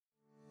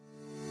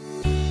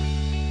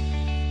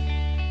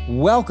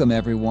Welcome,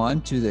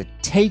 everyone, to the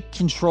Take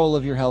Control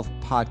of Your Health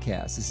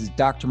podcast. This is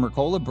Dr.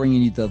 Mercola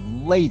bringing you the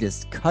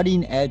latest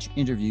cutting-edge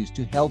interviews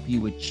to help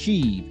you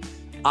achieve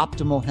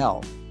optimal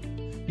health.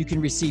 You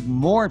can receive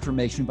more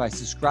information by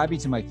subscribing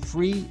to my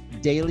free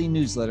daily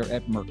newsletter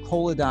at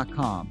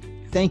Mercola.com.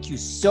 Thank you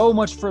so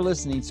much for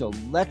listening. So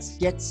let's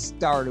get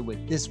started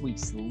with this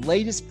week's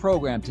latest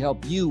program to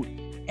help you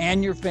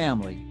and your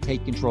family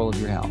take control of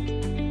your health.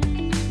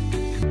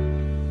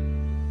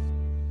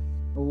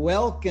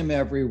 Welcome,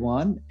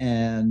 everyone.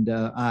 And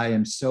I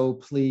am so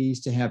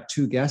pleased to have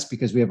two guests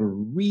because we have a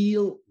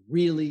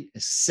really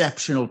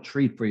exceptional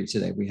treat for you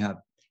today. We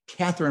have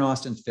Catherine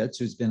Austin Fitts,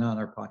 who's been on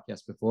our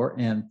podcast before,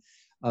 and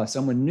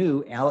someone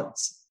new,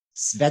 Alex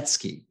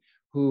Svetski,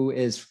 who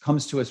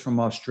comes to us from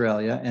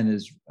Australia and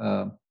is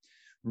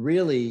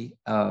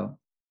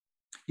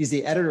he's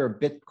the editor of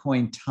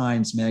Bitcoin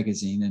Times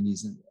magazine, and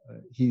his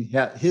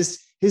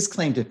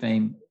claim to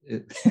fame,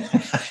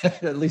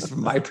 at least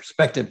from my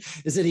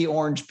perspective, is that he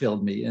orange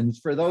pilled me. And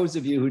for those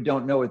of you who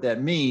don't know what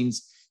that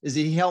means, is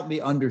that he helped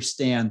me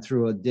understand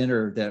through a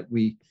dinner that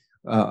we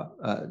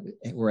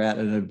were at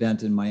an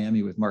event in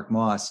Miami with Mark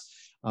Moss,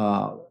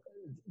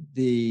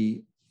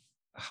 it's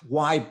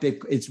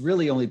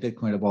really only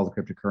Bitcoin of all the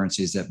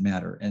cryptocurrencies that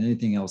matter, and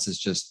anything else is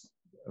just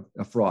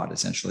a fraud,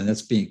 essentially. And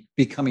that's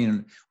becoming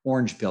an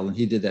orange pill. And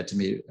he did that to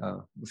me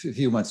a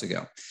few months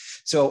ago.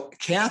 So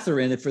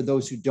Catherine, for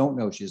those who don't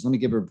know, let me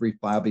give her a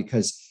brief bio,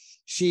 because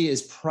she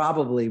is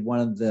probably one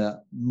of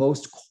the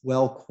most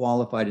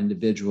well-qualified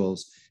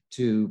individuals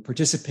to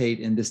participate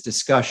in this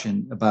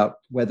discussion about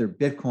whether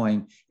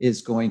Bitcoin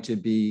is going to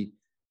be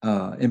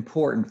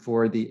important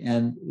for the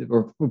end,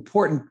 or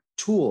important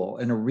tool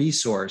and a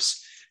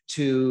resource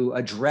to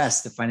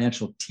address the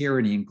financial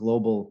tyranny and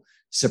global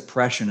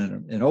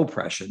suppression and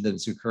oppression that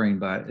is occurring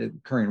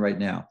right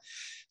now.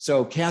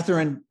 So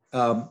Catherine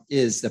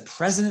is the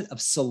president of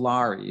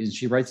Solari, and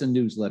she writes a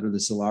newsletter, the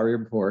Solari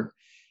Report,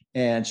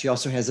 and she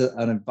also has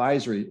an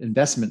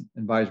investment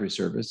advisory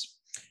service.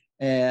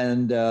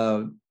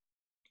 And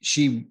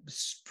she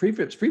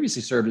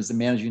previously served as the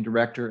managing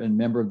director and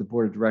member of the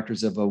board of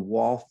directors of a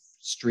Wall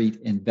Street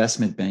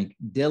investment bank,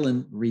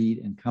 Dillon, Read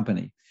and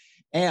Company.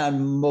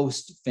 And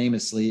most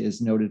famously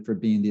is noted for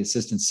being the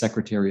Assistant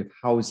Secretary of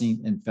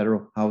Housing and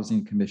Federal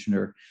Housing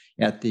Commissioner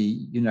at the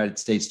United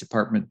States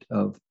Department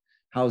of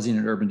Housing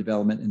and Urban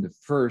Development in the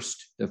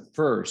first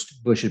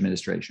Bush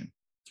administration.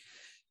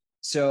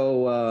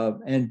 So,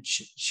 and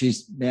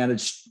she's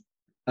managed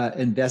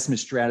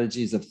investment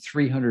strategies of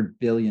 $300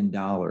 billion.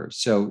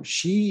 So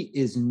she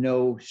is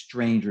no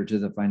stranger to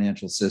the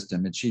financial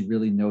system, and she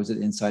really knows it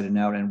inside and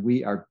out. And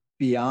we are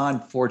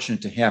beyond fortunate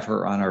to have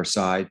her on our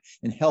side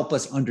and help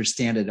us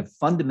understand at a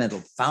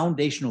fundamental,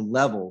 foundational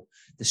level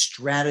the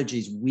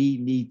strategies we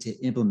need to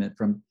implement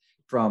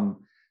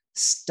from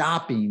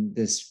stopping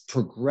this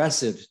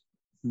progressive,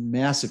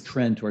 massive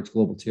trend towards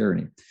global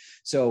tyranny.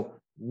 So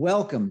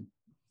welcome,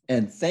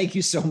 and thank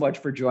you so much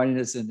for joining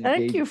us. And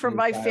thank you for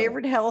my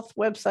favorite health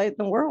website in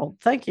the world.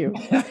 Thank you.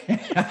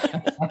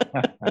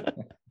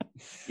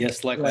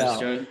 Yes, likewise,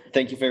 Joe.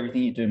 Thank you for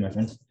everything you do, my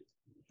friend.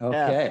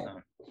 Okay. Yeah.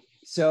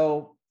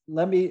 So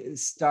let me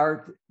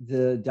start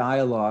the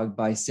dialogue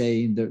by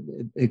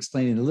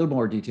explaining in a little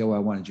more detail why I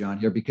wanted you on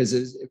here,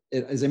 because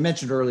as I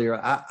mentioned earlier,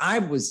 I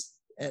was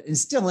and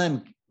still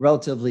am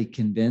relatively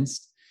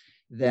convinced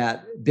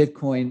that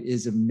Bitcoin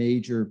is a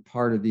major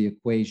part of the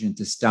equation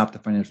to stop the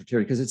financial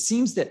tyranny, because it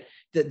seems that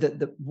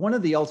the one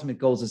of the ultimate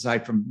goals,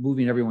 aside from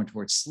moving everyone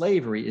towards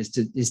slavery, is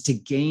to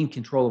gain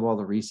control of all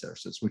the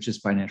resources, which is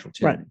financial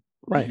tyranny.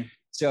 Right.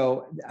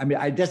 So, I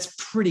mean, that's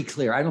pretty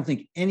clear. I don't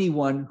think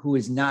anyone who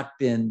has not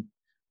been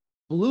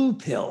blue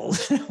pilled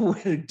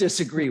would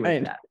disagree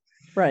with that.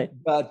 Right.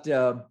 But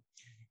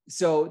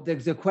so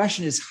the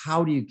question is,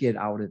 how do you get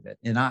out of it?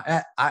 And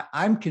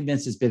I'm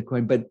convinced it's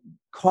Bitcoin, but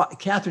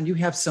Catherine, you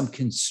have some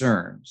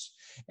concerns,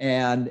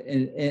 and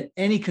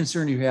any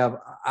concern you have,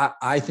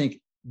 I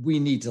think we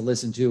need to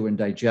listen to and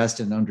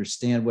digest and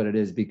understand what it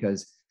is,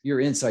 because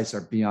your insights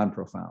are beyond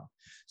profound.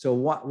 So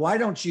why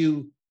don't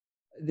you?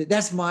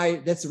 That's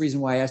the reason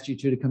why I asked you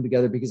two to come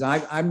together, because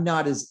I'm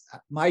not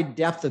my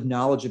depth of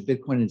knowledge of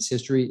Bitcoin and its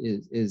history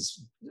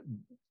is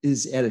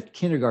at a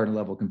kindergarten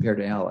level compared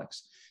to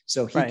Alex.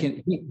 So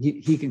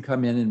he can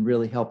come in and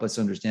really help us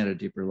understand at a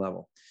deeper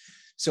level.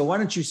 So why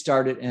don't you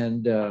start it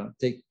and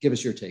give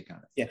us your take on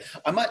it? Yeah,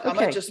 I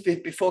might just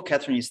before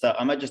Catherine you start,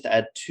 I might just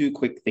add two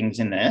quick things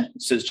in there.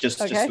 So it's just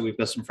so we've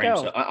got some frames.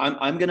 So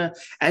I'm gonna,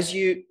 as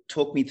you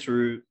talk me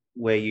through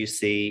where you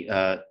see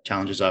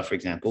challenges are, for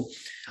example,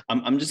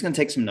 I'm just going to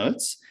take some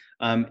notes.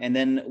 And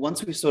then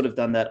once we've sort of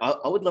done that,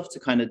 I would love to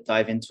kind of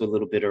dive into a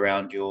little bit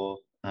around your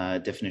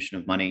definition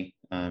of money,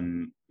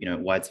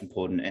 why it's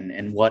important,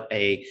 and what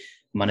a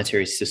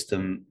monetary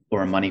system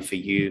or a money for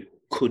you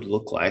could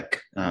look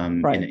like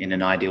in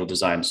an ideal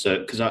design. So,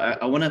 because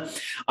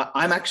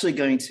I'm actually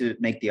going to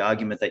make the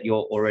argument that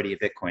you're already a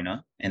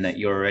Bitcoiner and that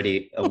you're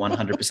already a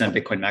 100%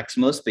 Bitcoin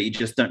maximalist, but you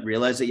just don't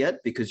realize it yet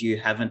because you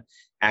haven't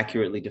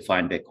accurately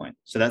defined Bitcoin.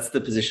 So that's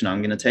the position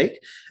I'm going to take.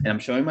 And I'm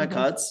showing my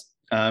cards.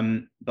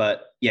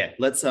 But yeah,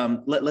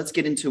 let's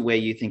get into where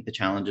you think the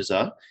challenges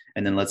are,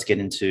 and then let's get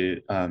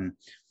into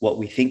what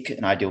we think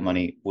an ideal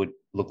money would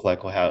look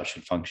like or how it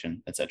should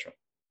function, etc.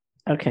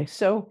 Okay,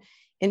 so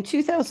in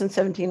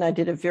 2017, I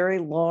did a very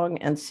long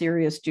and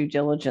serious due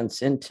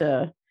diligence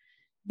into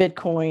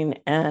Bitcoin,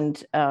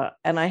 and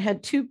I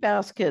had two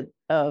baskets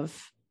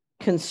of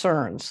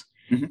concerns,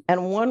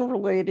 and one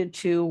related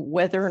to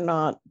whether or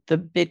not the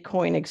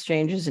Bitcoin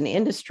exchanges and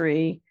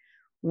industry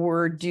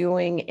were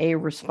doing a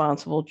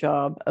responsible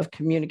job of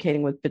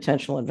communicating with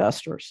potential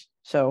investors.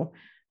 So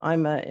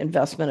I'm an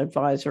investment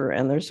advisor,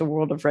 and there's a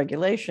world of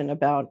regulation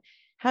about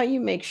how you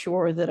make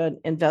sure that an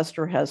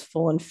investor has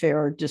full and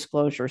fair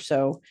disclosure.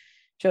 So,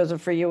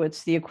 Joseph, for you,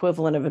 it's the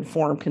equivalent of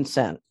informed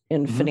consent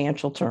in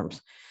financial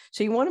terms.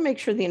 So you want to make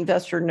sure the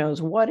investor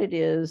knows what it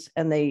is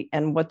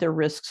and what their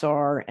risks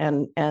are,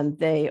 and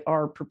they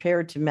are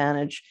prepared to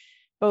manage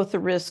both the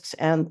risks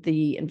and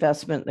the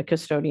investment, the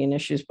custodian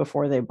issues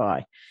before they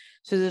buy.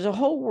 So there's a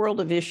whole world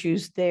of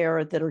issues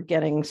there that are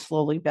getting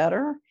slowly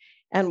better.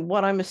 And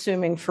what I'm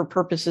assuming for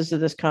purposes of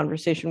this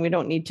conversation, we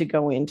don't need to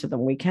go into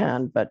them. We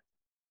can, but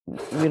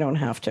we don't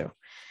have to.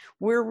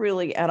 We're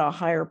really at a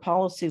higher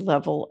policy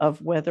level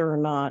of whether or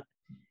not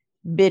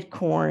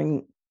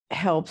Bitcoin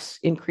helps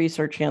increase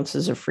our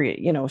chances of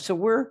free, so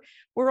we're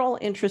all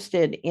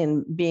interested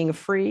in being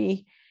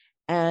free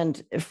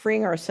and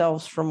freeing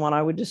ourselves from what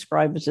I would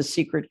describe as a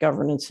secret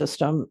governance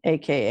system,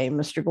 aka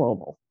Mr.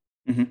 Global.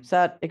 Is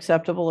that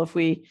acceptable?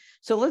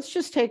 So let's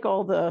just take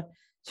all the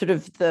sort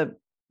of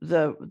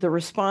the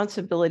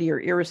responsibility or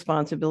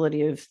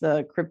irresponsibility of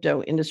the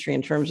crypto industry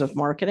in terms of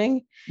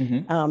marketing,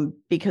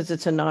 because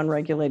it's a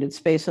non-regulated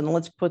space, and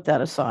let's put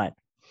that aside.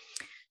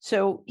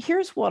 So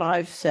here's what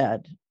I've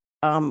said.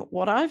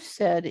 What I've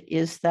said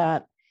is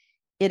that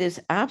it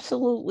is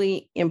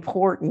absolutely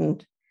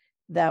important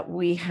that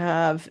we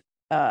have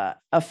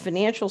a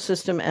financial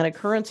system and a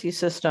currency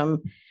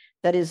system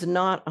that is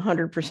not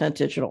 100%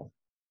 digital.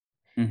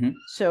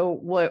 So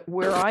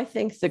where I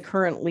think the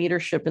current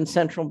leadership and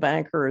central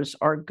bankers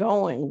are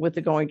going with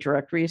the Going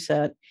Direct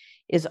Reset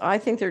is I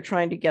think they're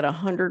trying to get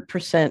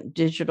 100%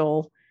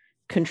 digital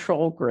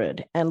control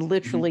grid and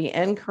literally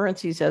end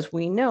currencies as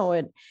we know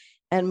it,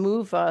 and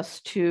move us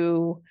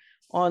to,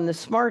 on the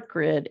smart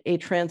grid, a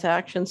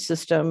transaction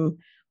system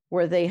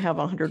where they have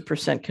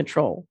 100%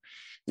 control.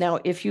 Now,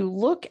 if you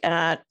look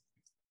at,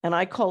 and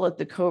I call it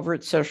the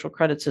covert social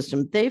credit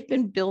system, they've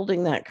been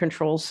building that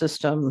control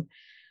system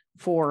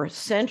for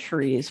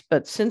centuries,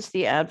 but since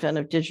the advent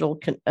of digital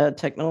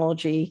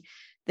technology,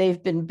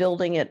 they've been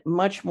building it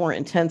much more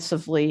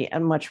intensively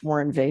and much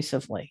more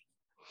invasively.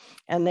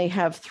 And they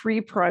have three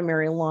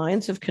primary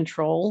lines of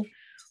control.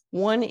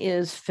 One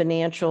is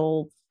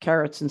financial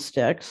carrots and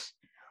sticks.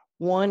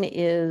 One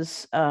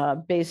is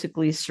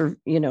basically, it's the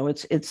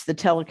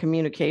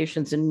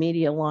telecommunications and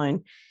media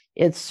line.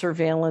 It's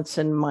surveillance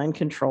and mind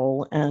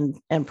control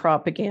and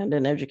propaganda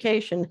and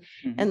education.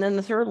 And then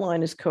the third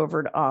line is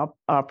covert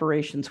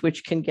operations,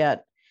 which can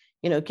get,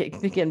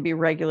 it can be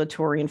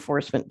regulatory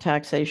enforcement,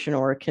 taxation,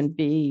 or it can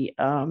be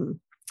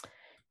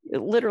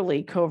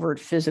literally covert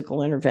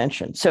physical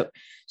intervention. So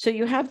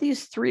you have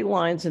these three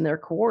lines and they're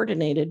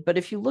coordinated. But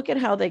if you look at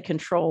how they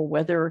control,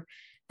 whether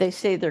they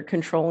say they're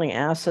controlling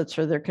assets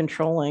or they're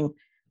controlling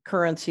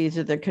currencies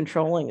or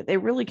they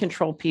really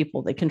control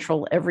people. They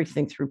control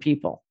everything through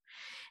people.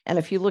 And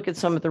if you look at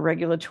some of the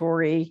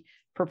regulatory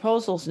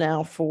proposals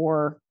now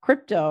for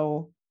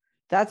crypto,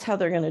 that's how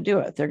they're going to do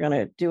it. They're going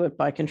to do it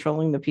by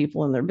controlling the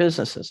people in their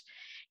businesses.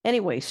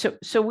 Anyway,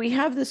 so we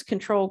have this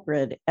control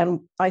grid.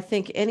 And I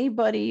think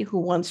anybody who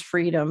wants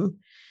freedom,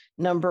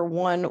 number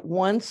one,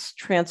 wants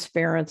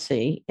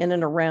transparency in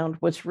and around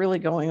what's really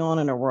going on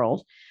in a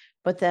world,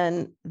 but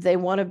then they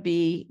want to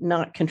be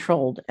not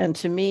controlled. And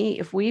to me,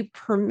 if we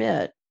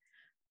permit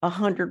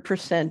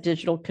 100%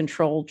 digital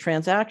controlled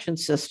transaction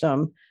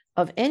system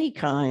of any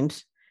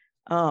kind,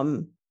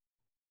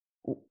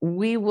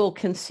 we will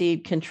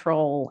concede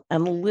control,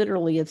 and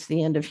literally it's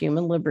the end of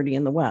human liberty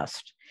in the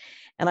West.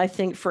 And I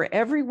think for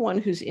everyone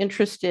who's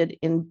interested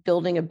in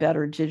building a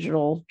better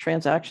digital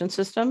transaction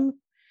system,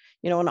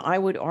 and I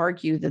would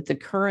argue that the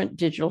current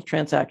digital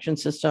transaction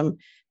system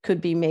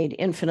could be made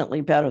infinitely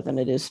better than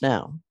it is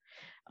now.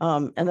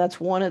 And that's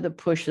one of the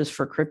pushes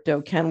for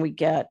crypto. Can we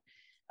get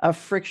a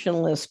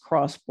frictionless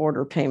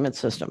cross-border payment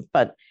system?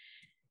 But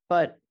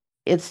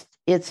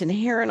it's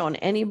inherent on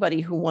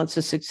anybody who wants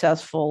a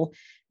successful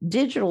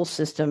digital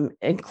system,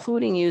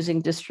 including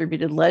using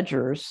distributed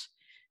ledgers,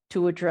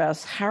 to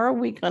address how are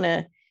we going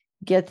to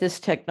get this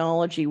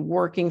technology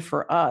working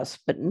for us,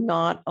 but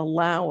not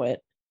allow it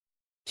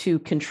to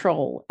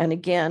control. And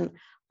again,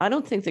 I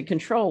don't think the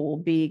control will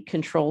be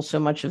control so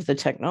much of the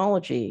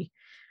technology.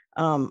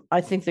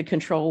 I think the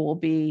control will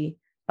be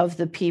of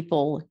the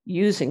people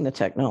using the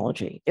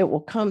technology. It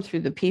will come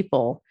through the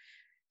people,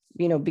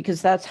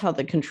 because that's how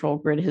the control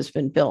grid has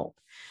been built.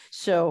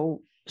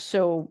 So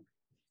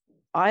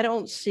I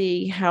don't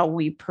see how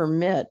we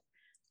permit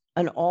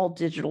an all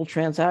digital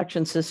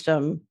transaction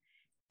system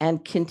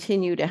and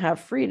continue to have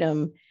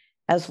freedom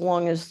as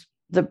long as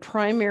the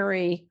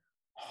primary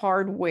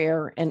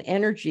hardware and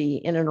energy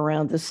in and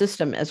around the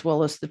system, as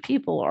well as the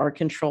people, are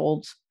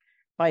controlled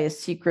by a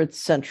secret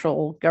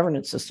central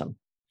governance system.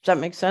 Does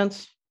that make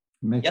sense?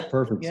 Makes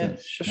perfect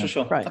sense.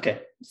 Sure. Right. Okay.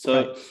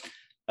 So,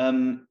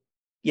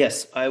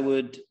 yes, I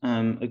would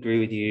agree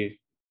with you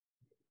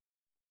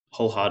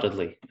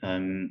wholeheartedly.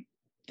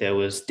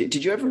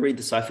 Did you ever read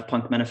the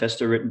Cypherpunk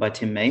Manifesto written by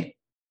Tim May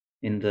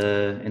in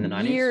the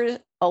 90s?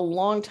 A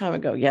long time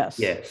ago, yes.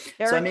 Yeah.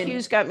 Eric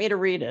Hughes got me to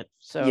read it.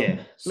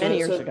 Many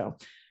years ago.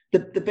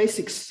 The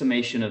basic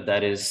summation of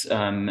that is,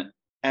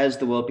 as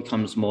the world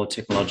becomes more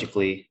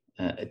technologically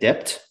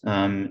adept,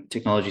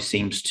 technology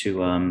seems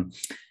to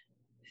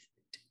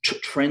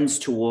trends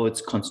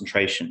towards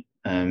concentration.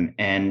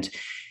 And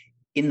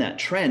in that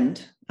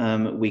trend,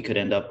 we could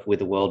end up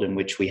with a world in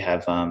which we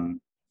have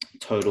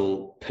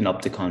total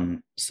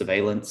panopticon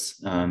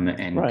surveillance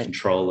and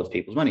control of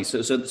people's money. So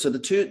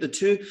the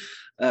two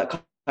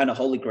kind of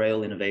holy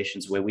grail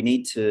innovations where we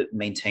need to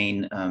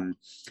maintain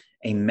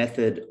a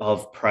method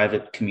of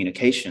private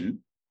communication.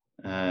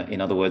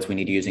 In other words, we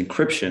need to use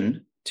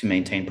encryption to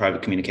maintain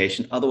private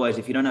communication. Otherwise,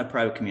 if you don't have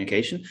private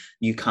communication,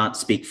 you can't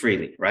speak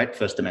freely, right?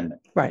 First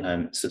Amendment.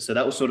 Right. So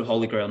that was sort of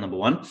holy grail number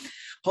one.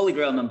 Holy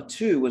grail number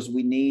two was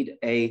we need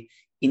a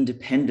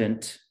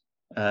independent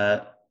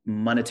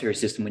monetary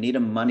system. We need a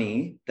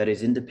money that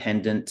is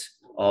independent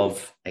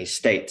of a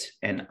state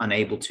and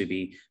unable to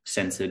be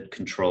censored,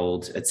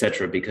 controlled,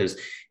 etc. Because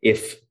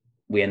if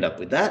we end up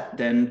with that,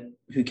 then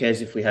who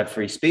cares if we have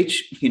free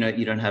speech? You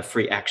don't have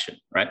free action,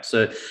 right?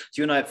 So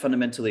you and I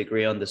fundamentally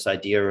agree on this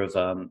idea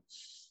of,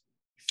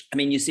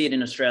 you see it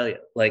in Australia.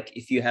 Like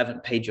if you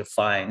haven't paid your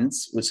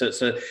fines, so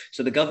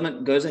the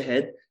government goes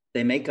ahead,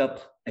 they make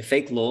up a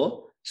fake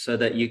law so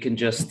that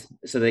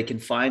they can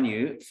fine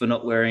you for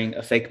not wearing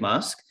a fake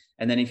mask.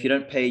 And then if you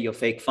don't pay your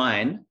fake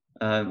fine,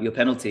 your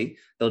penalty,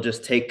 they'll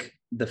just take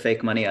the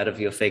fake money out of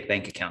your fake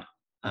bank account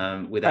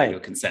without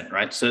your consent,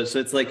 right? So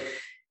it's like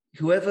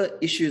whoever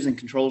issues and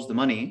controls the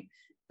money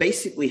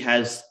basically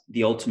has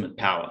the ultimate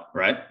power,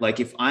 right?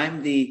 Like if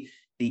I'm the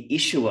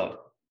issuer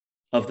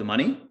of the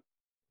money,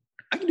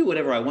 I can do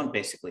whatever I want,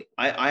 basically.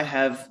 I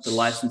have the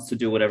license to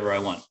do whatever I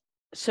want.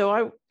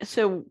 So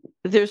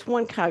there's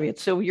one caveat.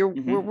 So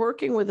we're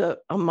working with a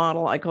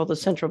model I call the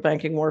central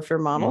banking warfare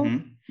model.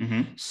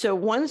 So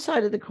one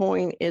side of the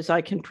coin is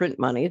I can print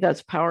money.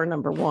 That's power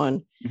number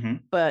one.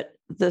 But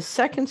the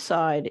second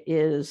side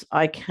is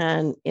I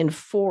can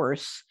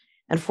force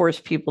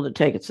people to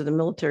take it. So the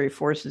military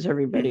forces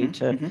everybody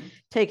to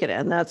take it.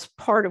 And that's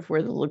part of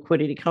where the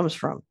liquidity comes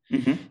from.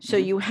 So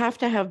you have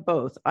to have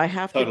both. I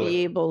have to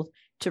be able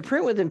to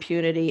print with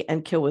impunity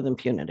and kill with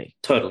impunity.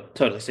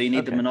 Totally. So you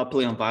need the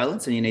monopoly on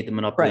violence and you need the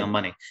monopoly on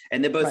money.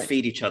 And they both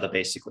feed each other,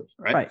 basically,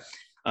 right?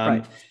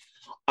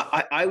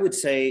 I would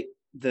say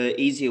the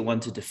easier one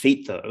to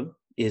defeat, though,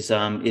 is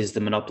the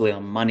monopoly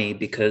on money,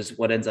 because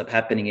what ends up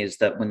happening is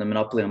that when the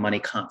monopoly on money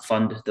can't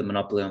fund the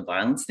monopoly on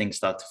violence, things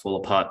start to fall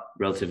apart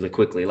relatively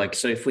quickly. Like,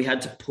 so if we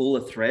had to pull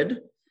a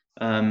thread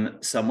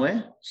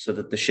somewhere so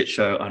that the shit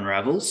show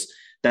unravels,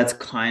 that's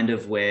kind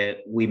of where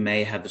we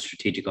may have a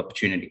strategic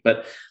opportunity.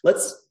 But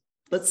let's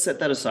set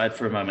that aside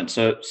for a moment.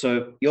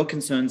 So your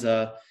concerns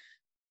are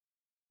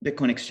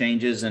Bitcoin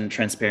exchanges and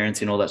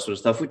transparency and all that sort of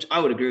stuff, which I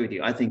would agree with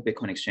you. I think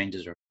Bitcoin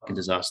exchanges are a fucking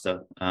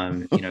disaster.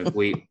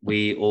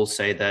 We all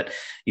say that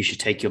you should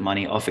take your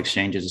money off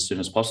exchanges as soon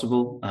as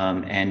possible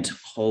and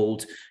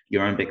hold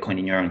your own Bitcoin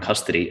in your own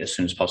custody as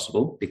soon as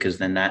possible, because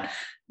then that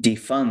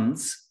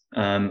defunds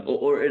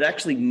or it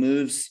actually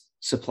moves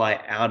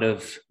supply out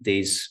of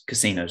these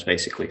casinos,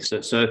 basically.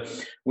 So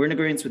we're in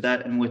agreement with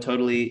that, and we're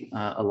totally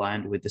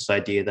aligned with this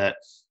idea that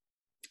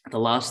the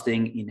last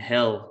thing in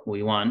hell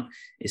we want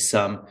is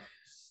some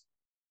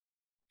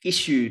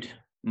issued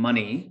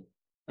money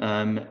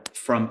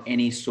from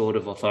any sort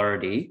of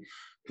authority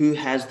who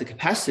has the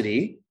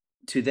capacity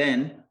to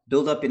then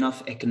build up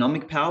enough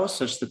economic power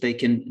such that they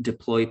can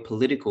deploy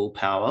political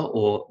power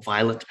or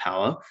violent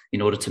power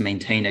in order to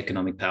maintain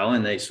economic power.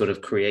 And they sort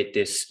of create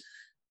this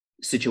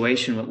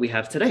situation that we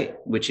have today,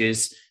 which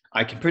is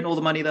I can print all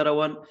the money that I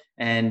want,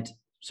 and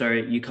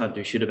sorry, you can't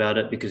do shit about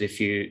it, because if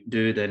you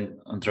do, then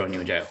I'm throwing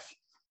you in jail.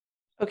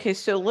 Okay,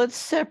 so let's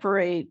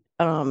separate.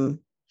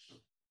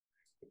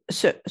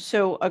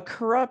 So a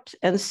corrupt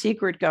and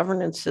secret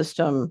governance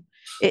system,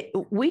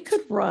 we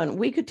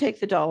could take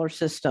the dollar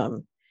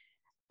system,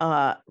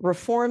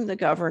 reform the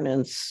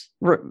governance,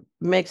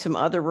 make some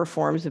other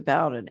reforms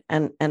about it,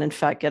 and in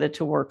fact get it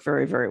to work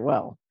very, very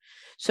well.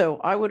 So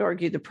I would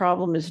argue the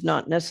problem is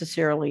not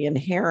necessarily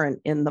inherent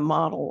in the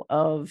model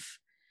of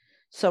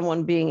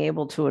someone being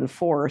able to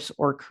enforce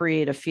or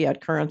create a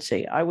fiat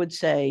currency. I would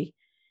say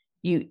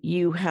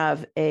you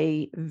have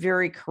a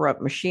very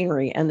corrupt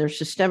machinery, and there's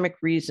systemic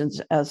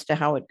reasons as to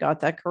how it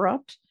got that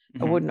corrupt.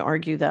 I wouldn't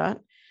argue that.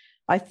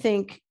 I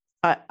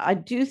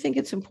do think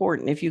it's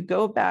important, if you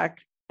go back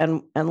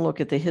and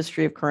look at the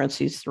history of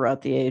currencies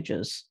throughout the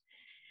ages,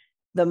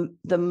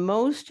 the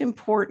most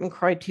important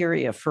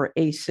criteria for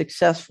a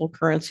successful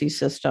currency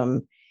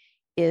system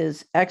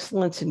is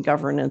excellence in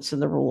governance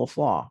and the rule of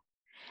law.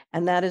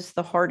 And that is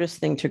the hardest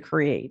thing to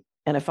create.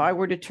 And if I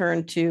were to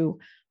turn to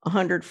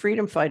 100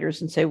 freedom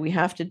fighters and say, we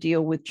have to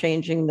deal with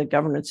changing the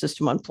governance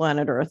system on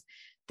planet Earth,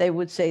 they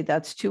would say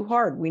that's too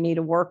hard. We need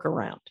a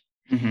workaround.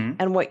 Mm-hmm.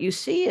 And what you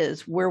see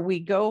is where we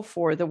go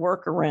for the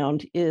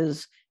workaround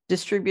is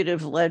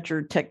distributed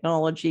ledger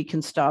technology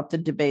can stop the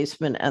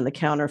debasement and the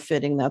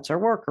counterfeiting. That's our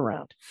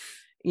workaround,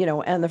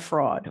 and the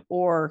fraud,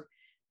 or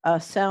a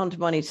sound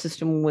money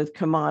system with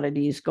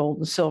commodities, gold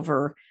and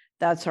silver.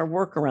 That's our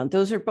workaround.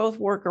 Those are both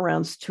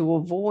workarounds to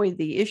avoid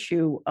the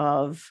issue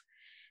of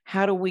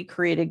how do we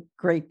create a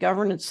great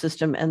governance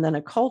system and then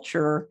a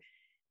culture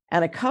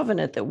and a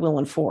covenant that will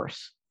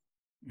enforce.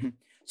 Mm-hmm.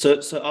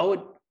 So I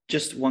would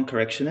just one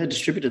correction there.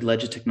 Distributed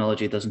ledger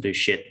technology doesn't do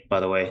shit, by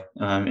the way.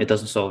 It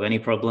doesn't solve any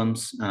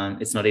problems.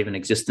 It's not even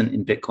existent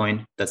in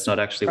Bitcoin. That's not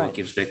actually what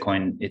gives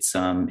Bitcoin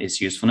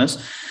its usefulness.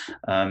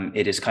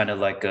 It is kind of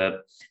like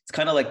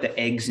the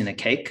eggs in a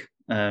cake.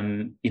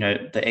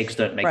 The eggs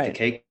don't make the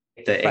cake.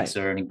 The eggs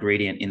are an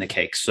ingredient in the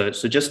cake. So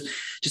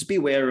just be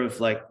aware of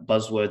like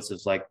buzzwords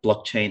of like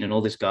blockchain and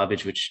all this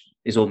garbage, which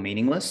is all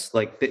meaningless.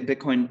 Like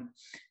Bitcoin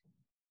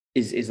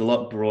is a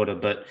lot broader,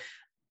 but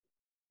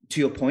to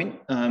your point,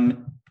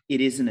 it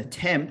is an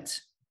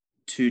attempt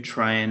to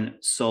try and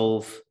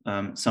solve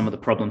some of the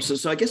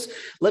problems. So I guess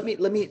let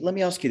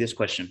me ask you this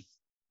question.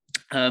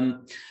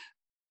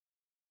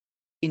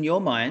 In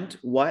your mind,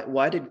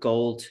 why did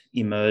gold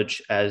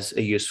emerge as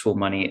a useful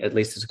money, at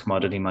least as a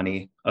commodity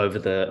money, over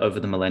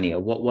the millennia?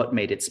 What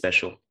made it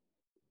special?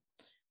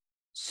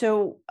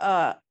 So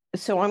I'm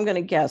going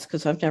to guess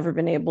because I've never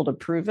been able to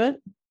prove it,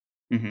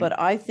 but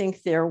I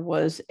think there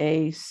was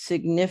a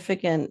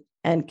significant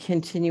and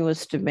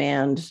continuous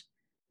demand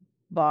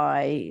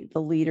by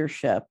the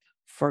leadership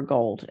for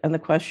gold. And the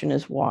question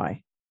is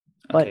why?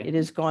 But it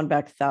has gone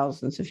back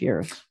thousands of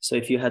years. So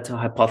if you had to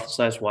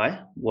hypothesize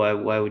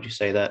why would you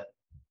say that?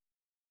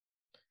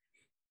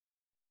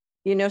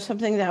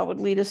 Something that would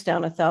lead us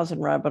down 1,000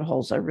 rabbit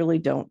holes. I really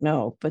don't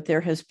know. But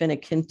there has been a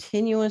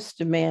continuous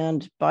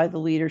demand by the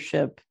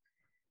leadership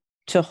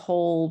to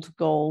hold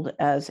gold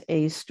as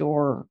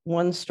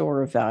one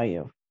store of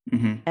value.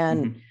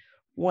 And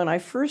when I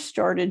first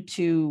started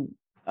to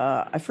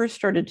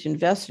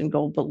invest in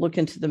gold, but look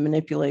into the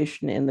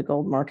manipulation in the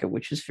gold market,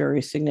 which is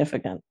very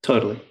significant.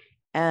 Totally.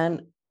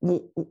 And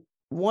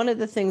one of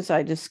the things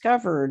I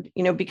discovered,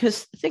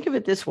 because think of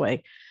it this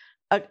way,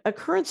 a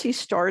currency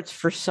starts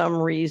for some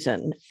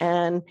reason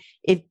and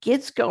it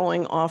gets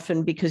going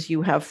often because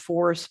you have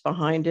force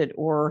behind it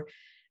or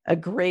a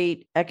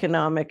great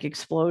economic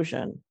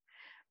explosion.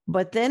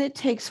 But then it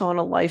takes on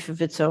a life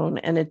of its own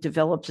and it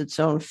develops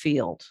its own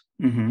field.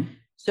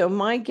 So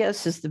my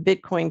guess is the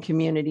Bitcoin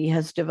community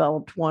has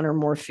developed one or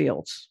more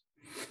fields.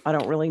 I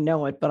don't really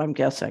know it, but I'm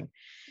guessing,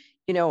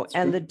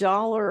 and the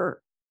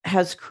dollar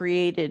has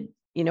created,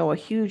 a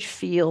huge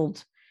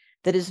field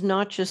that is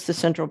not just the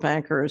central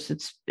bankers.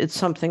 It's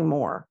something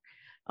more.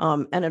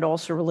 And it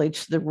also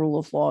relates to the rule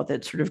of law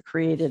that sort of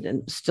created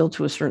and still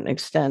to a certain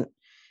extent,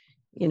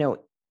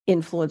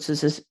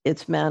 influences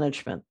its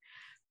management.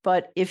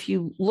 But if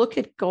you look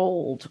at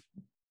gold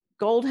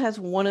has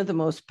one of the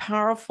most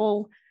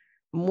powerful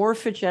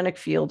morphogenic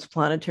fields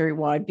planetary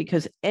wide,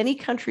 because any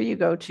country you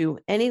go to,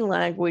 any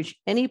language,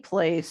 any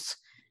place,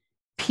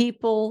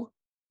 people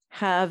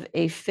have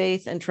a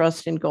faith and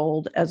trust in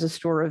gold as a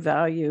store of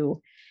value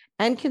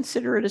and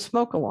consider it a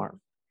smoke alarm.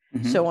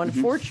 So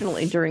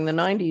unfortunately, during the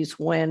 90s,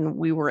 when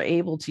we were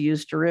able to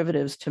use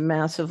derivatives to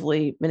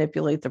massively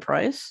manipulate the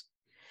price,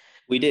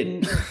 we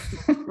did.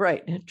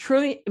 Right.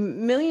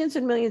 Millions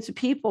and millions of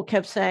people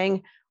kept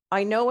saying,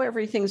 I know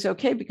everything's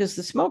okay because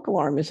the smoke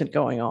alarm isn't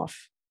going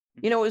off.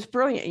 It was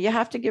brilliant. You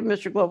have to give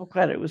Mr. Global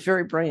credit. It was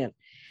very brilliant.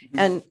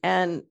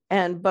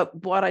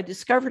 But what I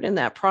discovered in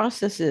that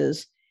process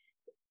is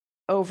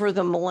over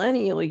the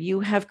millennial,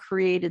 you have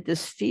created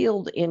this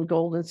field in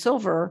gold and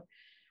silver,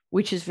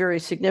 which is very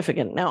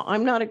significant. Now,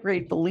 I'm not a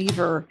great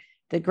believer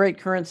that great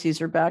currencies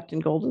are backed in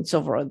gold and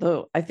silver,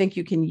 although I think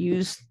you can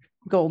use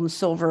gold and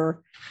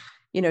silver,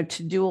 to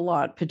do a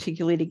lot,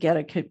 particularly to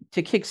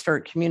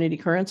kickstart community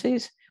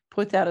currencies.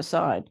 Put that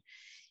aside.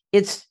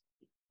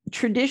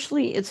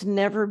 Traditionally, it's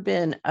never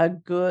been a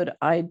good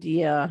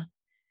idea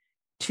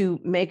to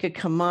make a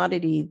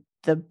commodity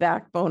the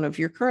backbone of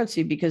your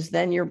currency, because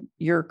then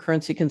your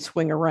currency can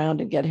swing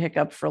around and get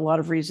hiccuped for a lot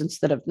of reasons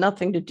that have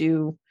nothing to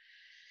do,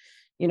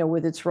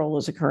 with its role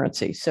as a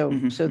currency. So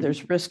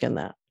there's risk in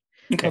that.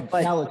 Okay.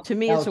 But Alex, to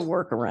me, it's a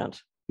workaround.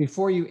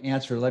 Before you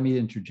answer, let me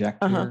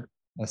interject here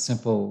a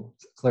simple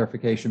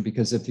clarification,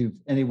 because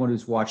anyone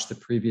who's watched the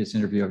previous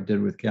interview I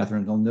did with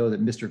Catherine, they'll know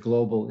that Mr.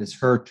 Global is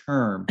her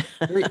term,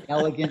 very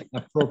elegant,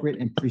 appropriate,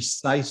 and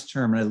precise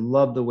term. And I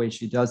love the way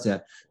she does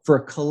that for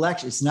a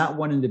collection. It's not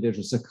one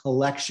individual, it's a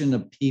collection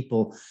of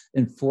people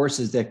and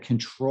forces that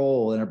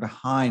control and are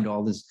behind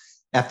all this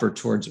effort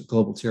towards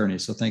global tyranny.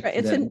 So thank you.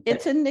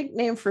 It's a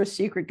nickname for a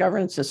secret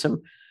governance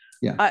system.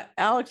 Yeah.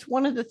 Alex,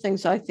 one of the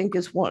things I think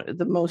is one of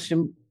the most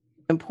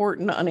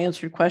important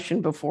unanswered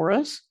question before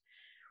us,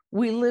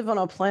 we live on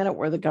a planet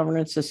where the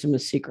governance system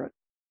is secret.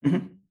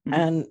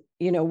 And,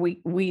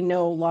 we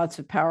know lots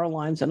of power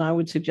lines, and I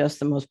would suggest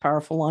the most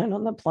powerful line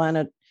on the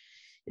planet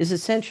is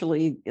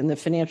essentially in the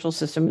financial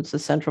system. It's the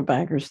central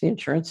bankers, the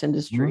insurance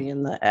industry,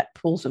 and the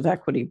pools of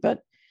equity.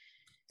 But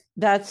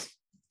that's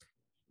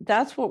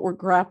what we're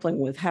grappling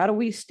with. How do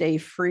we stay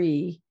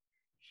free,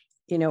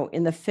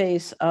 in the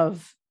face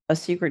of a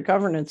secret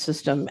governance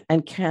system?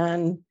 And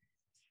can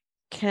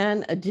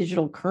a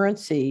digital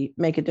currency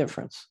make a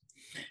difference?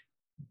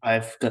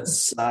 I've got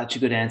such a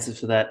good answer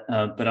for that,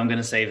 but I'm going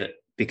to save it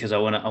because I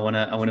want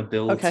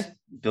to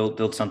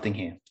build something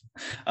here.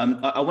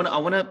 I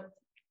want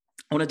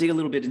to dig a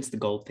little bit into the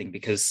gold thing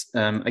because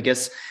I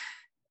guess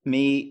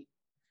my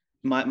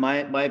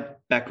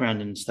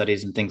background in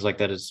studies and things like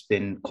that has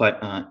been quite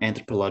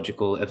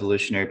anthropological,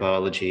 evolutionary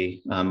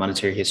biology,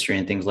 monetary history,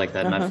 and things like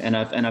that.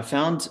 And I've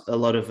found a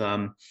lot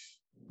of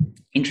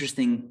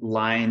interesting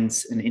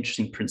lines and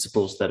interesting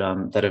principles that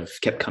have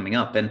kept coming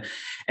up. And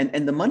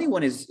the money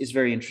one is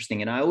very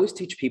interesting. And I always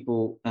teach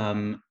people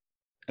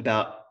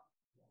about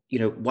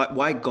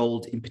why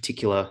gold in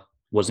particular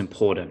was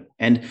important.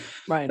 And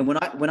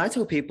when I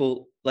tell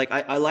people, like,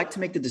 I like to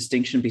make the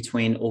distinction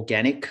between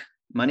organic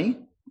money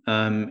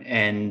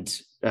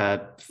and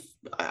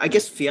I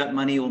guess fiat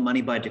money or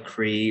money by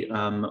decree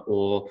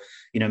or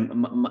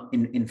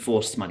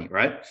enforced money,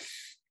 right?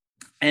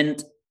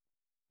 And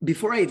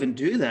before I even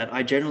do that,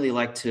 I generally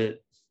like to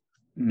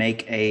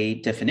make a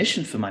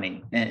definition for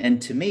money.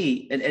 And to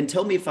me, and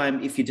tell me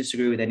if you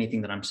disagree with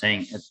anything that I'm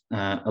saying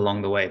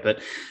along the way, but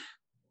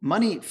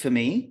money for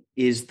me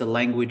is the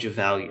language of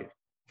value.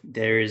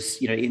 There is,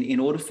 in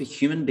order for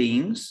human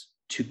beings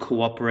to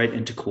cooperate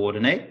and to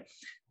coordinate,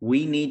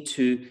 we need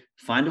to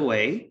find a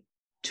way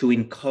to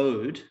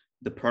encode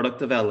the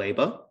product of our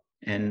labor.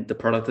 And the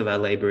product of our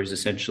labor is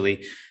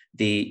essentially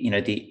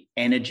the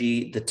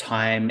energy, the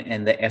time,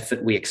 and the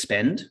effort we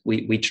expend.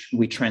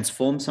 We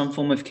transform some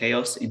form of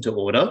chaos into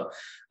order,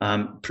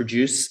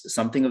 produce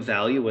something of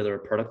value, whether a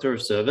product or a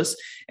service,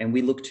 and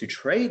we look to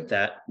trade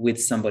that with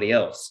somebody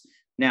else.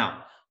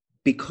 Now,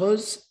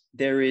 because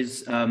there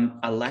is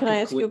a lack of... Can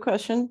I ask you a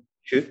question?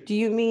 Sure. Do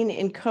you mean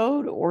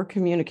encode or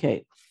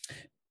communicate?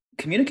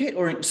 Communicate,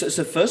 or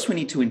so first we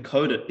need to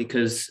encode it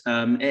because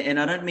and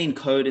I don't mean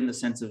code in the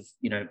sense of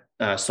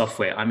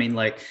software. I mean,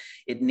 like,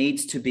 it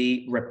needs to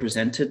be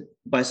represented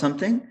by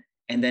something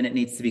and then it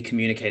needs to be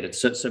communicated.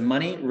 So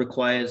money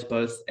requires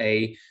both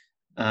a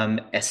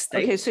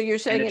state. Okay, so you're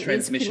saying it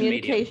needs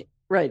communication,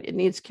 right? It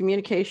needs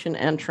communication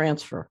and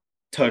transfer.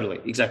 Totally,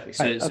 exactly.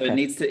 So right, okay. so it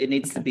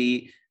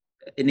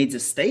needs a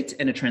state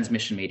and a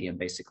transmission medium,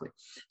 basically.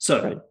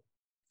 So. Right.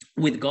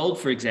 With gold,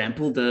 for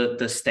example,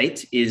 the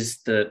state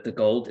is the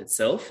gold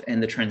itself,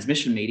 and the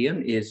transmission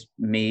medium is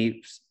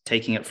me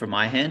taking it from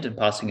my hand and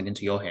passing it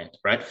into your hand,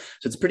 right?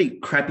 So it's a pretty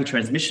crappy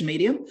transmission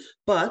medium,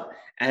 but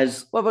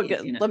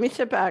let me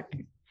step back.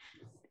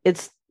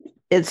 It's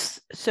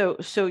so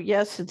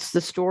yes, it's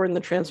the store and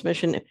the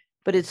transmission,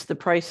 but it's the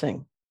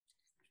pricing.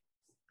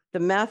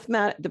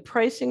 The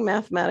pricing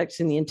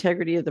mathematics and the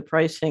integrity of the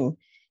pricing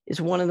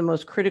is one of the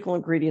most critical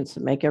ingredients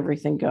that make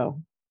everything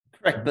go.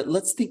 Correct, but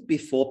let's think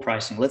before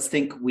pricing. Let's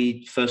think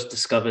we first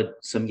discovered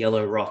some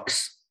yellow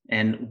rocks,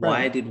 and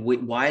why did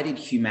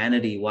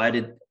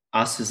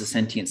us as a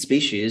sentient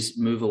species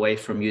move away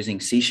from using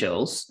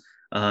seashells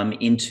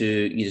into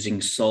using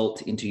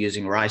salt, into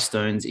using rice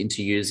stones,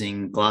 into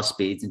using glass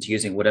beads, into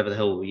using whatever the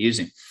hell we're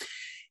using?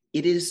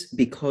 It is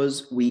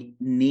because we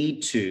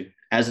need to,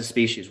 as a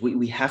species,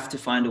 we have to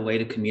find a way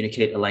to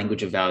communicate a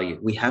language of value.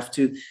 We have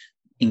to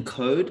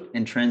encode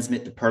and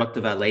transmit the product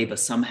of our labor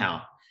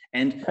somehow.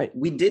 And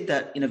we did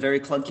that in a very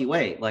clunky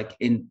way. Like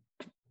in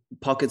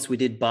pockets, we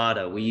did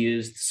barter, we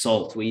used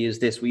salt, we used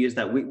this, we used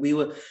that.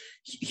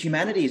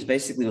 Humanity is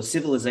basically, or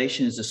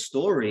civilization is a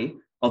story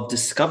of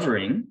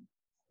discovering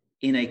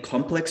in a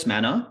complex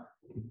manner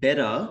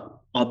better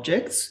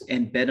objects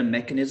and better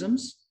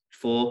mechanisms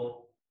for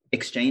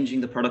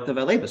exchanging the product of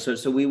our labor.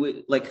 So we were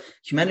like,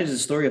 humanity is a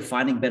story of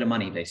finding better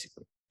money,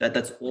 basically.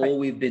 That's all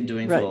we've been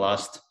doing for the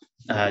last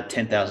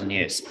 10,000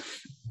 years.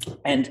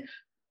 And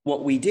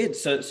what we did,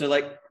 so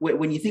like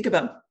when you think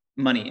about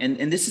money,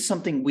 and this is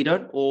something we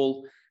don't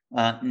all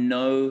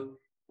know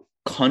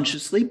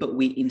consciously, but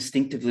we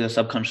instinctively or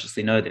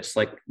subconsciously know this.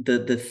 Like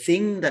the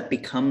thing that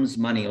becomes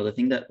money, or the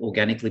thing that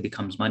organically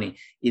becomes money,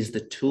 is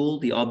the tool,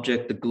 the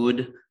object, the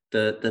good,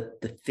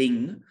 the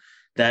thing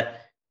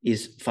that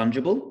is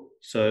fungible.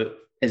 So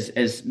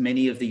as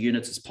many of the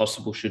units as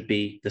possible should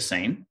be the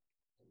same.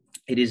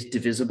 It is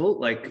divisible.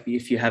 Like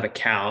if you have a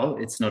cow,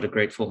 it's not a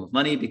great form of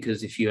money,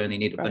 because if you only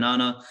need a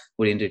banana,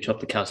 what do you do? Chop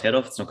the cow's head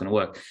off? It's not going to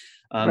work.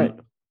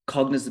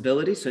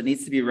 Cognizability. So it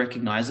needs to be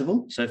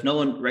recognizable. So if no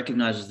one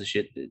recognizes the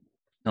shit,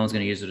 no one's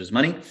going to use it as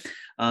money.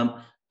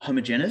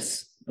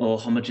 Homogeneous or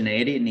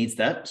homogeneity, it needs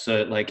that.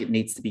 So like it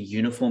needs to be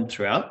uniform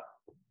throughout.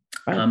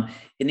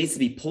 It needs to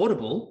be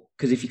portable,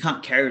 because if you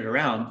can't carry it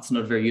around, it's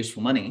not very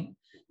useful money.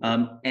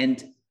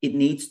 And it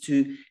needs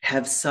to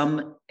have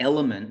some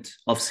element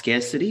of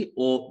scarcity,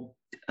 or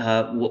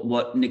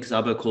what Nick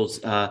Szabo calls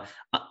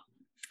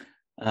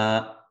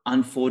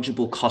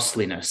unforgeable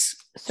costliness.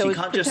 So you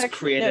can't just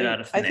create it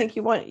out of thin air. I think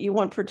you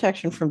want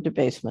protection from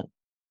debasement.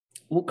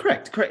 Well,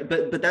 correct.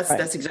 But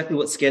that's exactly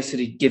what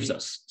scarcity gives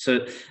us.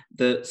 So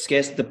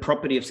the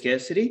property of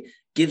scarcity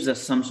gives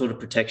us some sort of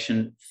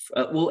protection.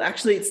 Well,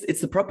 actually,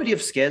 it's the property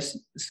of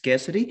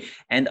scarcity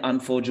and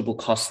unforgeable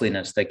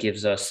costliness that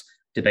gives us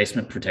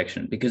debasement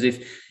protection. Because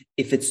if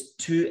it's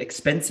too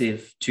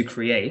expensive to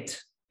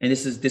create, and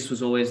this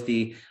was always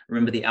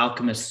remember the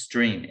alchemist's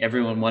dream.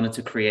 Everyone wanted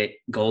to create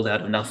gold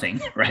out of nothing,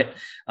 right?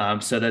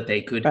 So that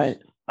they could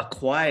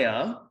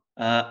acquire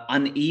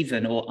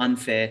uneven or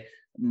unfair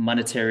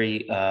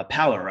monetary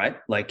power, right?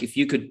 Like if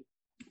you could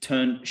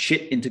turn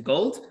shit into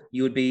gold,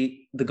 you would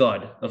be the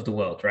god of the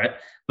world, right?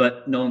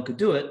 But no one could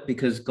do it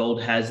because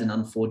gold has an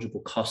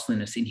unforgeable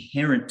costliness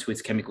inherent to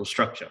its chemical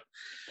structure.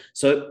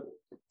 So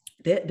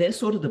they're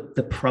sort of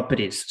the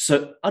properties.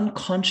 So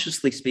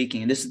unconsciously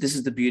speaking, and this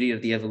is the beauty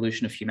of the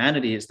evolution of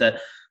humanity, is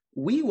that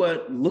we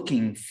weren't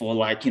looking for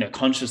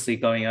consciously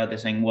going out there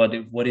saying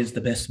what is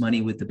the best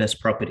money with the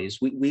best properties.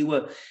 We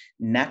were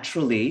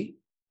naturally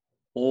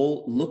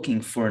all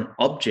looking for an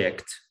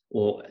object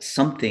or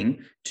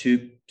something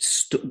to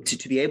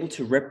be able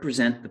to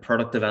represent the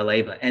product of our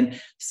labor.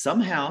 And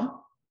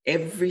somehow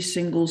every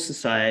single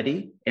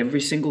society,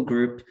 every single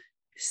group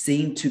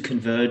seemed to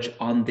converge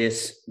on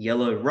this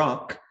yellow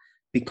rock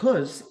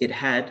because it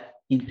had,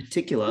 in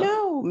particular...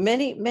 No,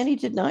 many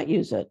did not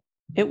use it.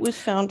 It was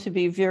found to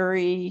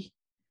be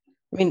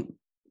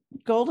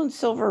gold and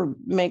silver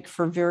make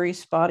for very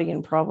spotty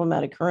and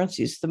problematic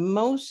currencies. The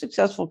most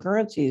successful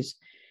currencies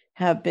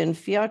have been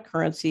fiat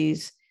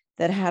currencies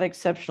that had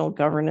exceptional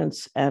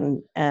governance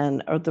and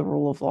the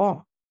rule of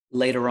law.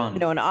 Later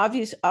on. And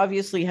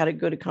obviously had a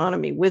good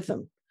economy with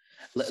them.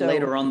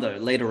 Later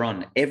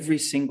on, every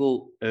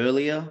single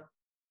earlier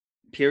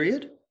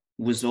period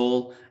was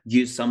all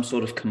use some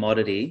sort of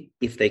commodity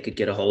if they could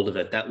get a hold of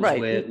it. That was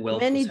where wealth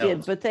Many was held.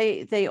 did, but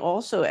they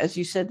also, as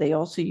you said, they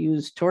also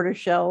used tortoise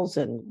shells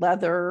and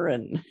leather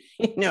and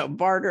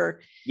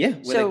barter. Yeah,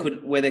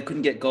 where they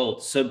couldn't get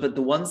gold. So, but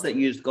the ones that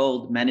used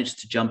gold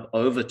managed to jump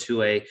over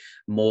to a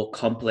more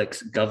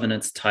complex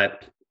governance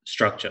type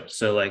structure.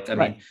 So,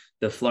 mean,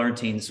 the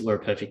Florentines were a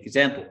perfect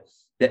example.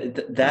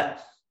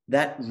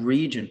 That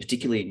region,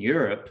 particularly in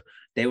Europe,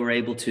 they were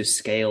able to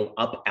scale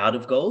up out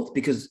of gold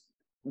because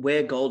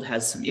where gold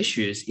has some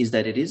issues is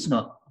that it is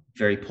not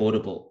very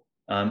portable.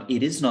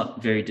 It is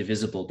not very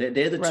divisible.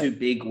 They're the two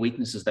big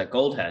weaknesses that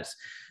gold has.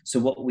 So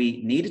what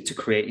we needed to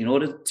create in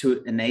order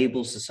to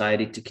enable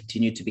society to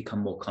continue to become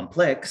more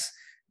complex,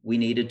 we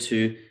needed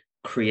to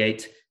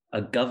create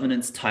a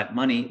governance type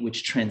money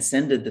which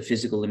transcended the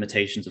physical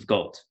limitations of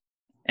gold.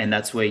 And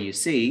that's where you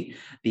see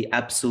the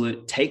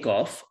absolute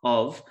takeoff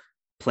of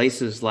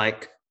places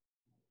like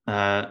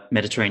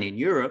Mediterranean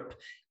Europe,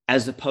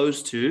 as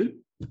opposed to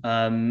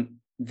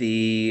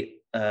the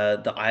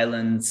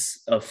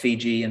islands of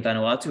Fiji and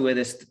Vanuatu,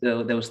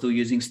 where they were still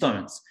using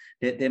stones.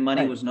 Their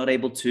money was not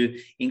able to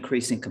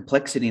increase in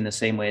complexity in the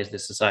same way as the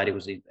society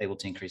was able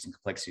to increase in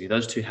complexity.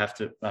 Those two have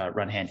to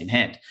run hand in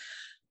hand.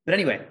 But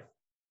anyway,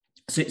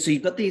 so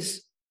you've got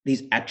these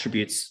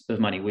attributes of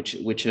money,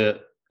 which are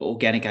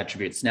organic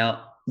attributes.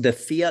 Now, the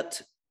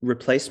fiat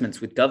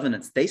replacements with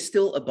governance, they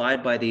still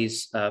abide by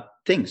these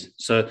things.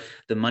 So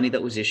the money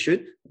that was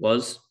issued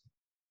was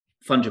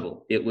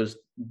fungible. It was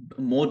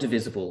more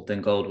divisible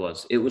than gold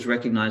was. It was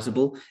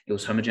recognizable. It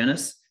was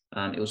homogeneous.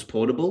 It was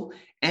portable.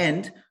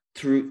 And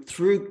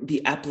through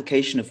the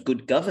application of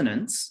good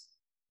governance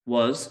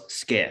was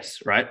scarce,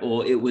 right?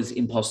 Or it was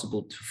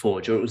impossible to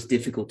forge, or it was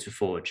difficult to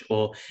forge,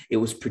 or it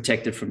was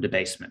protected from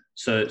debasement.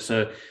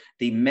 So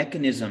the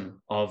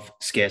mechanism of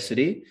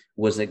scarcity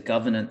was a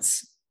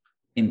governance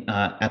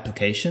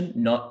application,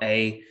 not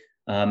a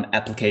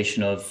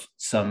application of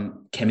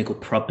some chemical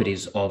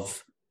properties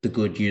of the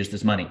good used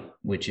as money,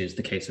 which is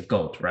the case of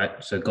gold,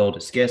 right? So gold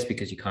is scarce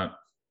because you can't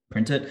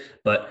print it,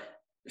 but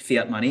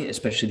fiat money,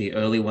 especially the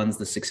early ones,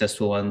 the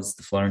successful ones,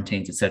 the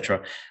Florentines,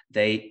 etc.,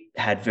 they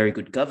had very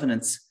good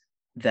governance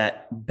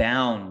that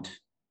bound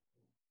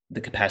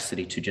the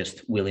capacity to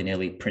just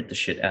willy-nilly print the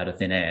shit out of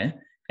thin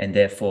air, and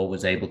therefore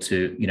was able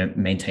to,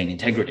 maintain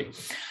integrity.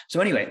 So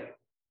anyway,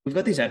 we've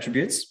got these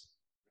attributes.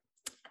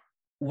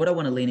 What I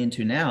want to lean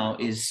into now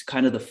is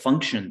kind of the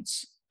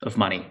functions of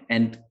money.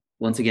 And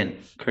once again,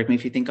 correct me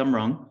if you think I'm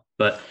wrong,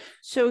 but...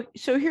 So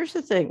here's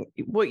the thing.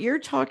 What you're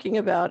talking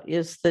about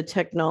is the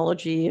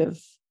technology of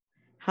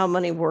how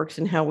money works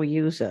and how we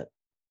use it.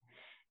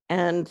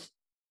 And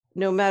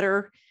no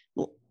matter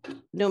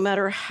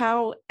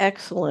how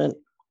excellent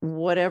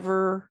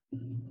whatever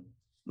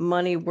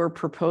money we're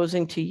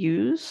proposing to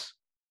use,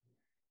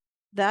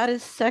 that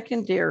is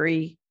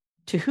secondary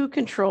to who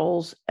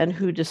controls and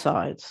who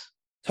decides.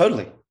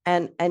 Totally.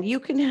 And you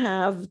can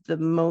have the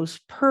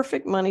most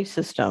perfect money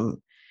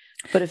system,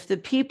 but if the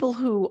people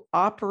who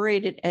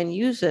operate it and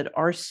use it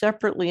are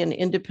separately and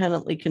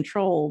independently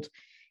controlled,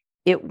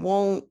 it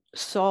won't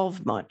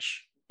solve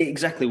much.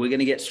 Exactly. We're going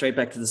to get straight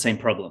back to the same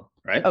problem,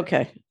 right?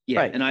 Okay. Yeah,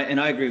 right. and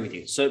I agree with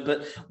you. So,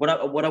 but what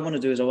I want to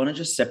do is I want to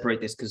just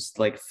separate this, because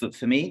like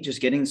for me,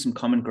 just getting some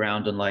common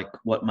ground on like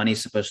what money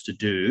is supposed to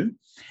do,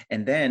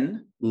 and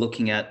then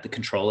looking at the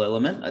control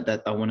element,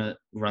 that I want to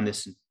run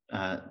this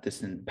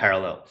in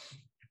parallel.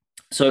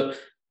 So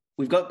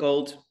we've got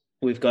gold.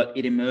 We've got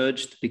it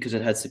emerged because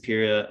it had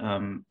superior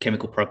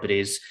chemical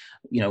properties.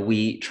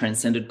 We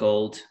transcended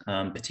gold,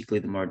 particularly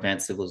the more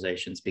advanced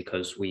civilizations,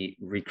 because we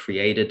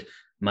recreated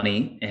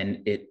money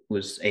and it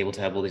was able to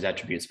have all these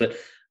attributes. But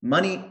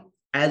money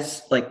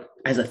as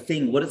a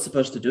thing, what it's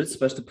supposed to do, it's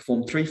supposed to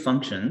perform three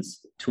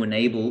functions to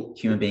enable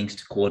human beings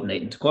to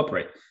coordinate and to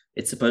cooperate.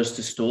 It's supposed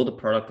to store the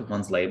product of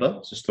one's labor,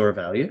 so store of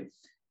value.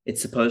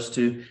 It's supposed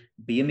to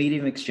be a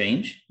medium of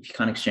exchange. If you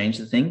can't exchange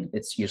the thing,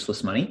 it's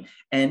useless money.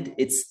 And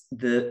it's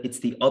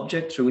the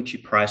object through which you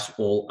price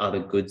all other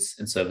goods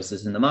and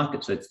services in the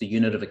market. So it's the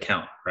unit of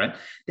account, right?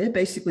 They're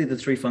basically the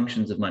three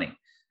functions of money.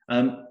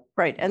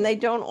 Right. And they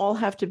don't all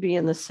have to be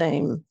in the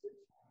same.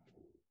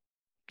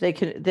 They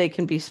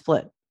can be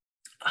split.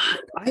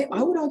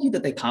 I would argue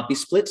that they can't be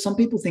split. Some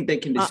people think they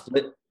can be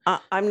split.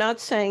 I'm not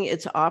saying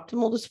it's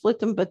optimal to split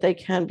them, but they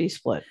can be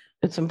split.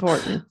 It's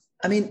important.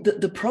 I mean,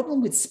 the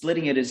problem with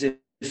splitting it is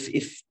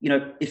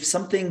if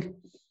something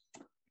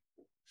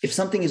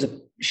is a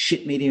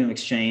shit medium of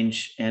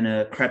exchange and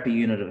a crappy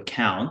unit of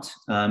account,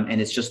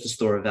 and it's just a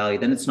store of value,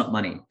 then it's not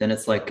money. Then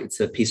it's like it's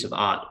a piece of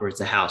art or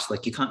it's a house.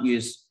 Like you can't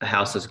use a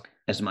house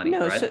as money.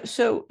 No, right?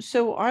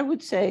 so I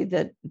would say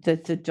that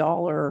the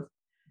dollar,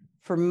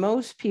 for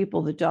most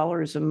people, the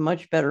dollar is a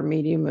much better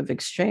medium of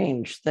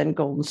exchange than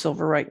gold and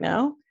silver right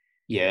now.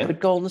 Yeah. But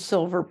gold and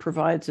silver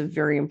provides a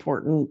very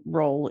important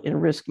role in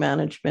risk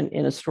management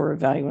in a store of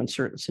value in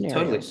certain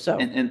scenarios. Totally. So,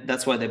 and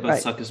that's why they both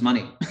suck as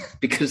money,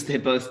 because they're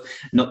both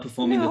not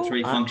performing the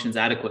three functions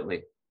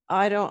adequately.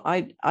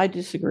 I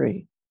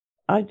disagree.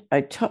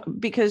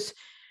 Because,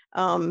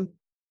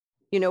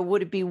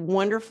 would it be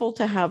wonderful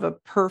to have a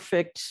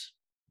perfect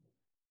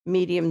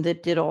medium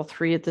that did all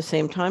three at the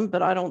same time?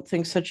 But I don't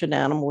think such an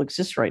animal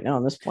exists right now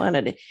on this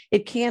planet.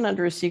 It can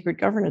under a secret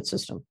governance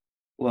system.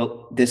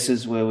 Well, this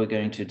is where we're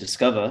going to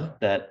discover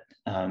that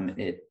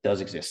it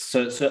does exist.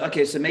 So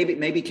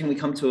maybe can we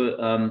come to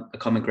a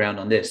common ground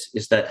on this?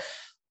 Is that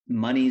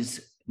monies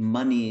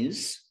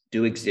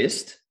do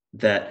exist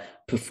that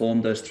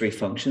perform those three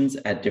functions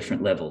at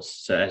different levels.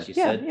 So as you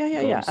said,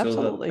 silver,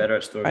 absolutely, better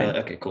at store value.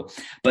 Okay, cool.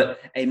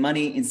 But a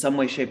money in some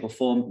way, shape, or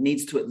form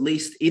needs to at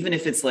least, even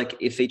if it's like,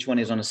 if each one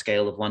is on a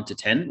scale of 1 to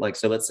 10, like,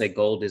 so let's say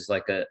gold is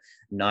like a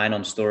 9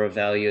 on store of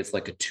value, it's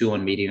like a 2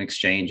 on medium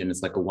exchange, and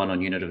it's like a 1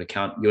 on unit of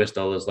account. US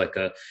dollar is like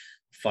a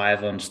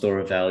 5 on store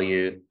of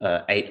value,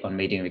 8 on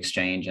medium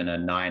exchange, and a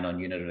 9 on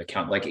unit of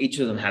account. Like each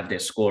of them have their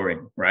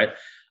scoring, right?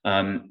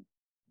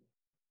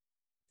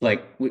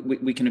 Like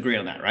we can agree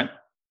on that, right?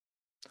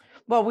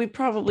 Well, we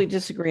probably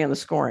disagree on the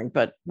scoring,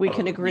 but we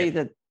can agree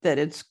that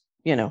it's,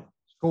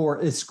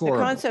 it's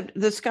scoreable.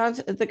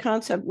 The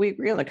concept, we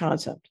agree on the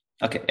concept.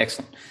 Okay,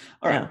 excellent.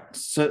 All right.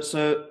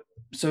 So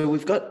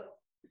we've got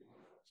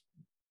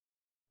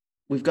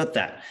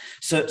that.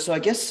 So I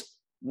guess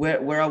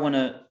where I want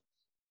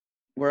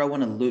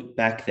to loop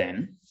back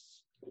then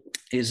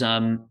is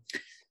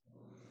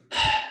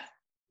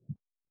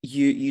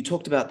you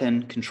talked about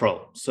then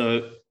control.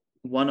 So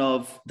one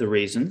of the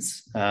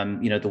reasons,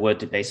 the word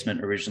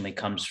debasement originally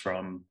comes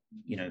from,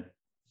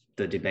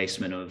 the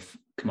debasement of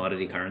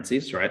commodity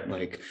currencies, right?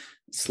 Like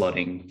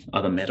slotting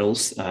other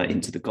metals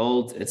into the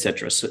gold,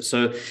 etc.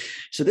 So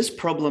this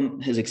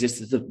problem has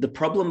existed. The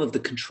problem of the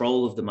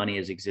control of the money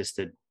has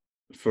existed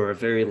for a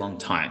very long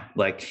time.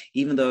 Like,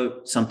 even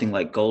though something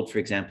like gold, for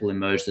example,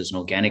 emerged as an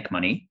organic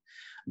money,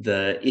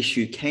 the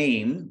issue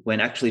came when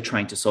actually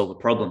trying to solve a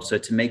problem. So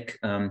to make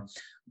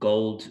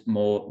gold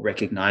more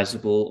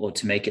recognizable, or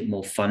to make it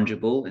more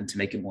fungible and to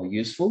make it more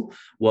useful,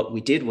 what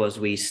we did was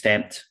we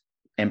stamped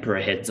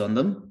emperor heads on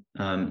them.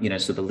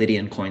 So the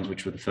Lydian coins,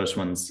 which were the first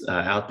ones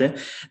out there,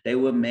 they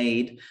were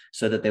made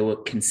so that they were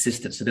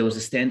consistent. So there was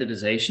a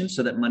standardization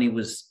so that money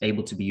was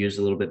able to be used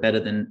a little bit better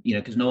than,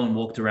 because no one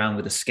walked around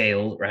with a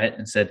scale, right,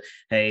 and said,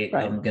 hey,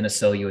 right, I'm going to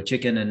sell you a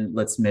chicken and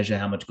let's measure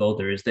how much gold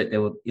there is. That they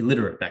were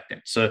illiterate back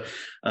then. So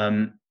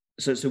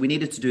we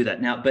needed to do that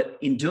now. But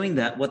in doing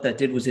that, what that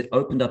did was it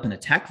opened up an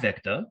attack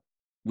vector,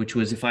 which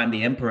was, if I'm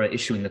the emperor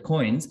issuing the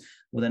coins,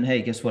 well then,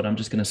 hey, guess what? I'm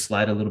just going to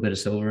slide a little bit of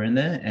silver in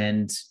there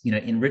and,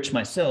 enrich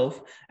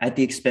myself at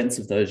the expense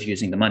of those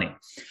using the money.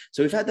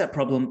 So we've had that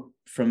problem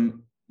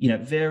from,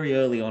 very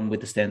early on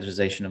with the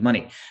standardization of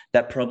money.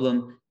 That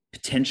problem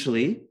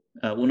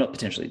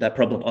that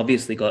problem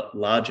obviously got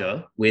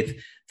larger with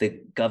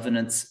the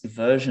governance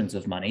versions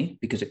of money,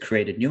 because it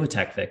created new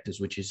attack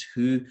vectors, which is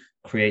who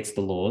creates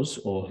the laws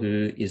or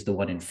who is the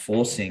one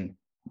enforcing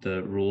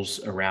the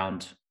rules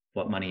around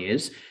what money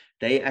is.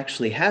 They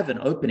actually have an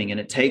opening, and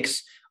it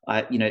takes,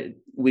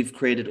 we've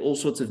created all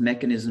sorts of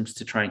mechanisms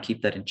to try and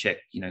keep that in check,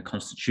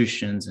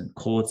 constitutions and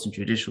courts and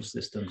judicial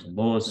systems and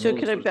laws. So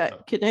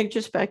can I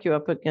just back you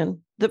up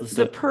again?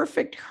 The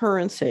perfect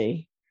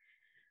currency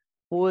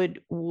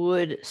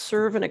would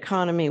serve an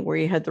economy where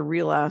you had the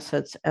real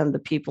assets and the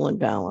people in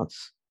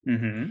balance.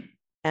 Mm-hmm.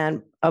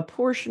 And a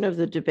portion of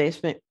the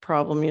debasement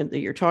problem that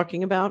you're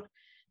talking about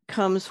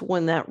comes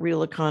when that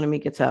real economy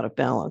gets out of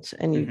balance,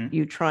 and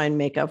you try and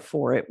make up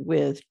for it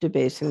with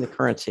debasing the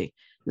currency.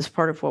 This is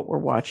part of what we're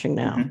watching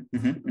now.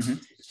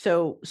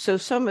 So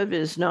some of it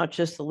is not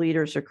just the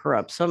leaders are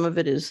corrupt. Some of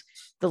it is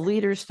the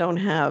leaders don't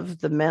have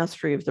the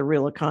mastery of the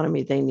real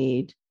economy they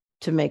need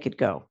to make it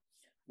go.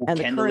 Well, and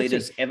can the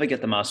leaders ever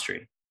get the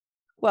mastery?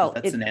 Well,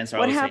 that's an answer.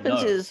 What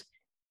happens is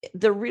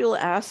the real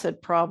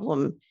asset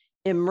problem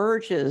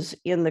emerges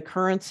in the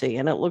currency,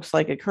 and it looks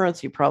like a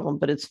currency problem,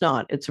 but it's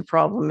not. It's a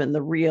problem in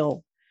the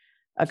real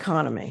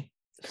economy.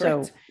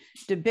 Correct. So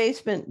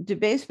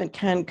debasement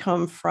can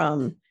come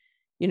from,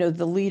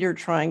 the leader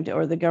trying to,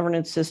 or the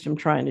governance system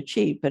trying to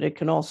cheat, but it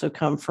can also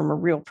come from a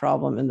real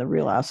problem in the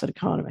real asset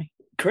economy.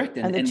 Correct.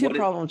 And the two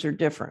problems are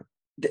different.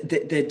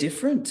 They're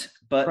different,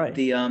 but right.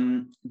 the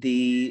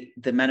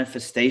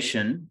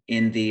manifestation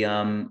in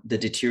the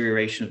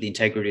deterioration of the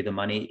integrity of the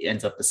money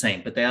ends up the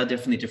same, but they are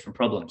definitely different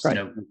problems. Right.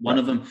 One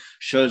of them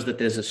shows that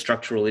there's a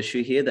structural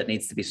issue here that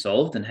needs to be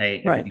solved, and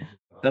hey, everything's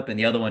up. And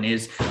the other one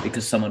is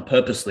because someone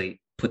purposely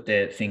put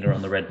their finger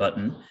on the red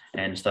button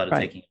and started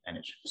taking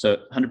advantage. So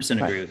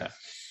 100% agree with that.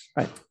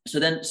 Right.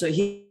 So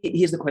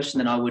here's the question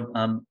that I would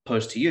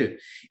pose to you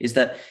is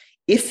that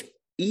if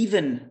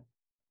even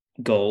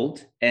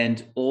gold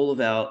and all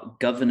of our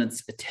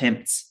governance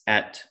attempts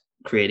at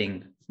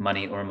creating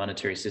money or a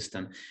monetary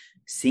system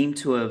seem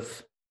to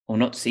have, or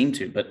not seem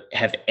to, but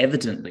have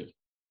evidently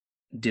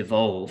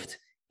devolved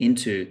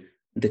into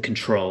the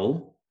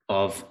control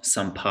of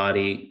some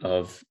party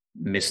of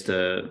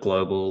Mr.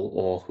 Global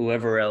or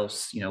whoever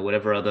else,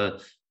 whatever other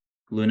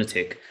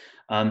lunatic,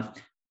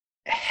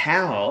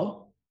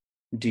 how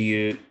do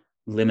you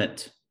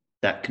limit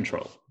that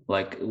control?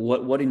 Like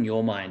what in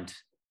your mind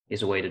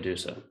is a way to do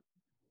so?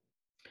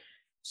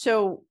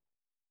 So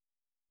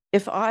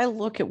if I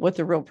look at what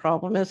the real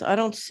problem is, I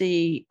don't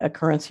see a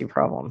currency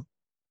problem.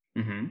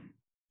 Mm-hmm.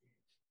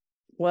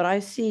 What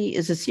I see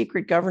is a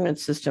secret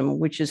governance system,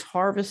 which is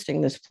harvesting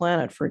this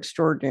planet for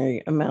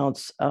extraordinary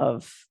amounts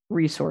of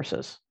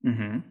resources.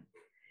 Mm-hmm.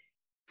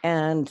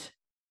 And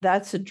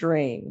that's a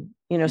drain.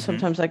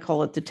 Sometimes I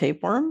call it the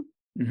tapeworm,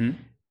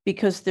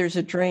 because there's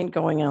a drain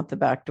going out the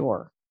back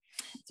door.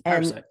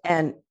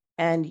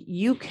 And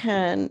you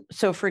can,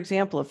 so for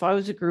example, if I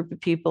was a group of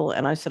people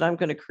and I said, I'm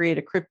going to create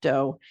a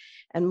crypto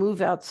and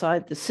move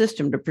outside the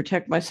system to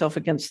protect myself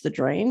against the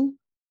drain,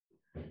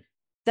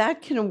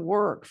 that can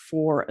work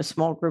for a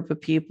small group of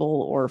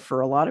people or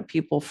for a lot of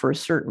people for a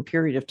certain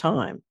period of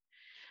time.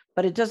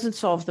 But it doesn't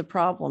solve the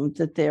problem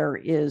that there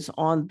is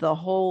on the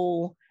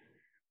whole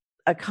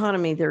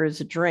economy, there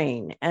is a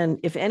drain. And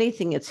if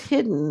anything, it's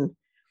hidden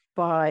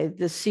by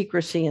the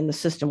secrecy in the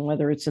system,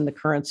 whether it's in the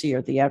currency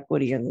or the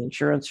equity and the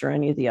insurance or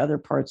any of the other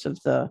parts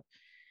of the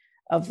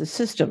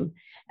system.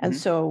 And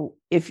so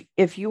if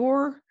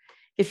you're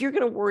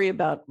going to worry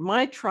about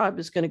my tribe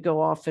is going to go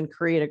off and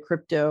create a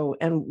crypto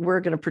and we're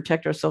going to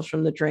protect ourselves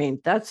from the drain,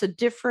 that's a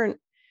different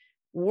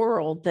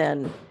world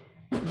than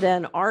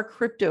our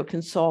crypto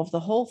can solve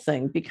the whole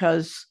thing,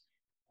 because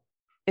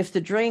if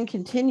the drain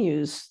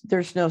continues,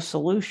 there's no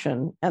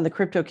solution, and the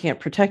crypto can't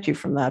protect you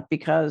from that,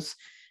 because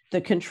the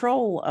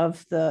control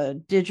of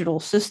the digital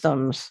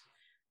systems,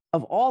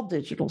 of all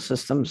digital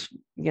systems,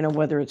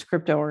 whether it's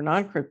crypto or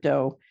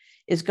non-crypto,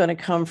 is going to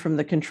come from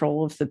the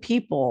control of the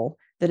people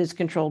that is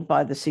controlled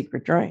by the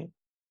secret drain.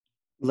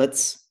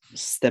 Let's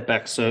step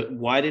back. So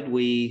why are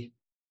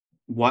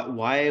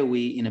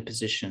we in a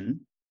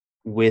position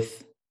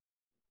with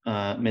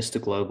Mr.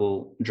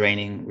 Global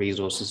draining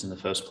resources in the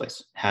first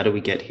place? How do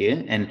we get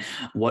here? And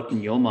what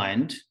in your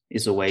mind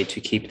is a way to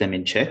keep them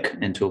in check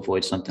and to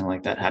avoid something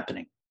like that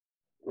happening?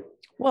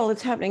 Well,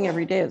 it's happening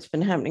every day. It's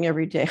been happening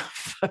every day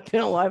I've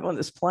been alive on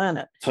this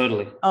planet.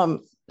 Totally.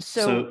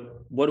 So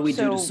what do we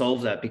do to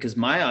solve that? Because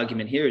my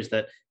argument here is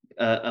that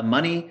a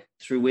money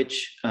through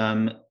which,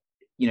 a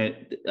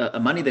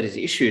money that is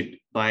issued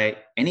by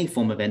any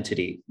form of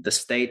entity, the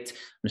state,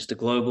 Mr.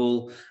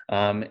 Global,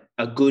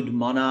 a good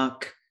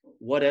monarch,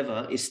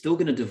 whatever, is still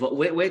going to devolve.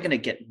 We're going to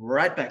get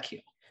right back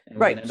here.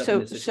 Right.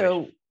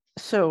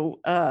 So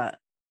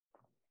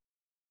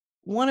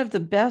one of the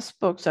best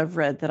books I've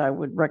read that I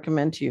would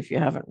recommend to you if you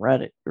haven't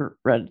read it,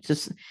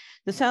 just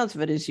the sounds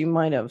of it is you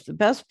might have. The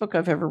best book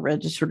I've ever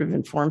read to sort of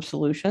inform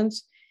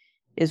solutions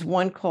is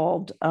one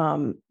called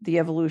The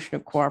Evolution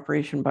of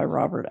Cooperation by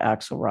Robert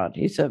Axelrod.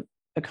 He's an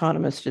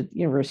economist at the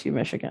University of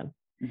Michigan.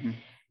 Mm-hmm.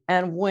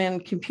 And when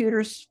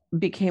computers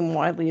became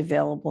widely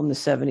available in the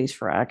 70s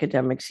for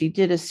academics, he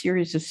did a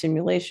series of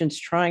simulations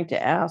trying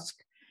to ask,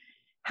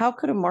 how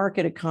could a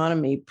market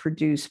economy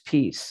produce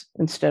peace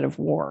instead of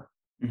war?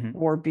 Mm-hmm.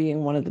 War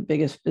being one of the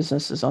biggest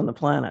businesses on the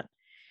planet.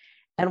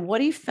 And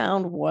what he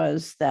found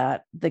was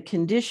that the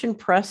condition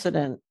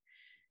precedent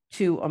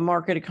to a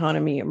market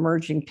economy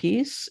emerging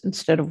peace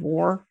instead of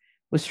war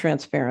was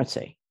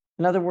transparency.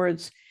 In other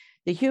words,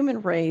 the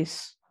human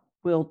race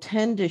will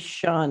tend to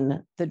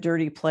shun the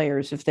dirty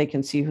players if they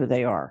can see who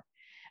they are.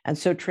 And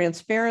so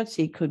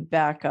transparency could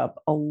back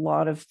up a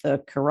lot of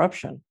the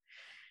corruption.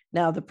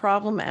 Now, the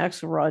problem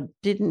Axelrod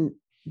didn't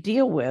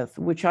deal with,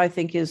 which I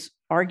think is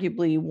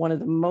arguably one of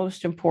the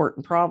most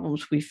important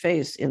problems we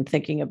face in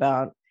thinking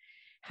about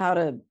how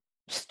to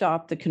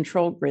stop the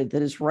control grid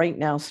that is right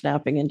now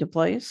snapping into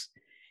place,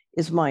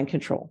 is mind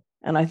control.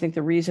 And I think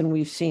the reason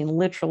we've seen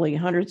literally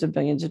hundreds of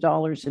billions of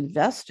dollars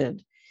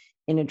invested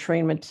in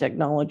entrainment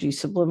technology,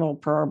 subliminal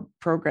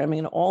programming,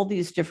 and all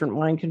these different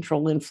mind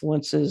control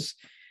influences,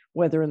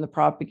 whether in the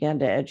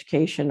propaganda,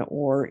 education,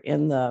 or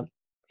in the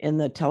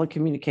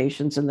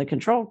telecommunications and the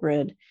control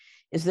grid,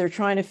 is they're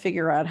trying to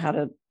figure out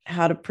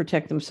how to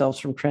protect themselves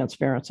from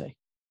transparency.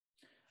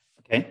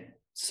 Okay,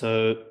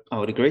 so I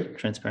would agree.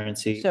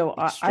 Transparency. So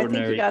I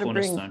think you got to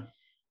bring.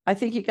 I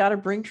think you got to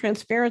bring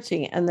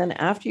transparency, and then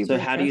after you. So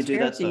how do you do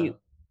that?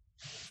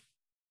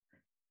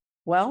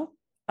 Well,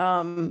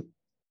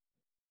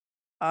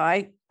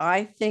 I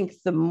think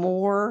the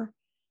more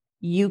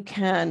you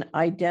can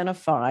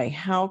identify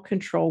how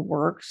control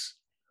works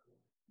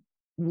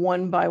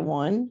one by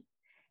one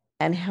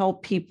and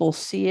help people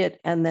see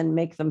it and then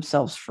make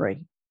themselves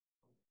free.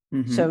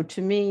 Mm-hmm. So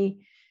to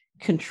me,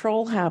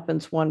 control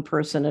happens one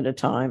person at a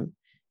time,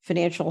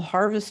 financial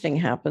harvesting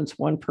happens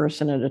one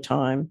person at a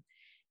time,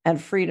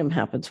 and freedom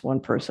happens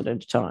one person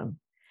at a time.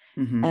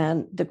 Mm-hmm.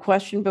 And the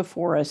question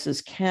before us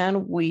is,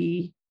 can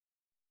we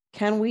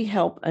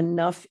help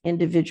enough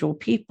individual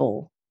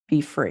people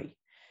be free?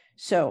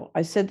 So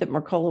I said that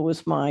Mercola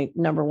was my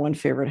number one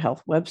favorite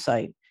health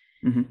website.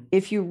 Mm-hmm.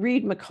 If you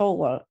read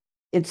Mercola,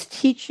 it's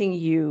teaching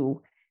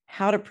you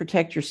how to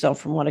protect yourself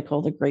from what I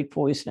call the great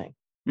poisoning.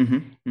 Mm-hmm.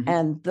 Mm-hmm.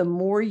 And the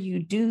more you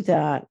do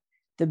that,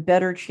 the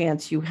better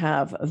chance you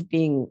have of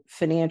being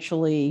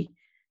financially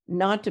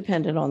not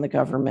dependent on the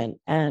government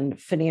and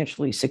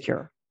financially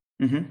secure.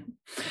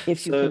 Mm-hmm.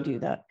 If you can do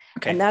that.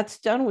 Okay. And that's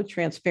done with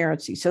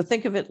transparency. So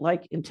think of it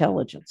like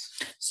intelligence.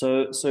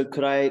 So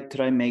could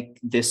I make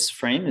this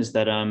frame is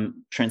that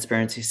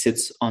transparency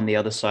sits on the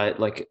other side?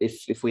 Like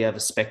if we have a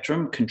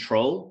spectrum,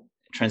 control,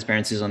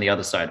 transparency is on the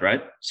other side,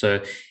 right?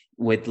 So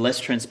with less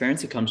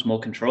transparency comes more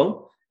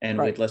control, and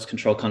with less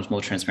control comes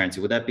more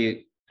transparency. Would that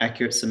be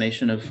accurate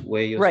summation of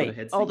where your sort of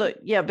head's Although,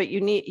 yeah, but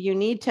you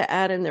need to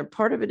add in there.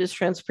 Part of it is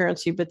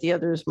transparency, but the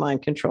other is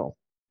mind control.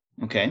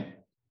 Okay.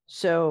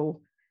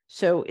 So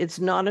it's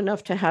not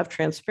enough to have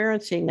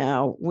transparency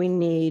now. We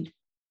need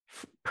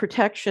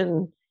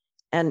protection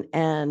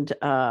and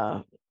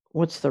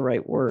what's the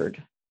right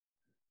word?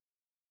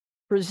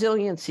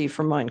 Resiliency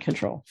from mind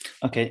control.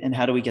 Okay. And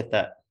how do we get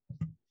that?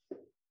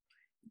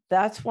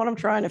 That's what I'm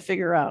trying to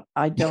figure out.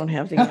 I don't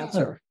have the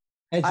answer.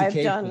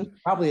 Education.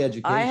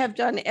 I have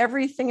done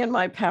everything in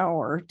my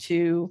power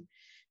to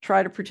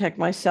try to protect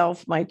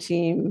myself, my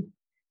team,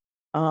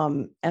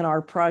 and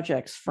our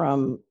projects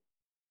from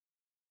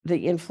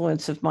the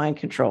influence of mind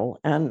control.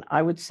 And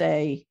I would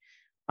say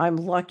I'm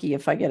lucky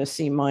if I get a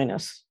C-.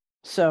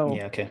 So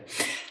yeah, okay.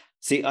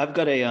 See, I've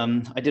got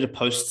I did a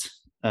post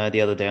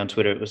the other day on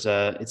Twitter.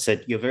 It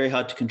said, "You're very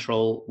hard to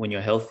control when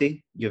you're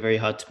healthy. You're very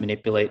hard to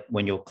manipulate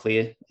when you're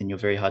clear, and you're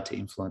very hard to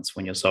influence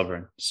when you're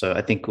sovereign." So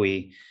I think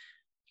we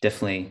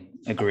definitely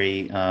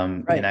agree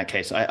in that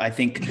case. I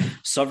think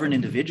sovereign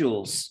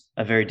individuals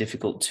are very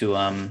difficult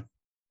to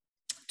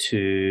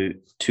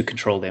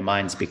control their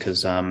minds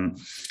because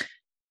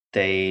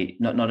they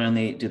not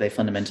only do they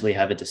fundamentally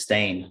have a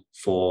disdain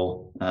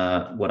for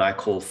what I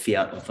call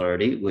fiat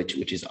authority,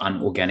 which is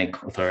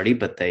unorganic authority,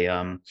 but they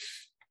are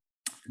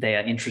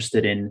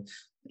interested in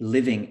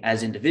living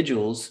as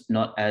individuals,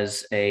 not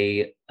as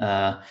a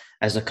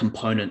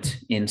component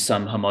in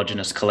some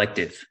homogenous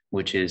collective,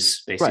 which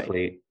is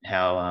basically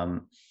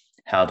how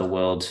the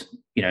world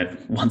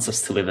wants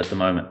us to live at the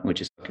moment,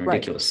 which is fucking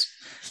ridiculous.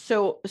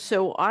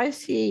 So I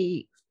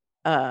see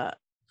a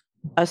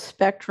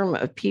spectrum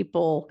of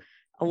people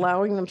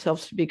allowing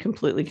themselves to be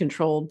completely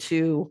controlled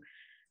to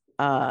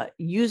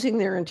using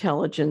their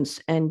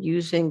intelligence and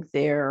using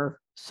their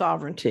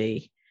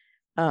sovereignty,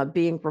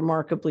 being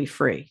remarkably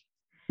free.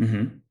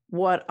 Mm-hmm.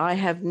 What I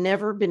have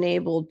never been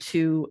able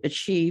to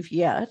achieve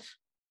yet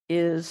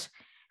is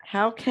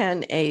how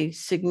can a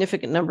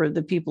significant number of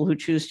the people who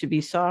choose to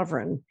be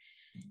sovereign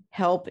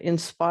help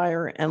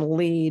inspire and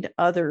lead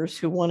others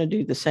who want to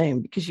do the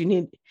same? Because you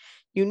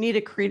need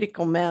a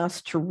critical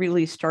mass to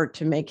really start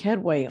to make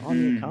headway on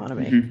the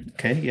economy. Mm-hmm.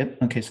 Okay. Yep.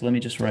 Okay. So let me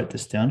just write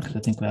this down because I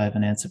think I have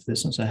an answer for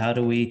this one. So how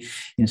do we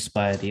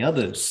inspire the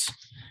others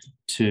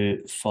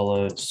to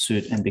follow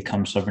suit and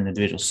become sovereign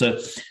individuals? So,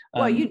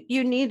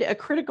 you need a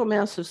critical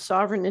mass of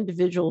sovereign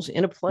individuals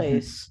in a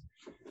place.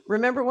 Mm-hmm.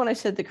 Remember when I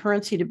said the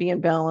currency to be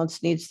in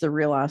balance needs the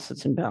real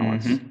assets in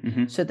balance. Mm-hmm.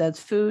 Mm-hmm. So that's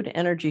food,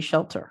 energy,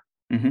 shelter.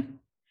 Mm-hmm.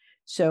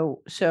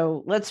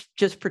 So let's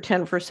just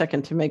pretend for a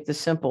second to make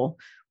this simple.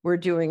 We're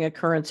doing a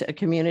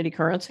community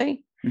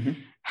currency. Mm-hmm.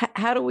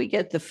 How do we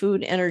get the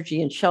food,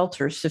 energy, and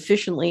shelter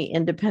sufficiently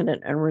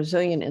independent and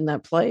resilient in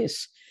that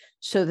place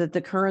so that the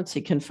currency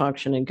can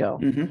function and go?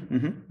 Mm-hmm,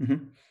 mm-hmm,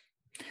 mm-hmm.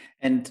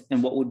 And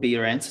what would be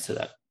your answer to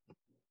that?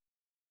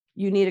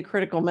 You need a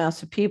critical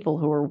mass of people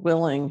who are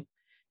willing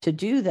to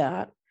do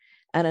that.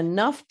 and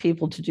enough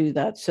people to do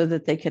that so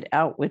that they could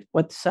outwit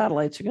what the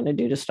satellites are going to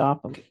do to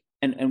stop them.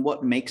 And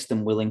what makes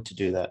them willing to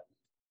do that?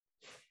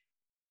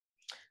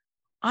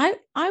 I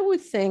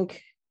would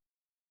think,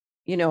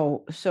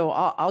 so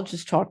I'll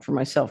just talk for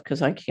myself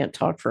because I can't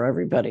talk for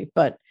everybody.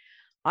 But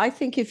I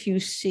think if you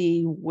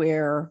see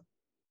where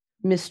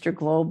Mr.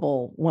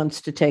 Global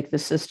wants to take the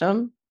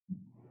system,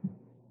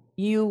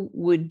 you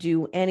would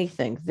do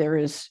anything. There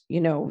is,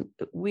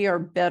 we are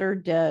better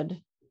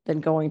dead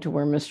than going to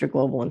where Mr.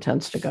 Global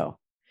intends to go.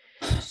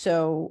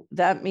 So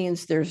that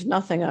means there's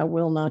nothing I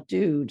will not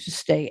do to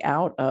stay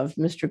out of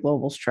Mr.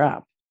 Global's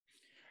trap.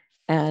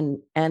 And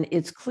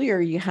it's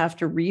clear you have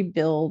to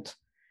rebuild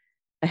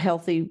a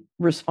healthy,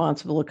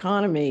 responsible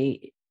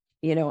economy,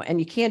 and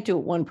you can't do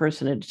it one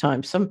person at a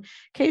time.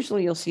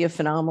 Occasionally you'll see a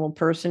phenomenal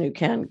person who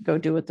can go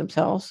do it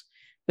themselves.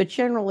 But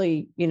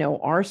generally,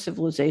 our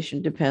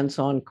civilization depends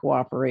on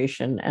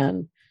cooperation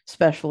and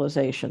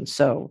specialization.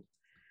 So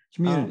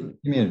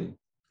community.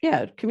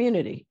 Yeah,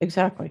 community.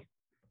 Exactly.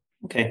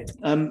 Okay.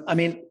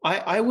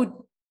 I would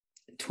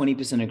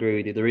 20% agree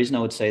with you. The reason I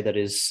would say that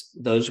is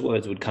those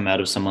words would come out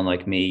of someone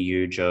like me,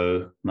 you,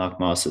 Joe, Mark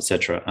Mars,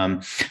 etc.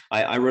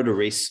 I wrote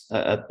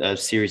a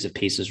series of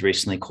pieces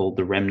recently called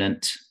The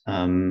Remnant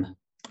and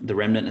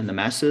the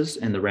Masses,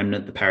 and The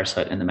Remnant, the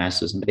Parasite and the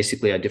Masses. And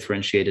basically I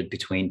differentiated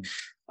between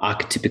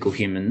archetypical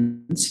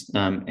humans.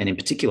 And in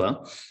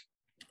particular,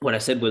 what I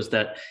said was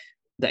that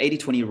the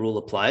 80-20 rule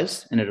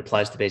applies, and it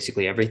applies to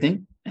basically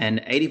everything.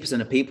 And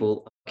 80% of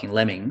people are fucking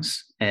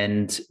lemmings,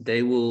 and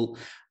they will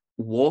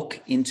walk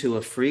into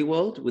a free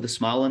world with a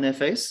smile on their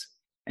face,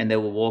 and they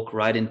will walk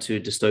right into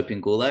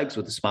dystopian gulags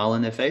with a smile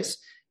on their face.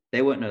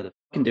 They won't know the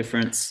fucking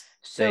difference.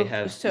 They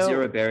have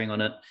zero bearing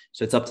on it.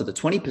 So it's up to the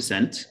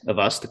 20% of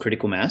us, the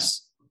critical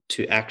mass,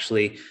 to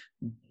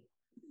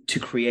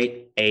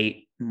create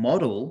a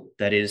model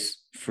that is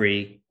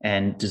free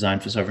and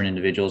designed for sovereign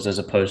individuals, as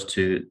opposed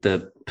to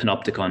the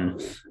panopticon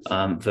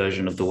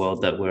version of the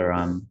world that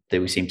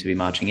we seem to be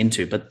marching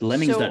into. But the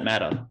lemmings don't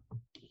matter.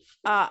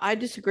 I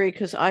disagree,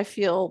 because I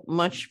feel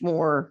much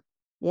more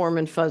warm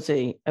and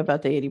fuzzy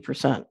about the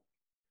 80%.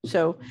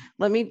 So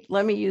let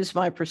me use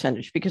my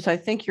percentage, because I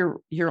think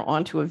you're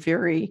onto a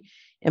very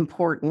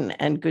important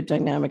and good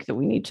dynamic that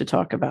we need to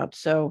talk about.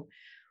 So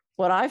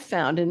what I've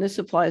found, and this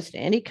applies to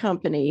any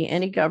company,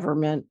 any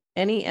government,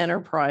 any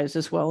enterprise,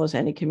 as well as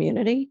any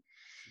community,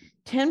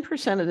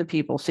 10% of the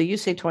people, so you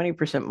say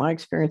 20%, my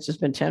experience has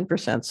been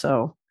 10%.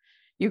 So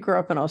you grew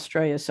up in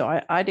Australia,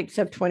 so I'd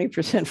accept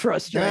 20% for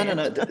Australia.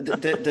 No.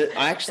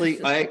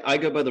 I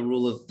go by the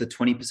rule of the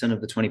 20%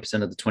 of the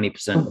 20% of the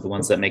 20% of the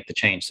ones that make the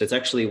change. So it's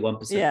actually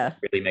 1% that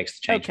really makes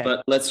the change. Okay.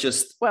 But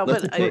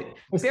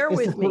bear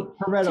with me.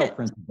 Pareto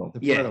principle.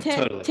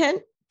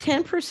 Totally.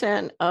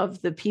 10%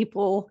 of the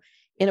people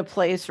in a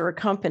place or a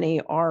company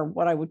are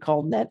what I would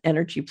call net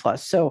energy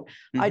plus. So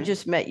I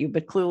just met you,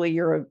 but clearly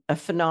you're a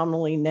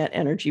phenomenally net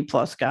energy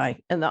plus guy.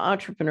 And the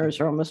entrepreneurs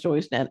are almost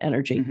always net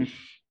energy.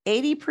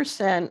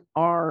 80%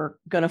 are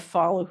going to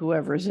follow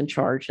whoever is in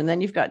charge. And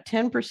then you've got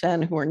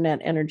 10% who are net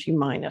energy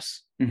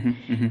minus.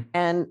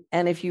 And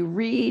if you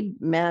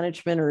read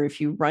management, or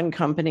if you run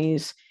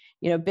companies,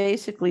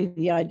 basically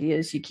the idea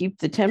is you keep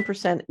the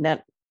 10%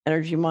 net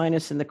energy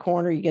minus in the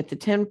corner, you get the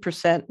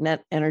 10%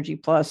 net energy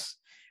plus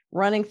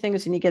running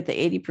things, and you get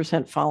the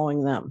 80%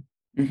 following them.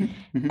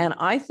 And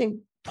I think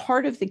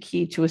part of the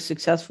key to a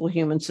successful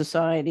human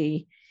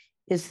society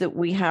is that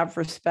we have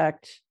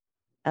respect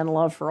and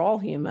love for all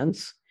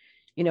humans,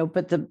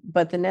 but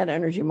the net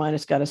energy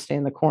minus got to stay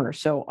in the corner.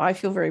 So I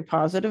feel very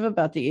positive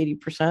about the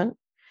 80%.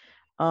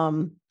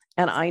 And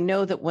I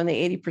know that when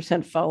the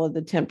 80% follow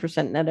the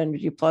 10% net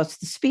energy plus,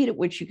 the speed at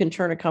which you can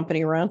turn a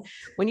company around,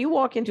 when you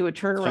walk into a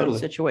turnaround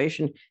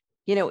situation,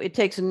 it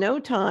takes no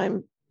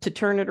time to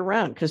turn it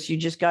around, because you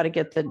just got to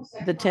get the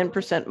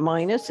 10%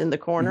 minus in the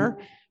corner,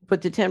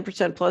 put the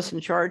 10% plus in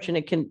charge, and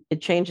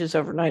it changes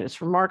overnight.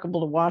 It's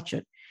remarkable to watch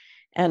it.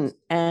 And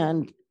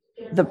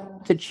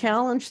the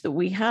challenge that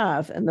we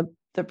have, and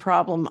the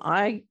problem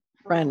I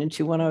ran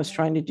into when I was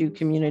trying to do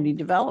community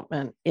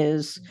development,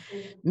 is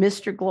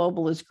Mr.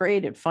 Global is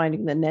great at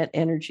finding the net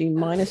energy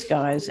minus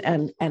guys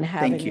and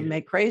having them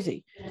make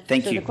crazy. So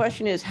the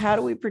question is, how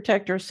do we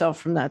protect ourselves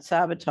from that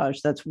sabotage?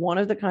 That's one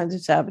of the kinds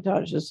of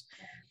sabotages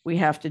we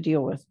have to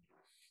deal with.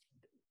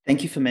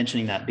 Thank you for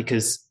mentioning that,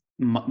 because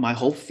my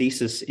whole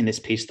thesis in this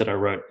piece that I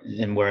wrote,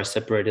 and where I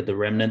separated the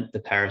remnant, the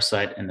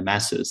parasite, and the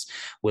masses,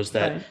 was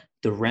that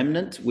the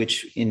remnant,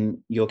 which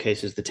in your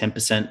case is the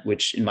 10%,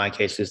 which in my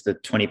case is the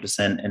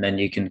 20%. And then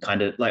you can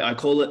kind of, like, I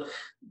call it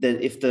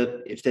that if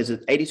there's an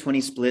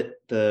 80-20 split,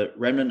 the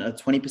remnant are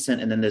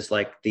 20%, and then there's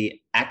like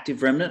the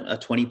active remnant are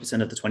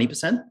 20% of the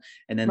 20%.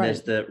 And then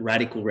there's the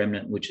radical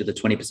remnant, which are the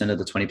 20% of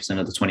the 20%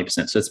 of the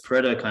 20%. So it's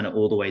Pareto kind of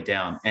all the way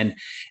down. And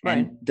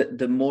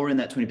the more in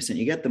that 20%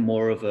 you get, the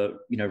more of a,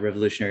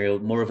 revolutionary, or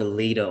more of a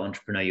leader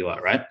entrepreneur you are,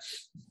 right?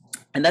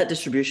 And that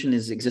distribution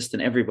is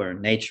existent everywhere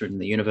in nature, in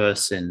the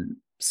universe, in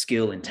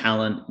skill and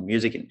talent,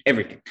 music, and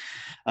everything.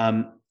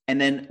 And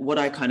then what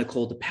I kind of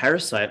call the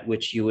parasite,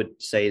 which you would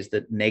say is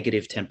the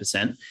negative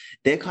 10%,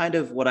 they're kind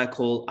of what I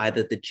call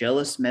either the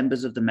jealous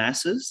members of the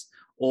masses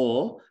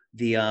or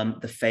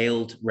the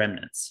failed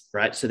remnants,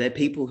 right? So they're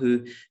people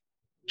who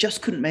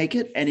just couldn't make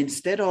it. And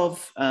instead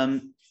of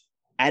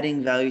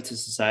adding value to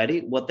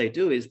society, what they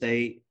do is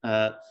they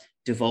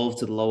devolve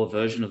to the lower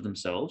version of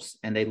themselves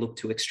and they look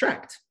to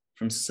extract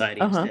from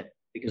society instead,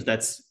 because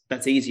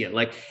that's easier.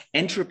 Like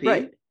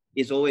entropy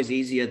is always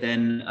easier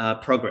than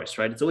progress,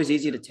 right? It's always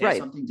easier to tear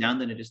something down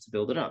than it is to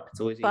build it up. It's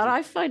always easier. But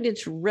I find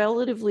it's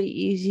relatively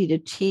easy to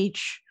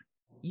teach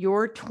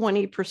your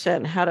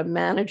 20% how to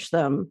manage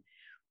them.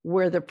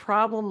 Where the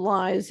problem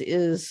lies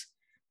is,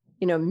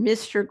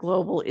 Mr.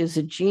 Global is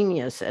a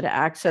genius at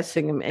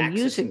accessing them and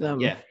using them.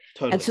 Yeah,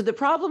 totally. And so the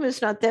problem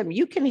is not them.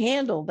 You can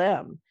handle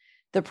them.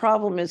 The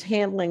problem is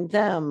handling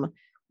them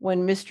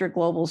when Mr.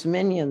 Global's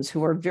minions,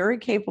 who are very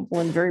capable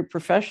and very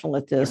professional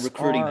at this,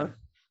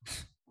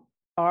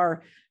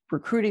 are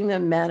recruiting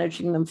them,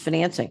 managing them,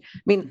 financing. I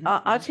mean,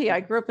 I'll tell you,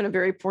 I grew up in a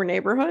very poor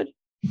neighborhood,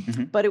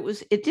 but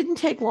it didn't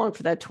take long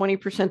for that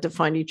 20% to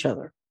find each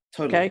other.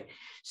 Totally. Okay.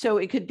 So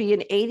it could be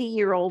an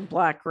 80-year-old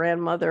Black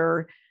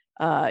grandmother.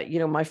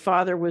 My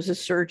father was a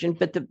surgeon,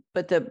 but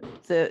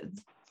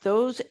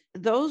those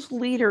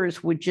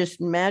leaders would just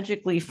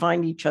magically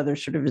find each other.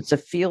 Sort of, it's a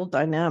field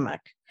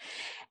dynamic,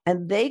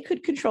 and they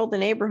could control the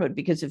neighborhood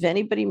because if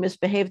anybody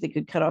misbehaved, they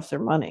could cut off their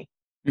money.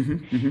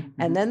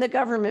 And then the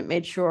government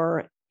made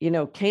sure,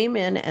 came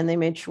in and they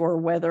made sure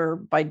whether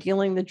by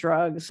dealing the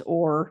drugs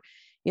or,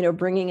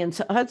 bringing in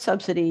HUD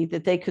subsidy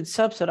that they could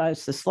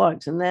subsidize the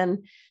slugs. And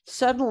then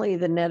suddenly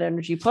the Net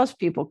Energy Plus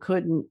people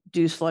couldn't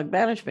do slug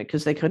management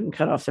because they couldn't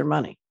cut off their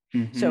money.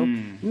 So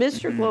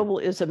Mr. Global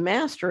is a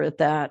master at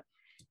that.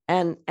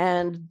 And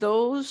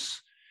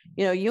those,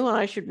 you and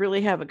I should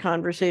really have a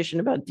conversation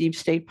about deep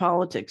state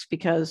politics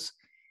because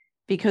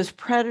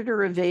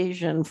predator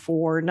evasion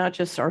for not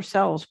just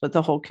ourselves, but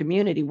the whole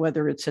community,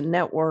 whether it's a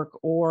network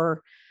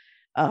or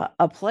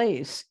a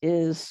place,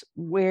 is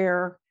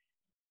where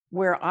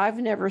I've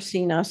never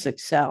seen us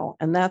excel.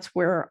 And that's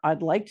where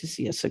I'd like to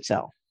see us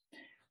excel.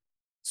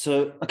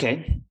 So,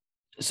 okay.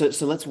 So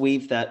let's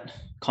weave that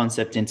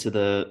concept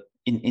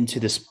into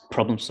this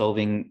problem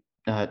solving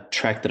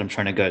track that I'm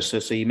trying to go.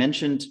 So you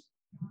mentioned,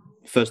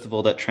 first of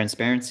all, that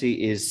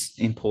transparency is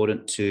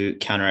important to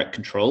counteract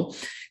control.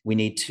 We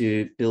need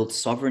to build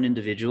sovereign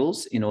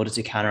individuals in order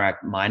to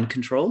counteract mind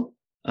control.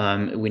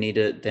 We need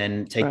to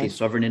then take these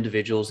sovereign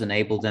individuals,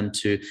 enable them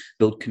to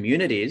build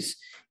communities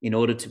in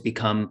order to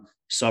become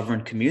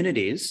sovereign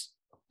communities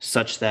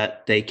such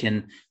that they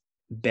can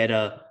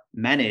better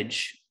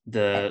manage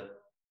the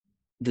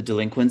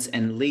delinquents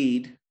and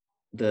lead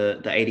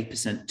the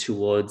 80%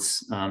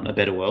 towards a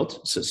better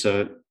world.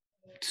 So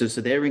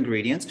they're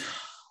ingredients.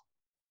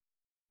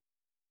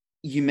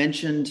 You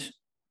mentioned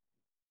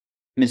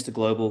Mr.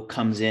 Global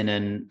comes in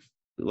and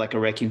like a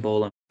wrecking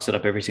ball and fucks it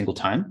up every single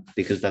time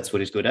because that's what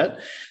he's good at.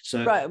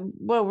 So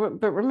well,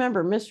 but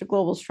remember, Mr.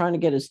 Global's trying to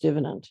get his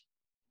dividend.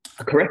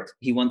 Correct.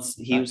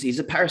 He's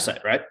a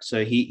parasite, right?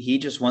 So he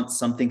just wants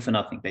something for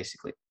nothing,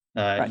 basically.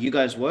 You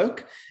guys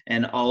work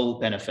and I'll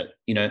benefit.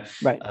 You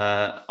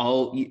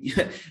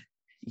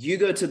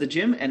go to the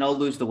gym and I'll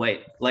lose the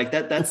weight. Like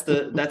that's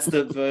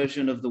the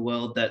version of the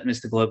world that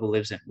Mr. Global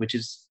lives in, which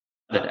is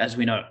that, as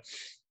we know.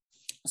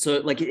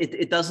 So like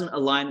it doesn't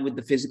align with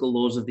the physical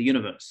laws of the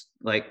universe.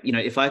 Like,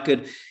 if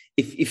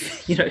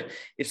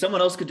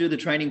someone else could do the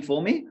training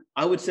for me,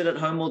 I would sit at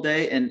home all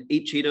day and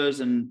eat Cheetos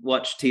and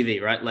watch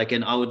TV, right? Like,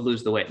 and I would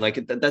lose the weight.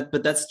 Like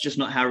but that's just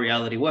not how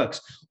reality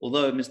works.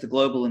 Although Mr.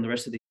 Global and the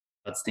rest of the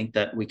gods think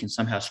that we can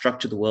somehow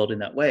structure the world in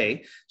that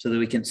way so that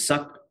we can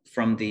suck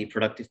from the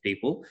productive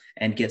people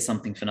and get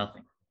something for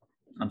nothing.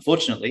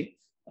 Unfortunately,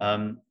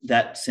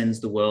 that sends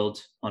the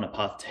world on a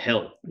path to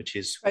hell, which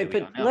is where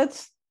we are now.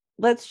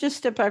 Let's just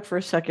step back for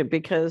a second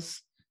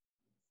because,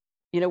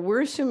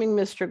 we're assuming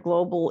Mr.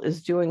 Global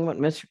is doing what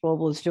Mr.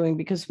 Global is doing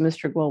because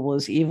Mr. Global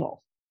is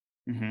evil.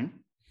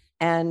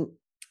 And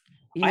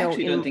I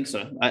actually don't think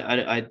so.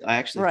 I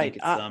actually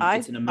think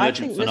it's an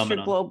emergent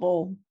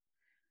phenomenon.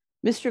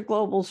 Mr.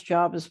 Global's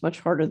job is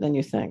much harder than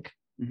you think.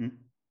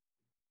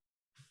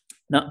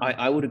 No,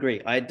 I would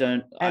agree. I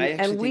actually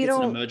think it's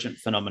an emergent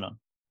phenomenon.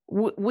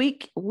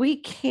 We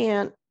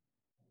can't.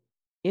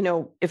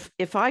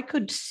 If I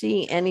could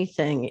see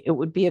anything, it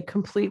would be a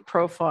complete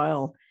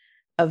profile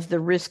of the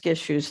risk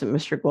issues that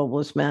Mr. Global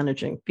is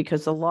managing,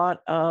 because a lot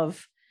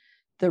of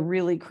the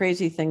really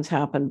crazy things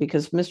happen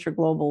because Mr.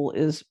 Global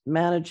is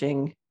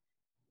managing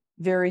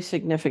very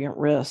significant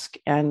risk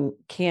and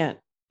can't,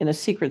 in a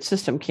secret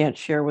system, can't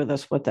share with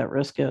us what that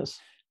risk is.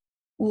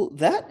 Well,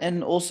 that,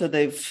 and also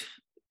they've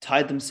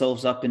tied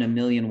themselves up in a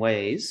million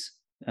ways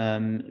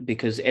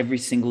because every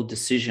single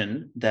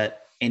decision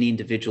that any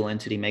individual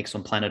entity makes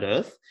on planet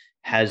Earth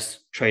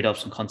has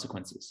trade-offs and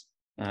consequences.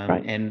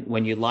 And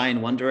when you lie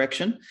in one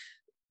direction,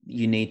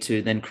 you need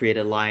to then create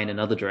a lie in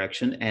another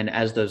direction. And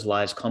as those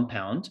lies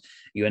compound,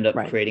 you end up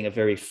creating a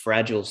very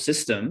fragile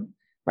system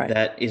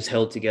that is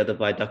held together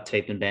by duct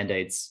tape and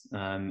Band-Aids.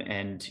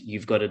 And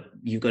you've got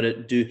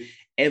to do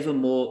ever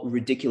more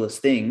ridiculous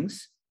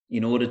things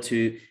in order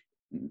to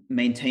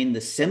maintain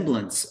the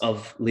semblance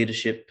of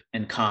leadership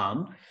and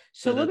calm,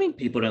 so that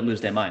people don't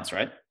lose their minds,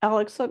 right?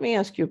 Alex, let me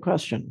ask you a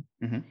question.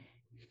 Mm-hmm.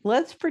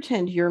 Let's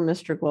pretend you're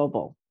Mr.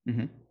 Global.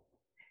 Mm-hmm.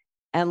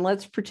 And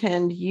let's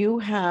pretend you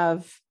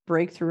have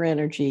breakthrough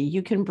energy.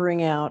 You can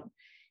bring out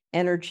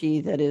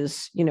energy that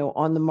is,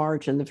 on the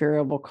margin, the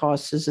variable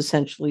cost is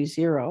essentially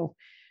zero,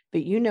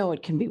 but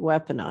it can be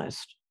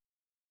weaponized.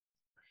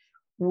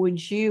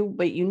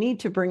 But you need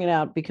to bring it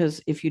out,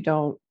 because if you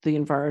don't, the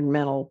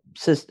environmental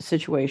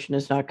situation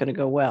is not going to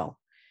go well.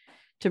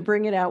 To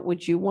bring it out,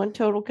 would you want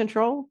total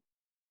control?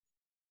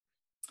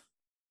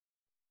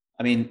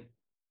 I mean,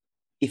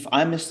 if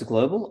I'm Mr.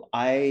 Global,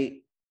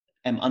 I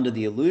am under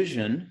the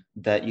illusion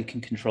that you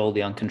can control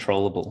the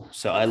uncontrollable.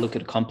 So I look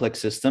at a complex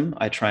system,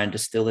 I try and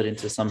distill it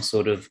into some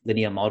sort of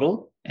linear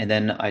model, and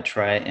then I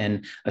try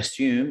and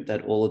assume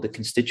that all of the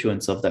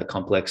constituents of that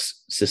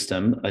complex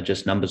system are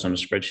just numbers on a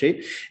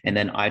spreadsheet. And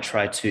then I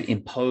try to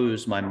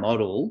impose my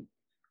model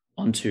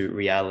onto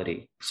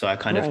reality. So I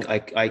kind of,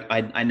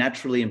 I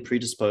naturally am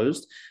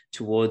predisposed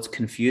towards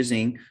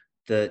confusing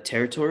the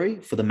territory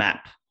for the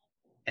map.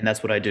 And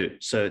that's what I do.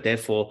 So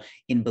therefore,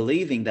 in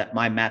believing that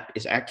my map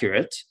is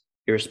accurate,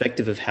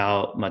 irrespective of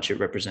how much it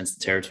represents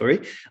the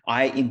territory,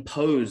 I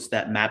impose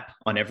that map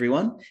on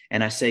everyone.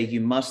 And I say,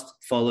 you must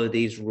follow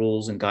these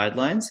rules and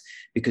guidelines,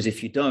 because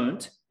if you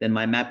don't, then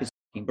my map is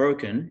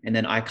broken, and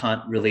then I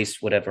can't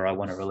release whatever I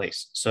want to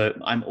release. So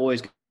I'm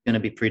always going to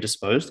be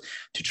predisposed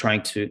to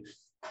trying to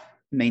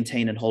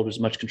maintain and hold as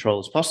much control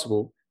as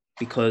possible,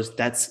 because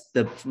that's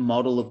the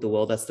model of the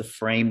world. That's the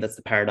frame. That's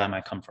the paradigm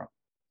I come from.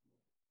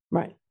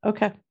 Right.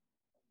 Okay.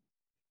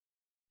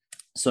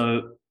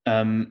 So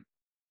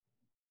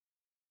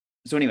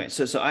anyway,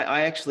 so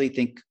I actually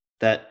think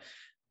that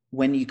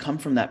when you come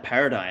from that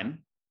paradigm,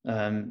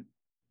 I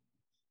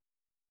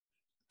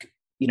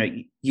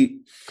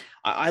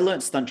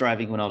learned stunt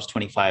driving when I was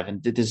 25,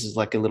 and this is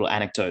like a little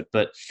anecdote,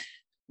 but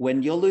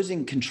when you're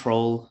losing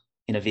control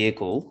in a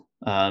vehicle,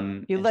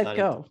 you let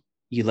go.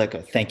 You let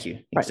go. Thank you.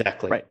 Right,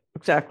 exactly. Right.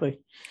 Exactly.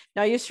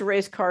 Now, I used to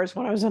race cars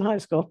when I was in high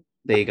school.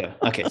 There you go.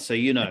 Okay. So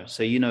you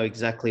know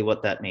exactly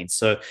what that means.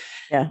 So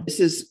this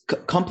is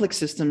complex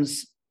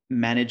systems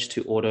manage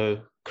to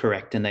auto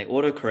correct, and they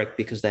auto correct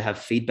because they have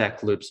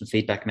feedback loops and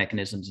feedback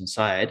mechanisms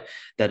inside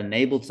that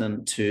enable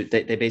them to,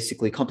 they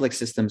basically, complex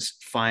systems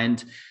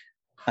find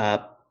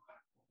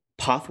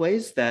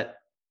pathways that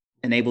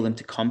enable them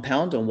to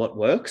compound on what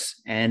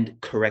works and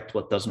correct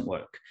what doesn't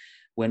work.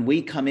 When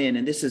we come in,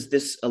 and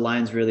this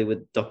aligns really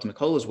with Dr.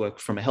 McCullough's work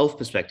from a health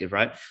perspective,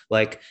 right?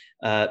 Like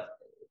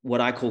what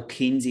I call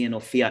Keynesian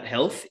or fiat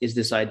health is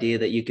this idea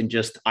that you can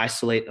just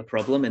isolate a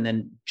problem and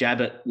then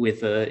jab it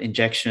with an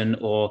injection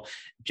or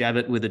jab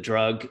it with a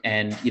drug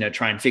and,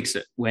 try and fix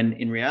it. When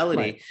in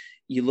reality,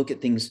 you look at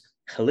things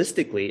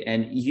holistically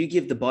and you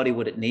give the body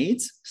what it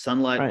needs,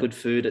 sunlight, good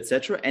food,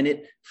 etc., and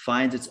it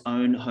finds its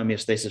own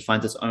homeostasis,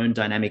 finds its own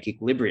dynamic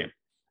equilibrium.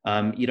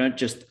 You don't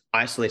just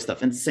isolate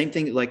stuff. And the same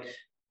thing, like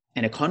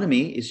an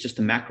economy is just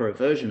a macro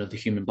version of the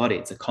human body.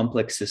 It's a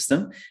complex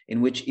system in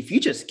which if you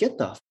just get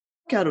the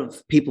out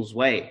of people's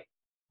way,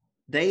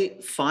 they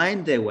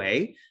find their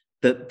way.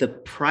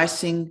 The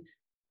pricing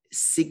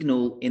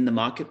signal in the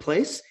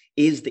marketplace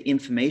is the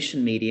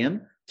information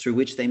medium through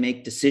which they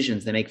make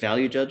decisions. They make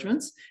value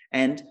judgments.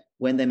 And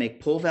when they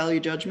make poor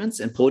value judgments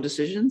and poor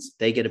decisions,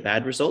 they get a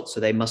bad result. So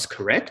they must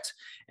correct.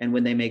 And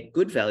when they make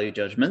good value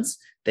judgments,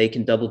 they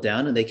can double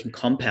down and they can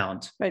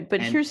compound. Right.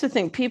 But here's the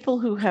thing. People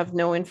who have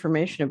no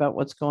information about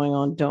what's going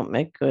on don't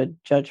make good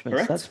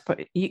judgments. Correct.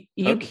 That's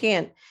you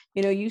can't,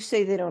 you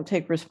say they don't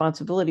take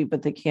responsibility,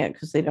 but they can't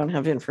because they don't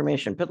have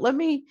information. But let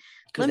me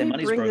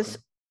bring this.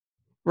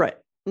 Right.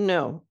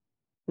 No,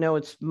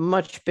 it's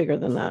much bigger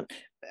than that.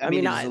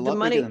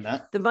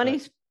 The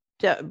money's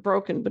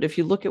broken, but if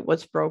you look at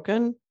what's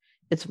broken,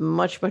 it's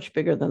much, much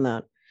bigger than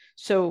that.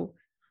 So,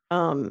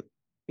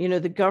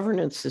 the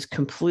governance is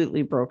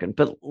completely broken.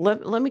 But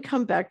let me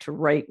come back to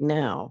right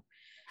now,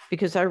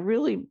 because I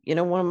really,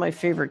 one of my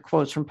favorite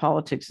quotes from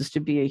politics is, to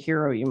be a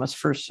hero, you must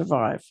first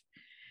survive.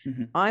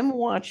 Mm-hmm. I'm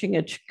watching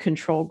a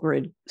control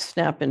grid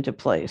snap into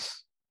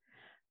place.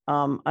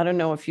 I don't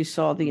know if you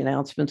saw the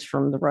announcements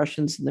from the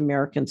Russians and the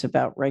Americans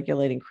about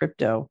regulating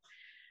crypto,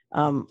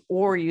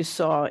 or you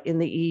saw in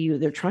the EU,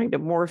 they're trying to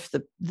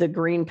morph the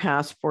green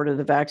passport or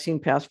the vaccine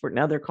passport.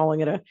 Now they're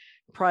calling it a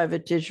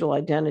private digital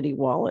identity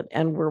wallet.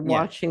 And we're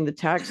watching the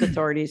tax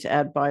authorities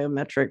add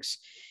biometrics.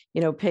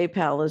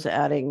 PayPal is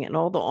adding, and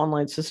all the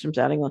online systems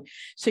adding on.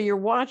 So you're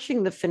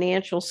watching the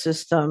financial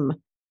system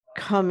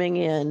coming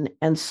in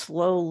and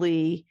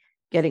slowly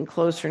getting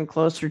closer and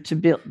closer to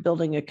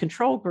building a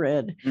control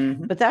grid.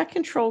 Mm-hmm. But that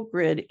control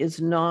grid is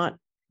not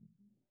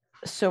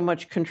so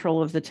much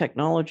control of the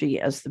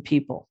technology as the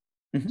people.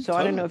 Mm-hmm. So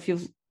totally. I don't know if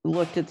you've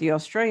looked at the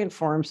Australian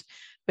forums,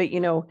 but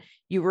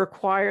you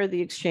require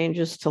the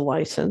exchanges to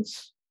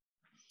license.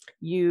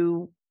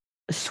 You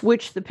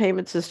switch the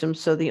payment system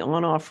so the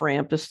on-off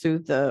ramp is through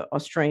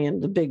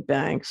the big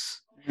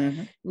banks.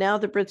 Mhm. Now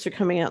the Brits are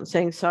coming out and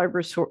saying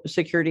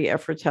security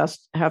efforts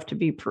have to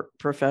be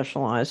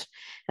professionalized.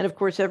 And of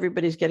course,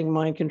 everybody's getting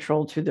mind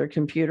controlled through their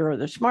computer or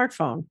their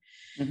smartphone.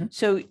 Mhm.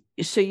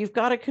 So you've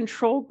got a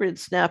control grid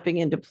snapping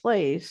into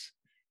place,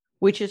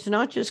 which is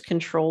not just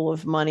control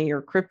of money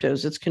or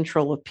cryptos, it's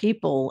control of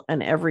people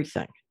and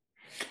everything.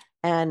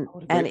 And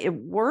it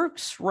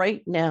works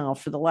right now.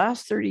 For the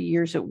last 30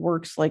 years, it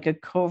works like a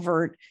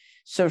covert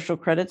social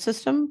credit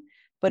system,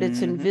 but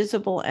it's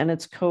invisible and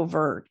it's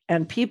covert.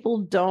 And people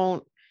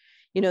don't,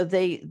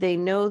 they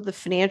know the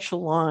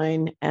financial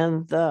line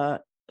and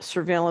the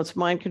surveillance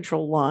mind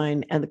control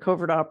line and the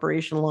covert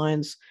operation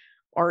lines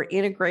are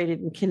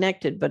integrated and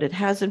connected, but it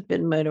hasn't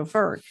been made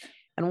overt.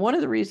 And one of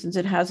the reasons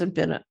it hasn't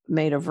been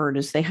made overt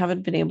is they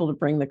haven't been able to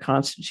bring the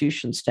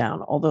constitutions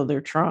down, although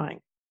they're trying.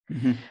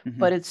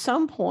 But at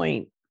some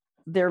point,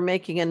 they're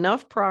making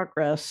enough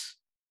progress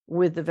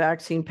with the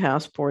vaccine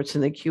passports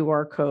and the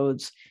QR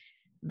codes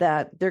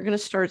that they're going to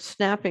start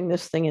snapping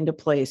this thing into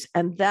place.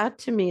 And that,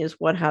 to me, is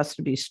what has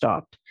to be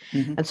stopped.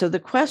 And so the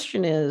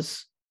question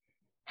is,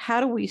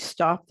 how do we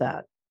stop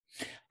that?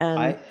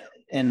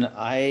 And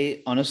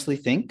I honestly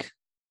think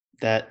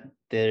that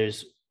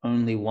there's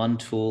only one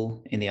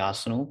tool in the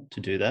arsenal to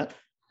do that.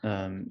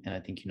 And I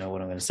think you know what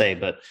I'm going to say,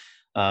 but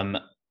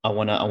I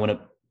want to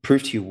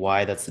prove to you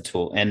why that's the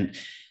tool. And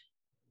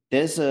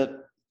there's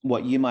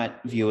what you might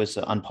view as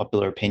an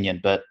unpopular opinion,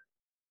 but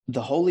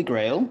the holy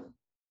grail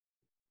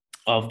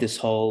of this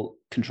whole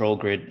control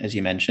grid, as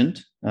you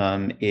mentioned,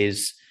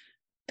 is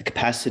the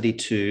capacity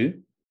to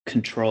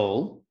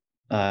control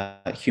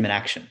human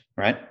action,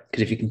 right?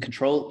 Because if you can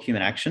control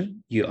human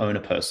action, you own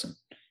a person.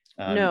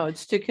 No,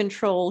 it's to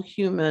control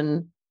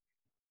human.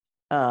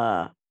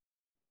 Well,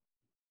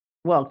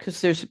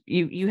 because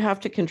you have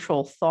to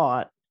control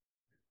thought.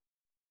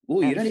 Oh,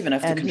 you don't even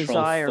have to control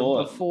desire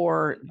thought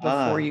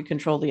before you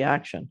control the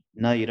action.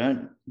 No, you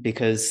don't,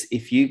 because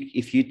if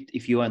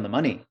you own the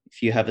money,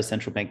 if you have a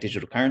central bank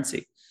digital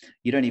currency,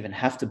 you don't even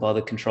have to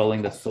bother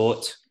controlling the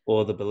thought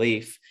or the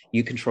belief.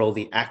 You control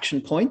the action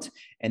point,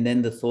 and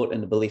then the thought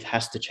and the belief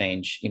has to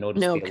change in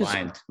order to be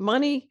aligned.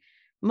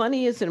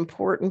 Money is an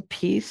important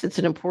piece. It's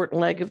an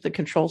important leg of the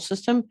control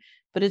system,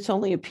 but it's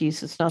only a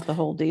piece. It's not the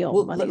whole deal.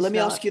 Well, let me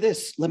ask you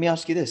this.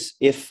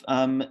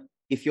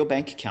 If your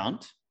bank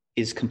account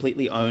is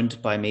completely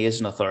owned by me as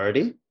an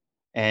authority,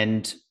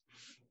 and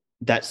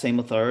that same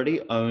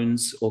authority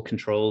owns or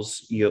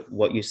controls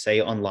what you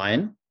say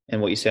online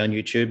and what you say on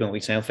YouTube and what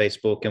you say on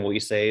Facebook and what you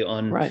say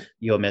on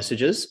your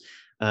messages.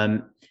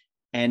 And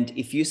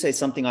if you say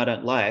something I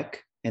don't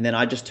like, and then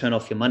I just turn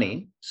off your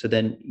money, so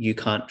then you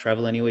can't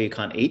travel anywhere, you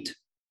can't eat.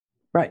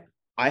 Right.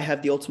 I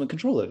have the ultimate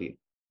control over you.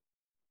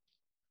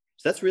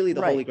 So that's really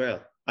the holy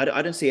grail.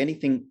 I don't see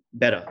anything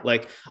better.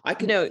 Like I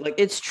could. No,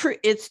 it's true.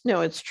 It's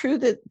true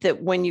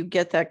that when you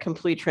get that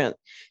complete trend.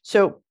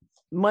 So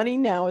money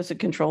now is a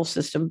control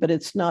system, but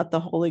it's not the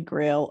holy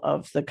grail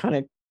of the kind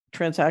of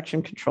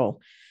transaction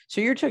control.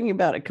 So you're talking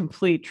about a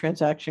complete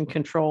transaction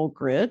control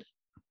grid.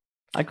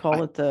 I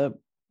call it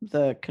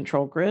the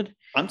control grid.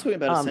 I'm talking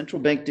about a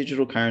central bank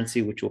digital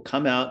currency, which will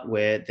come out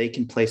where they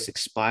can place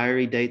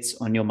expiry dates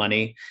on your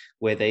money,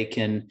 where they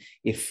can,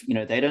 if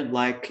they don't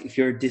like, if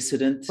you're a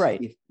dissident,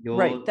 right?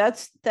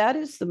 That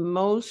is the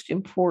most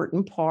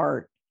important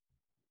part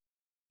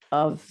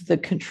of the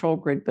control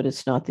grid, but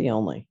it's not the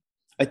only.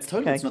 It's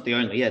not the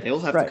only. Yeah, they all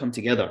have to come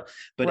together.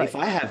 But if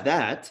I have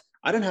that,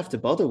 I don't have to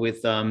bother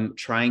with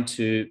trying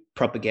to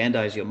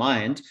propagandize your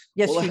mind.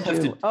 Yes, you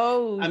do.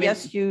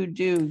 Yes, you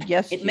do.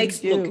 Yes, it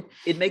makes it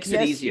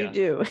easier. You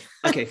do.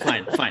 Okay,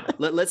 fine.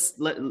 Let's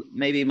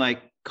maybe my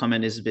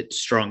comment is a bit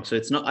strong, so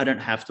it's not. I don't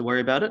have to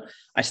worry about it.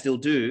 I still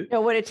do.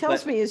 No, what it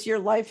tells me is your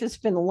life has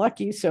been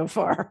lucky so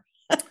far.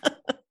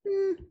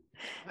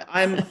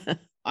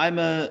 I'm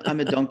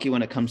a donkey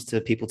when it comes to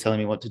people telling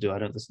me what to do. I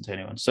don't listen to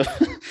anyone. So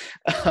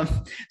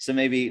so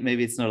maybe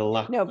it's not a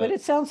luck. No, but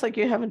it sounds like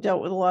you haven't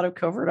dealt with a lot of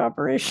covert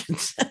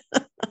operations.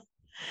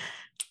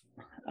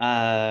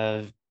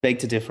 Beg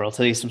to differ. I'll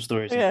tell you some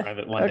stories in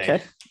private one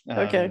day.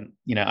 Okay.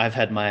 I've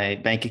had my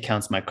bank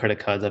accounts, my credit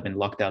cards, I've been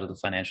locked out of the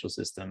financial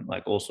system,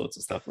 like all sorts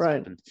of stuff has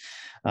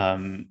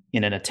happened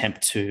in an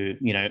attempt to,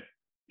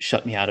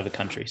 shut me out of a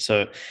country.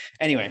 So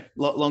anyway,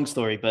 long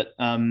story, but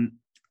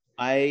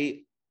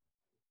I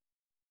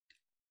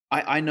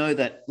know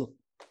that, look,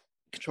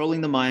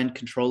 controlling the mind,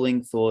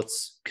 controlling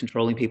thoughts,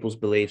 controlling people's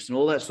beliefs and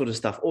all that sort of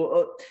stuff,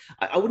 or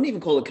I wouldn't even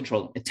call it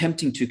control,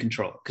 attempting to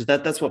control, because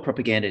that's what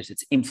propaganda is.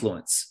 It's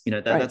influence.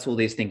 That's all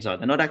these things are.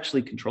 They're not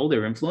actually control,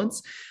 they're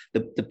influence.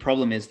 The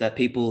problem is that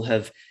people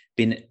have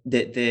been,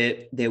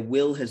 their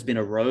will has been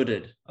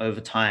eroded over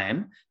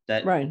time,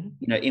 that,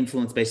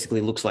 influence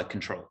basically looks like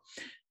control.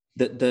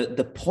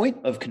 The point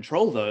of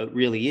control, though,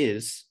 really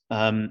is,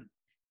 and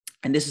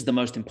this is the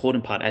most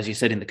important part, as you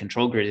said, in the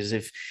control grid, is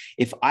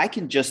if I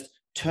can just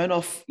turn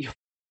off your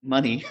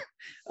money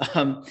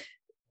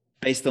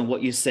based on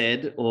what you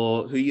said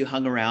or who you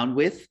hung around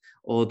with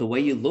or the way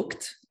you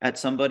looked at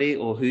somebody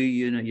or who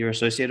you're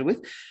associated with,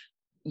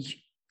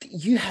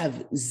 you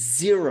have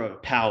zero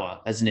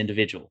power as an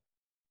individual.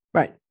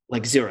 Right.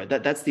 like zero.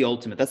 That's the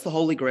ultimate. That's the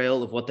holy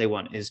grail of what they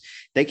want is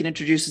they can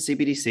introduce a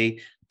CBDC,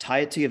 tie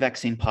it to your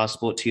vaccine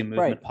passport, to your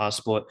movement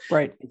passport.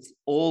 Right. It's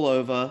all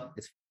over.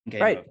 It's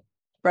game over.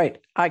 Right.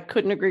 I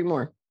couldn't agree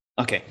more.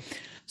 Okay.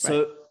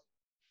 So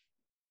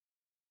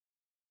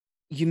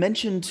you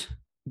mentioned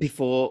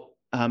before,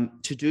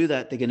 to do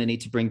that, they're going to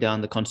need to bring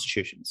down the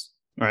constitutions,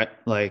 right?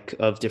 Like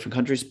of different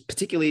countries,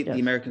 particularly the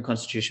American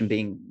Constitution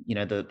being,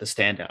 the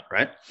standout,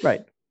 right?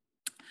 Right.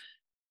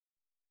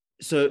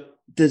 So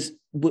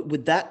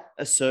would that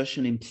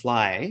assertion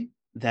imply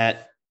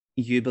that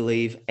you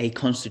believe a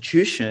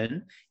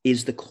constitution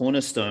is the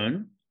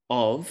cornerstone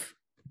of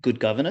good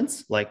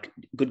governance? Like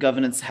good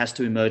governance has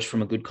to emerge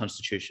from a good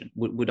constitution.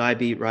 Would I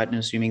be right in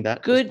assuming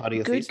that? Good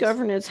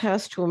governance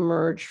has to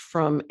emerge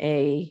from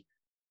a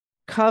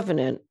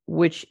covenant,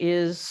 which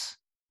is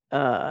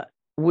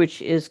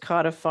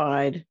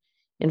codified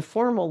in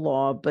formal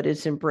law, but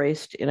is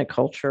embraced in a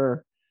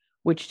culture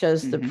which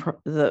does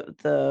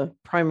the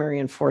primary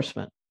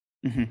enforcement.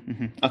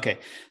 Okay,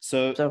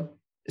 so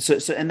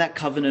and that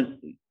covenant,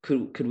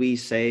 could we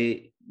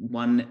say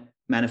one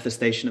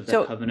manifestation of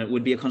that covenant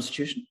would be a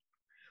constitution?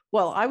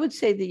 Well, I would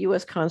say the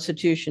U.S.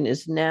 Constitution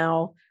is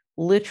now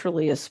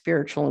literally a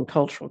spiritual and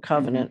cultural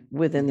covenant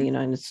within the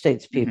United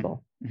States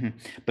people.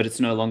 But it's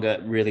no longer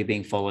really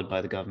being followed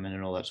by the government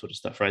and all that sort of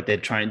stuff, right? They're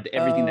trying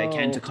everything they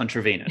can to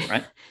contravene it,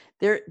 right?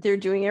 They're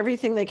doing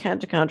everything they can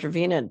to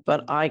contravene it,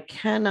 but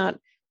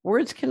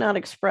words cannot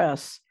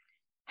express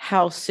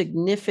how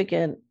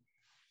significant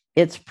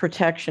its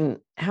protection,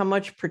 how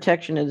much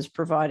protection it is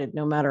provided,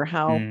 no matter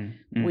how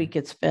weak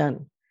it's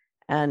been.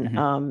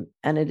 And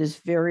it is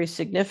very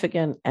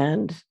significant,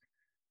 and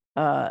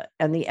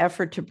the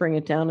effort to bring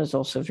it down is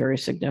also very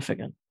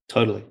significant.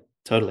 Totally.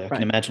 I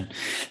can imagine.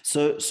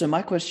 So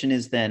my question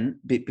is then,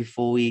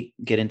 before we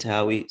get into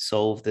how we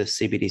solve the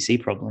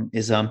CBDC problem,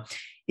 is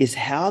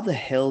how the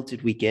hell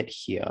did we get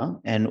here,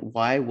 and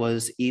why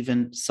was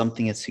even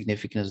something as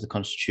significant as the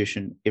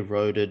Constitution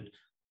eroded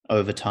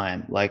over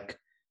time? Like,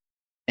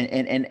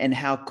 and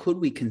how could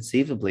we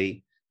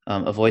conceivably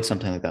avoid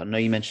something like that? I know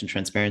you mentioned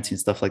transparency and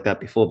stuff like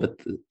that before, but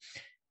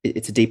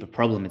it's a deeper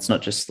problem. It's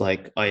not just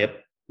like, oh,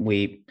 yep,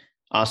 we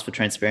ask for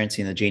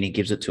transparency and the genie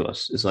gives it to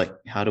us. It's like,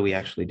 how do we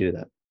actually do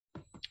that?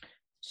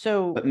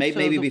 But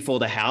maybe before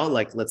the how,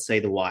 like, let's say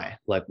the why.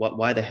 Like,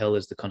 why the hell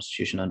is the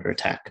Constitution under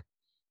attack?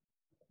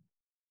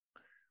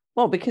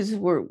 Well, because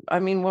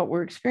what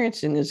we're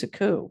experiencing is a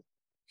coup.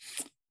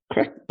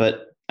 Correct.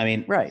 But I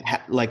mean, right.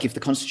 Like if the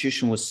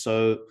Constitution was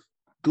so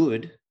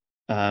good,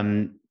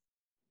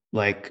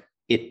 like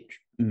it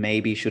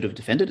maybe should have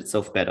defended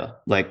itself better.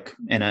 Like,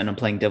 and I'm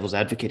playing devil's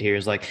advocate here,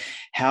 is like,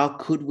 how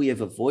could we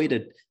have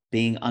avoided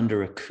being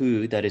under a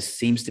coup that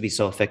seems to be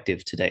so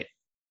effective today?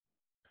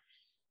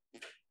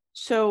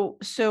 So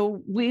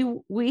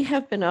we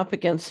have been up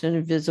against an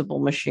invisible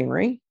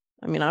machinery.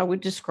 I mean, I would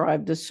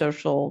describe the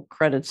social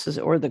credit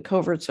system or the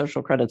covert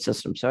social credit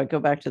system. So I go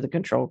back to the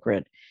control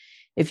grid.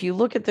 If you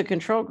look at the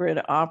control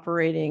grid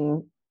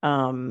operating,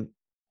 operating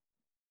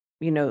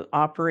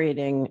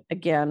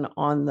again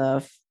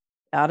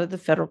out of the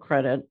federal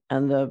credit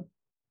and the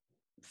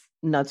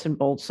nuts and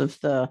bolts of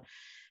the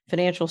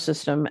financial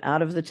system,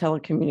 out of the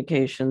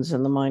telecommunications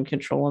and the mind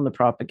control and the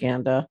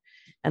propaganda,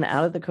 and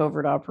out of the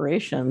covert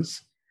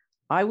operations,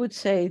 I would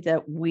say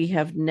that we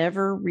have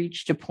never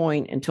reached a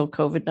point until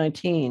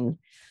COVID-19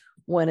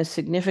 when a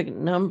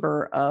significant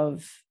number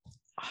of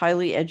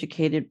highly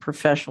educated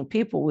professional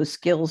people with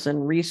skills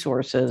and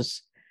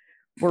resources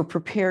were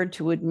prepared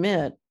to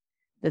admit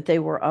that they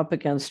were up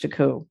against a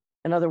coup.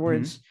 In other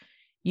words,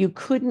 you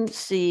couldn't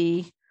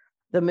see,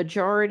 the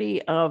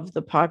majority of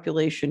the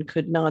population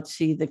could not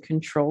see the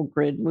control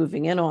grid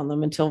moving in on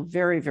them until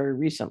very, very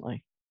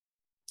recently.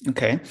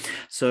 Okay.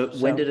 So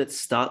when did it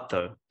start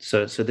though?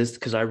 So this,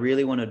 because I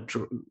really want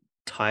to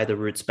tie the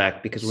roots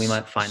back, because we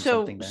might find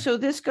something there. So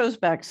this goes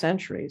back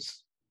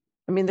centuries.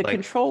 I mean, the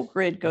control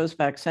grid goes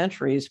back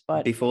centuries,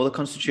 but before the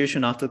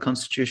Constitution, after the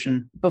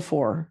Constitution?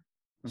 Before.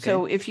 Okay.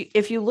 So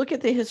if you look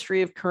at the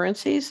history of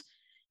currencies,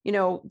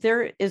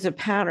 there is a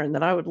pattern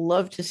that I would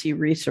love to see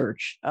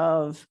research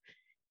of.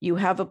 You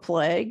have a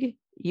plague,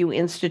 you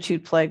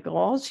institute plague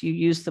laws, you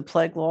use the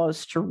plague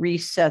laws to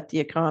reset the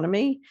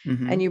economy,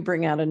 and you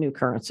bring out a new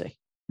currency.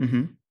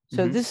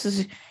 So this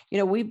is,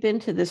 we've been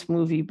to this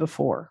movie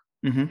before.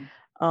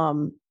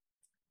 But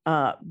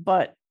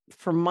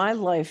for my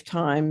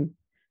lifetime,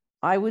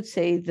 I would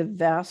say the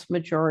vast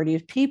majority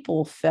of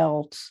people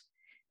felt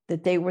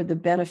that they were the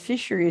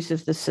beneficiaries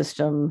of the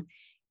system,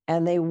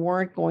 and they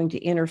weren't going to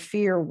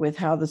interfere with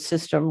how the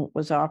system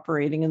was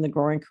operating and the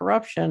growing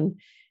corruption,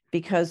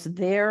 because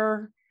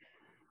their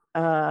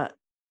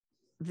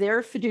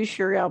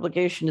fiduciary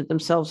obligation to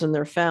themselves and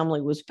their family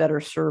was better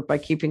served by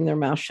keeping their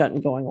mouth shut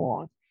and going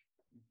along.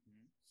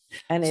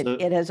 And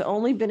it has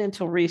only been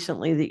until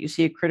recently that you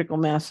see a critical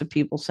mass of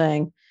people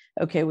saying,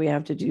 okay, we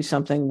have to do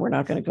something. We're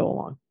not going to go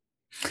along.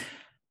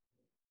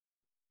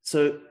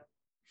 So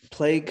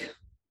plague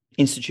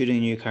instituting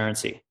a new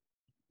currency,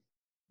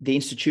 the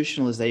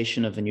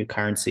institutionalization of a new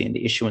currency and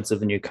the issuance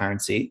of a new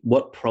currency,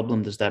 what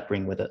problem does that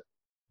bring with it?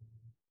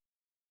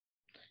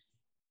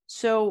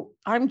 So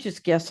I'm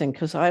just guessing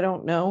because I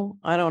don't know.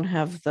 I don't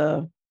have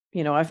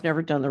I've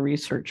never done the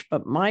research,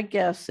 but my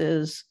guess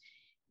is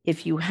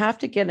if you have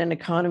to get an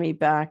economy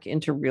back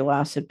into real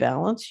asset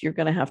balance, you're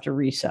going to have to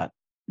reset.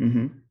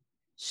 Mm-hmm.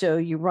 So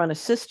you run a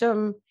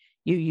system,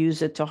 you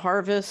use it to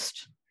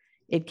harvest,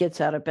 it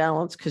gets out of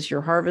balance because you're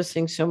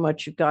harvesting so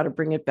much, you've got to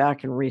bring it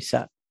back and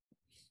reset.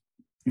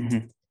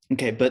 Mm-hmm.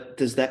 Okay, but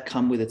does that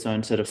come with its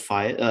own set of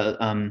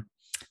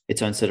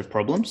its own set of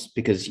problems?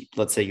 Because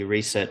let's say you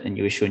reset and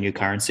you issue a new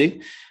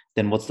currency,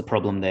 then what's the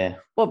problem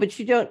there? Well, but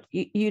you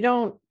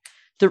don't.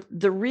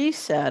 The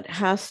reset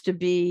has to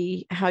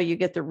be how you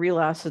get the real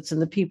assets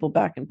and the people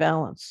back in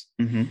balance.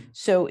 Mm-hmm.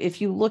 So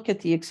if you look at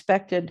the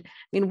expected,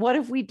 what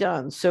have we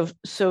done? So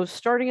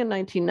starting in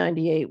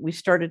 1998, we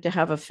started to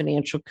have a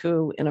financial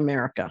coup in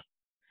America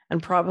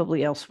and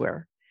probably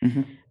elsewhere.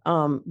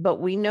 Mm-hmm.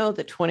 But we know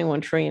that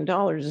 $21 trillion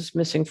is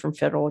missing from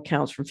federal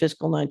accounts from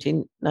fiscal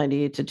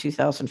 1998 to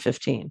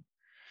 2015.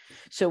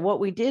 So what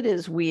we did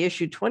is we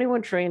issued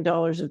 $21 trillion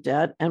of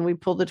debt and we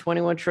pulled the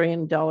 $21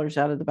 trillion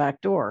out of the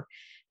back door.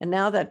 And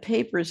now that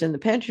paper is in the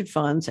pension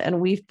funds, and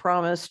we've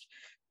promised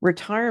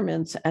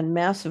retirements and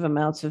massive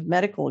amounts of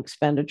medical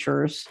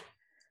expenditures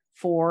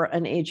for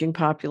an aging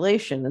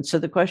population. And so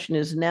the question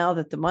is, now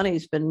that the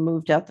money's been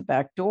moved out the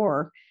back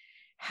door,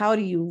 how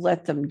do you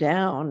let them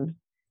down?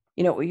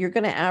 You're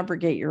going to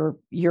abrogate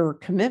your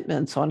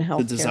commitments on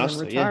healthcare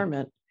and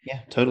retirement. Yeah,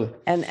 totally.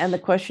 And the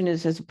question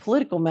is, as a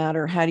political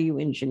matter, how do you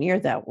engineer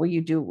that? Well,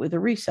 you do it with a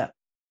reset.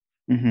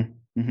 Mm-hmm.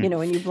 Mm-hmm.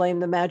 And you blame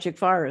the magic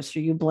virus,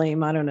 or you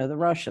blame, I don't know, the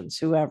Russians,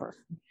 whoever.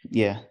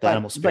 Yeah, the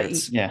animal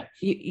spirits.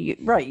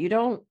 Right. You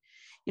don't,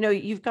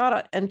 you've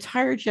got an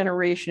entire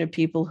generation of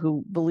people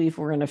who believe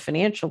we're in a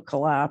financial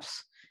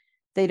collapse.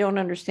 They don't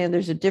understand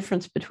there's a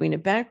difference between a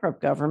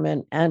bankrupt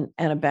government and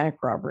a bank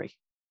robbery.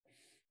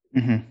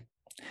 Mm-hmm.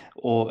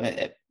 Or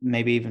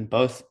maybe even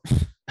both.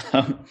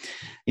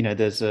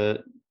 There's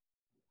a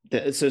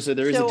there is a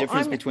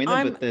difference between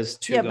them, but there's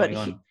two going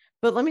on.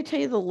 But let me tell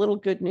you the little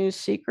good news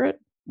secret.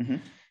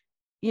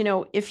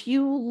 Mm-hmm. If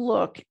you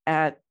look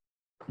at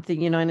the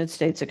United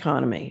States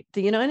economy,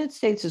 the United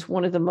States is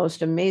one of the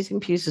most amazing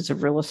pieces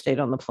of real estate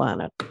on the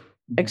planet.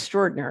 Mm-hmm.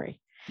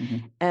 Extraordinary.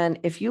 Mm-hmm. And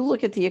if you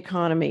look at the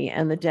economy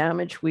and the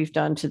damage we've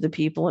done to the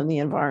people and the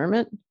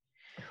environment,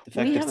 the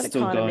fact that it's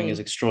still going is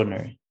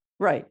extraordinary.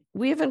 Right.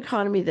 We have an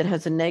economy that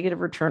has a negative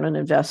return on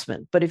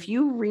investment. But if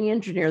you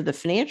re-engineer the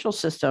financial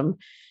system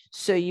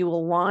so you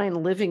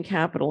align living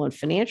capital and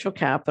financial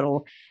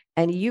capital,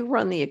 and you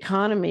run the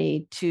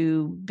economy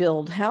to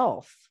build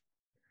health,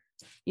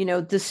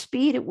 the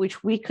speed at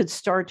which we could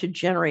start to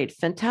generate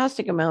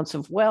fantastic amounts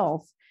of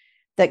wealth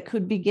that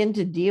could begin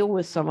to deal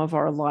with some of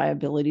our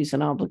liabilities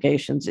and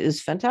obligations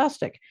is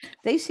fantastic.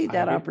 They see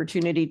that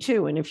opportunity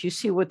too. And if you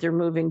see what they're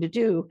moving to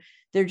do,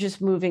 they're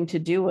just moving to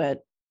do it,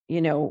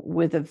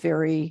 with a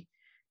very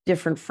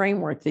different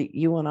framework that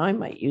you and I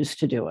might use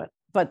to do it.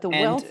 But the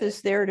wealth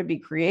is there to be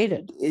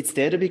created. It's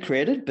there to be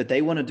created, but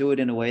they want to do it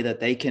in a way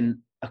that they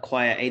can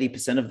acquire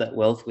 80% of that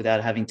wealth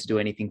without having to do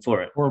anything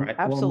for it. Right?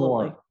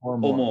 Absolutely. Or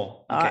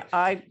more.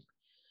 Okay.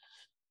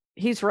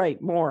 He's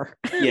right. More.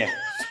 Yeah.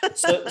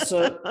 So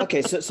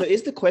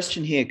is the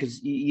question here,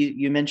 because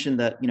you mentioned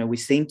that, we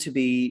seem to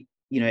be,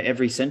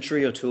 every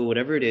century or two or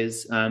whatever it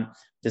is,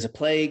 there's a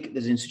plague,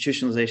 there's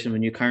institutionalization of a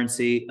new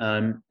currency,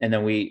 and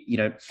then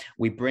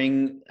we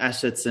bring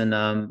assets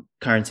and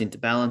currency into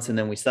balance, and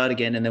then we start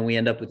again, and then we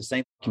end up with the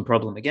same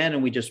problem again,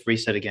 and we just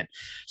reset again.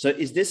 So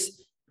is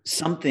this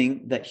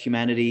something that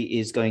humanity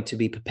is going to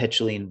be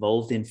perpetually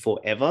involved in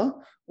forever,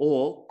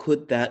 or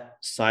could that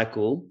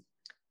cycle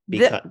be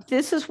cut?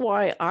 This is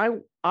why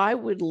I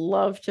would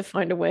love to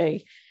find a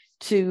way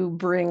to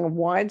bring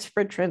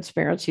widespread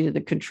transparency to the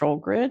control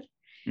grid.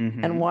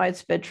 Mm-hmm. And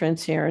widespread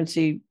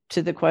transparency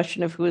to the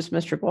question of who is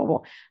Mr.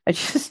 Global. I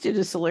just did a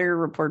Solari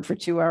report for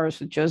 2 hours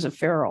with Joseph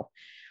Farrell,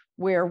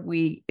 where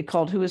we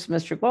called Who is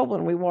Mr. Global?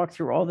 And we walked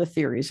through all the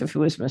theories of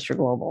who is Mr.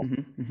 Global.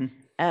 Mm-hmm. Mm-hmm.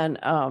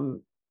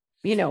 And,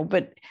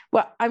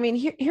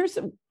 here's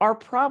our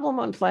problem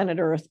on planet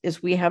Earth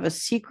is we have a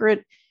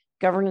secret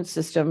governance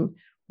system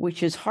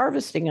which is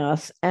harvesting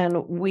us.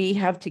 And we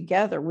have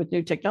together with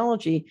new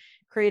technology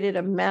created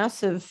a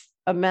massive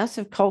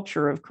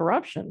culture of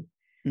corruption.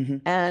 Mm-hmm.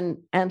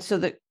 And so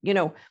that,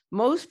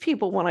 most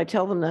people, when I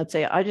tell them that,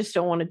 say, I just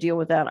don't want to deal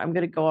with that. I'm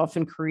going to go off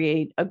and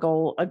create a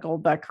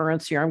gold-backed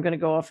currency, or I'm going to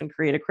go off and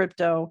create a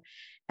crypto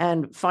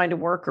and find a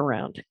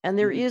workaround. And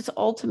there is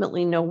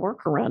ultimately no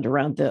workaround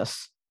around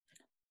this.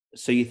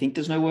 So you think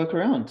there's no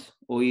workaround,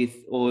 or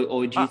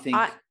do you think?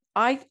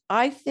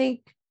 I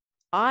think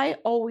I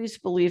always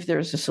believe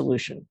there's a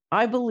solution.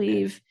 I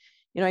believe,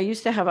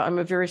 I'm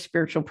a very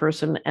spiritual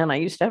person, and I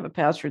used to have a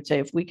pastor say,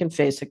 if we can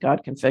face it,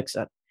 God can fix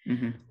it.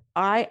 Mm-hmm.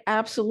 I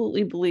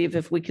absolutely believe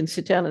if we can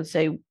sit down and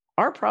say,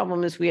 our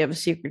problem is we have a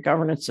secret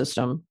governance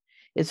system.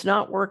 It's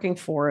not working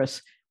for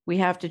us. We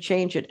have to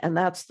change it. And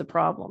that's the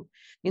problem.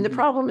 The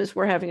problem is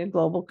we're having a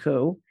global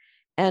coup,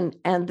 and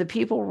the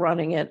people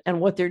running it and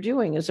what they're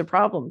doing is a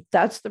problem.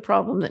 That's the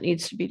problem that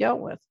needs to be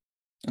dealt with.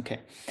 Okay.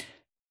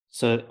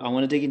 So I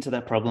want to dig into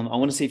that problem. I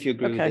want to see if you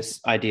agree with this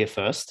idea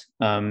first.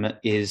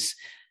 Is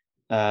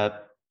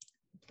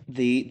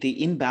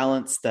the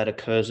imbalance that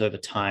occurs over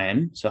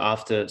time. So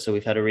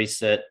we've had a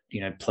reset,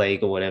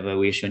 plague or whatever,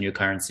 we issue a new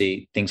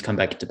currency, things come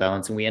back into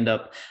balance, and we end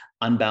up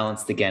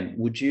unbalanced again.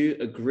 Would you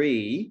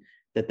agree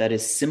that that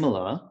is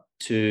similar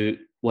to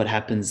what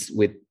happens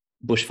with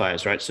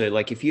bushfires, right? So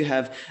like if you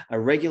have a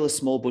regular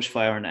small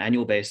bushfire on an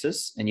annual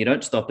basis and you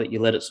don't stop it, you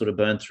let it sort of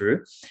burn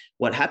through,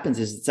 what happens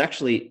is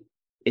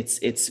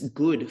it's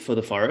good for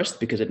the forest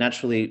because it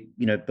naturally,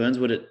 burns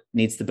what it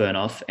needs to burn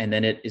off, and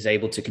then it is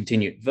able to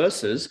continue.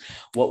 Versus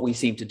what we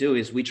seem to do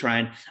is we try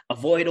and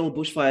avoid all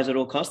bushfires at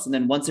all costs, and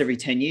then once every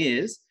 10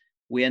 years,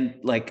 we end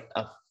like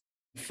a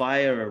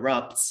fire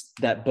erupts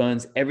that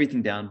burns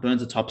everything down,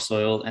 burns the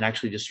topsoil, and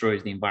actually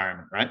destroys the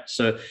environment, right?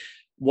 So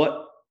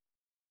what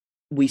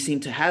we seem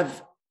to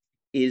have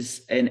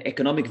is an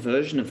economic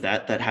version of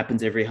that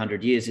happens every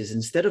 100 years, is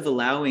instead of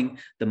allowing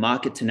the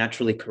market to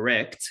naturally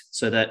correct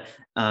so that,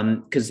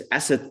 because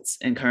assets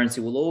and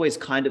currency will always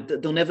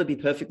they'll never be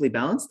perfectly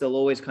balanced. They'll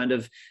always kind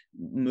of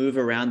move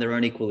around their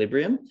own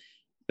equilibrium.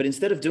 But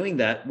instead of doing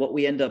that, what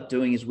we end up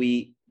doing is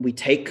we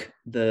take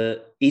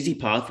the easy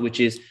path, which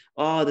is,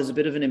 there's a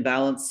bit of an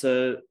imbalance,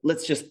 so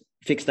let's just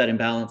fix that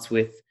imbalance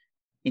with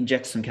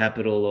inject some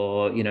capital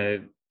or,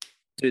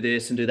 do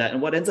this and do that.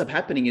 And what ends up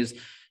happening is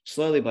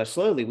slowly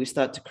we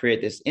start to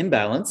create this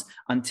imbalance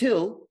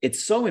until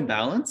it's so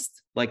imbalanced,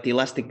 like the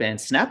elastic band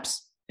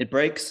snaps, it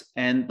breaks,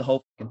 and the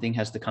whole thing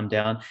has to come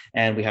down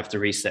and we have to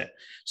reset.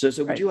 So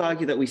would you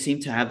argue that we seem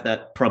to have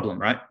that problem,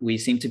 right? We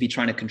seem to be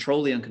trying to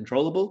control the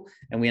uncontrollable,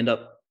 and we end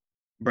up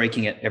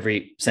breaking it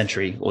every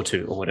century or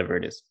two or whatever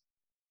it is.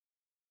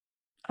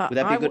 Would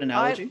that be a good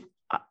analogy?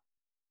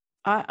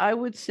 I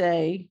would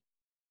say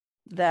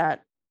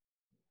that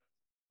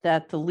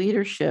the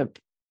leadership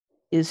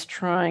is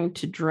trying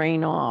to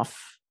drain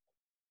off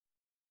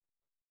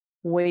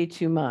way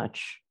too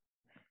much.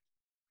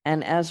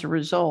 And as a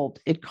result,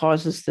 it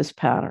causes this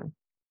pattern,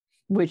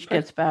 which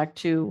gets back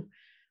to,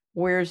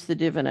 where's the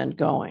dividend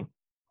going?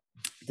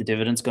 The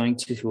dividend's going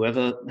to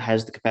whoever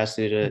has the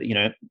capacity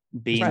to,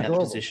 be in that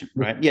position,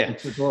 right? Yeah.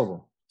 It's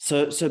global.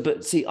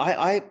 But see,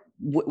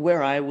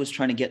 where I was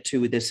trying to get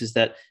to with this is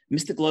that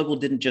Mr. Global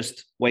didn't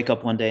just wake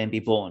up one day and be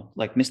born.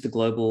 Like Mr.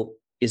 Global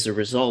is a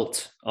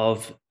result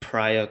of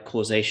prior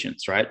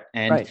causations, right?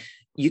 And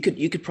you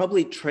could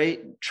probably track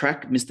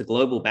Mr.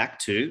 Global back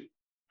to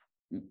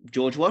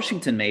George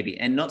Washington, maybe,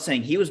 and not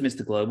saying he was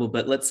Mr. Global,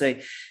 but let's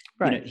say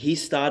he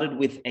started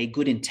with a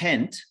good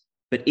intent,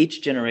 but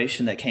each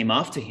generation that came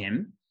after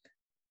him,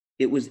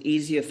 it was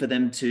easier for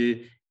them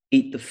to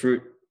eat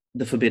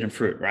the forbidden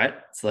fruit, right?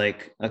 It's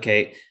like,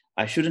 okay,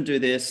 I shouldn't do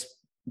this,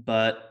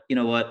 but you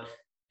know what?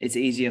 It's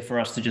easier for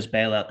us to just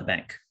bail out the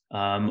bank.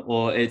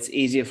 Or it's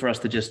easier for us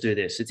to just do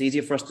this. It's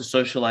easier for us to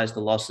socialize the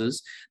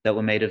losses that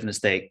were made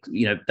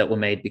that were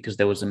made because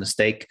there was a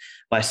mistake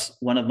by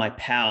one of my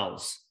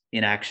pals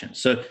in action.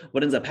 So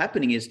what ends up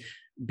happening is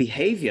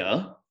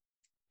behavior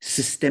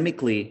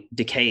systemically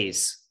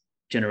decays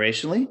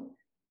generationally,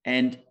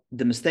 and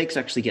the mistakes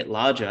actually get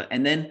larger.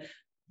 And then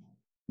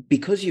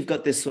because you've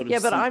got this sort of... Yeah,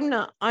 but I'm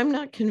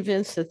not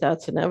convinced that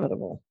that's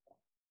inevitable.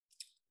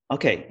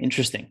 Okay,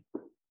 interesting.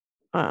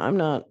 I'm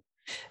not.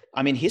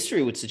 I mean,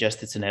 history would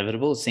suggest it's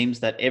inevitable. It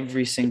seems that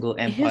every single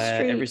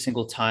empire, every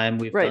single time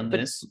we've done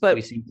this,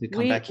 we seem to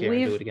come back here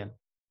and do it again.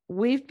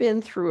 We've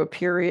been through a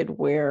period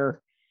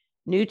where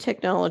new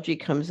technology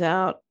comes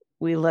out,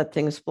 we let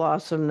things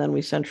blossom, then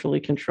we centrally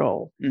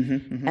control.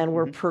 And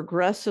we're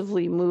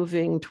progressively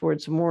moving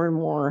towards more and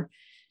more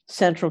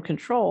central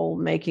control,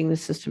 making the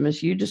system,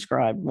 as you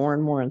described, more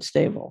and more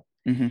unstable.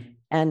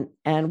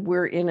 And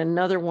we're in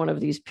another one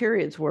of these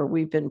periods where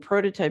we've been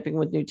prototyping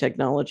with new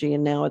technology,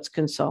 and now it's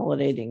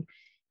consolidating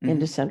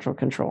into central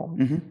control.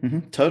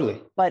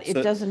 Totally. But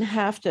it doesn't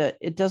have to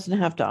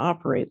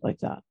operate like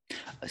that.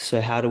 So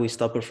how do we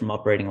stop it from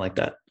operating like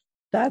that?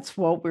 That's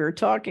what we're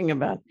talking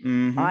about.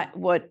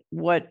 What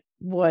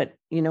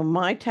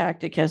my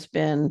tactic has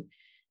been,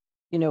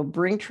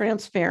 bring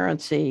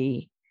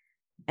transparency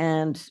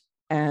and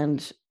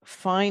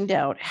find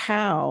out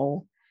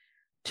how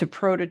to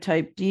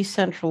prototype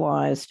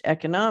decentralized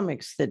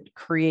economics that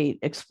create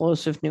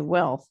explosive new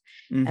wealth.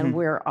 And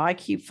where I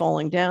keep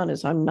falling down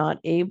is I'm not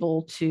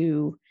able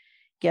to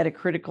get a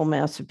critical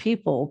mass of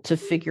people to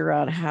figure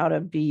out how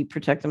to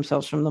protect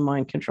themselves from the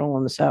mind control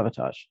and the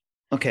sabotage.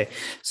 Okay.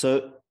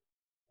 So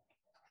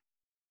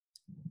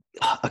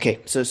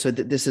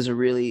this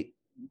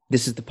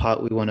is the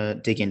part we want to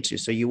dig into.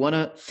 So you want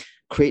to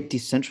create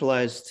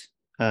decentralized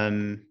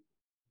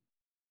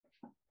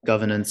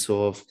governance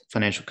or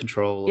financial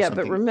control. Or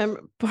something. But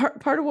remember,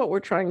 part of what we're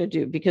trying to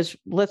do, because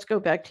let's go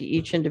back to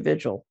each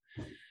individual.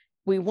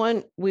 We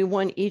want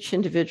each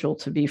individual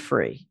to be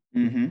free,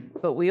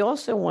 but we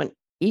also want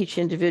each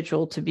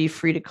individual to be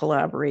free to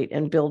collaborate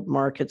and build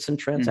markets and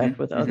transact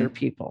with other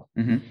people.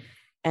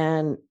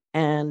 And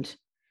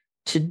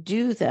to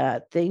do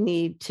that, they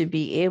need to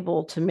be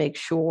able to make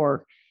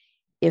sure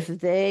if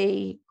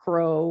they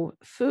grow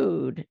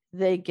food,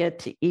 they get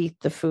to eat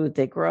the food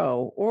they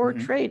grow or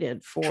trade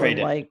it for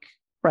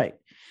right.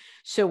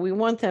 So we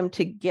want them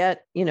to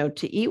get,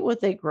 to eat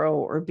what they grow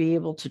or be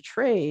able to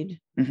trade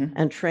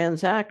and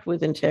transact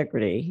with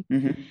integrity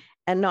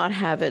and not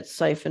have it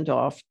siphoned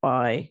off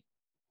by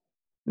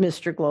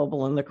Mr.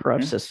 Global and the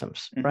corrupt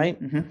systems, right?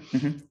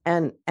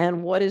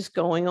 And what is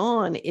going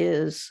on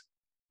is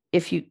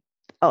if you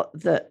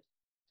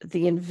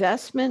the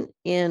investment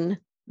in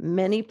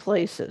many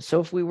places.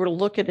 So if we were to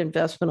look at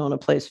investment on a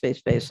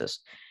place-based basis,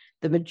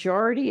 the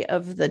majority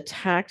of the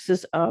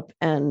taxes up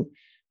and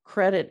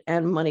credit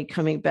and money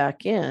coming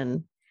back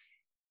in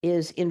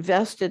is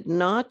invested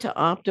not to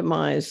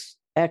optimize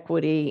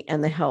equity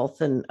and the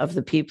health of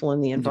the people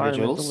in the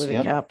environment, the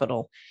living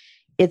capital.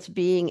 It's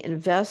being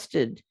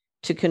invested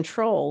to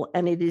control,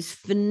 and it is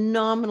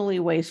phenomenally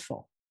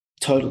wasteful.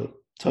 Totally.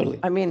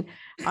 I mean,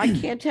 I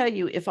can't tell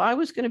you, if I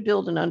was going to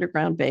build an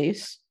underground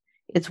base,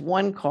 it's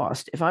one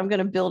cost. If I'm going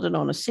to build it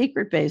on a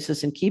secret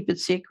basis and keep it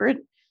secret,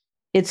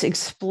 it's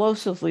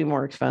explosively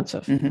more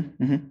expensive.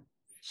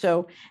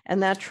 So,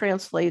 and that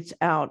translates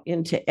out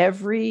into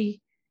every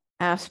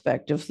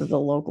aspect of the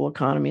local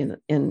economy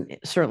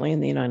certainly in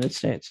the United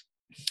States.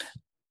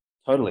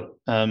 Totally.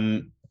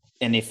 And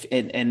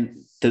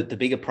the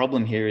bigger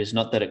problem here is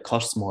not that it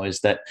costs more,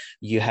 is that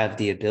you have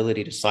the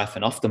ability to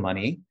siphon off the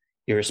money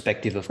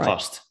irrespective of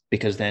cost,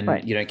 because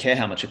then you don't care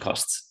how much it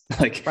costs.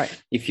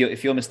 If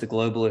you're Mr.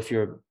 Global, if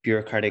you're a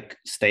bureaucratic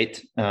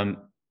state,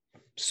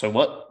 so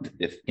what?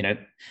 If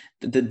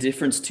the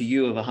difference to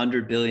you of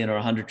 100 billion or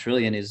 100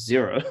 trillion is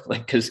zero,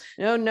 because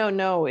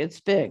no, it's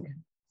big.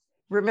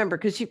 Remember,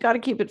 because you've got to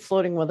keep it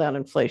floating without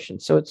inflation.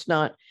 So it's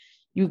not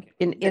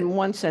in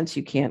one sense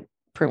you can't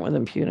print with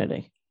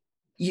impunity.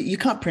 You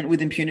can't print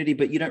with impunity,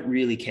 but you don't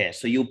really care.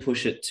 So you'll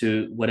push it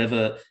to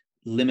whatever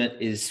limit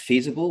is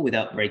feasible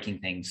without breaking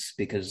things,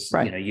 because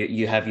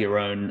you have your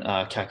own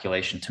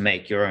calculation to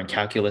make. Your own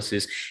calculus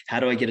is, how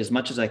do I get as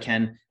much as I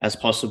can as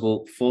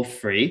possible for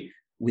free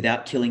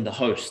without killing the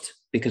host?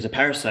 Because a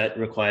parasite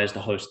requires the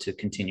host to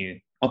continue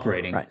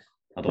operating.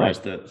 Otherwise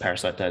the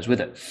parasite dies with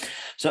it.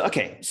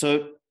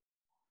 So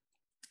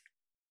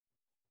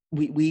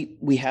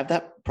we have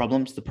that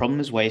problems. The problem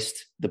is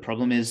waste. The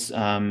problem is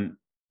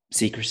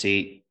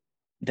secrecy.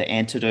 The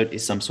antidote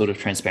is some sort of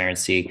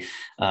transparency,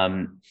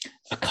 a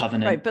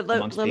covenant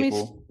amongst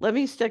people. Let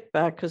me stick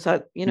back, because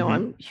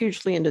I'm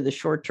hugely into the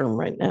short term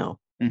right now.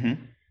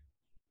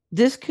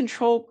 This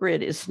control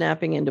grid is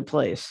snapping into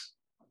place,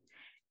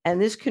 and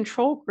this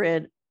control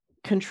grid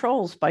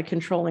controls by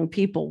controlling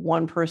people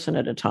one person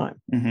at a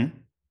time.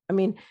 I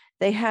mean,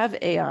 they have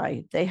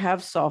AI, they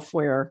have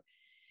software,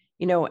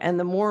 and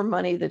the more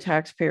money the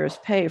taxpayers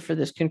pay for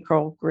this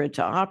control grid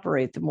to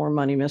operate, the more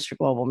money Mr.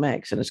 Global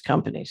makes and his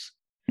companies.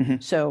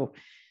 So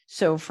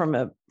from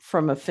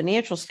a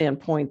financial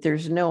standpoint,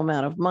 there's no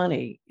amount of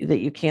money that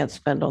you can't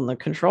spend on the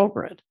control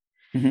grid.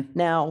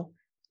 Now,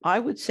 I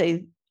would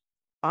say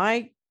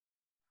I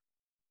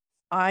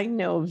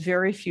know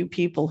very few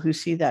people who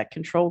see that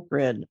control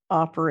grid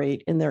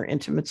operate in their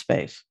intimate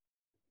space,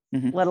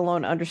 let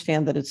alone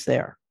understand that it's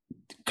there.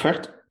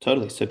 Correct.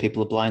 Totally. So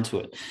people are blind to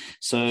it.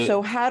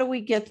 So how do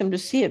we get them to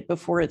see it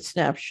before it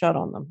snaps shut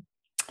on them?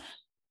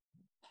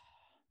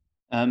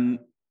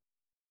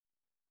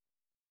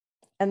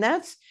 And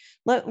that's,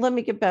 let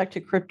me get back to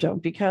crypto,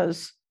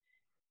 because,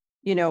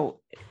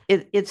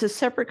 it's a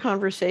separate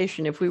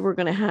conversation. If we were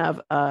going to have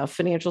a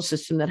financial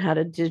system that had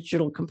a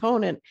digital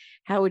component,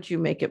 how would you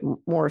make it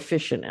more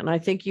efficient? And I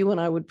think you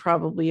and I would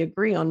probably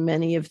agree on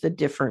many of the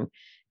different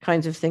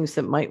kinds of things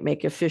that might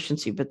make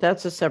efficiency, but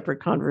that's a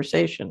separate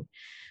conversation.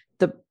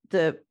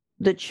 The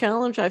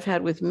challenge I've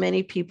had with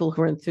many people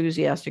who are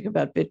enthusiastic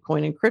about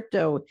Bitcoin and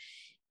crypto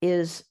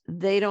is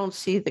they don't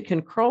see the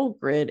control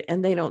grid,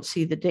 and they don't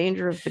see the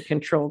danger of the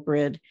control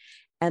grid.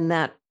 And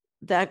that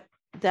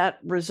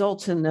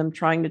results in them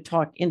trying to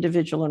talk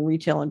individual and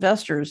retail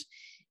investors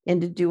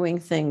into doing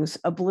things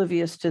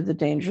oblivious to the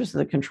dangers of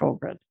the control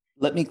grid.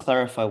 Let me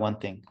clarify one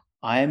thing.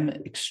 I'm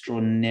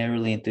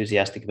extraordinarily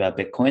enthusiastic about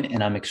Bitcoin,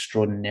 and I'm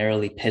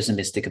extraordinarily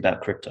pessimistic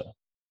about crypto.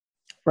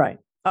 Right.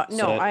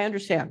 I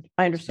understand.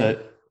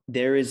 So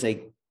there is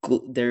a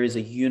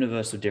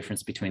universe of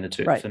difference between the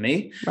two. For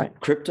me,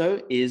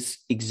 crypto is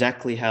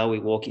exactly how we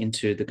walk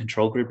into the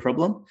control grid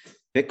problem.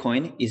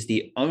 Bitcoin is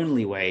the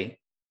only way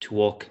to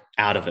walk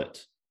out of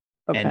it.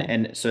 Okay.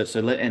 And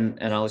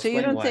I'll explain.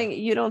 So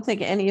you don't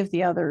think any of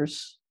the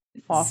others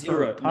offer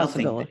zero,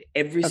 possibility? Nothing.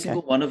 Every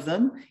single one of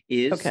them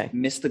is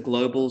Mr.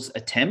 Global's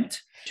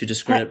attempt to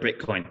discredit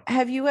Bitcoin.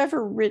 Have you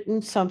ever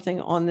written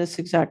something on this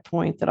exact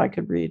point that I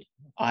could read?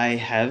 I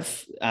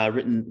have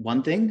written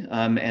one thing,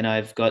 and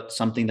I've got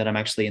something that I'm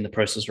actually in the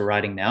process of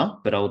writing now,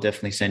 but I'll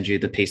definitely send you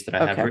the piece that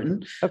I have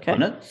written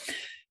on it.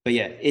 But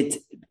yeah,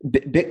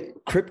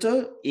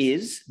 crypto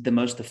is the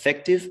most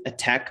effective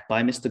attack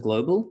by Mr.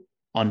 Global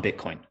on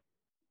Bitcoin.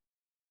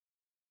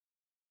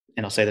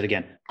 And I'll say that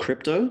again.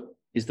 Crypto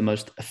is the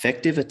most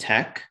effective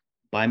attack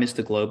by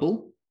Mr.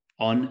 Global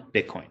on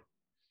Bitcoin.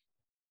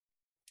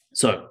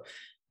 So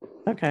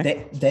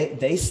Okay.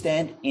 They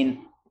stand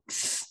in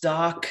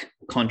stark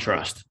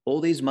contrast. All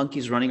these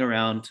monkeys running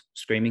around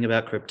screaming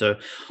about crypto,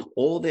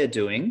 all they're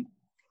doing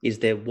is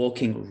they're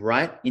walking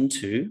right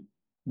into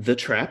the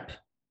trap,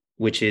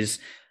 which is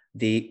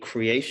the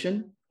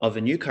creation of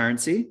a new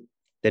currency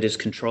that is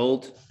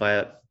controlled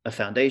by a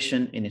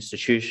foundation, an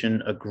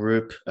institution, a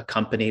group, a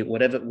company,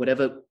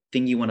 whatever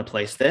thing you want to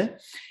place there,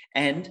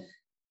 and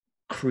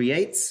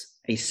creates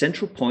a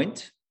central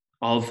point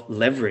of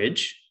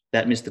leverage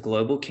that Mr.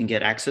 Global can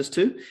get access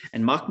to.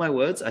 And mark my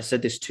words, I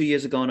said this 2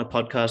 years ago on a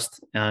podcast,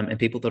 and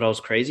people thought I was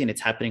crazy, and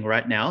it's happening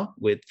right now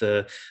with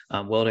the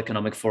World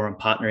Economic Forum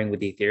partnering with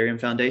the Ethereum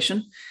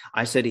Foundation.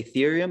 I said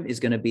Ethereum is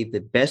going to be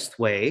the best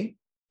way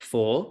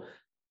for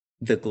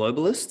the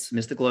globalists,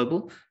 Mr.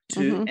 Global,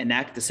 to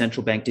enact the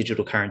central bank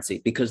digital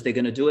currency, because they're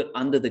going to do it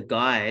under the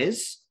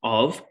guise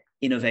of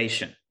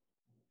innovation.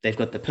 They've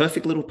got the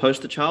perfect little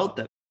poster child,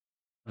 that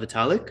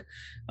Vitalik,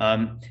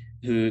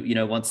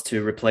 who wants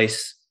to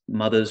replace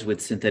mothers with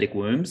synthetic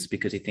wombs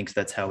because he thinks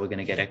that's how we're going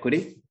to get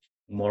equity.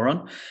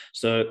 Moron.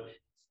 So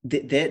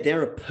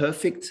they're a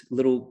perfect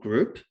little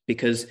group,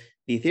 because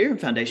the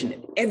Ethereum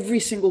Foundation, every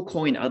single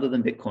coin other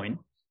than Bitcoin,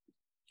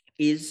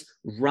 is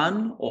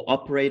run or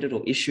operated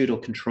or issued or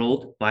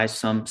controlled by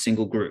some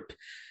single group.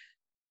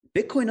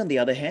 Bitcoin, on the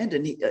other hand,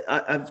 and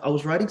I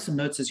was writing some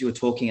notes as you were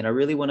talking, and I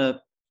really want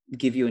to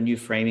give you a new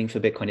framing for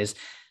Bitcoin.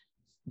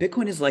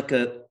 Bitcoin is like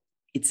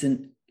it's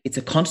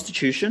a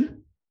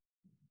constitution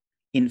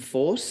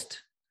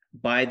enforced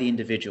by the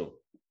individual.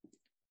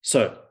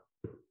 So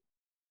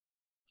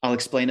I'll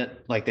explain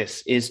it like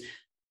this: is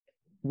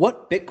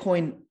what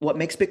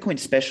makes Bitcoin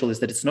special is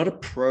that it's not a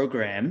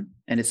program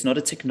and it's not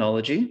a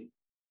technology.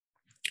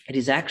 It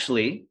is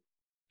actually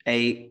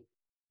a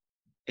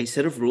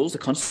set of rules, a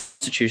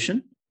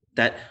constitution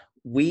that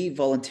we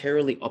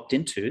voluntarily opt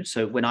into.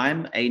 So when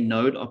I'm a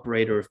node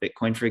operator of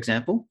Bitcoin, for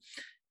example,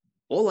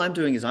 all I'm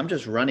doing is I'm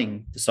just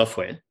running the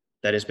software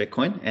that is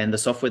Bitcoin, and the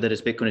software that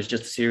is Bitcoin is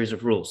just a series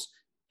of rules: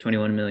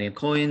 21 million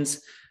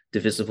coins,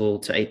 divisible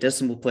to 8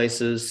 decimal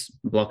places,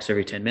 blocks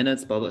every 10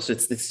 minutes, blah, blah. So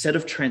it's this set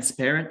of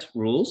transparent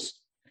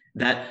rules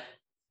that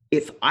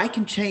if I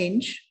can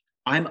change,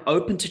 I'm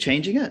open to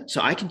changing it.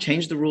 So I can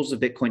change the rules of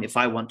Bitcoin if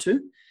I want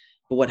to.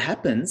 But what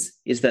happens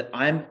is that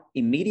I'm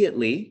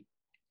immediately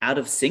out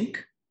of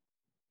sync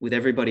with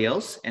everybody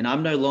else, and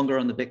I'm no longer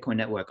on the Bitcoin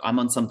network. I'm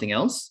on something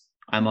else.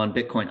 I'm on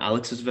Bitcoin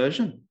Alex's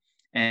version.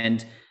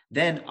 And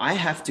then I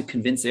have to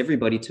convince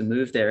everybody to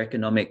move their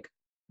economic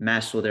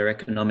mass or their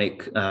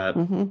economic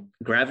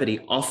gravity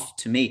off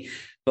to me.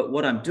 But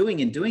what I'm doing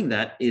in doing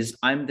that is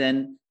I'm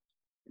then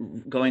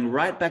going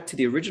right back to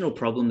the original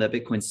problem that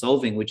Bitcoin's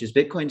solving, which is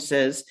Bitcoin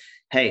says,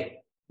 hey,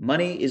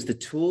 money is the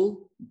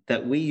tool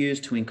that we use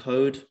to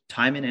encode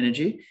time and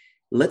energy.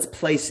 Let's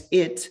place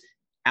it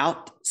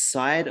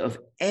outside of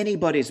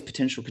anybody's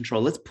potential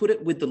control. Let's put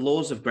it with the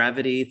laws of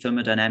gravity,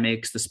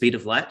 thermodynamics, the speed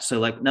of light. So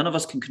like none of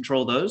us can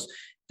control those.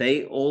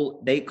 They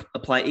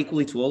apply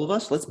equally to all of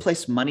us. Let's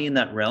place money in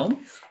that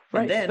realm.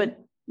 Right, and then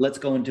let's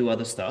go and do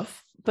other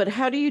stuff. But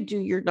how do you do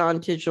your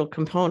non-digital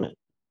component?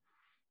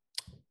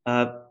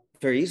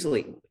 Very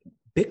easily.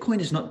 Bitcoin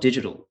is not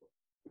digital.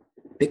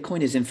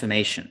 Bitcoin is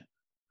information.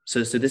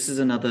 So this is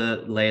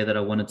another layer that I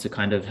wanted to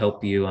kind of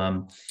help you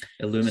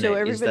illuminate. So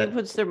everybody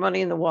puts their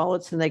money in the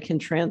wallets and they can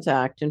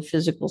transact in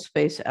physical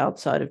space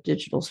outside of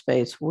digital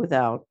space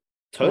without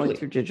going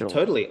through digital.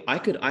 Totally. I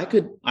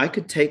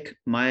could take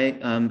my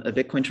a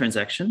Bitcoin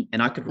transaction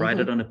and I could write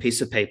it on a piece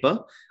of paper.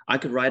 I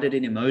could write it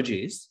in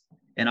emojis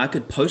and I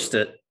could post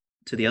it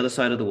to the other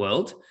side of the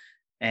world,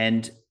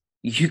 and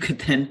you could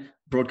then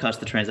broadcast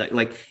the transaction.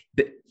 Like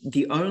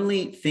the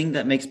only thing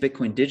that makes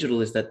Bitcoin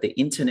digital is that the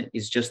internet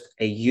is just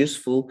a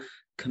useful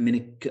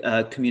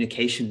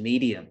communication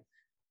medium.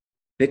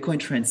 Bitcoin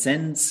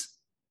transcends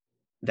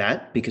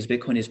that because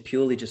Bitcoin is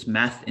purely just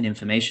math and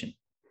information.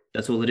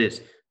 That's all it is.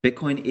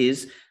 Bitcoin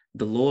is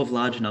the law of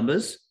large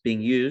numbers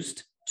being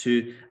used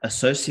to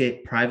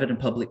associate private and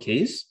public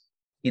keys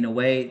in a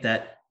way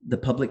that the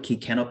public key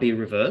cannot be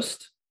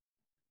reversed.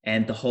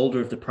 And the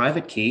holder of the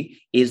private key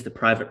is the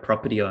private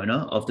property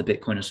owner of the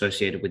Bitcoin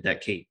associated with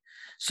that key.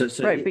 So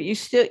right, but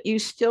you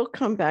still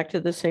come back to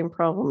the same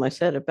problem I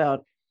said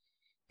about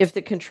if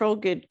the control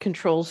grid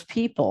controls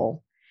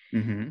people,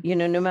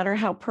 no matter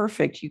how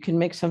perfect you can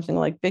make something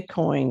like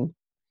Bitcoin,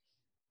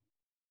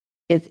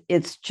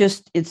 it's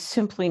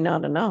simply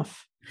not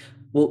enough.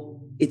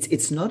 Well,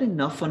 it's not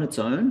enough on its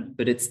own,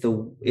 but it's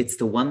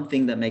the one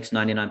thing that makes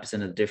 99%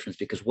 of the difference,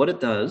 because what it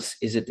does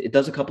is it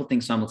does a couple of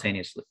things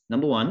simultaneously.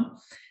 Number one,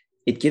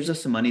 it gives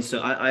us some money. So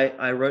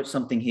I wrote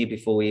something here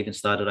before we even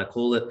started. I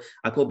call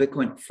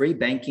Bitcoin free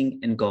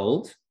banking and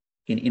gold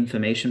in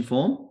information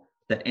form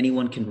that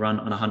anyone can run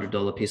on a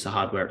 $100 piece of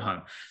hardware at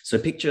home. So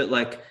picture it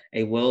like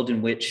a world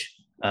in which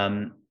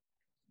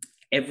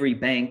every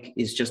bank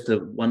is just a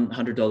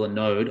 $100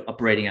 node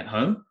operating at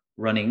home,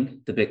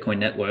 running the Bitcoin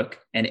network,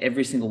 and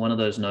every single one of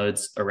those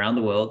nodes around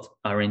the world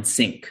are in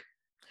sync.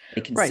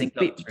 They can sync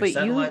up through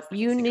satellites.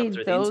 You need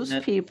those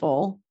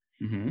people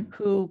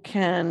who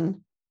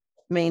can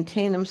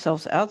maintain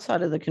themselves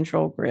outside of the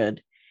control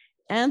grid,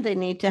 and they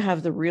need to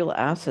have the real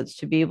assets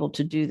to be able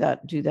to do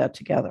that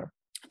together.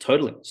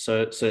 Totally.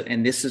 So,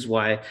 and this is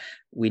why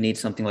we need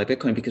something like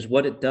Bitcoin, because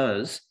what it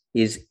does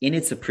is, in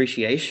its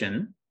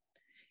appreciation,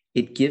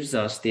 it gives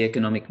us the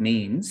economic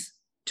means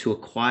to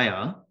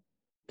acquire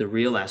the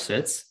real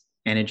assets,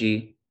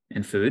 energy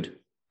and food.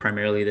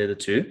 Primarily, they're the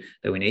two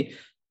that we need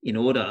in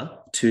order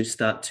to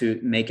start to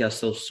make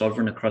ourselves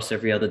sovereign across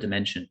every other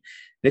dimension.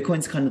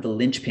 Bitcoin's kind of the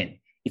linchpin.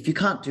 If you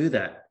can't do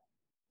that,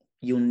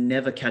 you'll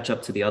never catch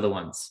up to the other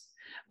ones.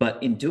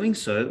 But in doing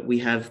so, we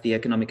have the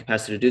economic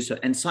capacity to do so.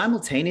 And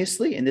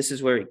simultaneously, and this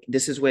is where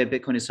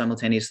Bitcoin is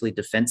simultaneously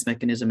defense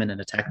mechanism and an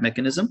attack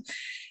mechanism.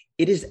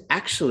 It is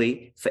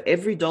actually, for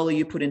every dollar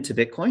you put into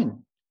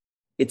Bitcoin,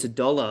 it's a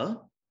dollar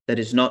that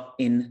is not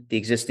in the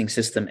existing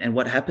system. And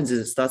what happens is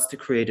it starts to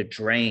create a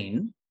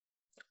drain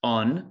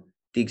on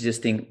the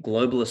existing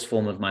globalist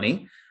form of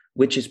money,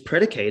 which is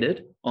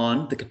predicated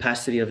on the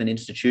capacity of an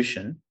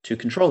institution to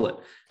control it.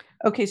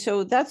 Okay,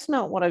 so that's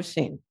not what I've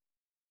seen.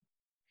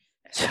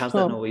 How's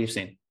that not what you've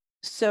seen?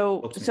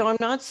 So I'm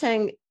not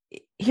saying,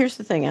 here's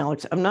the thing,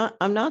 Alex, I'm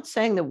not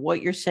saying that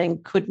what you're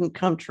saying couldn't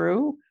come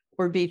true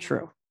or be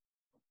true.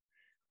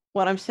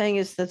 What I'm saying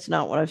is that's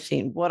not what I've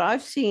seen. What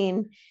I've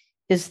seen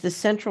is the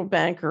central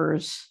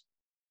bankers,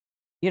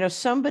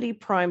 somebody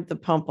primed the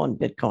pump on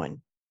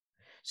Bitcoin.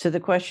 So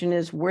the question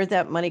is, where'd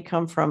that money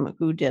come from?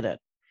 Who did it?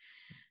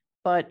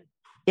 But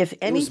if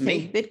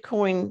anything,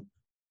 Bitcoin,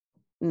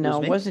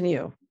 no, it wasn't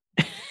you.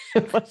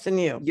 It wasn't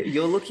you.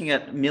 You're looking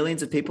at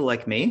millions of people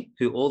like me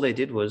who all they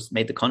did was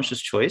made the conscious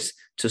choice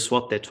to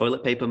swap their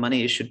toilet paper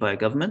money issued by a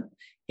government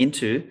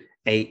into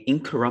a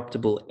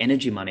incorruptible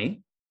energy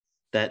money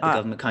that the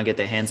government can't get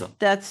their hands on.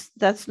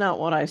 That's not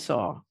what I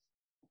saw.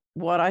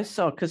 What I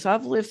saw, because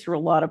I've lived through a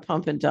lot of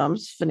pump and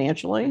dumps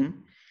financially,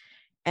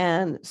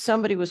 and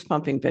somebody was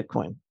pumping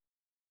Bitcoin.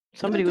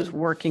 Somebody was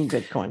working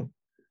Bitcoin.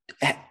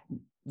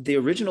 The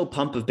original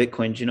pump of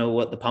Bitcoin, do you know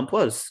what the pump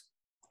was?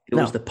 It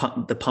was the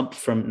pump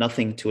from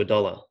nothing to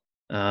 $1.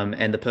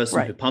 And the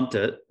person who pumped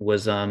it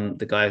was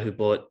the guy who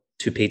bought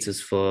 2 pizzas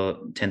for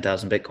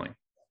 10,000 Bitcoin.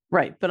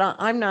 Right. But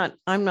I'm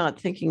not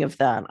thinking of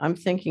that. I'm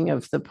thinking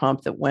of the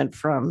pump that went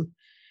from,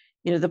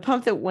 the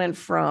pump that went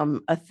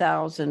from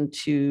 1,000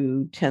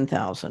 to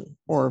 10,000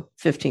 or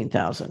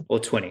 15,000 or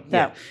 20.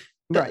 That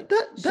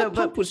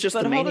pump was just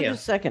a mania. Hold on a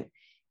second.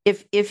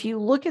 If you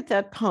look at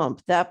that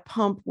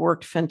pump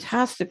worked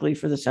fantastically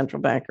for the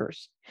central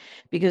bankers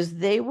because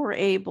they were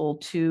able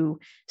to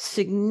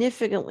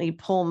significantly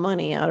pull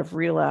money out of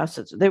real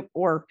assets. They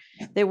were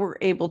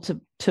able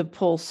to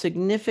pull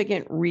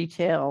significant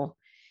retail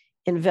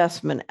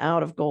investment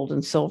out of gold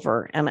and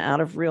silver and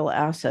out of real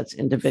assets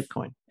into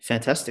Bitcoin.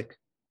 Fantastic.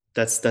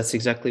 That's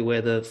exactly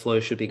where the flow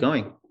should be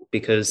going,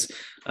 because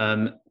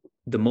the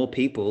more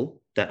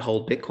people that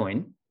hold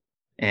Bitcoin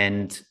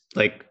and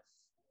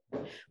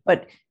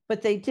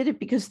but they did it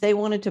because they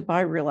wanted to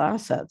buy real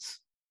assets.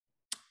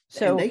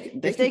 So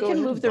if they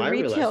can move the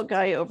retail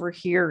guy over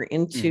here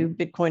into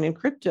Bitcoin and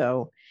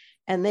crypto,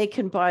 and they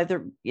can buy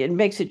it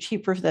makes it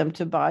cheaper for them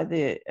to buy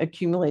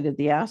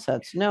the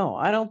assets. No,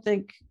 I don't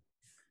think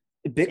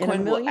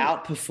Bitcoin will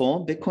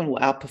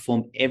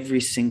outperform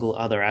every single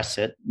other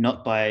asset,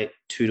 not by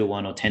 2 to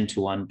 1 or 10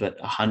 to 1, but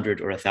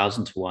 100 or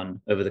 1,000 to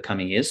 1 over the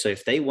coming years. So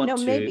if they want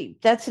to, maybe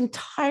that's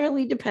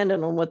entirely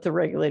dependent on what the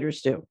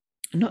regulators do.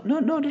 Not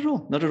at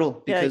all. Not at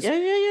all. Because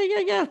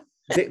yeah.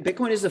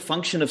 Bitcoin is a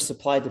function of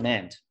supply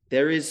demand.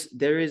 There is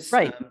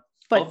right.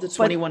 Of the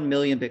 21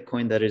 million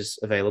Bitcoin that is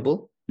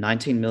available,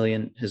 19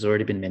 million has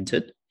already been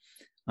minted.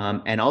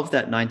 And of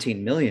that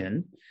 19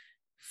 million,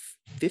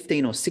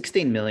 15 or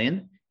 16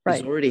 million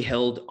is already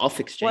held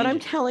off exchange. What I'm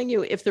telling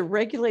you, if the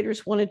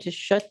regulators wanted to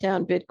shut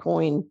down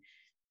Bitcoin,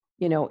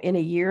 in a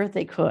year,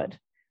 they could.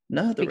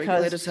 No, the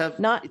regulators have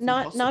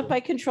not by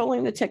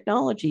controlling the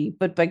technology,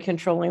 but by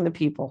controlling the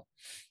people.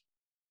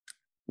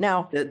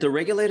 Now, the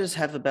regulators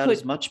have about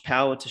as much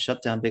power to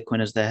shut down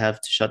Bitcoin as they have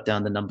to shut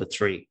down the number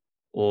 3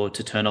 or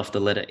to turn off the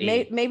letter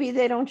E. Maybe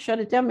they don't shut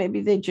it down.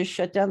 Maybe they just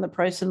shut down the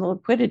price and the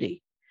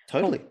liquidity.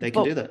 Totally. They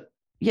can do that.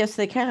 Yes,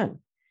 they can.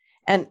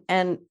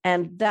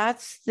 And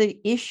that's the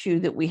issue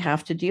that we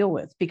have to deal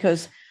with,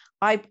 because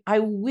I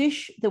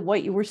wish that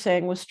what you were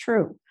saying was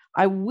true.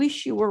 I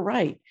wish you were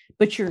right,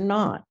 but you're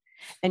not.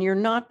 And you're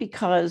not,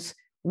 because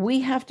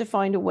we have to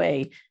find a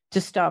way to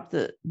stop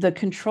the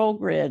control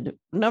grid,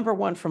 number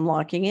one, from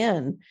locking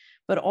in,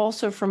 but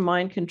also from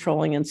mind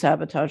controlling and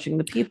sabotaging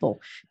the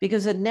people.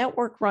 Because a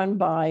network run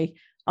by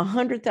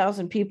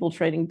 100,000 people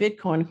trading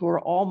Bitcoin who are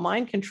all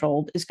mind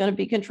controlled is going to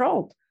be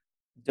controlled.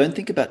 Don't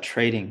think about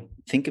trading.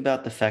 Think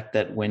about the fact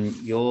that when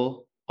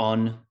you're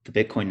on the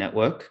Bitcoin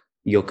network,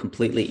 you're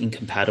completely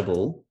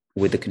incompatible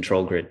with the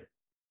control grid.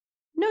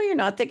 No, you're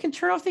not. They can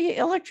turn off the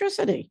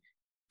electricity.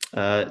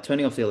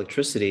 Turning off the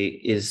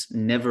electricity is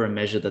never a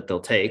measure that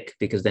they'll take,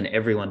 because then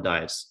everyone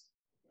dies.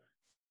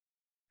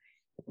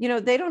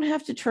 They don't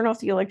have to turn off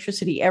the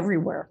electricity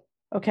everywhere.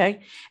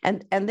 Okay.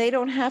 And they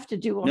don't have to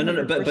do 100%.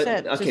 No. But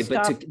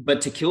okay.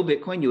 But to kill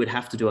Bitcoin, you would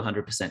have to do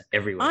 100%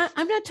 everywhere.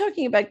 I'm not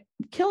talking about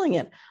killing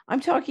it. I'm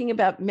talking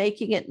about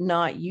making it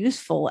not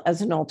useful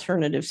as an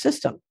alternative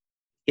system.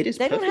 It is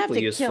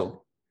perfectly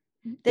useful.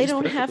 They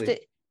don't have to.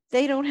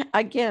 They don't.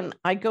 Again,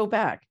 I go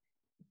back.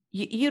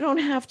 You don't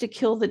have to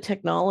kill the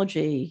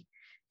technology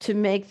to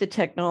make the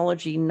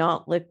technology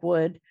not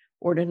liquid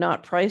or to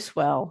not price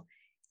well.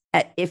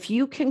 If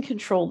you can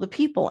control the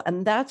people,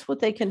 and that's what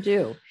they can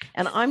do.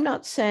 And I'm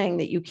not saying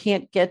that you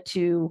can't get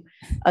to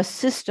a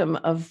system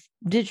of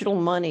digital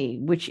money,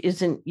 which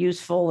isn't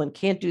useful and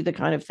can't do the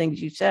kind of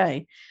things you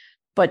say.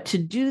 But to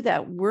do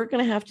that, we're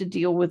going to have to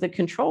deal with a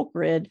control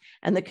grid,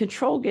 and the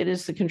control grid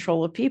is the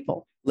control of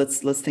people. Let's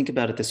think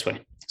about it this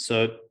way.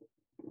 So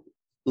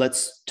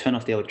let's turn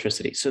off the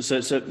electricity.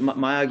 So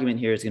my argument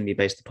here is going to be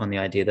based upon the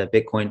idea that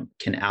Bitcoin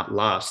can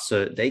outlast.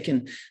 So they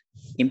can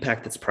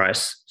impact its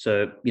price.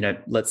 So,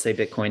 let's say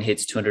Bitcoin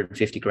hits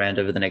 250 grand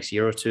over the next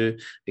year or two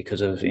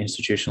because of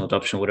institutional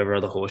adoption, whatever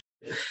other horse.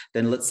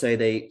 Then let's say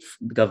the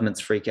governments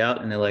freak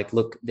out and they're like,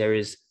 look, there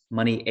is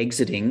money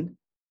exiting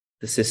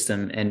the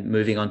system and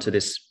moving on to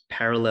this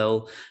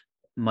parallel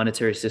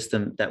monetary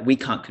system that we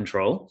can't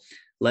control.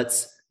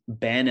 Let's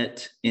ban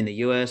it in the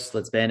US.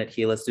 Let's ban it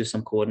here. Let's do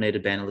some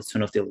coordinated ban. Let's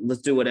turn off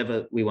let's do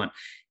whatever we want.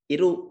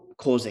 It'll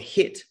cause a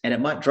hit, and it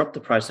might drop the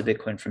price of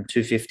Bitcoin from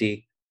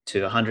 250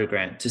 to 100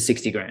 grand, to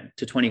 60 grand,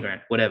 to 20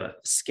 grand, whatever.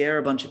 Scare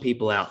a bunch of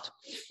people out.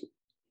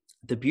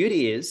 The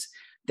beauty is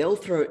they'll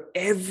throw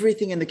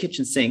everything in the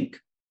kitchen sink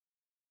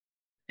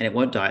and it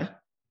won't die.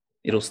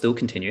 It'll still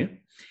continue.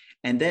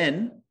 And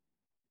then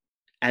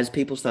as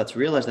people start to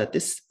realize that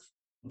this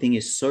thing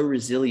is so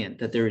resilient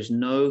that there is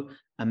no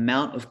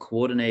amount of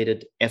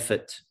coordinated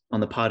effort on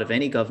the part of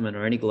any government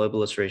or any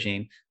globalist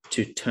regime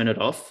to turn it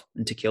off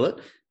and to kill it,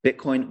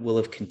 Bitcoin will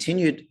have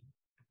continued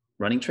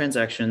running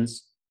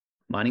transactions,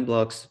 mining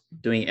blocks,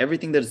 doing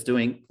everything that it's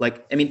doing.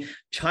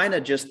 China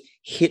just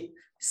hit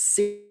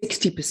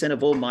 60%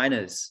 of all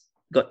miners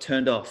got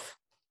turned off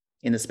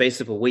in the space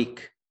of a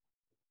week,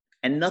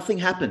 and nothing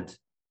happened.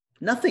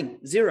 Nothing,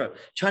 zero.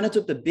 China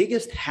took the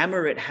biggest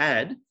hammer it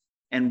had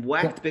and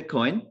whacked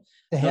Bitcoin.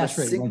 The hash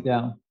rate went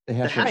down. The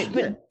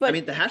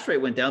hash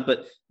rate went down,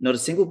 but not a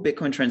single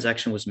Bitcoin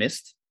transaction was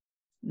missed.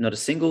 Not a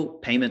single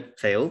payment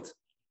failed.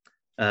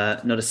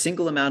 Not a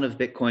single amount of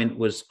Bitcoin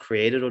was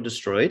created or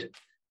destroyed.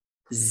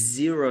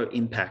 Zero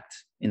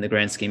impact in the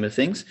grand scheme of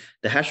things.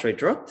 The hash rate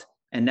dropped,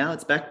 and now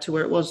it's back to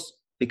where it was,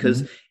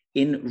 because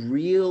in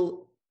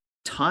real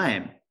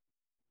time,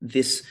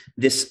 this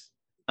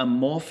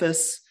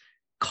amorphous,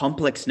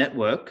 complex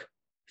network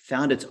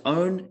found its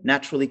own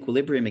natural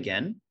equilibrium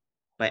again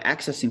by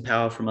accessing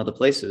power from other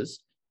places,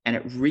 and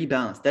it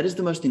rebalanced. That is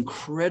the most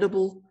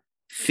incredible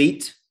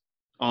feat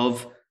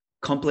of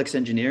complex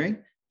engineering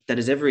that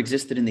has ever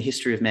existed in the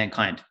history of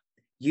mankind.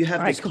 You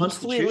have this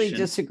constitution. I completely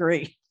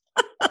disagree.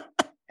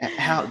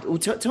 How? Well,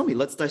 tell me.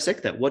 Let's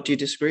dissect that. What do you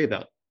disagree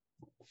about?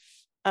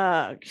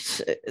 There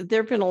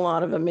have been a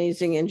lot of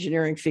amazing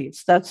engineering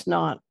feats. That's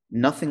not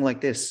nothing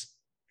like this.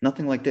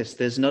 Nothing like this.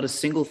 There's not a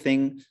single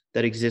thing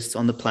that exists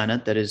on the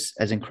planet that is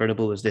as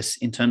incredible as this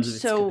in terms of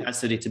its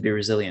capacity to be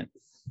resilient.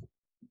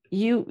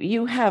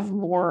 You have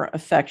more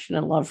affection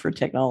and love for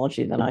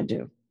technology than I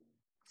do.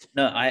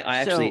 No,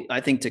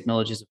 I think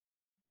technology is a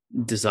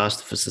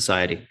disaster for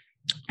society.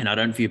 And I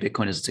don't view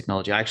Bitcoin as a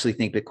technology. I actually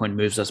think Bitcoin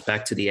moves us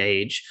back to the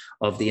age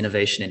of the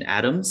innovation in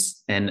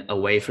atoms and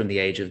away from the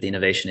age of the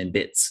innovation in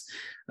bits.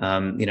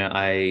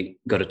 I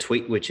got a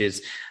tweet, which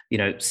is,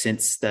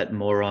 since that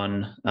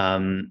moron,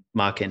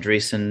 Mark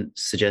Andreessen,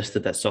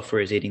 suggested that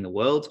software is eating the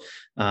world,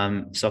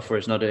 software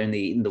is not only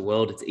eating the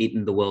world, it's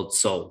eaten the world's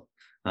soul.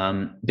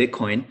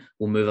 Bitcoin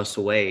will move us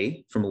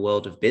away from a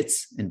world of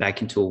bits and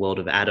back into a world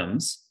of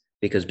atoms,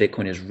 because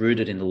Bitcoin is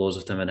rooted in the laws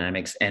of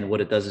thermodynamics. And what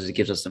it does is it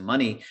gives us some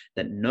money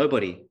that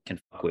nobody can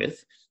fuck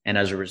with. And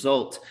as a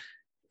result,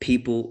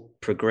 people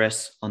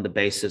progress on the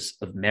basis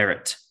of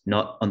merit,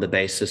 not on the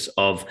basis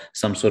of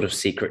some sort of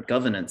secret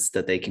governance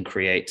that they can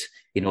create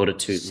in order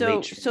to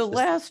leech. So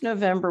last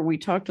November, we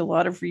talked a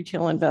lot of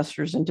retail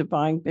investors into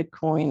buying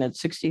Bitcoin at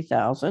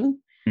 60,000,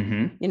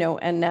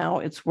 and now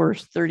it's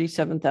worth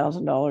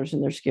 $37,000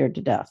 and they're scared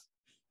to death.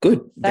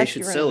 Good. They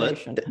should sell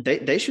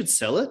it. They should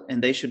sell it,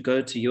 and they should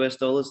go to US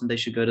dollars, and they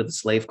should go to the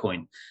slave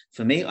coin.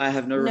 For me, I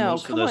have no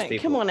remorse for those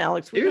people. Come on,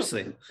 Alex.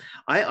 Seriously,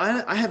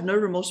 I have no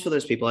remorse for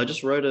those people. I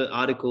just wrote an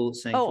article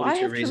saying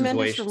 42 reasons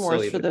why you should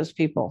sell for those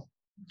people.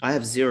 I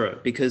have zero,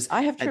 because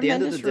at the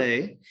end of the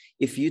day,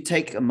 if you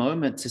take a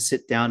moment to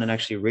sit down and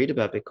actually read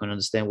about Bitcoin,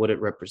 understand what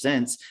it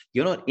represents,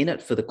 you're not in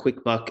it for the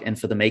quick buck and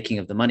for the making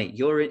of the money.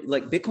 You're in,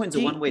 like, Bitcoin's a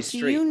one-way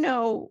street.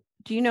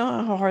 Do you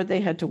know how hard they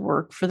had to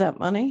work for that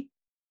money?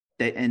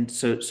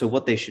 So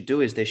what they should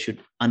do is they should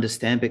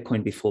understand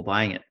Bitcoin before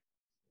buying it.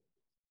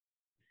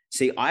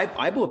 See,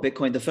 I bought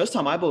Bitcoin. The first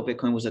time I bought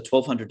Bitcoin was at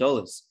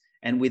 $1,200,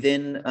 and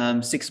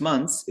within 6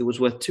 months, it was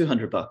worth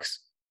 $200.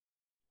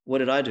 What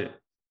did I do?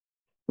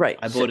 Right.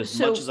 I bought as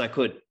much as I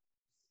could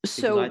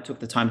because I took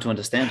the time to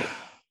understand it.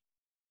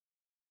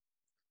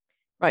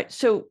 Right.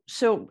 So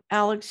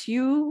Alex,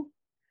 you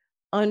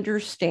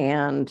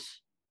understand,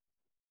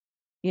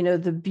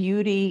 the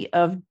beauty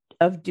of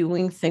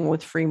doing thing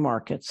with free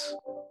markets.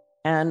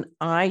 And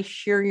I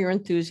share your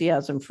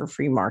enthusiasm for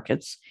free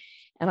markets.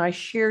 And I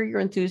share your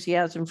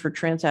enthusiasm for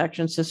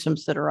transaction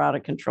systems that are out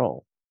of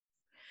control.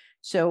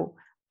 So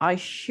I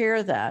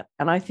share that.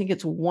 And I think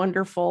it's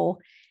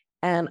wonderful.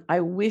 And I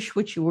wish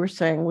what you were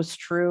saying was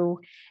true.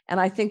 And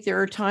I think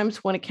there are times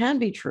when it can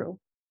be true,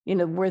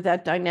 where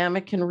that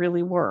dynamic can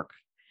really work.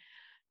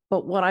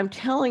 But what I'm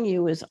telling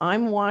you is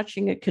I'm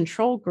watching a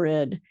control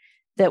grid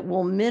that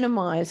will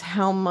minimize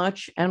how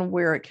much and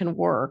where it can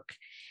work,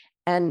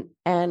 and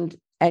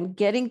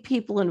getting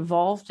people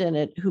involved in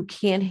it who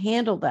can't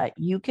handle that.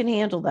 You can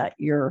handle that.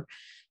 You're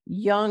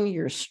young,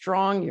 you're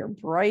strong, you're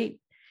bright,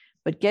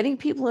 but getting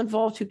people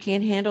involved who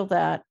can't handle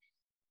that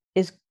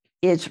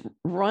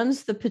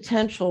runs the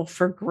potential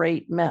for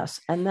great mess.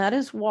 And that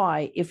is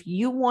why, if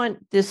you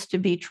want this to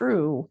be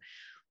true,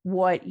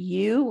 what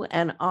you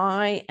and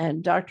I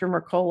and Dr.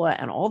 Mercola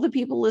and all the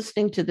people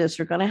listening to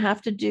this are going to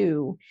have to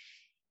do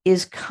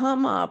is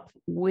come up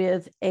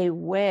with a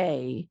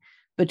way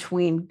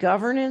between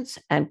governance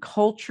and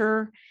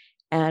culture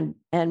and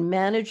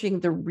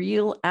managing the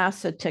real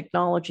asset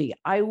technology.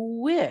 I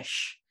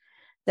wish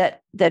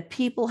that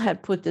people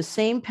had put the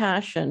same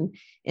passion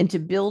into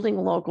building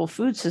local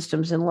food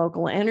systems and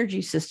local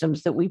energy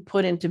systems that we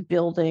put into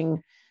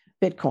building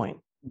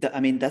Bitcoin.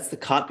 That's the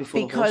cart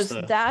before the horse,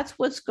 because that's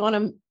what's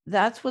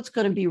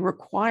going to be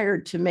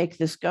required to make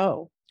this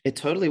go. It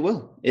totally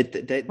will.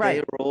 They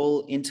are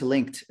all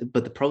interlinked,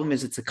 but the problem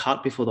is it's a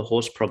cart before the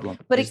horse problem.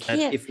 But it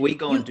can't. If we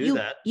go and do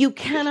that, you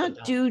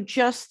cannot do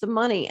just the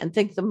money and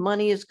think the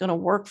money is going to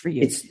work for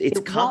you.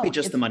 It can't be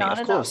just the money.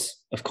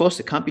 Of course,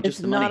 it can't be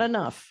just the money. It's not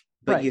enough.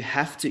 But you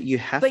have to.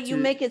 But you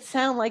make it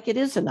sound like it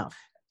is enough.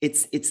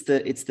 It's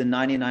the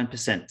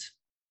 99%.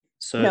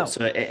 No,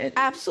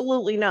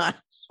 absolutely not.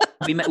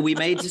 we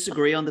may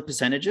disagree on the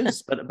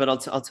percentages, but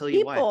I'll tell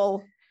you why.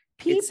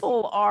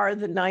 People are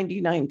the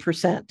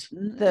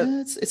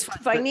 99%. It's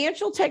fine,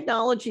 financial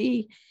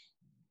technology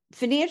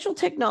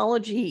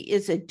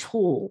is a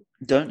tool.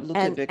 Don't look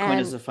at Bitcoin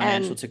as a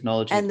financial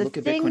technology. Look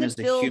at Bitcoin as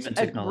a human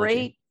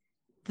technology.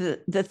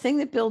 The thing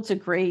that builds a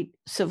great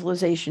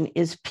civilization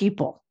is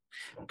people.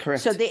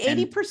 Correct. So the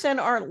 80%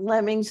 aren't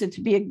lemmings and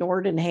to be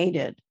ignored and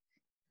hated.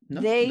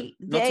 Not to be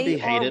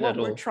hated at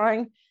all.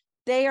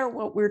 They are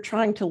what we're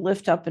trying to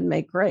lift up and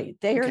make great.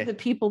 They are the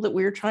people that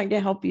we're trying to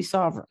help be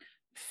sovereign.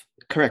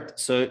 Correct.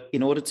 So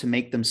in order to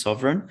make them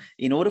sovereign,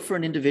 in order for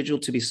an individual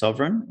to be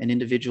sovereign, an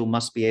individual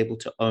must be able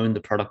to own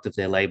the product of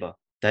their labor.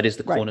 That is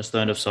the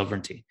cornerstone of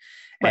sovereignty.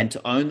 Right. And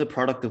to own the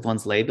product of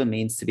one's labor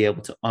means to be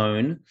able to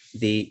own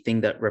the thing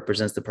that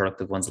represents the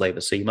product of one's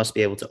labor. So you must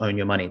be able to own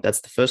your money.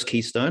 That's the first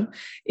keystone.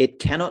 It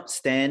cannot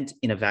stand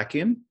in a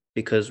vacuum,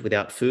 because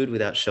without food,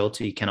 without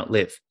shelter, you cannot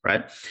live,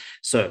 right?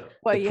 So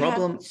the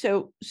problem...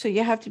 So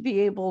you have to be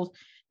able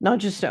not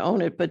just to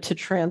own it, but to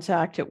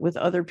transact it with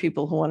other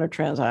people who want to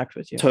transact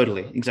with you.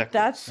 Totally, exactly.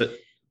 That's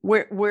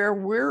where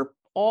we're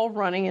all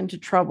running into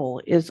trouble,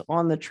 is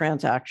on the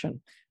transaction.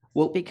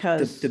 Well,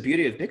 because the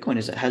beauty of Bitcoin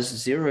is it has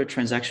zero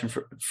transaction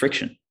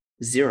friction,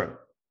 zero.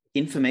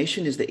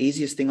 Information is the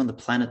easiest thing on the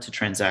planet to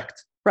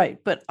transact. Right,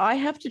 but I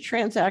have to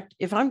transact,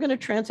 if I'm going to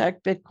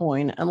transact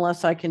Bitcoin,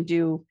 unless I can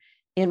do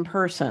in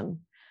person,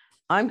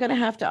 I'm going to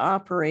have to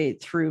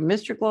operate through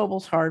Mr.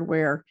 Global's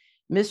hardware,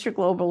 Mr.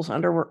 Global's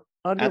underwater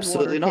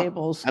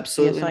cables.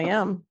 Absolutely yes, I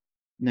am.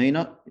 No, you're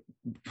not.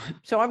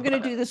 So I'm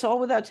going to do this all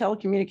without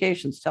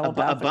telecommunications,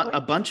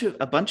 telepathically.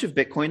 A bunch of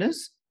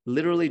Bitcoiners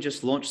literally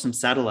just launched some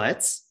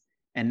satellites,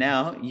 and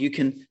now you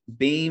can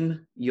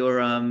beam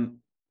your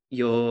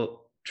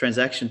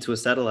transaction to a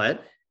satellite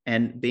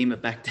and beam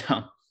it back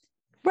down.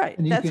 Right,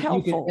 that's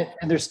helpful.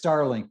 And there's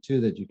Starlink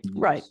too that you can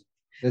use. Right.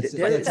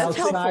 That's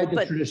outside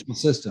the traditional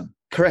system.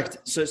 Correct.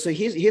 So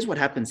here's what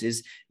happens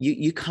is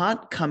you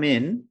can't come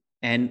in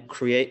and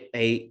create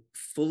a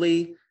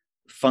fully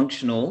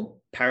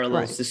functional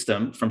parallel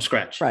system from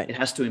scratch. Right. It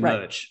has to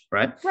emerge,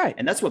 right? Right.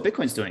 And that's what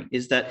Bitcoin's doing,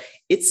 is that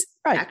it's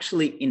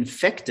actually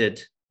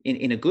infected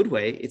in a good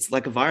way. It's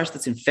like a virus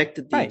that's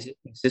infected the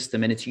existing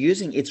system, and it's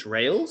using its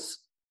rails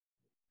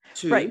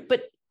to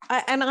But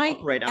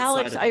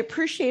Alex, I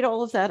appreciate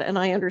all of that, and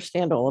I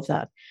understand all of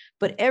that.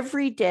 But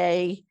every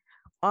day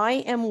I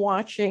am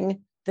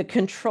watching the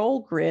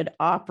control grid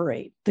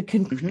operate.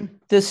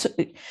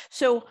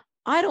 So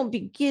I don't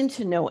begin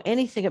to know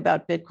anything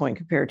about Bitcoin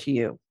compared to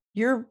you.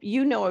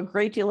 You know a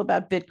great deal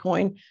about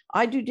Bitcoin.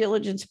 I due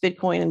diligence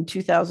Bitcoin in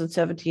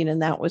 2017,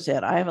 and that was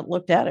it. I haven't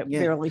looked at it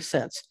barely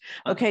since.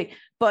 Okay,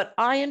 but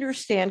I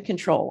understand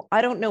control.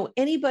 I don't know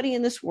anybody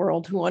in this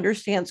world who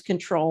understands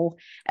control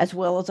as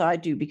well as I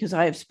do, because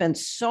I have spent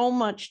so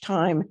much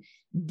time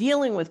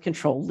dealing with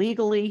control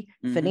legally,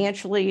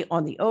 financially,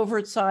 on the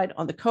overt side,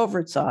 on the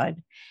covert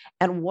side.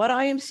 And what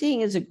I am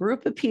seeing is a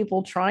group of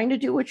people trying to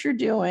do what you're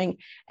doing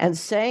and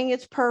saying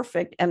it's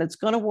perfect and it's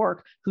going to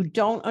work, who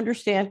don't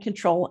understand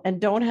control and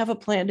don't have a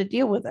plan to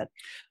deal with it.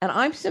 And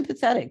I'm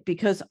sympathetic,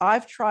 because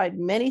I've tried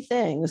many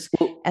things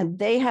and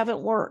they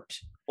haven't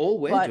worked. all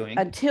we're doing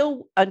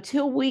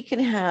until we can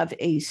have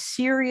a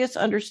serious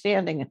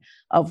understanding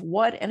of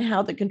what and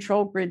how the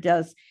control grid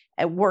does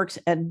and works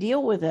and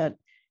deal with it,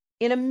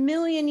 in a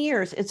million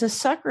years, it's a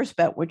sucker's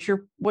bet what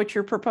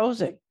you're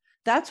proposing.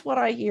 That's what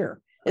I hear.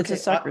 It's a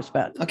sucker's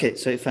bet. Okay,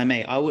 so if I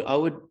may, I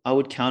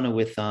would counter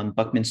with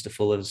Buckminster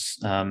Fuller's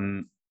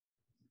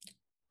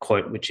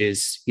quote, which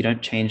is, you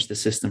don't change the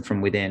system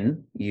from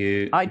within.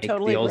 You make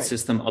the old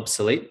system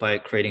obsolete by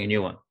creating a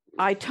new one.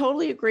 I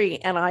totally agree.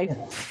 And I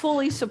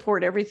fully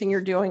support everything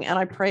you're doing. And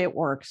I pray it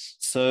works.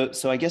 So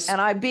I guess,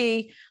 and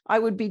I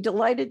would be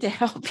delighted to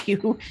help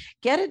you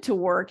get it to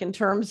work in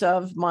terms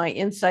of my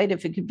insight,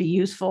 if it could be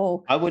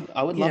useful. I would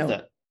love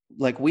that.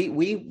 Like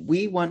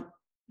we want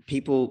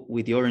people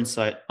with your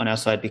insight on our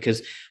side,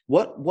 because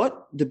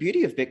what the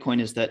beauty of Bitcoin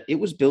is that it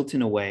was built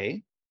in a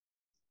way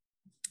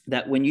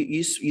that when you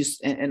use,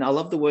 and I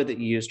love the word that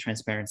you use,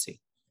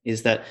 transparency,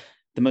 is that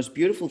the most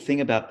beautiful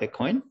thing about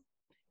Bitcoin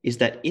is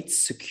that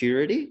its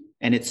security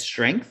and its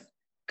strength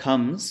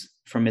comes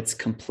from its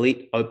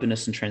complete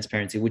openness and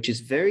transparency, which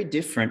is very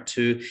different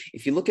to,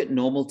 if you look at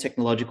normal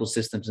technological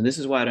systems, and this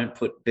is why I don't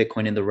put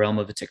Bitcoin in the realm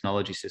of a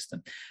technology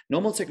system.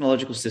 Normal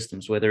technological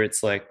systems, whether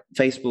it's like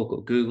Facebook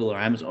or Google or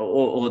Amazon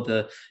or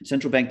the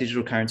central bank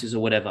digital currencies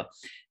or whatever,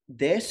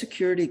 their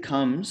security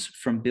comes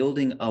from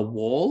building a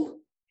wall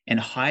and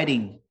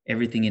hiding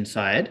everything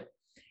inside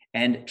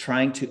and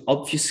trying to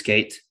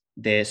obfuscate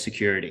their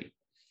security.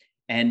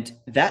 And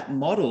that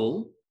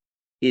model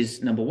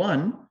is, number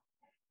one,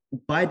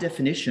 by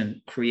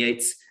definition,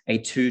 creates a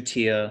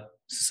two-tier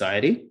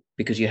society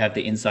because you have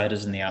the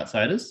insiders and the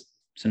outsiders.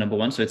 So number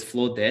one, so it's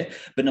flawed there.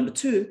 But number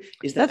two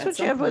is that that's what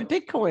you have with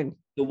Bitcoin.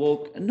 The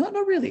wall, not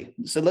really.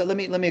 So let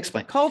me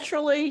explain.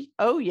 Culturally,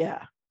 oh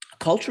yeah.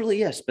 Culturally,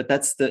 yes, but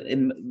that's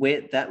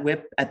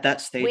we're at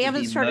that stage. We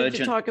haven't started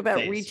to talk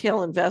about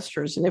retail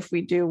investors, and if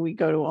we do, we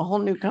go to a whole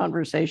new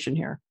conversation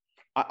here.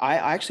 I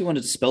actually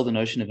wanted to dispel the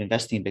notion of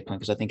investing in Bitcoin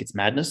because I think it's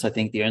madness. I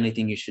think the only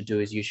thing you should do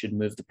is you should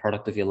move the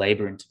product of your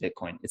labor into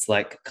Bitcoin. It's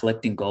like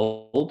collecting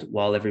gold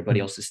while everybody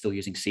else is still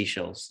using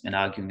seashells and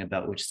arguing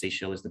about which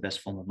seashell is the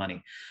best form of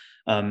money.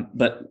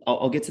 But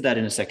I'll get to that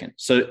in a second.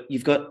 So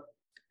you've got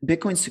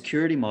Bitcoin's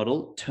security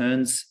model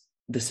turns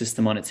the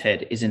system on its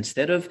head, is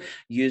instead of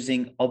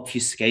using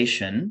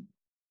obfuscation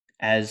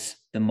as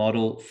the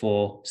model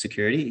for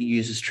security, it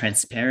uses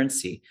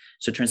transparency.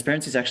 So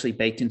transparency is actually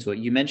baked into it.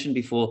 You mentioned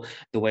before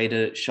the way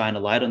to shine a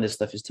light on this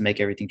stuff is to make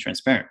everything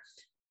transparent.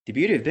 The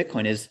beauty of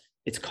Bitcoin is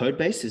its code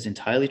base is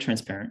entirely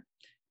transparent.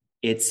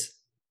 It's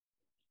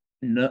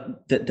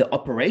the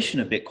operation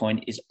of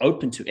Bitcoin is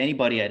open to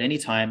anybody at any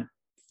time,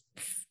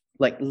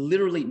 like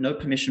literally no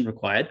permission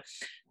required.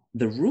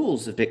 The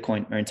rules of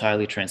Bitcoin are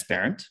entirely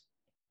transparent.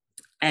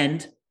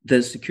 And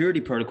the security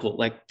protocol,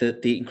 like the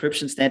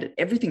encryption standard,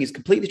 everything is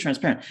completely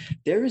transparent.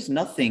 There is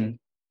nothing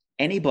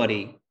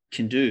anybody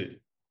can do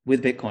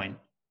with Bitcoin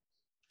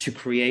to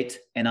create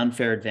an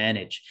unfair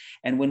advantage.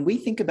 And when we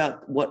think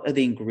about what are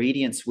the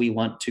ingredients we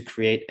want to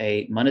create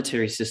a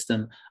monetary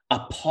system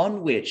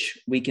upon which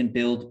we can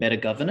build better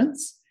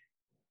governance,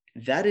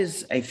 that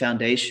is a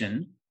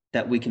foundation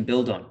that we can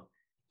build on.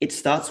 It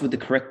starts with the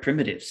correct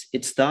primitives.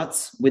 It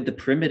starts with the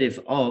primitive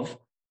of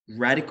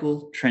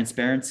radical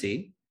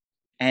transparency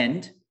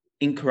and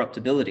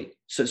incorruptibility.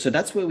 So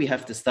that's where we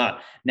have to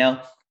start.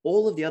 Now,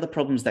 all of the other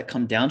problems that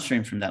come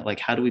downstream from that, like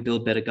how do we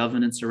build better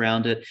governance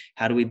around it?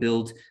 How do we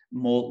build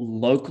more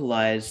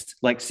localized,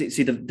 like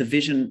see the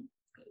vision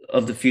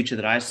of the future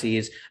that I see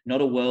is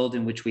not a world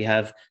in which we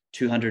have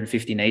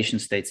 250 nation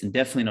states, and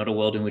definitely not a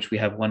world in which we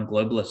have one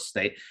globalist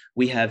state.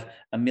 We have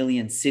a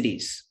million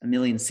cities, a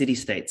million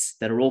city-states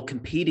that are all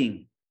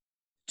competing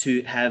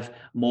to have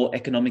more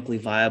economically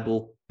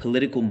viable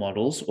political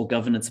models or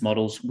governance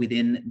models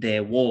within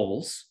their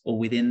walls or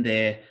within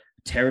their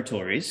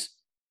territories,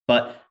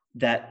 but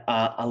that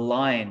are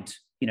aligned,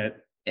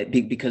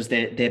 because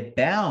they're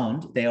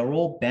bound, they are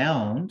all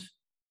bound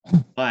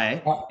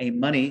by a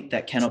money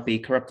that cannot be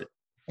corrupted.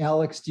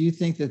 Alex, do you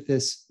think that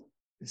this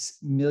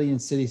million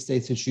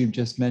city-states that you've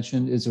just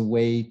mentioned is a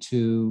way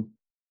to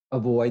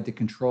avoid the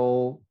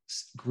control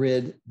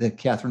grid that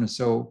Catherine is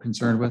so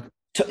concerned with?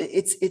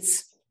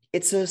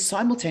 It's a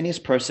simultaneous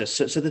process.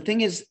 So the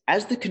thing is,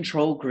 as the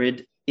control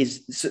grid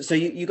is, so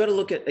you got to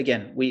look at,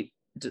 again, we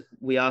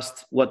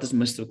asked, what does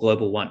Mr.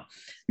 Global want?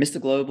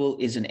 Mr. Global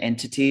is an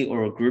entity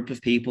or a group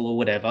of people or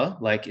whatever,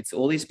 like it's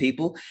all these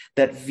people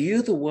that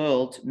view the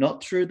world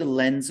not through the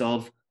lens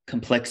of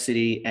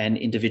complexity and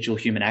individual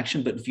human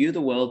action, but view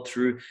the world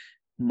through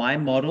my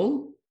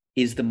model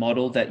is the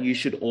model that you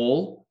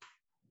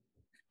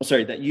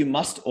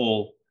must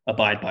all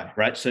abide by,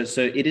 right? So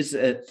it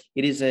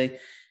is a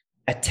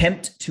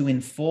attempt to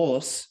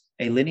enforce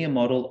a linear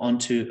model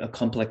onto a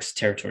complex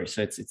territory.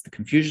 So it's the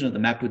confusion of the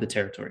map with the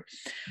territory.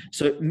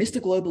 So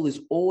Mr. Global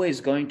is always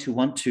going to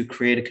want to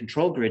create a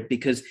control grid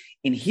because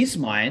in his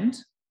mind,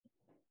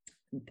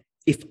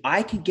 if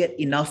I can get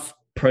enough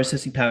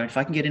processing power, if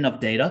I can get enough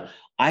data,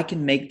 I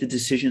can make the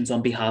decisions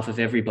on behalf of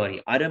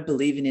everybody. I don't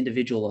believe in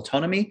individual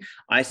autonomy.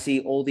 I see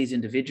all these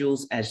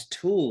individuals as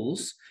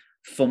tools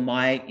for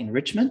my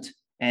enrichment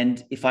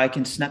And if I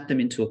can snap them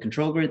into a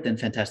control grid, then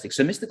fantastic.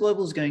 So Mr.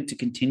 Global is going to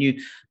continue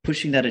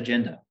pushing that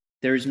agenda.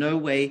 There is no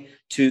way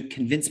to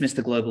convince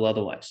Mr. Global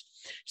otherwise.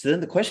 So then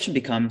the question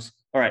becomes,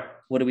 all right,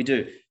 what do we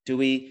do? Do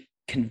we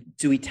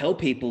tell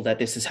people that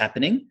this is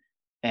happening?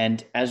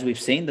 And as we've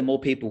seen, the more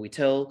people we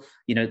tell,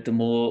 the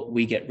more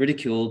we get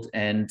ridiculed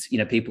and,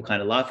 people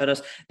kind of laugh at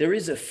us. There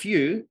is a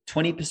few,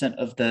 20%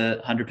 of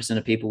the 100%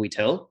 of people we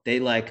tell, they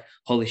like,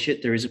 holy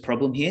shit, there is a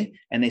problem here.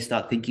 And they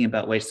start thinking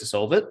about ways to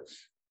solve it.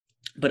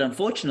 But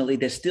unfortunately,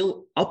 they're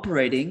still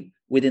operating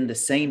within the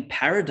same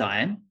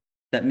paradigm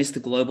that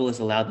Mr. Global has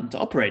allowed them to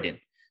operate in.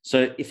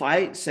 So if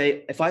I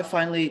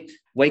finally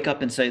wake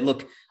up and say,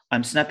 look,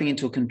 I'm snapping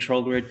into a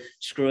control grid,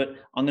 screw it,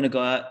 I'm going to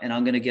go out and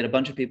I'm going to get a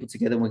bunch of people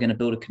together and we're going to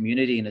build a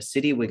community in a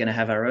city. We're going to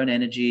have our own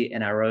energy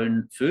and our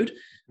own food.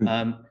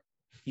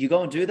 You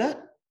go and do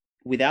that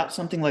without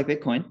something like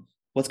Bitcoin,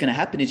 what's going to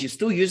happen is you're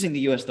still using the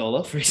US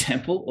dollar, for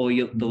example, or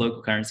the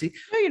local currency.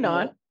 No, you're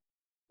not.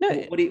 No.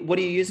 What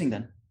are you using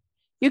then?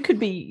 You could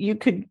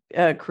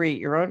create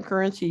your own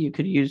currency. You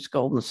could use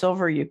gold and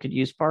silver. You could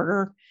use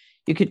barter.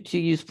 You could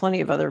use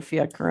plenty of other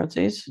fiat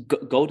currencies.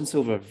 Gold and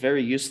silver are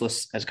very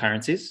useless as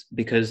currencies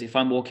because if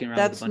I'm walking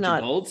around with a bunch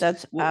of golds,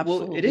 that's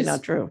absolutely it is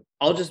not true.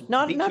 I'll just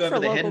beat you over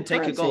the head and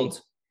take your gold.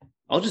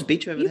 I'll just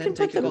beat you over the head and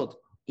take your gold.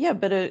 Yeah,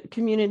 but a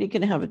community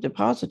can have a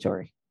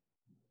depository.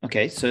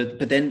 Okay,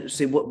 but then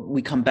what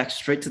we come back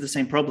straight to the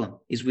same problem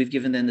is we've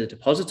given them the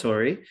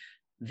depository,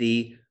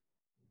 the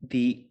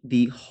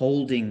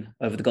holding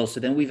over the gold. So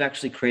then we've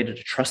actually created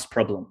a trust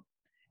problem.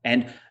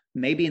 And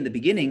maybe in the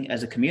beginning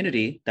as a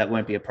community, that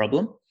won't be a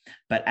problem.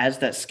 But as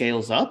that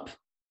scales up,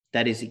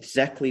 that is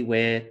exactly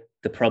where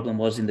the problem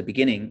was in the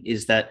beginning,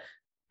 is that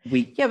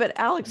Yeah, but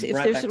Alex, if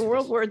there's a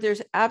world where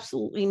there's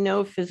absolutely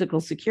no physical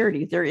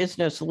security, there is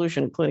no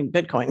solution, including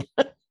Bitcoin.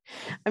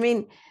 I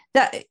mean,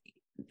 that,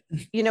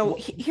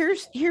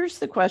 here's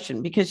the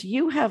question, because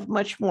you have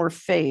much more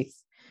faith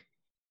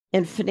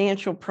in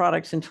financial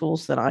products and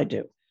tools than I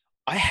do.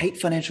 I hate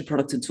financial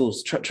products and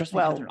tools. Trust me,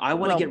 Catherine, I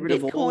want to get rid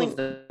of all of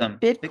them.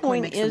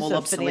 Bitcoin makes them all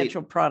obsolete.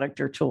 Financial product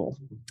or tool.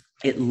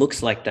 It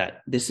looks like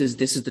that. This is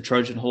the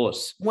Trojan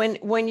horse.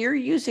 When you're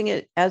using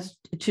it as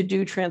to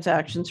do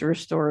transactions or a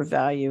store of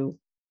value,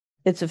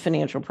 it's a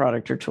financial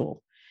product or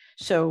tool.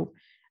 So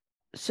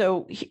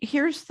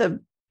here's the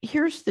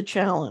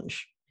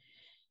challenge.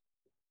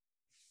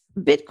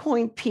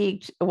 Bitcoin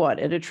peaked at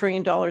 $1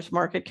 trillion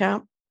market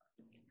cap,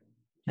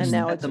 and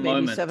now it's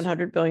maybe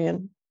 700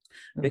 billion.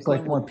 It's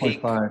like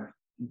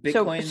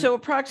 1.5. So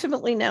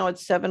approximately now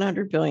it's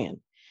 700 billion.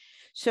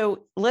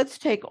 So let's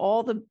take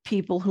all the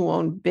people who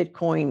own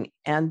Bitcoin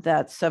and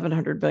that's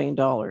 $700 billion.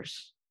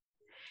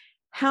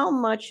 How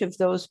much of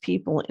those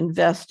people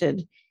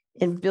invested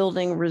in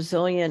building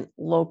resilient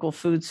local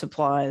food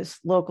supplies,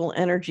 local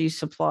energy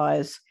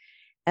supplies,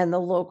 and the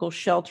local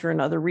shelter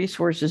and other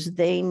resources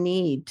they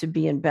need to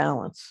be in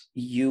balance?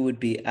 You would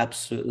be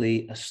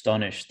absolutely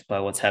astonished by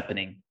what's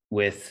happening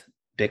with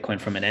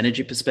Bitcoin from an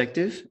energy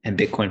perspective and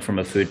Bitcoin from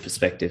a food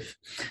perspective.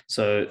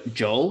 So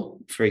Joel,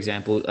 for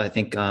example, I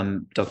think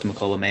Dr.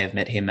 McCullough may have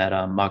met him at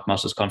Mark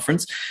Moss's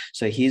conference.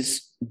 So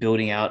he's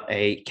building out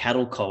a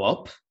cattle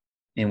co-op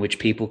in which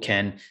people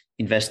can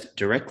invest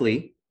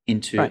directly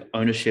into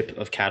ownership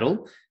of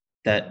cattle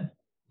that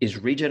is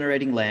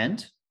regenerating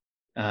land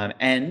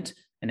and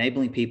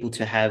enabling people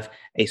to have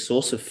a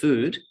source of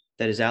food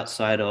that is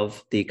outside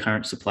of the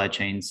current supply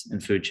chains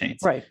and food chains.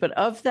 Right. But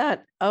of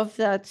that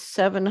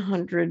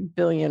 700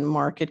 billion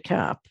market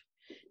cap,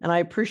 and I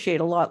appreciate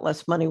a lot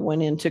less money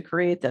went in to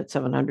create that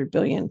 700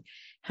 billion,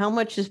 how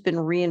much has been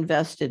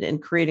reinvested in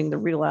creating the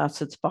real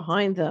assets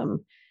behind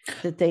them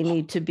that they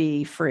need to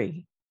be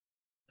free?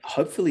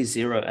 Hopefully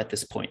zero at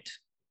this point.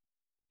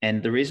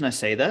 And the reason I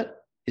say that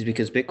is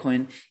because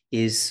Bitcoin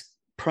is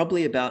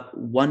probably about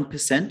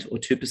 1% or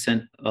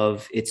 2%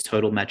 of its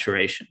total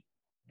maturation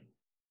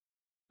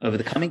over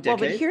the coming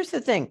decade. Well, but here's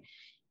the thing.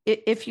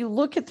 If you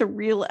look at the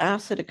real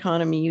asset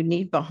economy you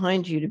need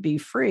behind you to be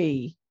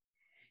free,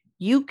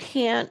 you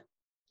can't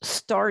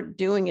start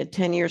doing it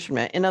 10 years from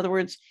now. In other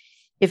words,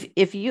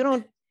 if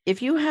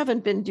you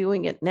haven't been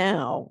doing it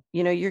now,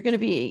 you're going to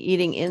be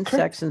eating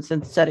insects and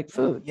synthetic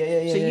food. So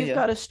you've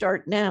got to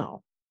start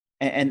now.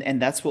 And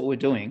that's what we're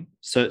doing.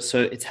 So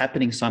it's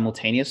happening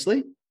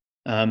simultaneously.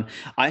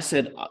 I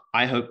said,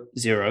 I hope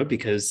zero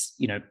because,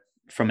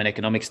 from an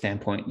economic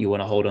standpoint, you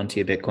want to hold on to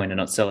your Bitcoin and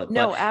not sell it.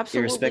 No,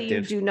 absolutely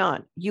you do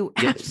not. You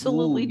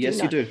absolutely do not.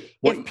 Yes, you do.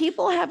 If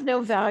people have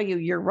no value,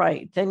 you're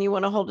right. Then you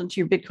want to hold on to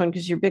your Bitcoin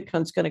because your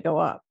Bitcoin's going to go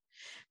up.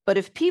 But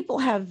if people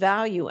have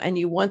value and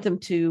you want them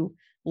to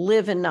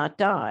live and not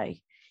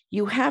die,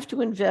 you have to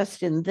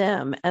invest in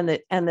them and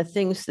the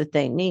things that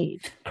they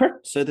need.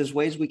 Correct. So there's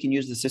ways we can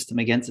use the system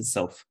against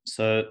itself.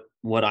 So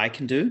what I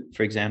can do,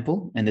 for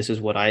example, and this is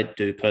what I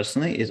do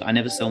personally, is I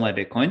never sell my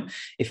Bitcoin.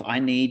 If I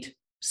need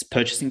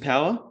purchasing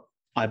power,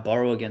 I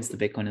borrow against the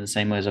Bitcoin in the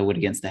same way as I would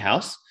against the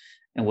house.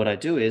 And what I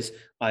do is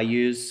I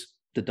use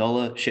the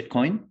dollar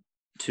shitcoin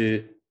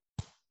to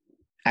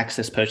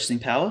access purchasing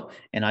power,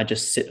 and I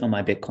just sit on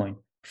my Bitcoin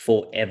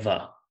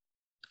forever.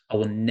 I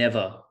will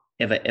never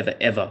ever, ever,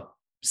 ever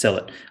sell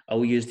it. I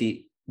will use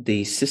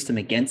the system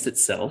against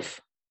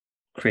itself,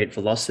 create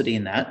velocity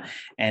in that,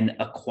 and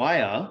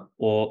acquire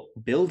or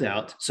build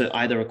out. So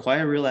either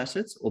acquire real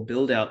assets or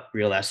build out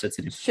real assets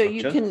in So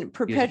infrastructure. you can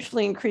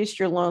perpetually increase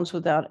your loans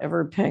without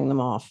ever paying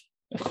them off.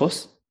 Of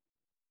course.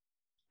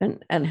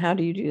 And how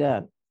do you do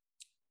that?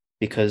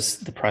 Because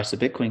the price of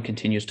Bitcoin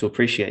continues to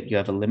appreciate. You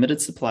have a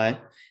limited supply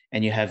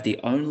and you have the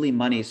only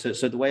money. So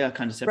the way I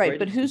kind of separate. Right,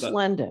 but who's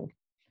lending?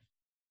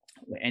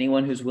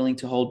 Anyone who's willing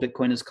to hold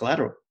Bitcoin as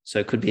collateral. So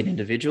it could be an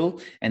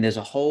individual, and there's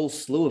a whole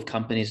slew of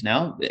companies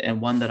now, and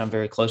one that I'm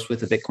very close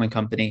with, a Bitcoin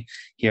company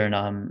here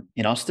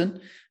in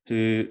Austin,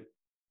 who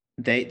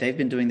they've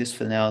been doing this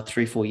for now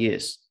 3-4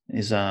 years.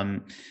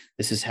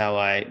 This is how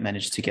I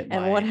managed to get my.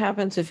 And what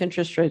happens if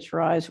interest rates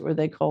rise or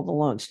they call the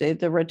loans? They have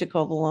the right to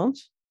call the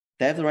loans?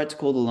 They have the right to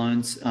call the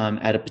loans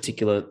at a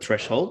particular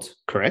threshold,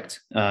 correct?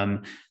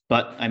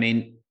 But I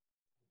mean,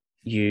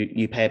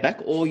 you pay it back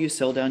or you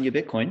sell down your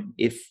Bitcoin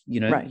if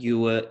you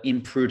were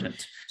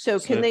imprudent. So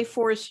can they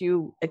force a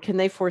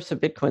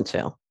Bitcoin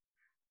sale?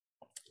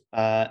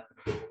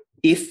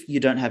 If you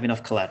don't have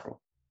enough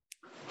collateral.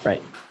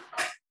 Right.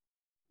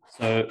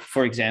 So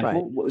for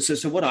example,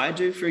 so what I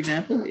do, for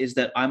example, is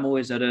that I'm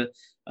always at a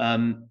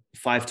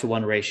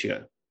 5-to-1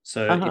 ratio.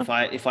 So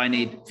if I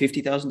need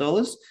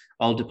 $50,000,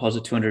 I'll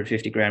deposit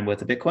 250 grand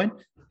worth of Bitcoin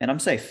and I'm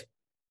safe.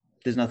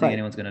 There's nothing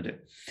anyone's going to do.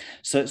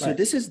 So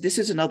this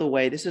is another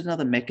way. This is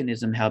another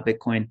mechanism how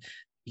Bitcoin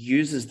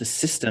uses the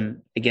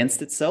system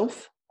against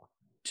itself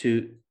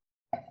to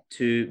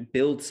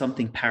build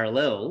something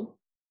parallel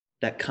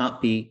that can't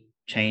be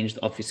changed,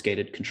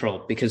 obfuscated,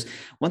 controlled. Because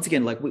once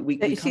again, like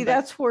we see,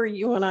 that's where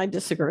you and I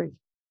disagree.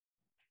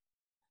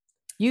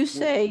 You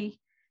say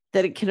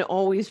that it can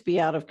always be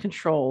out of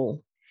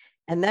control,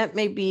 and that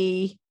may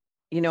be,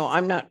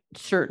 I'm not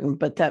certain,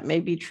 but that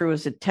may be true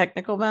as a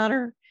technical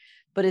matter.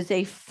 But as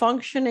a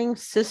functioning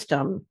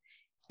system,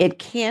 it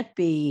can't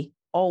be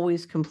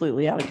always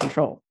completely out of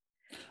control.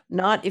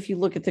 Not if you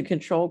look at the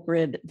control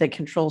grid that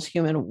controls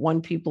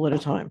one people at a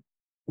time.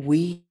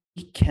 We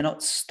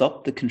cannot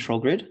stop the control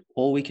grid.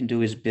 All we can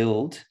do is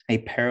build a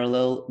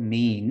parallel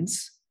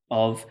means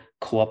of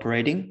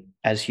cooperating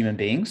as human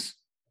beings.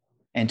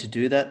 And to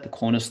do that, the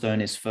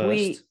cornerstone is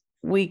first.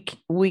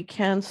 We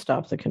can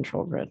stop the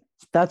control grid.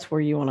 That's where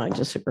you and I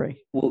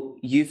disagree. Well,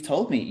 you've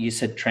told me, you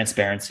said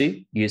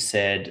transparency, you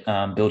said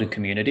building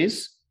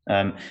communities.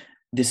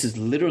 This is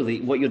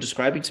literally what you're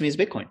describing to me as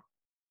Bitcoin.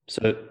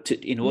 So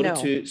in order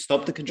to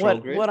stop the control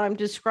grid. What I'm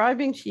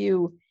describing to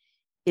you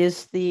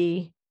is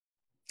the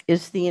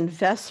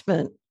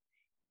investment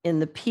in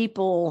the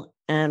people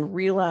and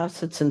real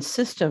assets and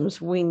systems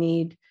we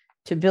need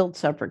to build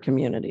separate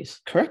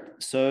communities.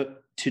 Correct. So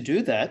to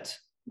do that,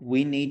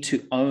 we need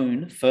to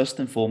own first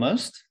and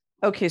foremost.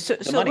 Okay, so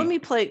let me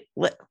play.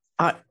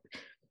 I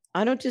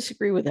don't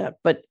disagree with that,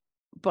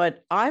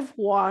 but I've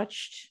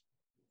watched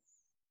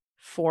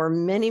for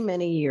many,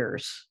 many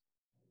years.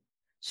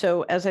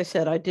 So as I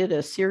said, I did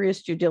a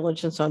serious due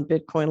diligence on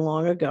Bitcoin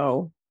long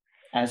ago.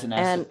 As an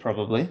asset,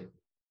 probably.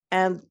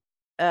 And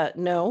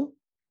no,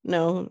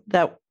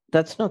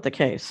 that's not the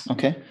case.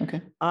 Okay.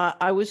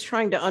 I was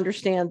trying to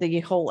understand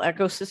the whole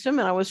ecosystem,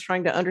 and I was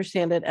trying to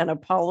understand it at a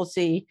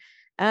policy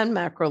and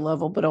macro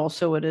level, but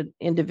also at an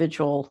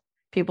individual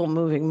people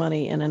moving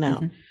money in and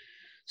out. Mm-hmm.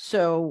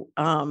 So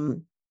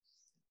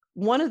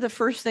one of the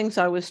first things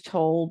I was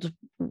told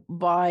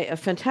by a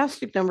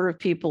fantastic number of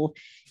people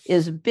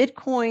is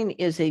Bitcoin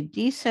is a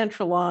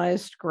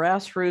decentralized,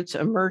 grassroots,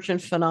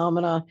 emergent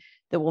phenomena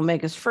that will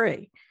make us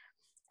free.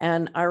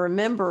 And I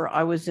remember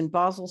I was in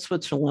Basel,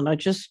 Switzerland. I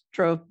just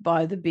drove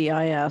by the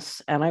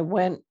BIS and I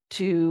went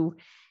into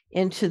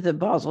the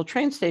Basel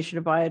train station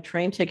to buy a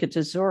train ticket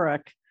to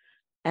Zurich.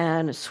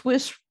 And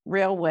Swiss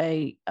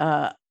Railway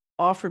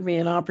offered me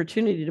an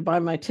opportunity to buy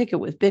my ticket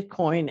with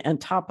Bitcoin and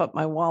top up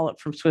my wallet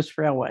from Swiss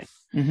Railway.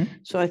 Mm-hmm.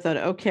 So I thought,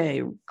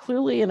 okay,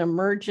 clearly an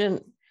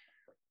emergent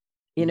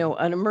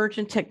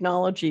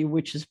technology,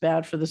 which is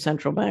bad for the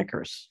central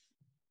bankers.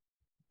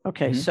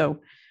 Okay, mm-hmm. So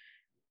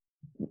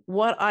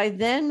what I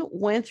then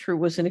went through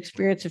was an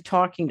experience of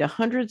talking to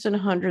hundreds and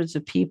hundreds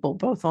of people,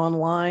 both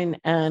online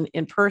and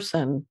in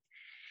person.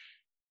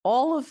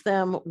 All of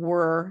them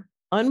were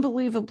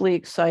unbelievably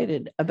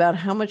excited about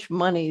how much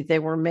money they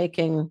were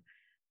making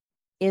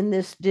in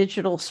this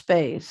digital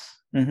space.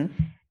 Mm-hmm.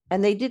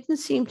 And they didn't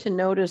seem to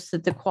notice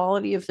that the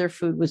quality of their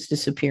food was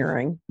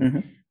disappearing. Mm-hmm.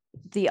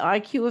 The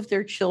IQ of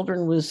their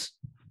children was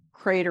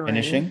cratering.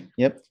 Finishing.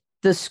 Yep.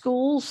 The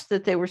schools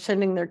that they were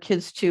sending their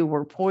kids to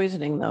were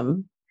poisoning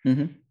them.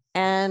 Mm-hmm.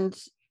 And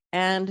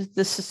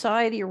the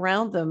society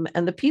around them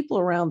and the people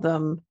around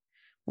them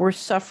were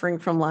suffering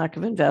from lack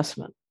of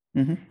investment.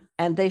 Mm-hmm.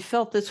 And they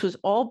felt this was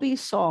all be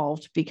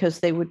solved because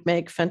they would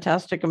make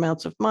fantastic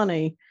amounts of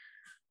money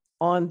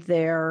on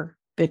their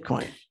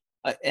Bitcoin.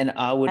 And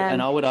I would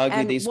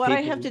argue these what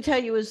people. I have to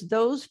tell you is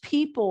those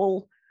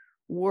people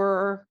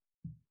were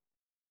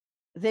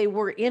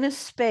in a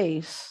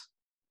space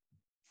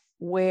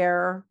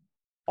where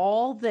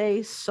all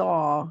they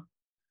saw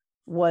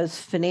was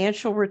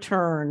financial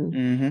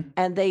return,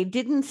 and they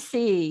didn't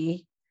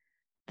see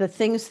the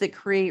things that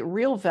create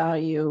real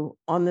value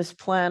on this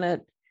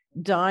planet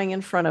dying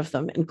in front of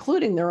them,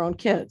 including their own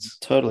kids.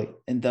 Totally.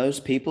 And those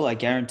people, I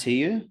guarantee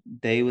you,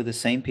 they were the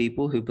same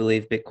people who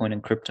believe Bitcoin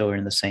and crypto are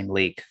in the same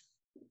league.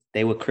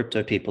 They were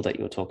crypto people that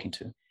you were talking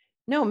to.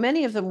 No,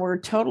 many of them were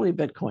totally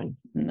Bitcoin.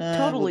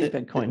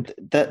 Bitcoin.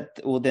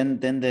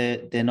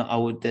 They're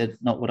not. They're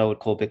not what I would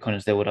call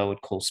Bitcoiners. They're what I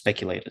would call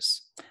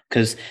speculators.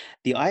 Because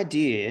the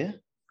idea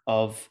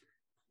of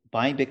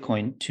buying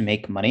Bitcoin to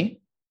make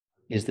money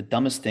is the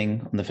dumbest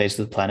thing on the face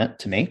of the planet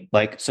to me.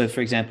 Like, so for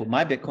example,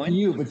 my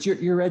Bitcoin. But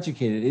you're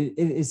educated.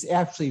 It is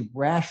actually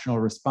rational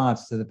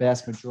response to the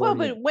vast majority. Well,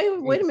 but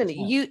wait a minute.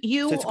 So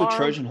it's a good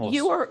Trojan horse.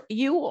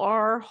 You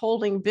are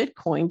holding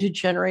Bitcoin to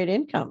generate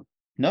income.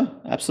 No,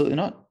 absolutely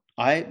not.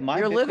 You're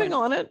Bitcoin, living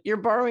on it. You're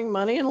borrowing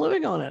money and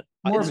living on it.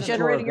 More it's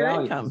generating your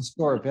income. It's a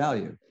store of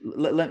value.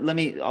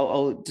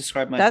 I'll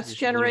describe my. That's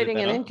generating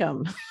an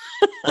income.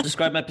 I'll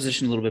describe my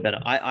position a little bit better.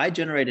 I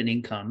generate an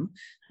income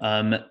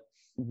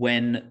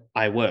when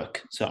I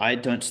work, so I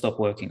don't stop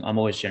working. I'm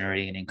always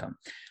generating an income.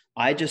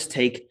 I just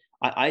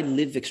I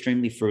live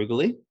extremely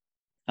frugally,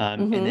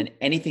 and then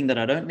anything that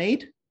I don't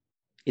need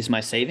is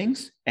my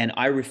savings, and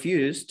I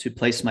refuse to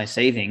place my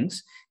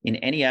savings in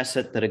any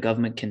asset that a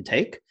government can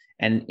take.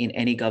 And in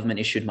any government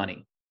issued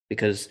money,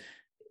 because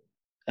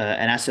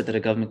an asset that a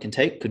government can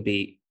take could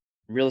be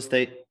real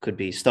estate, could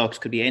be stocks,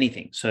 could be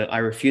anything. So I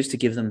refuse to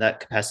give them that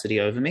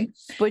capacity over me.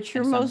 But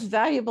your most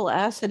valuable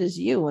asset is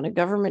you, and a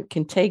government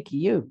can take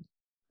you.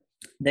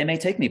 They may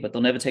take me, but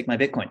they'll never take my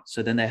Bitcoin.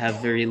 So then they have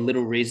very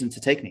little reason to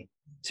take me.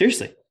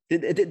 Seriously.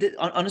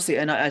 Honestly,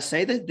 and I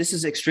say that this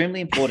is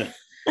extremely important.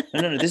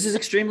 No, this is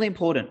extremely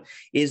important,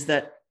 is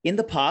that in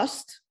the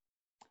past,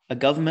 a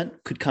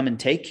government could come and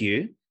take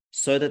you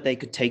so that they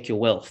could take your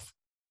wealth.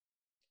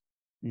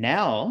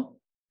 Now,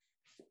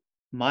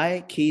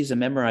 my keys are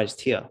memorized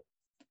here.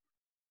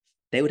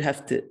 They would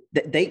have to,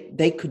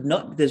 they could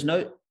not, there's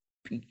no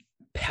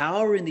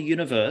power in the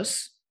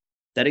universe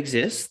that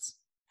exists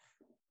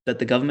that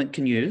the government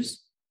can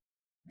use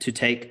to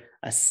take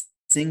a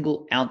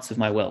single ounce of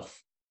my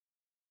wealth.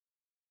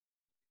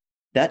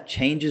 That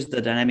changes the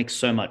dynamic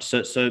so much.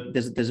 So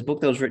there's a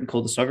book that was written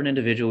called The Sovereign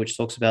Individual, which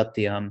talks about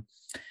the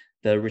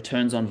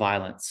returns on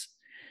violence.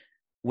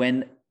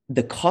 When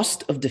the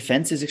cost of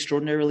defense is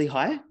extraordinarily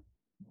high,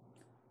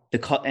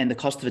 and the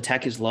cost of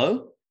attack is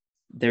low,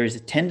 there is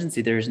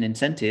an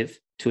incentive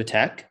to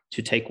attack,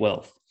 to take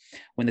wealth.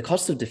 When the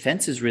cost of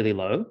defense is really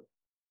low,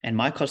 and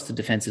my cost of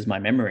defense is my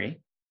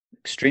memory,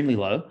 extremely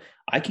low,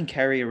 I can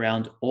carry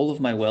around all of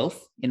my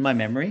wealth in my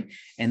memory,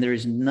 and there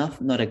is not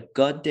a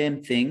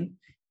goddamn thing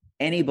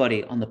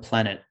anybody on the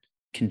planet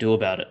can do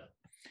about it.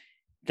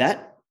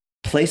 That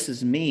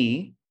places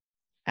me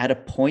at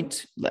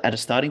a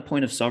starting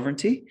point of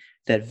sovereignty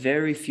that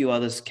very few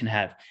others can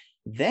have.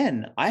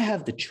 Then I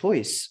have the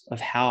choice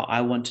of how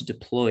I want to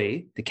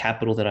deploy the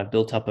capital that I've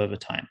built up over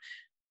time.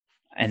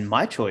 And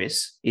my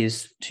choice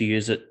is to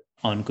use it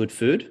on good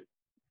food,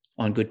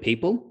 on good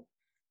people,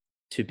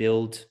 to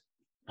build,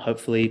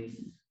 hopefully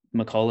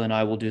Macaulay and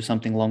I will do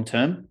something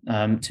long-term,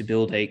 to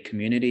build a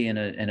community and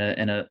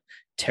a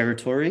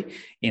territory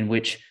in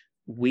which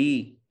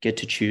we get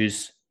to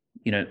choose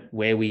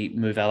where we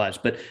move our lives.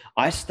 But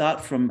I start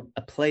from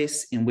a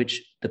place in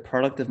which the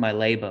product of my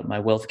labor, my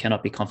wealth,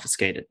 cannot be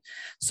confiscated.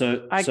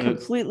 So I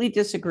completely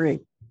disagree.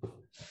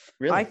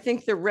 Really? I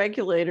think the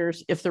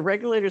regulators, if the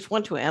regulators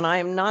want to, and I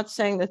am not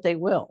saying that they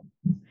will,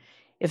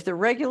 if the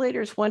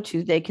regulators want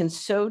to, they can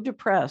so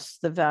depress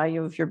the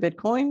value of your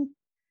Bitcoin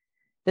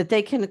that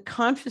they can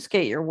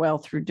confiscate your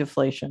wealth through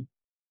deflation,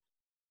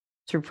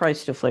 through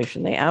price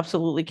deflation. They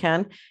absolutely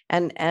can,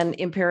 and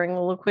impairing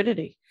the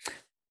liquidity.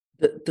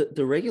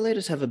 The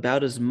regulators have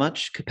about as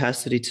much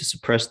capacity to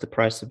suppress the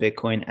price of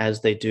Bitcoin as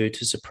they do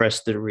to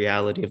suppress the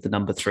reality of the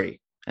number 3.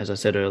 As I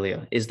said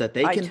earlier, is that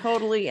they can. I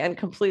totally and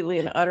completely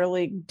and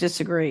utterly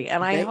disagree,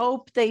 and I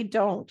hope they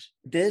don't.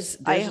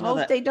 I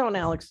hope they don't,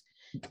 Alex.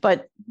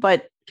 But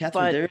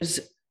Catherine, there's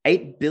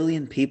 8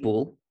 billion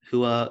people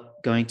who are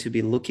going to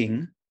be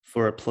looking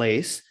for a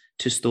place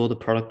to store the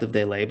product of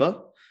their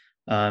labor,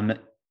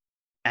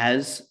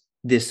 as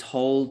this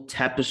whole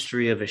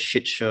tapestry of a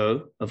shit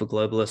show of a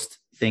globalist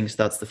thing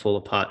starts to fall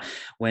apart.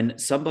 When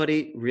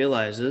somebody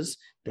realizes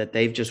that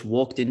they've just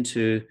walked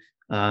into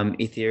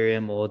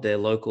Ethereum or their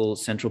local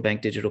central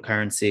bank digital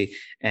currency,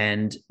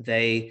 and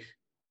they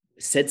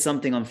said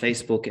something on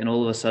Facebook, and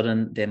all of a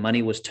sudden their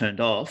money was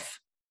turned off,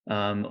 or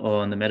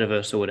on the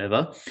metaverse or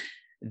whatever,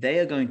 they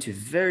are going to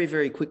very,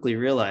 very quickly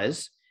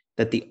realize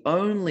that the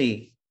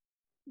only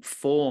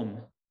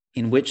form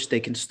in which they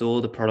can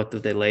store the product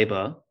of their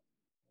labor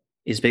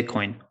is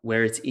Bitcoin,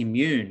 where it's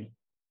immune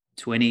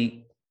to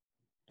any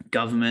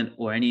government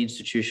or any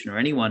institution or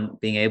anyone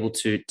being able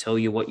to tell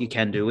you what you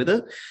can do with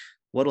it.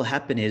 What will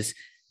happen is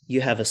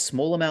you have a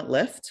small amount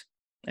left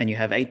and you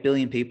have 8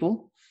 billion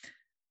people.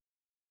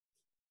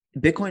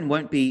 Bitcoin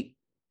won't be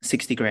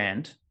 60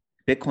 grand.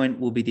 Bitcoin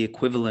will be the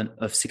equivalent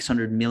of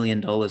 $600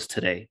 million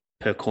today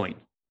per coin.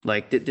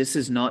 Like this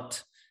is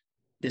not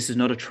this is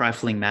not a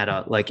trifling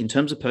matter. Like in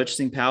terms of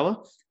purchasing power,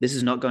 this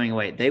is not going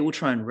away. They will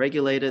try and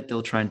regulate it.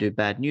 They'll try and do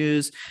bad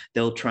news.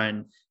 They'll try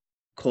and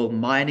call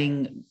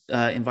mining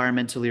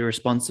environmentally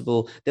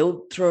irresponsible.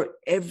 They'll throw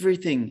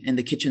everything in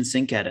the kitchen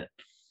sink at it.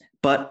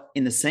 But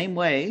in the same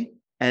way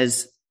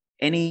as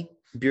any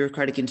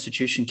bureaucratic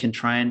institution can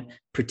try and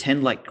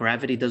pretend like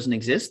gravity doesn't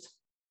exist,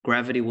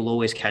 gravity will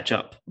always catch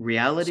up.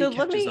 Reality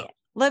catches up.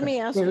 Let me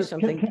ask you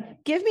something.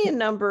 Give me a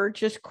number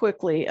just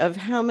quickly of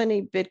how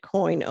many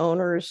Bitcoin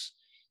owners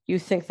you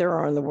think there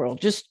are in the world.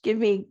 Just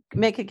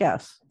make a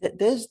guess.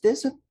 There's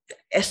a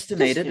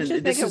estimated, just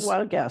and make a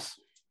wild guess.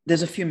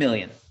 There's a few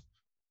million.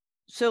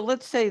 So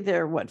let's say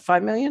they're what,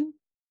 5 million,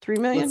 3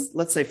 million?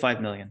 Let's say 5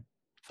 million.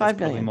 5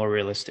 million. Probably more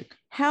realistic.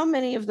 How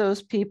many of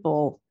those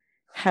people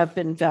have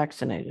been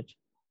vaccinated?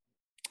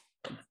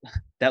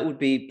 That would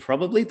be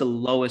probably the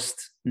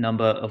lowest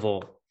number of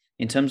all.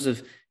 In terms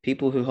of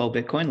people who hold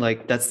Bitcoin,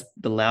 like that's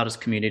the loudest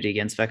community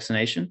against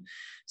vaccination.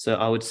 So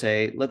I would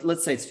say,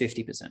 let's say it's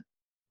 50%.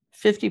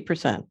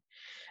 50%.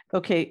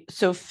 Okay,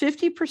 so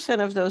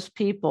 50% of those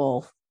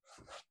people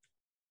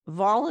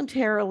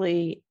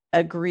voluntarily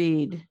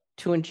agreed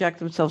to inject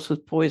themselves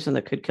with poison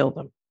that could kill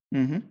them.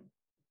 Mm-hmm.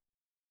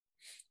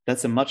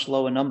 That's a much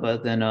lower number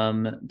than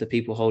the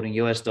people holding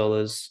US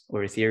dollars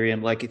or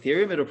Ethereum. Like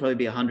Ethereum, it'll probably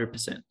be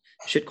 100%.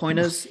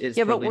 Shitcoiners is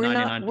probably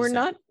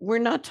 99%. We're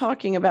not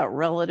talking about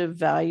relative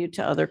value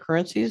to other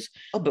currencies.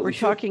 Oh, but we're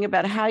talking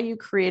about how you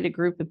create a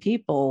group of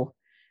people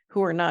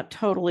who are not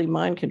totally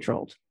mind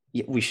controlled.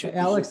 Yeah, we should.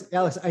 Alex,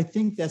 I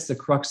think that's the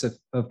crux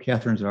of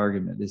Catherine's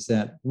argument is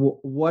that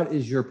what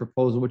is your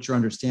proposal? What's your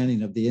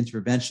understanding of the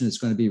intervention that's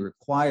going to be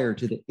required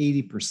to the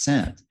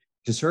 80%?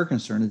 Because her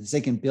concern is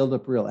they can build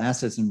up real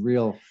assets and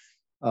real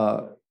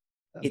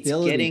it's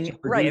getting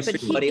right, but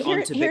everybody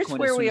onto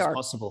Bitcoin as soon as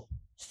possible.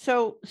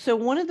 So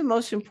one of the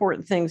most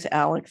important things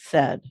Alex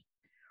said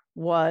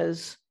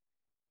was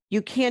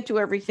you can't do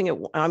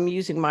everything I'm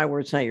using my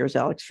words, not yours,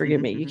 Alex,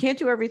 forgive me. You can't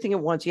do everything at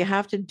once. You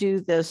have to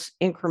do this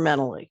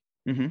incrementally.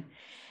 Mm-hmm.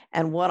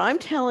 And what I'm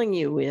telling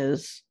you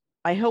is,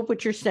 I hope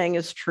what you're saying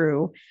is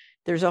true.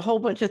 There's a whole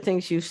bunch of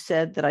things you've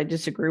said that I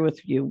disagree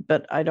with you,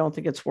 but I don't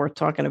think it's worth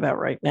talking about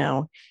right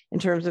now in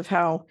terms of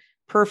how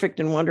perfect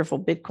and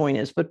wonderful Bitcoin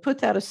is. But put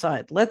that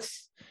aside.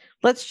 Let's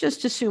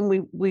just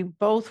assume we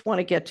both want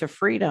to get to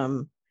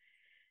freedom.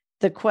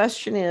 The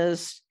question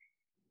is,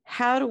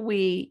 how do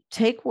we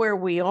take where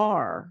we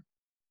are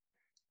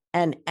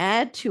and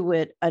add to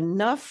it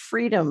enough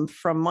freedom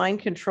from mind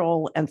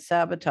control and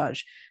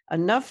sabotage,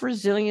 enough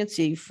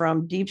resiliency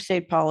from deep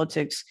state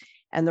politics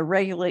and the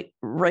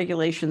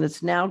regulation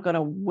that's now going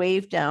to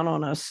wave down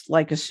on us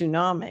like a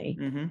tsunami?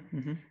 Mm-hmm,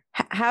 mm-hmm.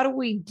 How do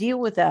we deal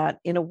with that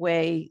in a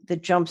way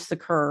that jumps the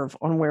curve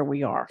on where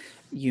we are?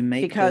 You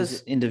make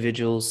those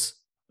individuals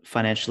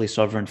financially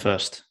sovereign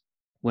first.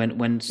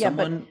 When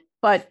someone,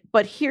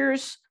 but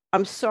here's,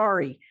 I'm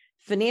sorry,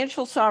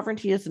 financial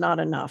sovereignty is not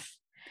enough.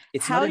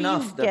 It's not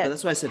enough. But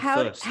that's why I said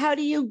first. How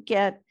do you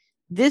get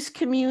this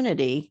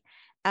community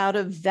out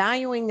of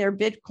valuing their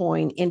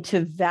Bitcoin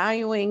into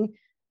valuing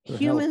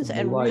humans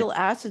and real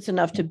assets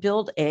enough to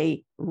build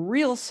a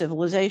real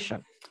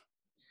civilization?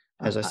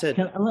 As I said,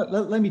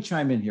 let me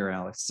chime in here,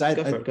 Alex.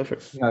 Go for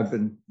it.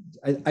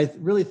 I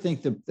really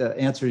think the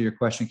answer to your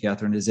question,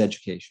 Catherine, is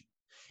education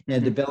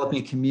and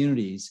developing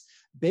communities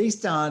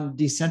based on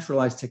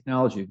decentralized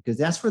technology, because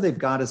that's where they've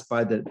got us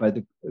by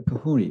the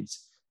kahunas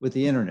with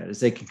the internet,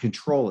 is they can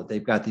control it.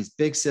 They've got these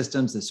big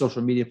systems, the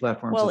social media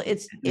platforms. Well,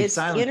 it's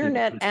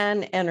internet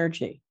and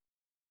energy,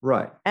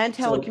 right, and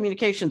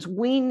telecommunications.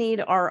 We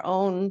need our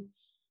own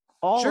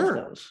all of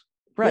those.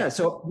 Right. Yeah.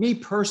 So me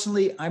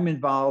personally, I'm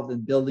involved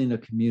in building a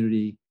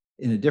community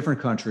in a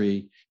different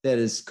country that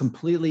is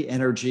completely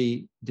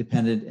energy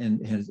dependent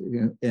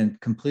and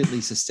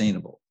completely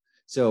sustainable.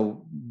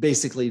 So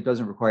basically, it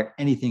doesn't require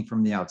anything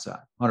from the outside,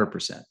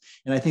 100%.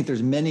 And I think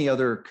there's many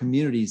other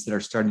communities that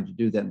are starting to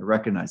do that and to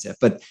recognize that.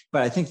 But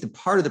I think the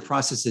part of the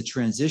process that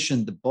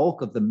transitioned the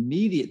bulk of the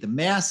media, the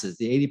masses,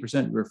 the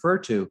 80% you refer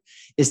to,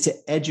 is to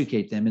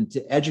educate them and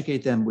to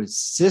educate them with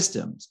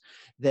systems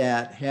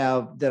that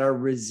are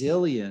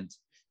resilient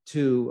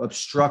to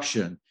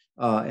obstruction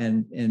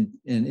and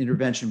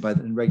intervention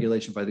and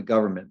regulation by the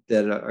government,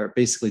 that are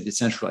basically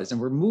decentralized. And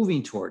we're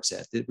moving towards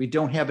that. We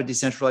don't have a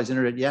decentralized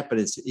internet yet, but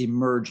it's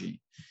emerging.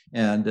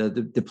 And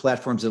the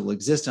platforms that will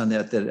exist on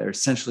that are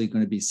essentially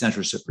going to be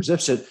censorship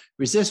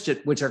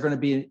resistant, which are going to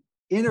be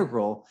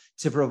integral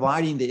to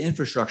providing the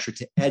infrastructure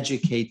to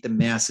educate the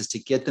masses, to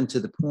get them to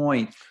the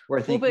point where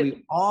I think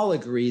we all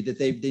agree that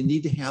they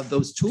need to have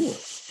those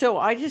tools. So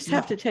I just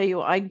have to tell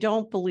you, I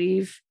don't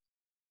believe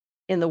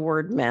in the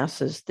word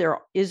masses.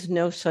 There is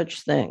no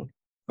such thing.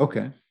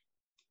 Okay.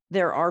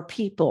 There are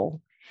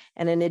people.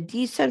 And in a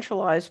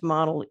decentralized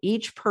model,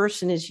 each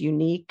person is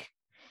unique.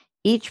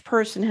 Each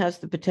person has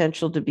the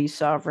potential to be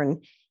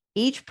sovereign.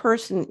 Each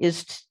person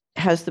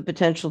has the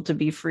potential to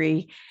be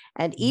free.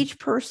 And each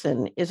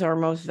person is our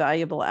most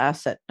valuable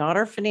asset, not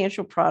our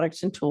financial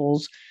products and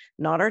tools,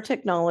 not our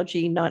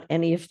technology, not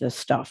any of this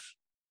stuff.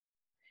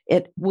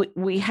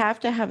 We have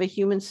to have a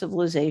human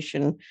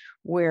civilization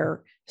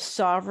where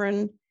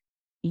sovereign,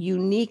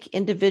 unique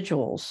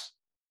individuals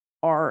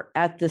are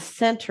at the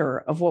center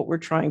of what we're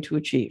trying to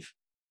achieve.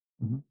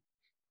 Mm-hmm.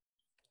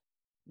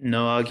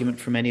 No argument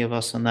from any of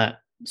us on that.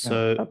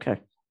 So, okay.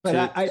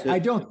 But I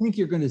don't think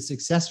you're going to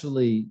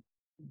successfully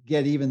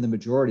get even the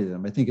majority of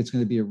them. I think it's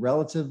going to be a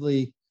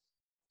relatively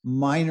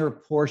minor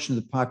portion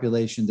of the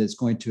population that's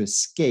going to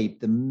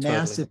escape the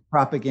massive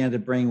propaganda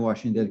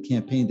brainwashing that a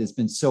campaign that's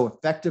been so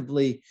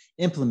effectively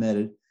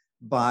implemented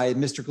by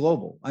Mr.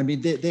 Global. I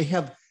mean, they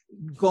have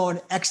gone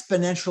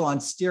exponential on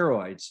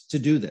steroids to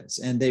do this,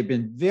 and they've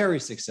been very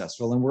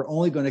successful, and we're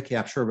only going to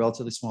capture a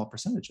relatively small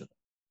percentage of them.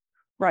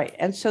 Right.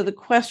 And so the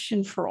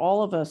question for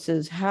all of us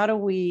is, how do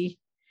we,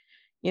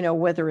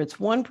 whether it's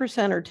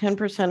 1% or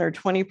 10% or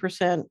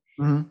 20%,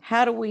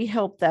 how do we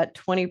help that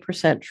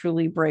 20%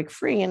 truly break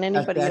free, and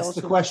anybody else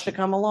who wants to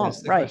come along?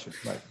 Right.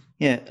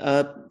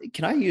 Yeah.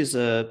 Can I use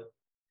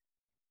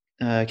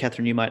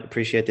Catherine, you might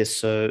appreciate this.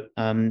 So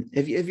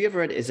have you ever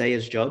read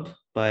Isaiah's Job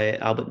by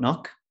Albert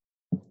Nock?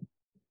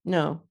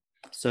 No.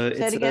 So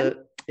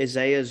it's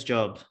Isaiah's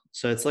Job.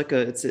 So it's like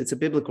it's a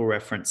biblical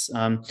reference.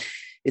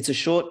 It's a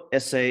short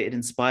essay. It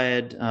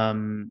inspired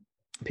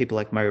people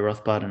like Murray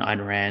Rothbard and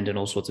Ayn Rand and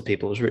all sorts of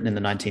people. It was written in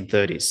the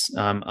 1930s.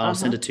 I'll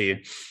send it to you.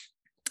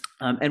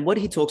 And what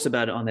he talks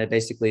about on there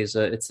basically is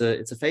it's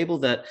a fable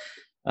that,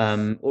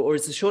 or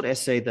it's a short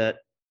essay that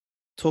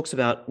talks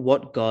about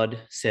what God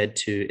said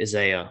to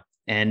Isaiah.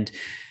 And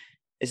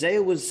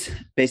Isaiah was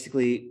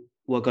basically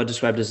what God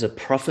described as a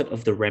prophet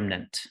of the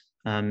remnant.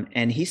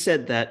 And he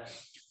said that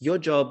your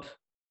job,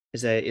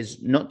 Isaiah,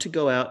 is not to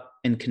go out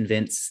and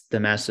convince the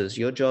masses.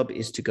 Your job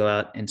is to go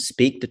out and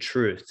speak the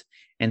truth.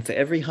 And for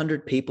every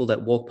 100 people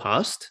that walk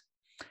past,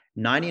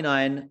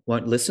 99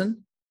 won't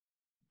listen,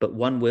 but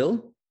one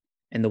will.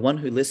 And the one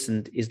who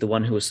listened is the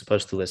one who was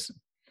supposed to listen.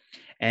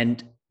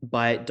 And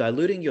by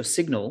diluting your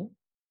signal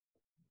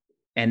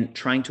and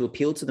trying to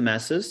appeal to the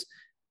masses,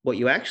 what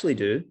you actually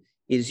do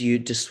is you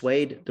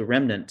dissuade the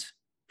remnant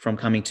from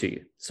coming to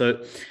you.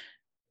 So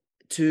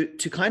to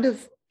kind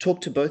of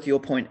talk to both your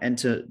point and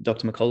to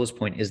Dr. McCullough's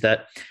point is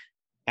that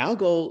our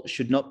goal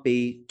should not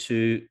be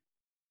to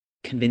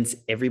convince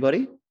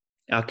everybody.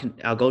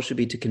 Our goal should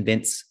be to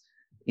convince,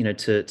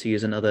 to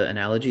use another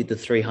analogy, the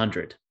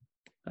 300.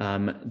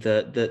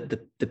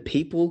 The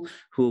people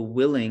who are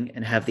willing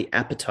and have the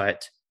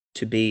appetite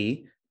to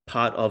be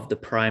part of the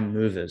prime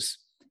movers.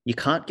 You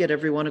can't get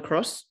everyone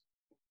across.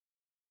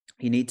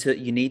 You need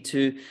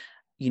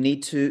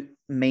to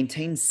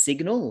maintain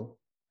signal,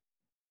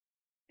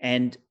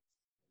 and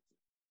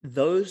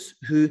those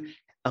who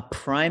are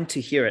primed to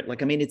hear it.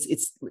 Like, I mean,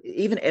 it's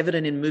even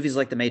evident in movies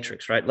like The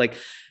Matrix, right? Like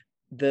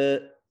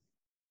the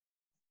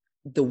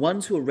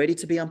ones who are ready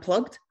to be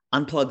unplugged,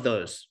 unplug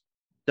those.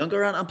 Don't go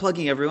around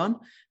unplugging everyone,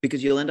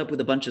 because you'll end up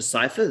with a bunch of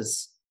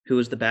ciphers who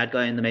is the bad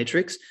guy in The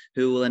Matrix,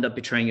 who will end up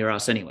betraying your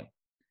ass anyway.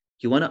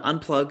 You want to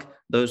unplug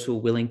those who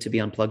are willing to be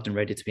unplugged and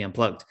ready to be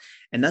unplugged.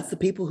 And that's the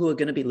people who are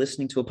going to be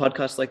listening to a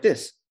podcast like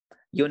this.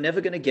 You're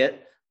never going to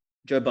get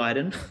Joe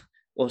Biden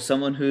or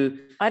someone who...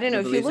 I don't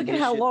know. If you look at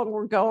how long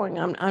we're going,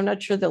 I'm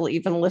not sure they'll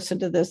even listen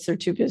to this. They're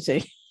too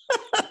busy.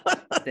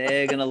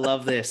 They're going to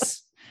love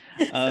this.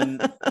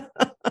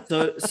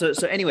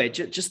 So anyway,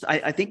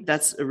 I think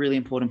that's a really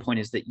important point,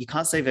 is that you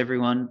can't save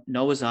everyone.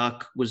 Noah's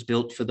Ark was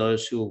built for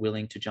those who are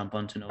willing to jump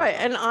onto Noah's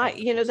Ark.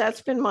 And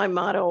that's been my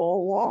motto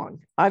all along.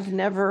 I've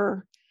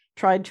never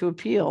tried to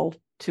appeal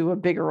to a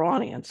bigger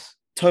audience.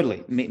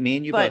 Totally. Me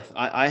and you both.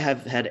 I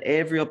have had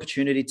every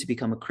opportunity to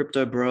become a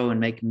crypto bro and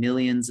make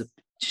millions of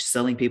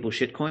selling people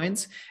shit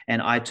coins. And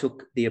I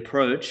took the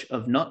approach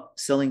of not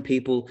selling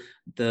people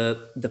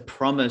the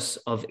promise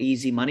of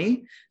easy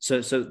money.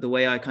 So the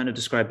way I kind of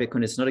describe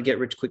Bitcoin, it's not a get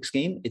rich quick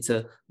scheme. It's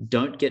a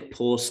don't get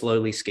poor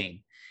slowly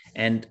scheme.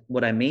 And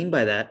what I mean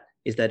by that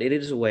is that it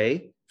is a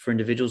way for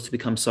individuals to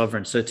become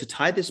sovereign. So to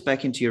tie this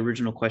back into your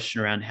original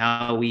question around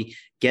how we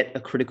get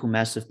a critical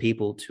mass of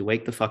people to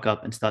wake the fuck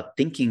up and start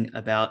thinking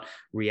about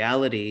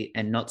reality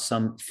and not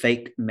some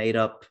fake made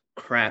up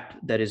crap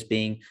that is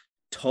being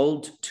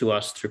told to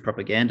us through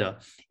propaganda,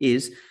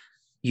 is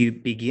you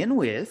begin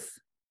with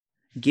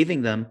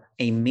giving them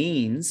a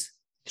means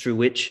through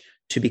which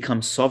to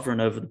become sovereign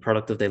over the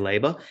product of their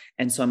labor.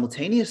 And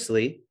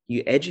simultaneously,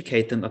 you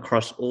educate them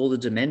across all the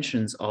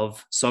dimensions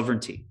of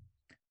sovereignty.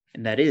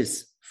 And that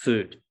is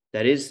food,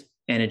 that is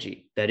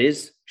energy, that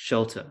is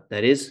shelter,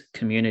 that is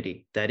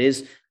community, that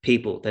is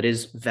people, that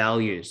is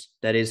values,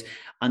 that is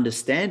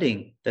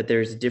understanding that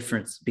there is a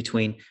difference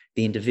between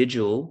the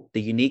individual,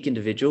 the unique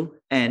individual,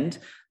 and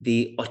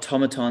the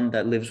automaton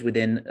that lives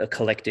within a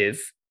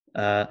collective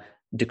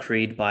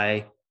decreed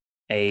by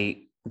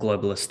a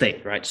globalist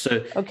state, right?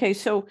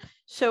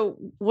 So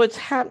what's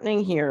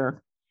happening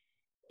here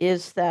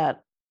is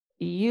that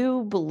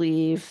you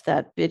believe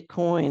that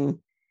Bitcoin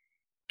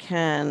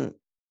can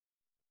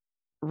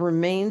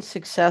remain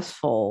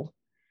successful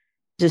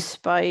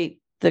despite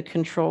the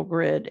control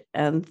grid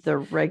and the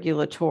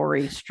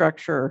regulatory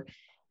structure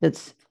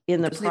that's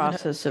in the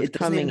process of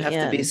coming in. It doesn't even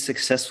have to be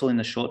successful in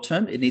the short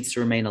term. It needs to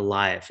remain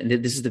alive. And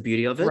this is the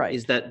beauty of it,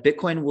 is that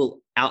Bitcoin will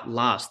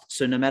outlast.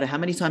 So no matter how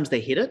many times they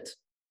hit it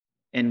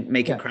and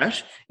make it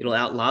crash, it'll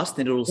outlast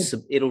and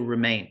it'll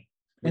remain.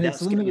 And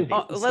it's limited.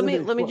 Let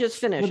me just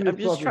finish. I'm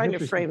just trying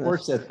to frame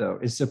this.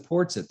 It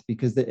supports it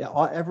because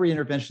every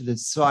intervention that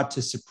sought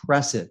to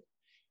suppress it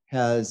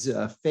has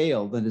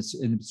failed, and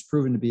it's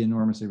proven to be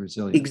enormously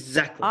resilient.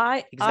 Exactly.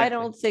 I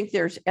don't think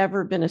there's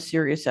ever been a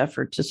serious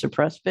effort to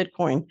suppress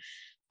Bitcoin.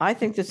 I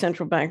think the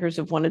central bankers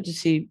have wanted to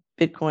see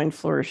Bitcoin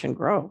flourish and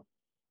grow.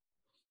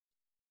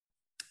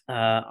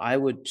 I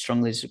would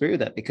strongly disagree with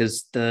that,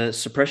 because the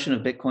suppression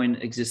of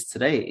Bitcoin exists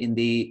today in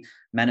the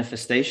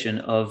manifestation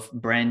of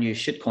brand new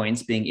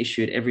shitcoins being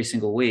issued every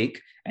single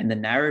week, and the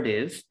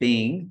narrative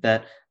being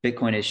that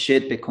Bitcoin is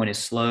shit, Bitcoin is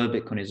slow,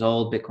 Bitcoin is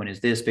old, Bitcoin is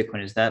this,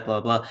 Bitcoin is that,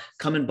 blah, blah.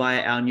 Come and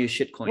buy our new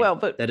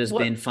shitcoin that has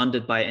been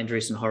funded by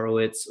Andreessen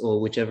Horowitz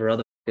or whichever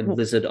other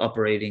lizard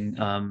operating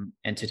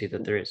entity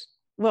that there is.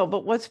 Well,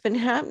 but what's been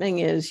happening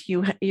is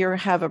you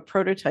have a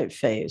prototype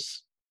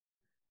phase,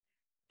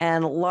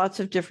 and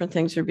lots of different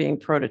things are being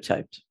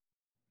prototyped.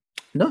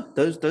 No,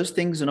 those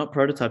things are not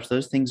prototypes.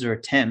 Those things are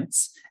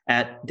attempts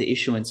at the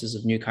issuances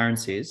of new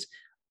currencies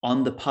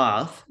on the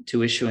path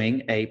to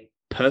issuing a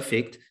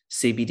perfect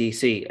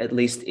CBDC, at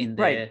least in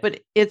their... Right, but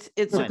it's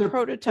a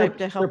prototype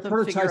to help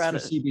them figure out...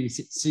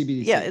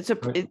 CBDC. Yeah,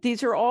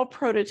 these are all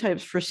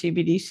prototypes for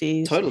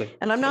CBDCs. Totally.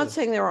 And I'm not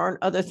saying there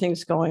aren't other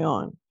things going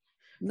on.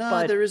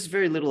 No, there is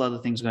very little other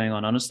things going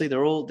on. Honestly,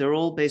 they're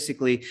all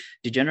basically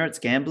degenerates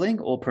gambling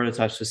or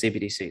prototypes for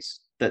CBDCs.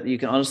 That you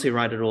can honestly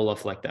write it all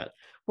off like that.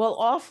 Well,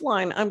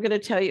 offline, I'm going to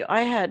tell you,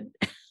 I had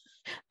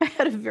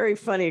a very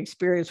funny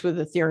experience with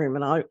Ethereum,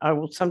 and I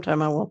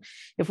will,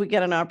 if we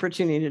get an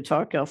opportunity to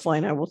talk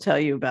offline, I will tell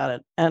you about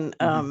it. And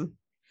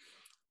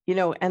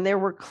and there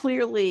were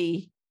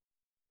clearly,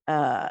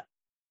 you're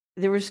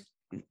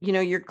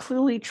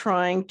clearly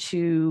trying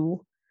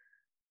to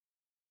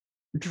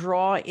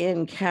draw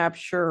in,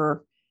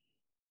 capture,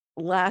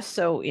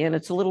 lasso in.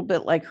 It's a little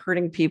bit like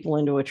herding people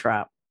into a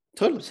trap.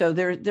 Totally. So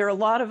there are a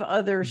lot of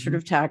other sort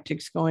of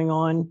tactics going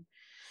on,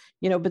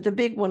 but the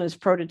big one is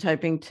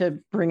prototyping to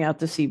bring out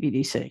the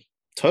CBDC.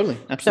 Totally.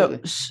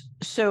 Absolutely.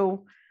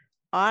 So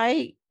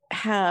I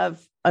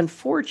have,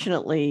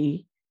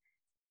 unfortunately,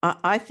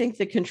 I think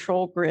the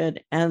control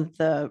grid and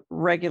the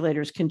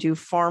regulators can do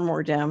far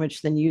more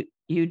damage than you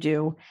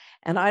do.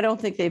 And I don't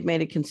think they've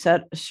made a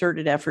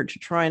concerted effort to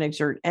try and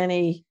exert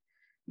any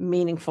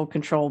meaningful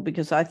control,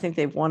 because I think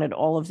they've wanted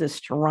all of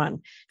this to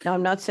run. Now,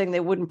 I'm not saying they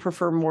wouldn't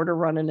prefer more to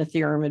run in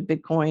Ethereum and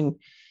Bitcoin,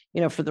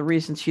 for the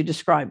reasons you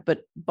described,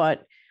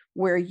 but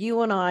where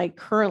you and I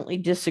currently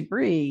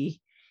disagree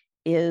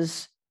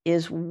is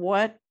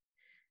what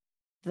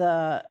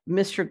the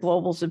Mr.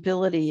 Global's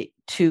ability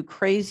to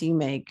crazy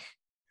make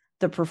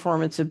the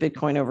performance of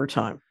Bitcoin over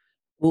time.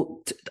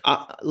 Well,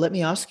 let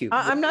me ask you.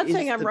 I'm not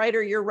saying I'm right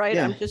or you're right.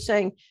 Yeah. I'm just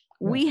saying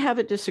we have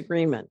a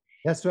disagreement.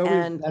 That's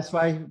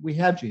why we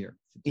had you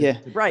here.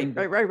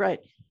 Right.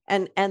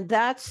 And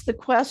that's the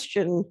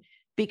question,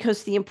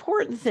 because the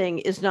important thing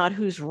is not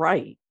who's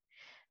right.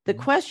 The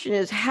question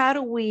is, how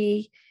do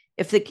we,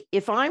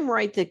 if I'm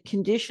right, the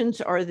conditions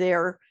are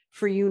there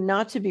for you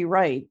not to be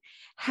right,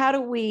 how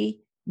do we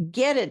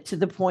get it to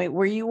the point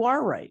where you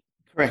are right?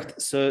 Correct.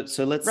 So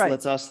let's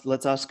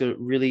ask a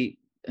really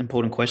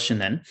important question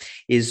then,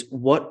 is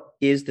what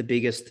is the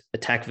biggest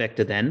attack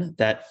vector then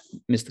that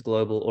Mr.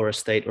 Global or a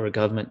state or a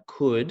government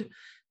could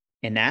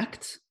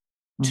enact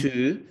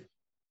to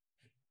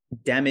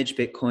damage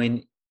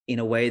Bitcoin in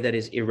a way that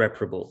is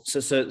irreparable?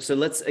 So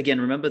let's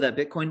again remember that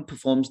Bitcoin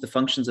performs the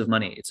functions of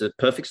money. It's a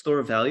perfect store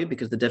of value,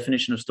 because the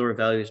definition of store of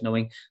value is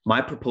knowing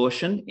my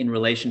proportion in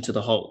relation to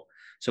the whole.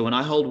 So when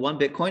I hold one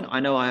Bitcoin, I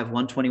know I have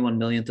 1/21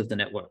 millionth of the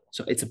network.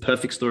 So it's a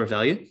perfect store of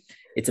value.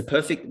 It's a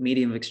perfect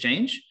medium of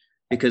exchange,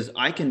 because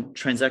I can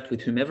transact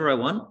with whomever I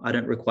want. I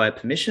don't require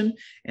permission,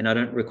 and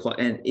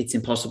and it's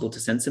impossible to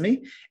censor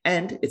me.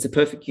 And it's a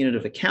perfect unit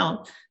of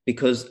account,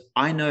 because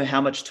I know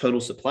how much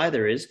total supply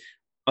there is.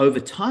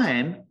 Over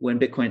time,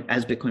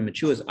 as Bitcoin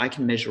matures, I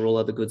can measure all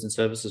other goods and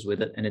services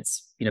with it, and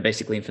it's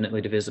basically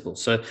infinitely divisible.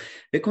 So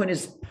Bitcoin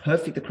is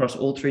perfect across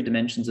all three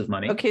dimensions of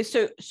money. Okay,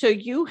 so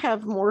you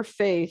have more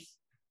faith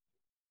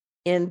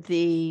in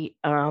the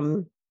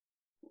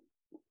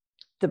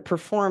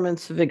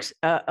performance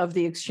of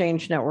the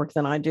exchange network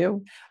than I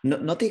do. No,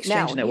 not the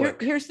exchange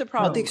network. Here's the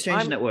problem. Not the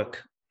exchange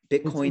network.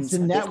 Bitcoin's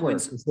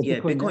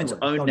Bitcoin's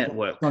own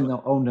network. From the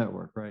own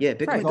network, right? Yeah,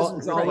 Bitcoin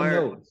doesn't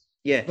require.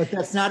 Yeah, but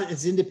that's not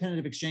as independent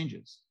of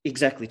exchanges.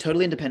 Exactly,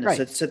 totally independent.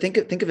 Right. So think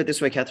of it this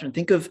way, Catherine.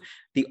 Think of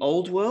the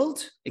old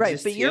world. Right,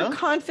 but you're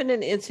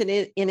confident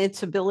in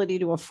its ability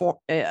to perform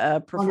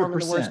in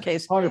the worst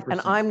case, 100%.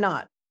 And I'm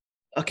not.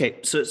 Okay,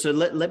 so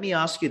let me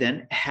ask you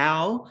then: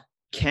 how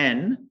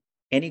can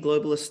any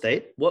globalist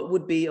state? What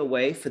would be a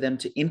way for them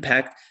to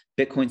impact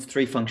Bitcoin's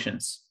three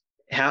functions?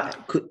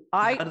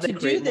 To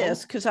do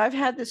this, because I've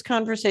had this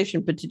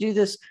conversation, but to do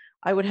this,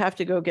 I would have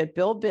to go get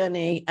Bill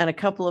Binney and a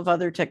couple of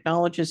other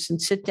technologists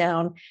and sit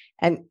down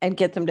and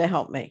get them to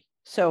help me.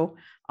 So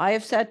I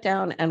have sat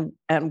down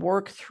and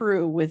worked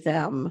through with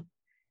them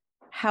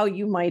how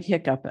you might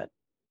hiccup it.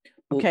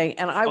 Okay.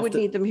 And I would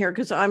need them here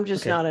because I'm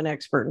just not an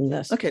expert in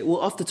this. Okay. Well,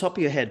 off the top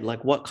of your head,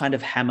 like what kind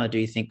of hammer do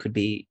you think could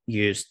be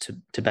used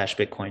to bash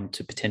Bitcoin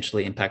to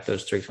potentially impact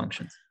those three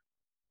functions?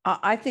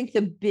 I think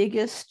the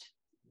biggest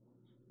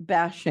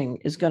bashing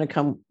is going to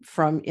come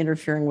from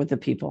interfering with the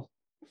people.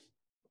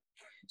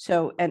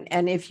 So,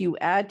 and if you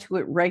add to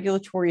it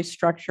regulatory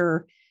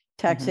structure,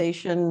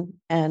 taxation,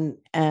 and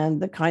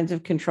the kinds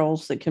of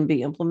controls that can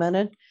be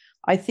implemented,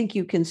 I think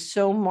you can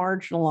so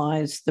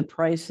marginalize the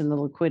price and the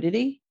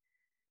liquidity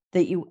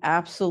that you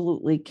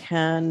absolutely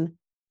can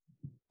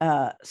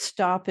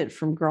stop it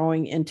from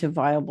growing into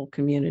viable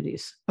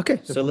communities. Okay,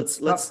 so let's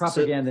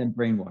propaganda and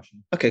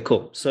brainwashing. Okay,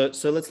 cool. So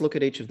let's look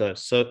at each of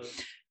those. So,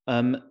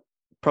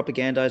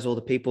 propagandize all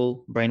the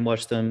people,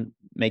 brainwash them,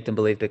 make them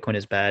believe Bitcoin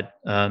is bad.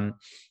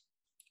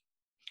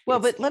 Well,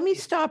 but let me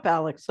stop,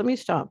 Alex. Let me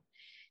stop.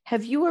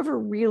 Have you ever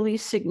really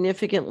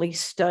significantly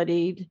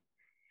studied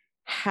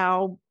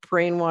how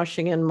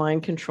brainwashing and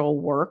mind control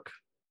work?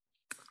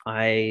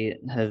 I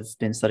have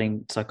been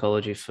studying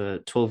psychology for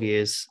 12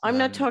 years. I'm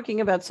not talking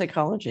about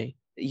psychology.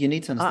 You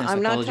need to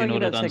understand psychology in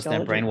order to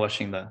understand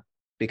brainwashing, though.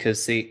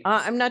 Because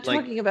I'm not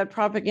talking about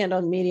propaganda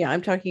on media.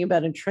 I'm talking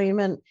about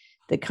entrainment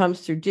that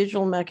comes through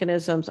digital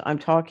mechanisms. I'm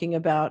talking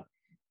about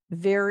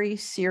very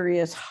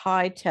serious,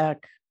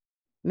 high-tech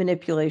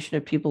manipulation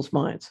of people's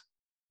minds.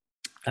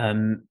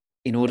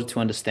 In order to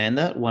understand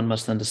that, one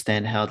must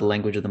understand how the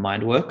language of the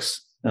mind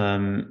works.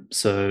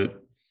 So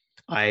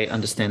I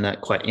understand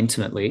that quite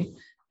intimately.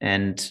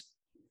 And,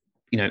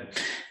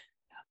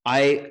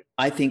 I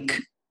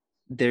think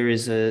there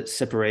is a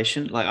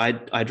separation.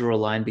 Like I draw a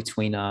line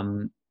between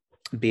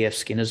B.F.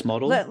 Skinner's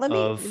model let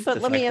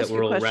me ask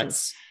you a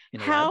question.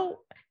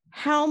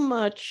 How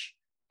much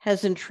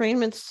has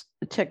entrainment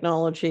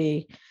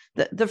technology?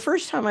 The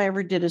first time I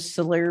ever did a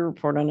Solari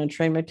report on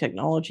entrainment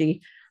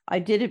technology, I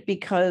did it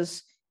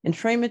because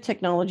entrainment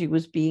technology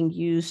was being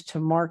used to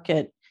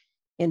market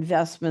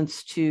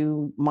investments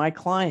to my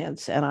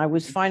clients. And I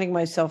was finding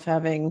myself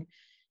having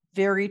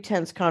very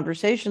tense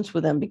conversations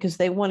with them because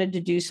they wanted to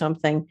do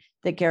something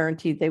that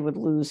guaranteed they would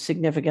lose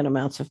significant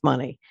amounts of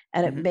money.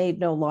 And it made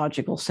no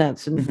logical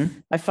sense.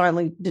 And I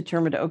finally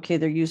determined, okay,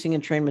 they're using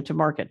entrainment to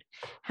market.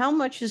 How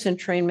much is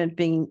entrainment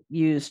being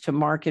used to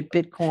market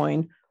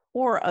Bitcoin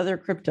or other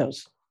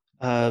cryptos?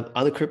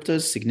 Other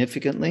cryptos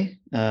significantly.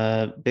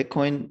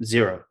 Bitcoin,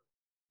 zero,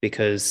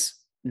 because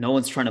no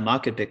one's trying to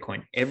market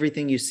Bitcoin.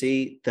 Everything you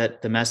see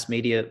that the mass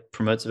media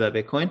promotes about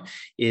Bitcoin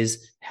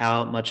is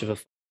how much of a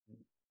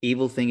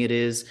evil thing it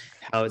is,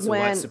 how it's a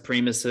white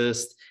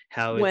supremacist,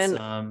 how it's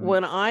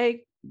when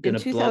I in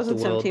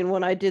 2017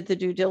 when I did the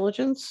due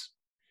diligence,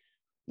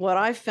 what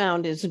I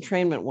found is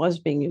entrainment was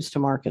being used to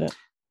market it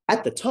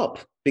at the top,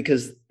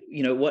 because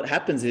what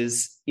happens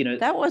is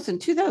that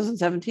wasn't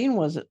 2017,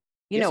 was it?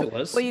 It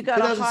was. Well, you got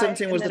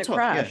 2017 was the top.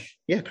 Crash.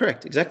 Yeah,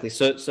 correct, exactly.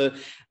 So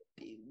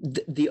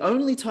the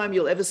only time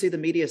you'll ever see the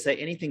media say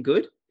anything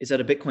good is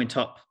at a Bitcoin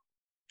top.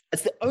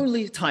 It's the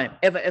only time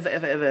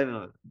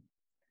ever.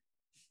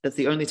 That's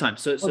the only time.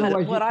 So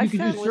what I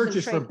found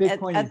was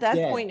at that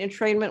point,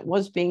 entrainment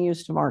was being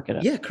used to market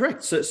it. Yeah,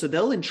 correct. So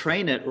they'll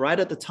entrain it right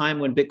at the time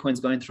when Bitcoin's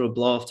going through a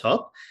blow off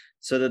top,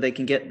 so that they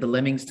can get the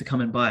lemmings to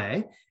come and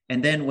buy.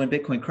 And then when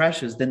Bitcoin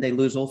crashes, then they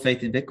lose all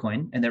faith in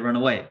Bitcoin and they run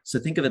away. So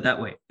think of it that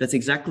way. That's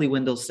exactly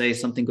when they'll say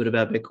something good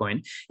about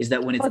Bitcoin, is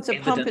that when it's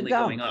evidently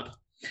going up.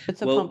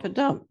 It's a pump and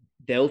dump.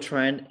 They'll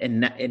try and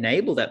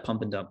enable that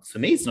pump and dump. For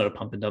me, it's not a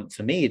pump and dump.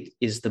 For me, it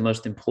is the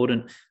most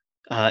important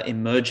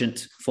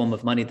emergent form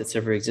of money that's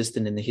ever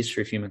existed in the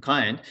history of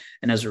humankind.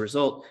 And as a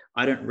result,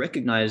 I don't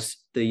recognize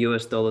the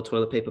US dollar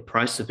toilet paper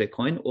price of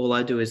Bitcoin. All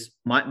I do is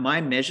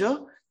my measure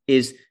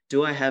is,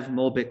 do I have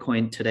more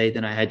Bitcoin today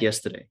than I had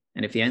yesterday?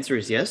 And if the answer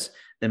is yes,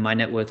 then my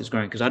net worth is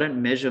growing, because I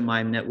don't measure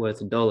my net worth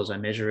in dollars. I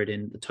measure it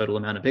in the total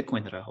amount of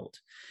Bitcoin that I hold.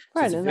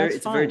 So right,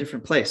 it's a very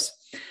different place.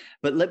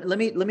 But let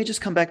me just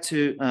come back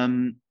to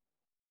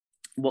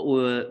what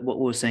we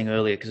were saying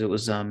earlier, because it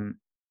was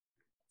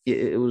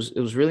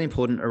really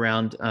important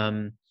around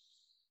for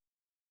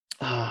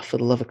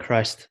the love of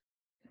Christ.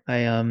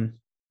 I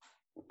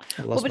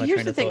lost but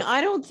here's the thing.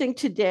 I don't think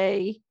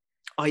today.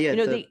 Oh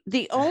yeah.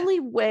 The only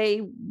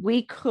way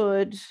we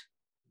could,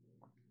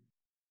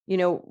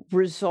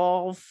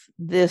 resolve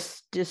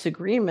this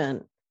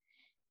disagreement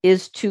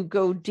is to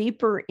go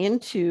deeper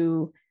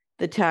into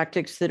the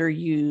tactics that are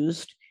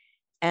used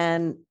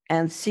and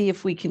see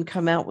if we can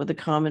come out with a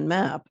common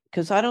map.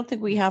 Because I don't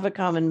think we have a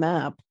common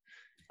map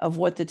of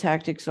what the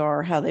tactics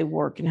are, how they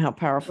work, and how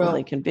powerful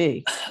they can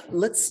be.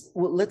 Let's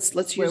use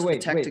the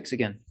tactics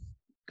again.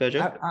 Go,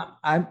 Joe.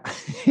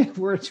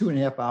 We're at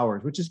 2.5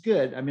 hours, which is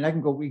good. I mean,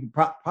 we can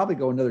probably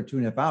go another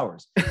 2.5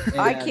 hours.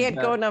 I can't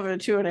go another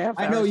 2.5 hours.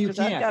 I know you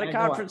can't. I've got a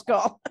conference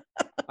call.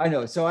 I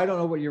know. So I don't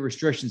know what your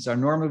restrictions are.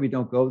 Normally we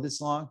don't go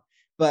this long,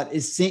 but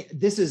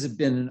this has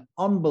been an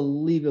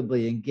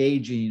unbelievably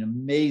engaging,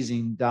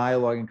 amazing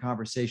dialogue and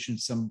conversation,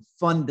 some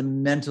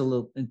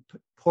fundamental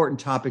important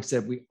topics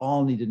that we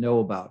all need to know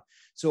about.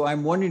 So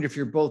I'm wondering if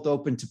you're both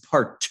open to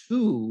part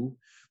 2,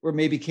 where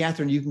maybe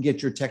Catherine, you can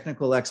get your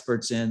technical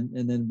experts in,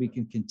 and then we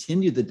can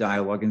continue the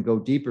dialogue and go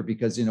deeper,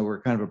 because,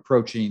 we're kind of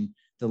approaching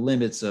the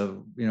limits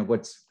of,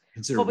 what's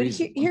considered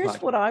reasonable.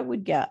 Here's what I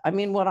would get. I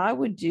mean, what I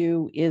would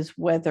do is,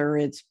 whether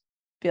it's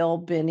Bill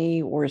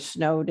Binney or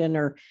Snowden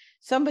or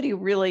somebody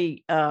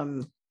really,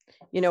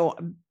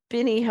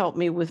 Binney helped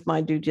me with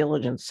my due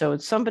diligence. So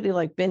it's somebody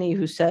like Binney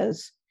who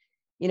says,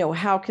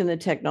 how can the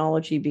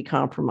technology be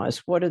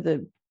compromised? What are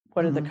the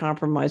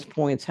compromise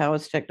points? How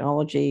is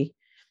technology?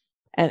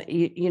 And,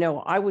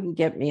 I wouldn't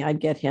get me,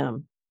 I'd get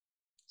him.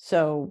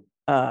 So,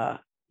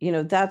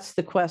 that's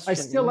the question. I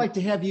still like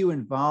to have you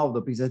involved,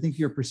 though, because I think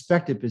your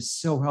perspective is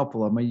so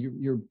helpful. I mean,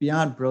 you're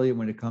beyond brilliant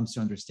when it comes to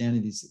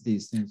understanding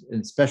these things,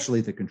 and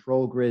especially the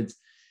control grids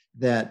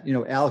that,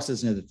 Alex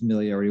doesn't have the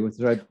familiarity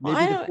with.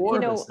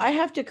 I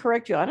have to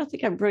correct you. I don't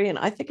think I'm brilliant.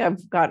 I think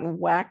I've gotten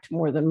whacked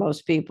more than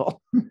most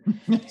people.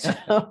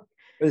 So,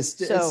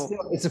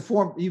 it's a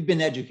form. You've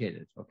been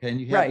educated, okay?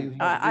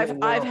 And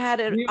I've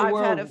had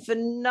a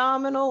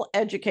phenomenal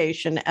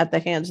education at the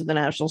hands of the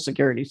national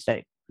security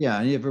state. Yeah,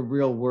 and you have a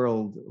real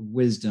world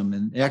wisdom.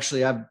 And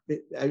actually, I've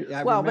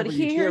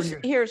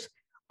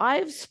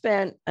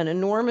spent an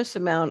enormous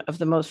amount of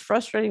the most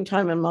frustrating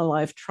time in my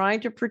life trying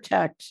to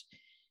protect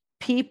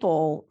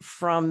people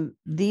from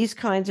these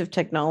kinds of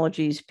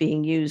technologies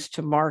being used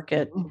to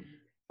market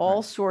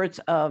all sorts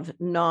of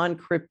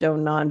non-crypto,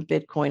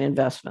 non-Bitcoin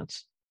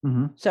investments.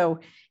 Mm-hmm. So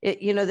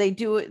they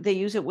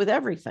use it with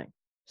everything.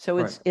 So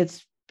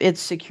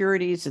it's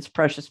securities, it's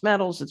precious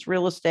metals, it's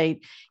real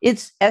estate,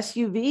 it's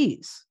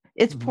SUVs,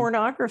 it's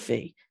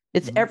pornography,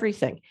 it's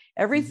everything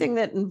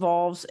that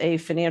involves a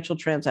financial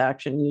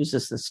transaction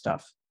uses this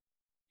stuff.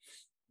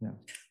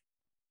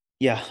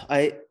 Yeah,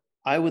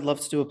 I would love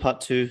to do a part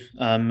 2.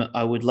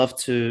 I would love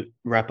to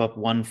wrap up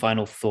one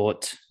final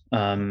thought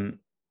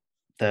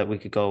that we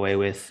could go away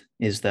with,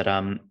 is that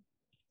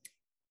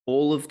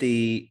all of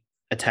the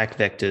attack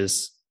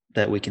vectors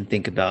that we can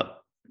think about,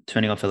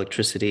 turning off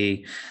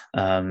electricity,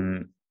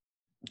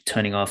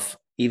 turning off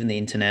even the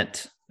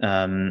internet,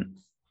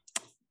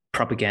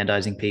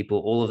 propagandizing people,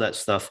 all of that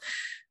stuff,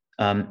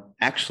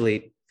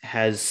 actually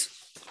has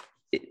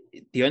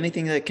the only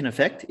thing that it can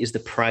affect is the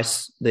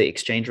price, the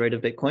exchange rate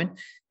of Bitcoin.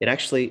 It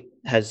actually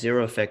has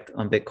zero effect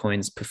on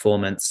Bitcoin's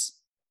performance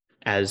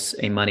as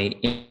a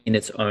money in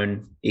its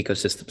own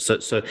ecosystem.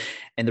 So,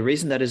 and the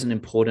reason that is an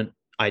important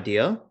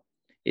idea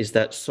is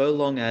that so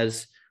long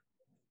as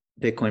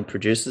Bitcoin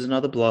produces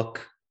another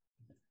block,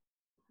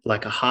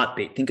 like a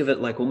heartbeat, think of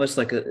it like almost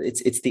like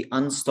it's the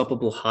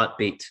unstoppable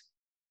heartbeat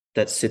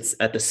that sits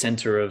at the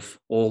center of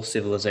all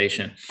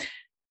civilization.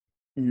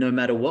 No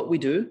matter what we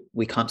do,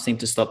 we can't seem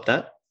to stop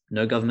that.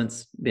 No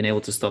government's been able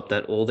to stop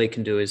that. All they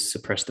can do is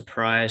suppress the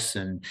price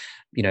and,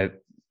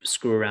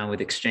 screw around with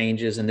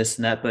exchanges and this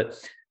and that. But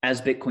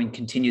as Bitcoin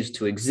continues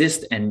to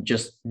exist and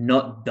just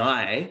not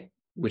die,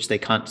 which they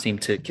can't seem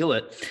to kill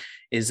it,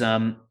 is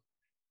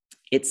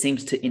it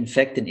seems to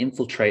infect and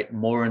infiltrate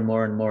more and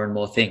more and more and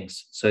more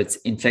things. So it's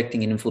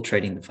infecting and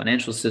infiltrating the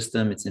financial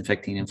system. It's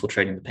infecting and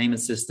infiltrating the payment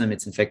system.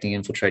 It's infecting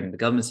and infiltrating the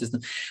government system,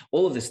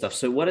 all of this stuff.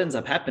 So what ends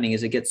up happening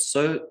is it gets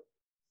so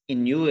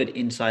inured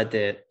inside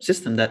their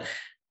system that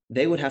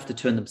they would have to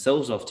turn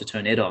themselves off to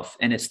turn it off.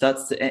 And it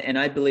starts to, and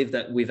I believe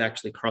that we've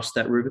actually crossed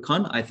that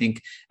Rubicon. I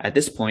think at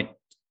this point,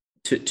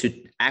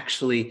 to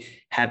actually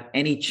have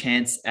any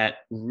chance at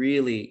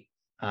really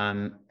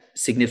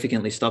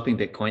significantly stopping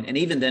Bitcoin, and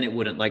even then it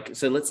wouldn't,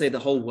 so let's say the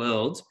whole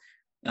world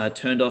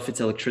turned off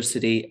its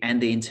electricity and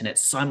the internet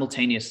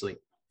simultaneously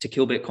to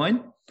kill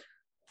Bitcoin.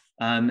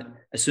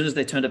 As soon as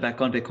they turned it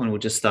back on, Bitcoin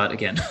would just start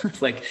again.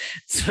 But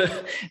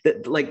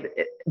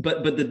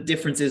the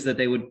difference is that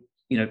they would,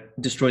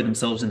 destroy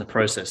themselves in the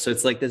process. So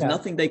it's like there's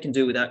nothing they can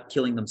do without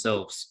killing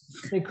themselves.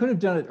 They could have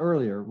done it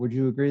earlier. Would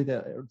you agree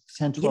that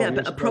 10, 12 years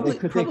ago, probably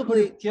they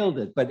could have killed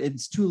it, but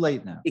it's too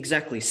late now.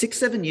 Exactly.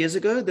 6-7 years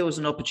ago, there was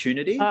an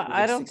opportunity.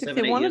 I don't think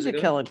they wanted to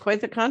kill it.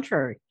 Quite the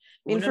contrary.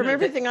 I mean,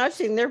 everything I've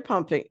seen, they're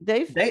pumping.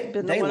 They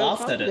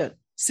laughed at it.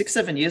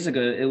 6-7 years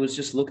ago, it was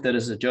just looked at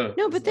as a joke.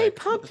 No, but they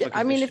pumped it.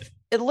 I mean,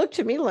 it looked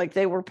to me like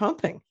they were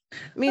pumping. I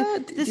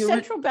mean, the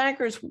central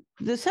bankers,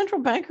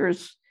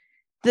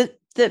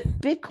 the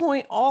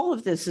Bitcoin, all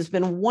of this has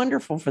been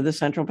wonderful for the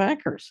central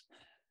bankers.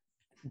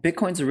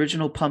 Bitcoin's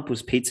original pump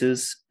was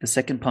pizzas. The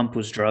second pump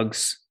was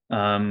drugs.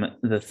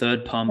 The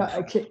third pump.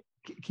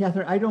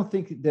 Catherine, I don't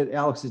think that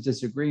Alex is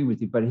disagreeing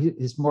with you, but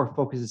his more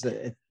focus is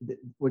that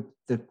what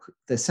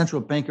the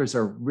central bankers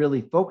are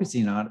really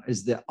focusing on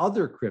is the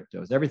other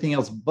cryptos, everything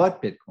else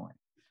but Bitcoin,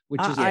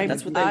 which is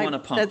that's what they want to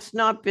pump. That's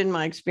not been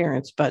my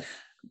experience, but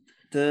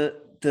the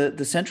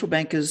central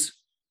bankers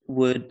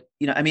would,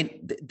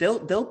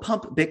 they'll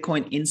pump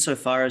Bitcoin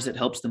insofar as it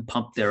helps them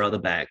pump their other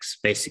bags,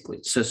 basically.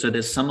 So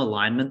there's some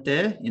alignment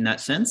there in that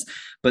sense.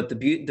 But the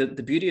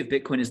beauty of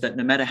Bitcoin is that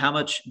no matter how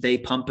much they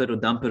pump it or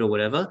dump it or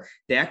whatever,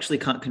 they actually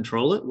can't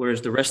control it, whereas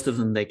the rest of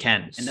them they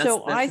can. And that's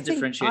the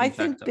differentiating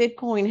factor. I think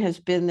Bitcoin has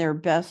been their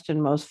best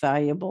and most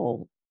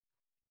valuable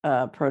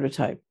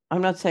prototype.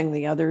 I'm not saying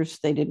the others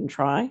they didn't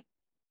try,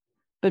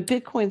 But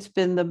Bitcoin's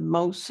been the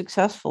most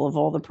successful of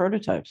all the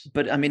prototypes.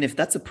 But I mean, if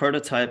that's a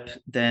prototype,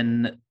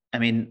 then I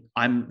mean,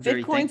 I'm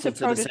very thankful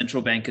to the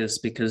central bankers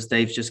because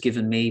they've just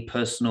given me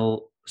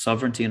personal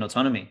sovereignty and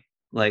autonomy.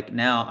 Like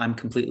now I'm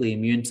completely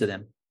immune to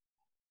them.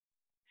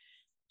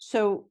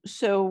 So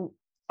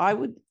I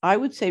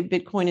would say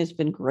Bitcoin has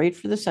been great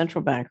for the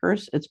central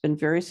bankers. It's been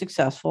very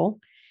successful.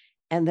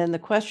 And then the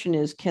question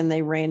is, can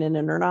they rein in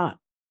it or not?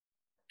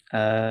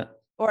 I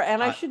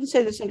shouldn't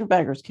say the central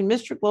bankers. Can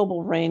Mr.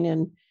 Global rein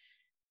in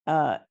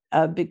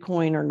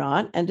Bitcoin or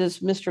not? And does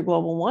Mr.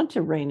 Global want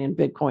to rein in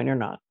Bitcoin or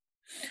not?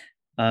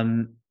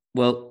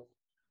 Well,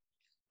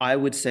 I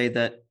would say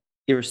that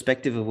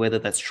irrespective of whether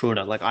that's true or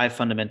not, like I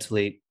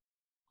fundamentally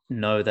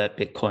know that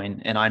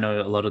Bitcoin, and I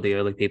know a lot of the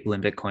early people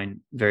in Bitcoin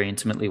very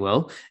intimately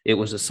well. It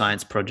was a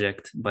science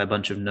project by a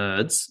bunch of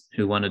nerds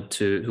who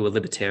were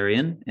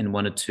libertarian and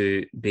wanted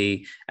to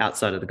be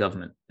outside of the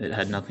government. It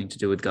had nothing to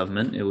do with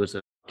government. It was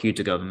a cue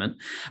to government.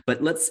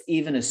 But let's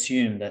even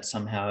assume that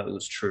somehow it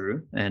was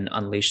true and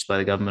unleashed by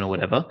the government or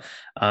whatever.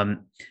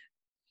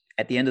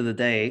 At the end of the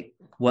day,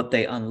 what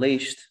they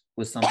unleashed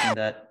was something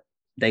that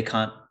they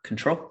can't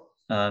control.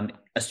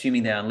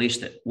 Assuming they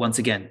unleashed it. Once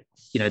again,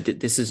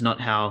 this is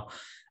not how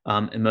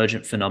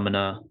emergent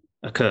phenomena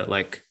occur.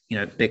 Like,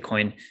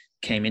 Bitcoin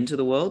came into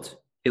the world.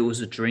 It was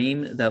a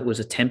dream that was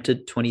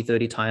attempted 20,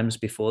 30 times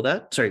before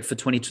that. Sorry, for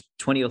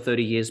 20 or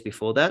 30 years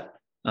before that.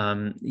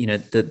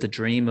 The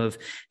dream of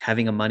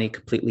having a money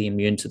completely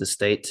immune to the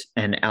state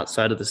and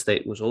outside of the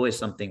state was always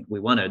something we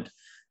wanted.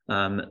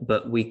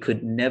 But we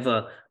could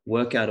never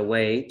work out a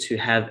way to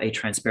have a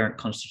transparent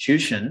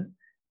constitution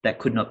that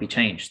could not be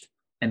changed.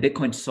 And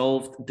Bitcoin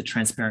solved the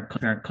transparent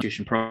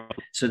constitution problem.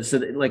 So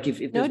like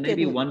if there's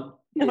maybe one,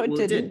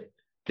 it did.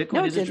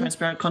 Bitcoin is a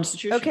transparent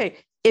constitution. Okay,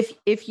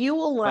 if you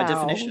allow, by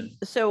definition.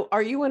 So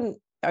are you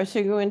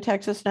in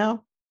Texas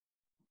now?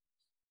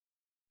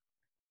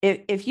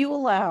 If you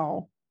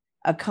allow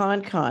a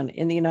con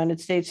in the United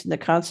States and the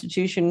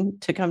Constitution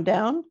to come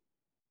down,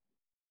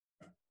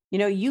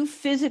 you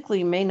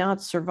physically may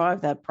not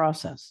survive that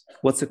process.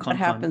 What's a con? What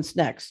happens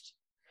next?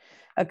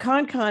 A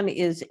con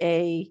is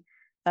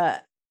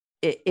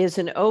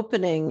an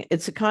opening.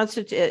 It's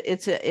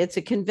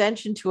a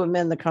convention to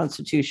amend the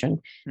Constitution,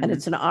 mm-hmm. and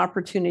it's an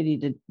opportunity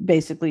to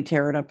basically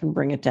tear it up and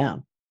bring it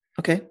down.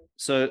 Okay,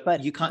 so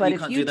but you can't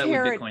do that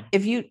with Bitcoin.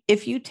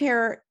 If you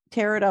tear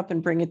it up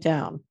and bring it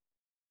down,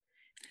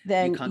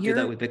 then you can't do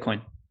that with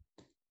Bitcoin.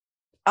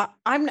 I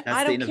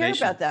don't care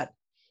about that.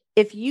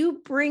 If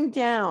you bring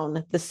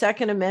down the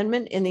Second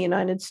Amendment in the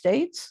United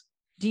States,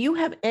 do you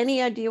have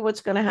any idea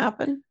what's going to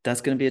happen? That's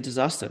going to be a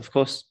disaster, of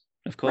course.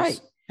 Right.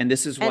 And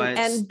this is why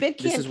Bitcoin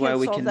can't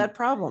solve that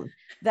problem.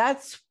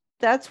 That's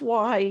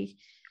why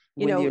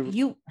when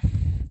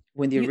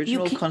the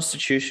original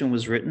Constitution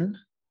was written,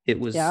 it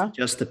was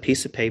just a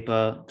piece of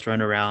paper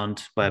thrown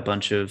around by a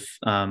bunch of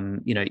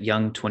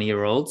young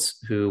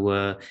 20-year-olds who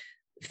were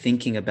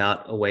thinking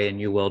about a way a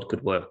new world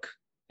could work.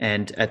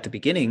 And at the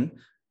beginning,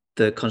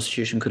 the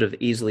Constitution could have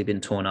easily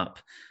been torn up,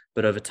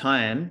 but over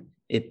time,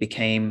 it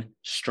became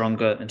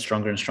stronger and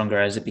stronger and stronger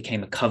as it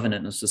became a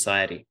covenant of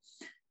society.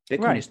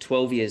 Bitcoin is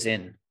 12 years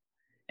in,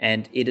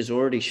 and it has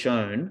already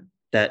shown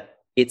that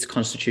its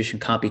constitution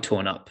can't be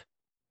torn up.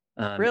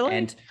 Really?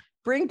 And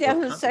bring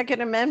down the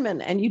Second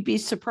Amendment, and you'd be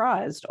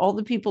surprised. All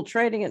the people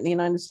trading it in the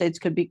United States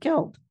could be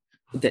killed.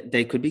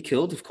 They could be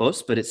killed, of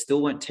course, but it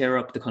still won't tear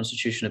up the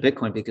constitution of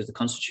Bitcoin, because the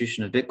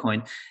constitution of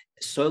Bitcoin,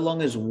 so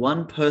long as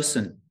one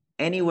person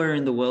anywhere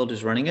in the world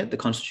is running it, the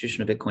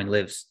constitution of Bitcoin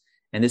lives.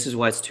 And this is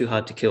why it's too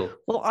hard to kill.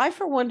 Well, I,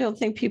 for one, don't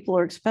think people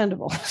are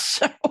expendable.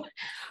 So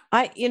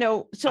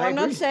I'm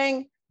not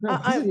saying,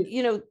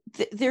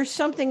 there's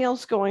something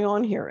else going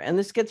on here. And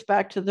this gets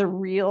back to the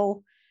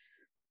real,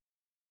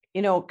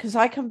 because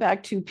I come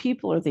back to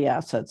people are the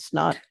assets,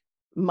 not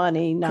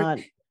money, not.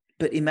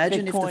 But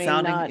imagine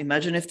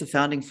Bitcoin, if the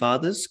founding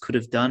fathers could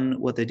have done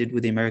what they did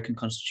with the American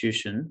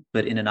Constitution,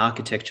 but in an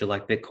architecture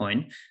like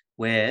Bitcoin,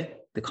 where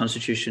the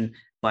Constitution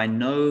by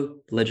no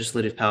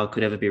legislative power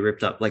could ever be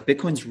ripped up. Like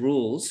Bitcoin's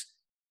rules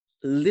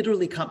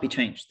literally can't be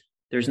changed.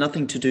 There's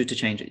nothing to do to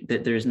change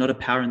it. There is not a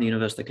power in the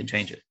universe that can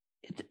change it.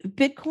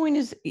 Bitcoin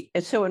is,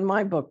 so in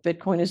my book,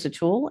 Bitcoin is a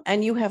tool,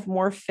 and you have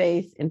more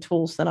faith in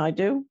tools than I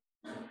do.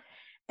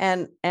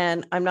 And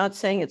I'm not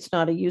saying it's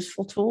not a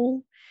useful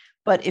tool,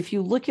 but if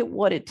you look at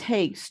what it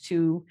takes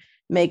to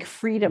make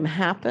freedom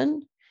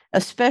happen,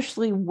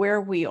 especially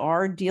where we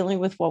are dealing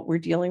with what we're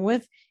dealing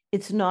with,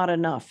 it's not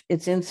enough.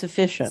 It's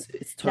insufficient.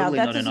 It's totally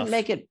not enough.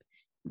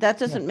 That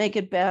doesn't make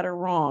it bad or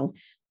wrong.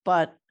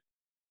 But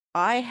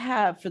I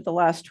have, for the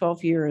last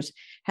 12 years,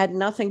 had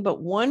nothing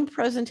but one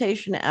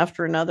presentation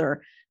after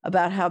another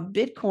about how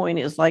Bitcoin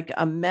is like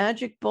a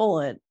magic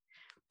bullet,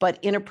 but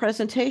in a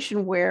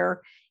presentation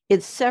where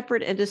it's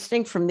separate and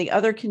distinct from the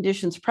other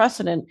conditions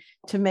precedent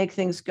to make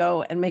things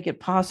go and make it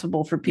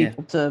possible for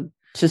people to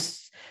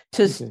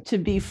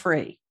be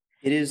free.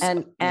 It is,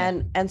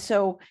 and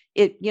so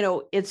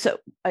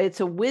it's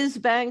a whiz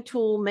bang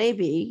tool,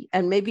 maybe,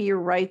 and maybe you're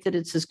right that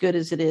it's as good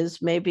as it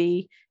is.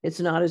 Maybe it's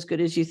not as good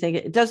as you think.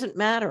 It doesn't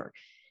matter.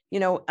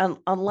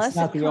 unless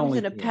it comes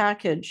in a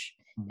package,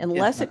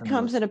 unless it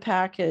comes in a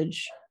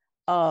package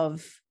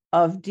of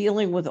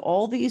dealing with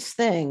all these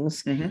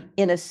things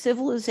in a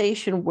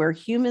civilization where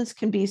humans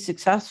can be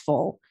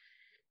successful,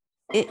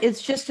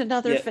 it's just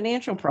another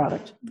financial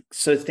product.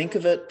 So think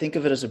of it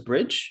as a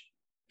bridge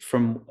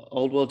from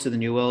old world to the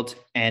new world,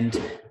 and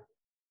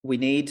we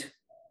need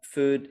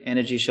food,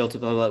 energy, shelter,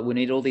 blah, blah, blah. We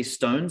need all these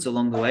stones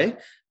along the way.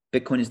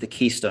 Bitcoin is the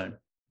keystone.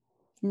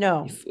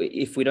 No.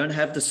 If we don't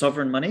have the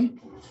sovereign money,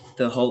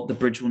 the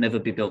bridge will never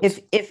be built.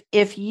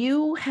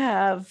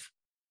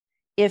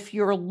 If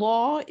your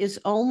law is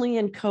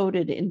only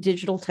encoded in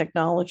digital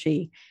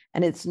technology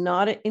and it's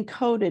not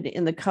encoded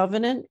in the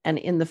covenant and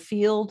in the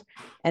field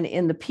and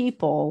in the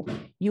people,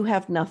 you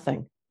have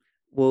nothing.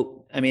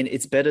 Well, I mean,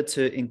 it's better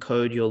to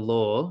encode your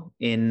law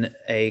in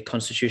a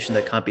constitution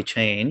that can't be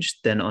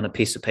changed than on a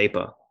piece of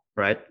paper,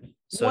 right?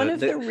 So one of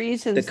the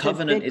reasons the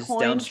covenant that is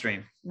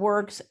downstream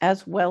works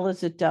as well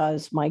as it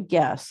does, my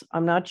guess,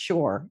 I'm not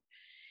sure,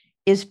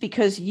 is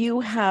because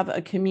you have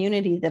a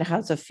community that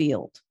has a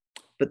field.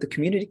 But the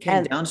community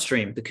came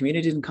downstream. The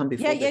community didn't come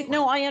before. Yeah.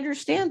 No, I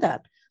understand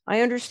that.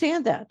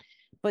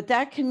 But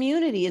that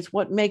community is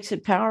what makes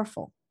it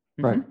powerful.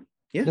 Right.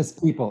 Yeah. That's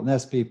people.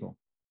 That's people.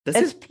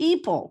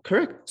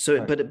 Correct. So,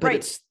 right. but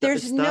it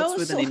starts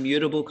with an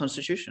immutable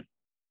constitution.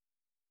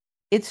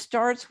 It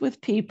starts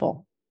with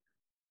people.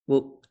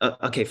 Well,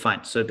 okay,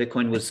 fine. So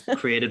Bitcoin was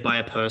created by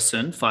a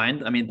person,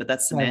 fine. I mean, but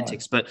that's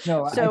semantics. I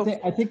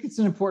think it's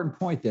an important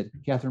point that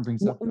Catherine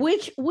brings up.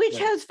 Which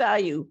has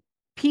value,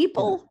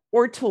 people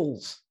or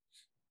tools?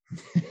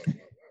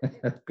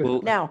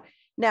 Well,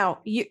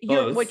 now,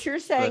 what you're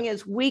saying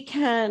is we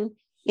can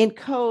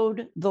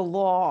encode the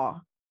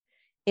law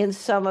in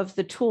some of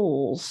the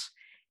tools,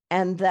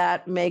 and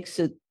that makes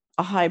it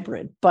a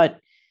hybrid. But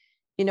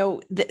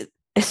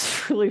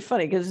it's really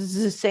funny because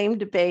it's the same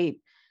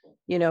debate.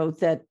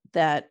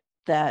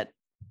 That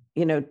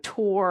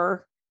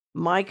tore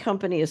my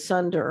company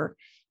asunder,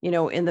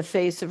 in the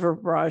face of a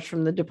barrage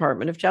from the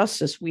Department of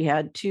Justice. We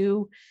had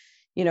two,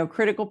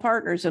 critical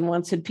partners, and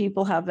one said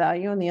people have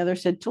value and the other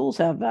said tools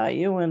have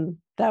value. And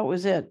that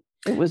was it.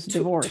 It was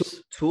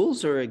divorce.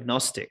 Tools are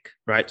agnostic,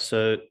 right?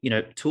 So,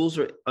 tools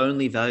are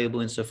only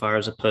valuable insofar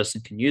as a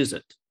person can use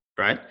it,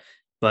 right?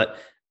 But,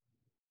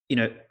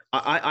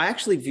 I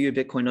actually view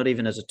Bitcoin not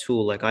even as a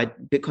tool.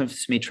 Bitcoin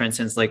for me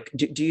transcends.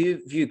 Do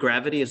you view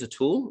gravity as a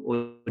tool,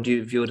 or do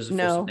you view it as a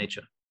force of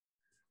nature?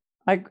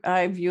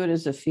 I view it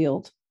as a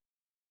field.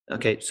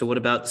 Okay, so what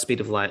about the speed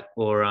of light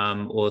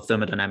or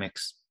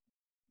thermodynamics?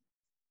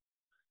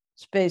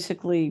 It's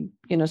basically,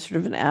 sort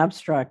of an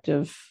abstract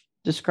of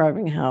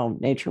describing how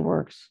nature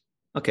works.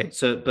 Okay,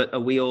 but are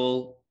we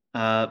all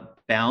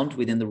bound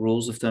within the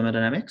rules of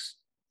thermodynamics?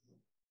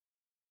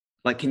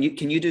 Can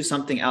you do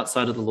something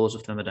outside of the laws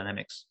of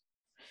thermodynamics?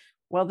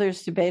 Well,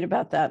 there's debate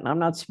about that, and I'm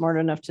not smart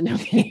enough to know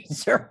the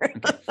answer.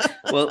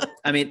 Well,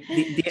 I mean,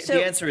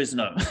 the answer is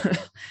no.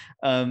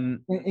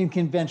 In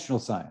conventional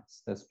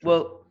science, that's true.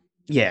 Well,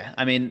 yeah.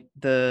 I mean,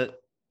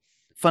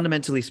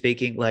 fundamentally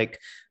speaking,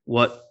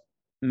 what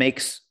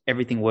makes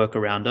everything work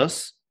around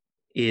us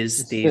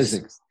is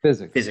physics.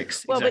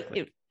 Well,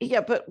 exactly.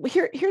 but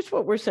here's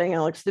what we're saying,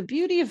 Alex. The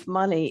beauty of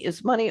money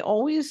is money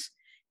always.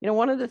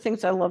 One of the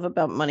things I love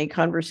about money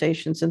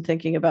conversations and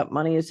thinking about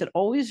money is it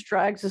always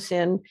drags us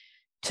in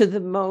to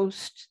the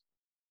most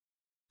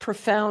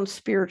profound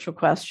spiritual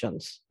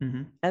questions,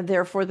 and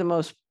therefore the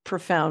most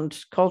profound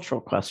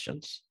cultural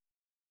questions.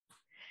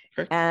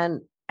 Sure. And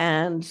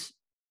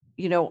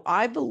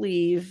I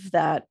believe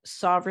that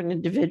sovereign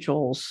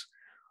individuals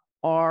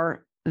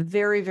are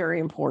very,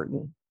 very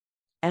important,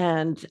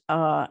 and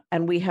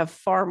we have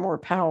far more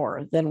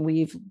power than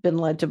we've been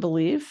led to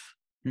believe,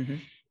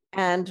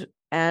 and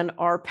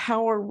our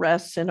power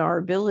rests in our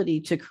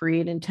ability to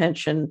create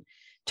intention,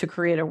 to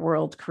create a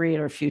world, create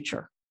our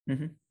future.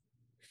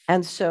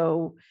 And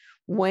so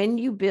when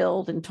you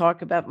build and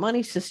talk about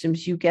money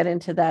systems, you get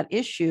into that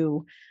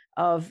issue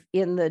of,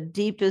 in the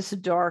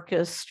deepest,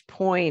 darkest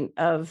point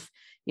of,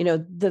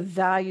 the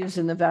values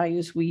and the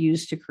values we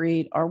use to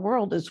create our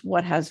world is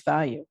what has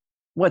value,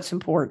 what's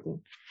important.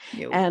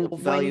 Yeah, and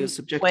value is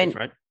subjective,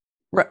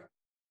 right?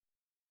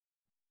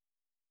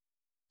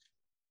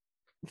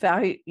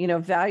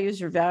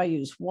 Values are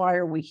values. Why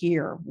are we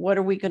here? What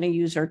are we going to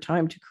use our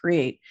time to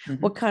create?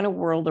 What kind of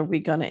world are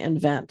we going to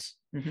invent?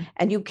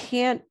 And you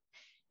can't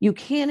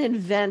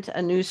invent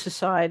a new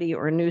society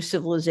or a new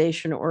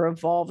civilization or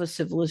evolve a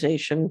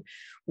civilization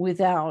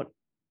without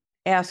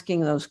asking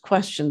those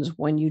questions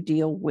when you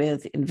deal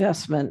with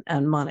investment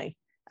and money.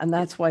 And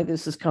that's why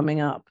this is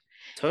coming up.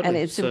 Totally. And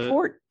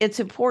it's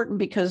important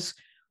because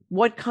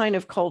what kind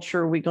of culture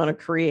are we going to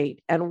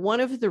create? And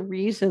one of the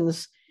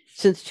reasons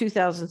since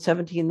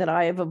 2017 that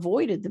I have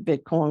avoided the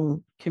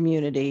Bitcoin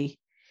community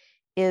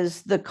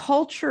is the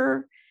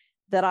culture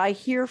that I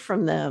hear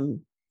from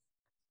them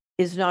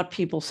is not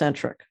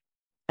people-centric.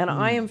 And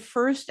I am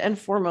first and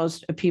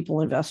foremost a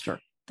people investor.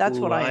 That's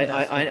what I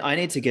invest in. I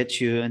need to get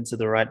you into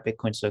the right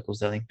Bitcoin circles,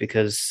 darling,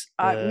 because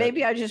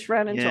maybe I just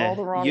ran into all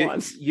the wrong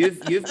ones.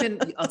 You've been.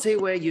 I'll tell you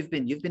where you've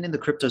been. You've been in the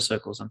crypto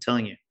circles. I'm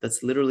telling you,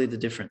 that's literally the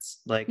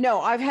difference. Like, no,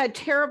 I've had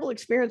terrible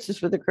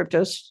experiences with the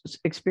crypto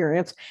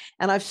experience,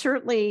 and I've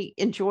certainly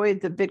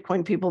enjoyed the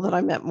Bitcoin people that I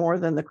met more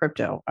than the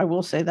crypto. I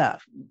will say that.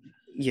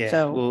 Yeah.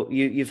 So, well,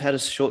 you've had a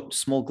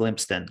small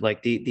glimpse then.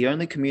 Like the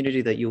only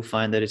community that you'll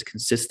find that is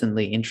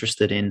consistently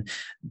interested in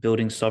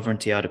building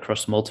sovereignty out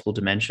across multiple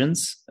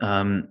dimensions,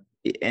 and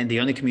the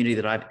only community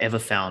that I've ever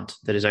found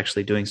that is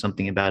actually doing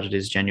something about it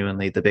is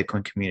genuinely the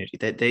Bitcoin community.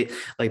 They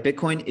like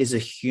Bitcoin is a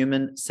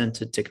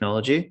human-centered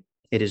technology.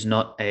 It is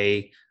not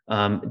a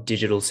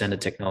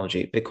digital-centered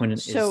technology. Bitcoin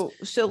is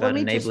about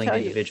enabling the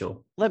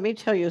individual. Let me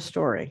tell you a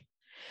story.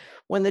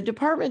 When the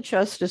Department of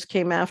Justice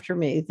came after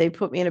me, they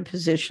put me in a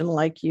position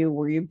like you,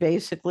 where you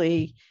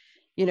basically,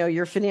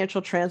 your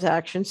financial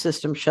transaction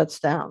system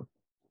shuts down.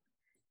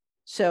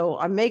 So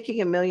I'm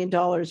making $1 million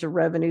of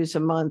revenues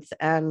a month,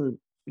 and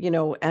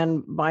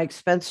my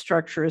expense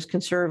structure is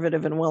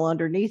conservative and well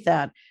underneath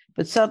that.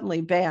 But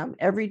suddenly, bam,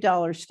 every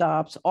dollar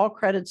stops, all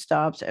credit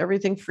stops,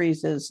 everything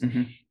freezes.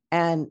 Mm-hmm.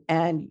 And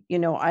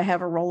I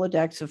have a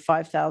Rolodex of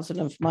 5,000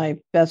 of my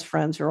best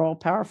friends who are all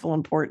powerful,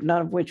 important,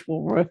 none of which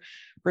will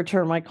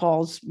return my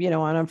calls, and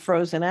I'm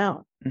frozen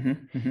out.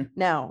 Mm-hmm. Mm-hmm.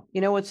 Now,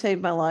 you know what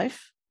saved my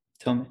life?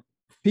 Tell me.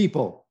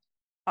 People.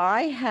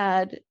 I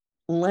had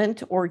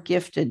lent or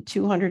gifted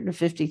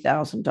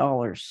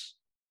 $250,000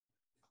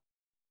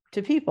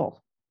 to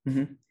people.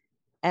 Mm-hmm.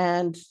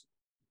 And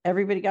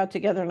everybody got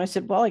together and I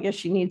said, well, I guess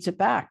she needs it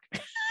back.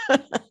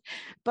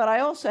 But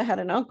I also had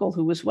an uncle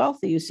who was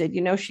wealthy who said,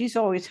 she's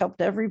always helped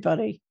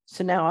everybody,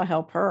 so now I'll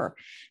help her.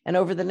 And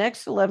over the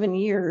next 11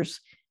 years,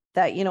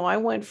 that, I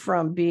went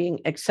from being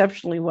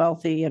exceptionally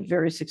wealthy and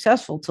very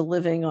successful to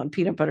living on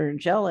peanut butter and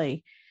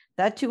jelly.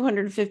 That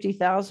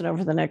 250,000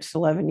 over the next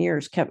 11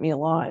 years kept me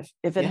alive.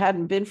 If it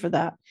hadn't been for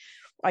that,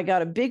 I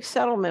got a big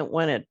settlement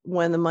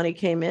when the money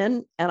came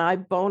in, and I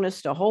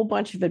bonused a whole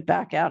bunch of it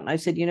back out. And I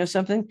said,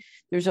 something,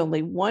 there's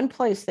only one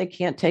place they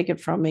can't take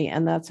it from me,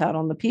 and that's out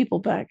on the People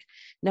Bank.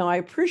 Now, I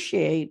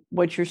appreciate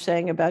what you're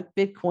saying about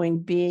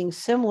Bitcoin being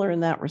similar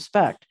in that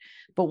respect.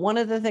 But one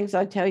of the things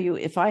I tell you,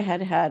 if I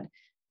had had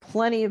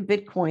plenty of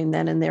Bitcoin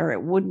then and there,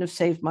 it wouldn't have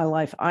saved my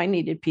life. I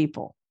needed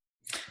people.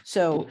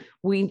 So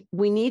we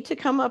need to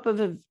come up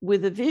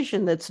with a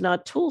vision that's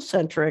not tool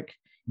centric.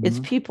 Mm-hmm. It's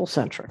people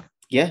centric.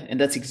 Yeah.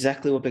 And that's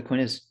exactly what Bitcoin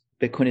is.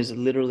 Bitcoin is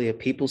literally a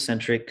people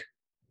centric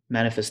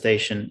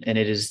manifestation. And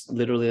it is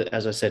literally,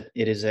 as I said,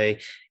 it is a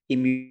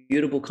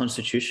immutable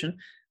constitution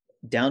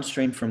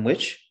downstream from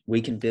which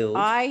we can build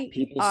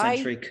people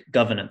centric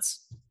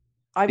governance.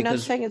 I'm not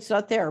saying it's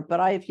not there,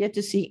 but I have yet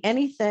to see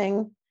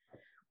anything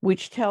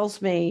which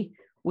tells me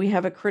we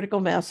have a critical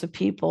mass of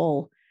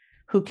people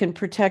who can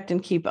protect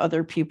and keep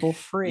other people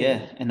free.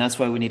 Yeah, and that's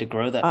why we need to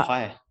grow that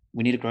pie.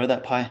 We need to grow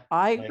that pie.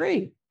 I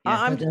agree.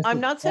 Yeah.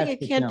 I'm not saying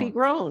it can't be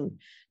grown,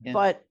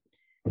 but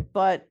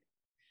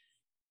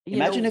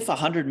imagine if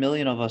 100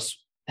 million of us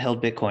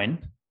held Bitcoin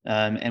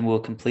and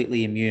were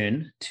completely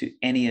immune to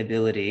any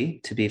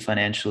ability to be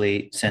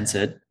financially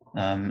censored.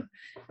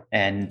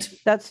 And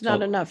that's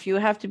not enough. You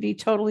have to be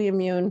totally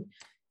immune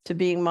to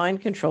being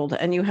mind controlled,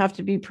 and you have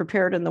to be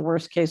prepared in the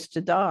worst case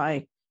to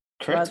die.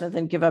 Correct. Rather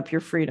than give up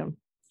your freedom.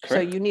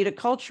 Correct. So you need a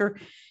culture.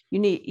 You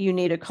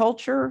need a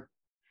culture.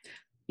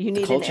 You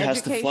need an education,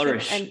 has to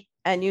flourish,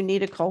 and you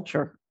need a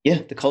culture.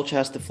 Yeah, the culture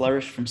has to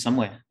flourish from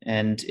somewhere,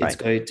 and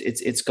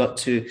it's got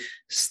to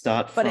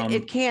start from. But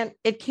it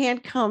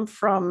can't come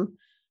from.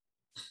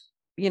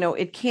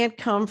 It can't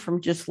come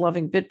from just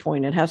loving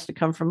Bitcoin. It has to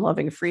come from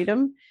loving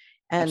freedom,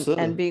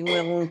 and being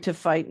willing to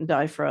fight and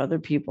die for other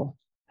people.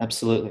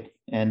 Absolutely.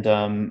 And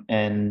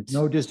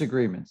no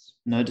disagreements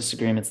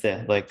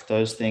there. Like,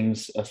 those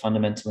things are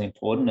fundamentally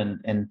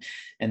important.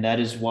 And that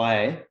is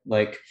why,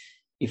 like,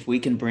 if we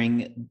can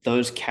bring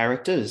those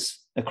characters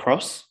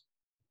across,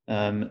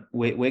 we're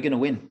going to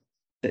win.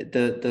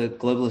 The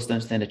globalists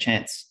don't stand a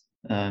chance.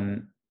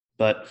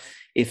 But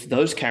if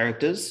those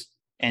characters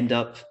end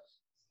up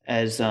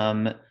as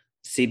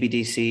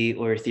CBDC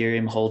or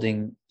Ethereum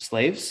holding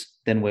slaves,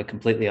 then we're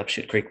completely up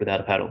shit creek without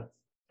a paddle.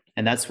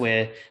 And that's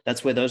where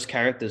those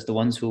characters, the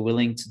ones who are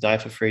willing to die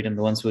for freedom,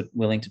 the ones who are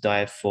willing to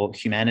die for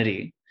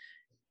humanity,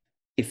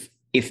 if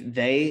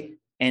they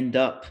end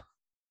up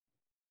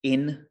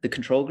in the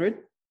control grid,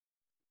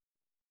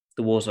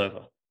 the war's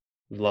over.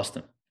 We've lost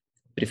them.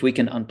 But if we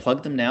can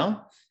unplug them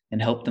now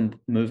and help them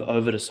move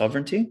over to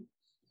sovereignty,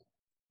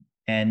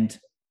 and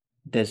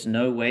there's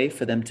no way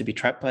for them to be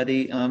trapped by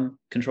the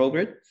control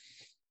grid,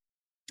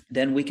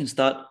 then we can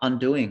start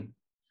undoing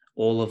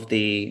all of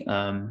the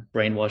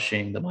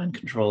brainwashing, the mind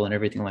control, and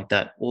everything like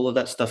that. All of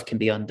that stuff can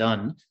be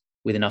undone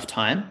with enough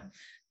time.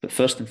 But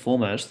first and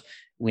foremost,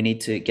 we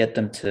need to get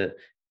them to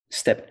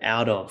step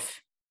out of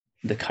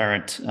the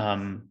current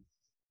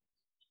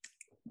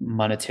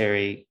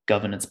monetary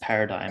governance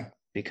paradigm,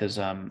 because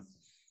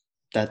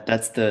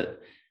that's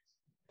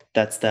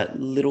that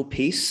little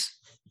piece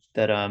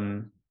that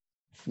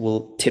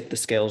will tip the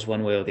scales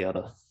one way or the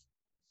other.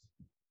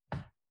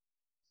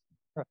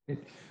 Right.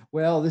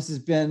 Well, this has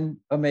been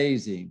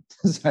amazing.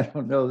 I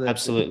don't know that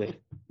Absolutely.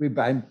 we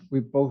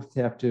both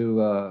have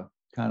to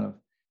kind of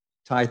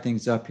tie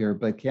things up here,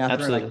 but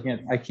Catherine,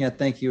 Absolutely. I can't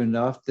thank you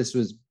enough. This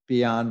was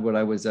beyond what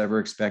I was ever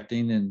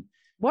expecting, and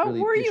What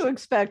really were you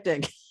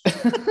expecting?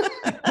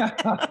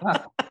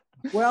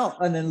 Well,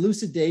 an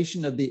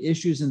elucidation of the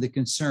issues and the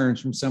concerns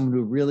from someone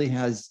who really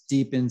has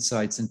deep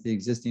insights into the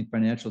existing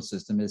financial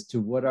system as to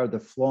what are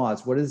the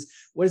flaws, what is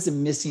the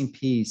missing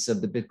piece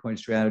of the Bitcoin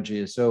strategy,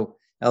 is so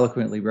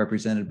eloquently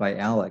represented by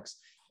Alex.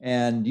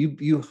 And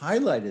you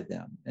highlighted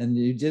them, and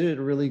you did it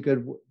a really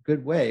good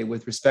way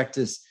with respect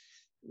to.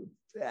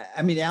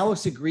 I mean,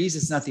 Alex agrees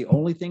it's not the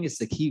only thing; it's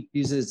the key.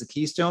 Use it as the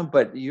keystone,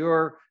 but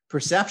your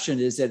perception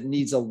is that it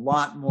needs a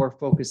lot more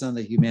focus on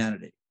the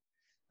humanity.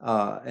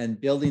 And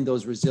building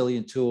those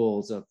resilient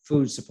tools of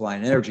food supply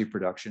and energy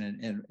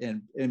production,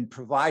 and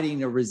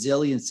providing a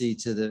resiliency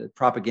to the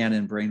propaganda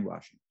and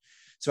brainwashing.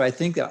 So I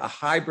think that a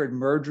hybrid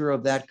merger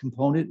of that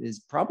component is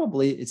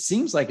probably, it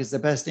seems like it's the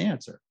best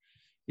answer,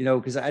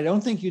 because I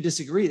don't think you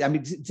disagree. I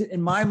mean,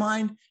 in my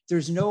mind,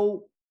 there's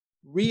no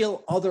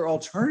real other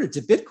alternative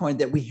to Bitcoin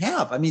that we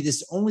have. I mean,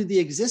 this is only the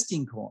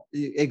existing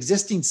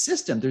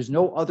system. There's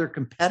no other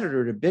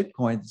competitor to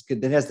Bitcoin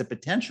that has the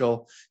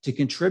potential to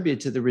contribute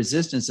to the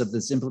resistance of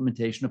this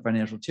implementation of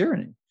financial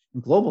tyranny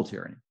and global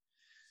tyranny.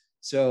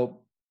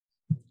 So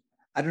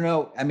I don't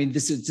know. I mean,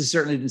 this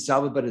certainly didn't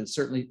solve it, but it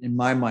certainly, in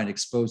my mind,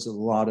 exposed a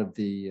lot of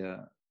the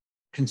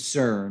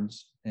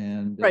concerns.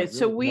 And right.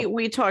 So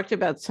we talked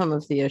about some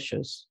of the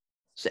issues,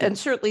 and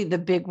certainly the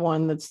big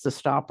one that's the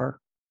stopper.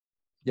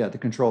 Yeah, the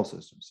control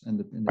systems and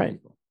the right.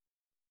 people.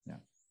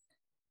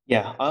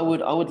 Yeah, I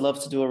would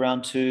love to do a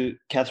round two,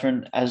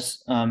 Catherine,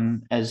 as.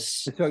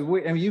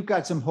 So you've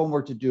got some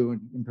homework to do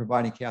in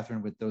providing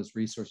Catherine with those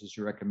resources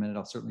you recommended.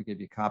 I'll certainly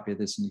give you a copy of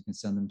this, and you can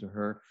send them to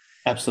her.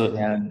 Absolutely.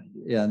 And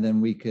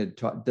then we could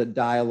talk the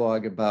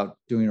dialogue about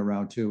doing a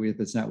round two. If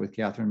it's not with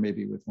Catherine,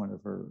 maybe with one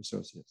of her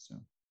associates. So.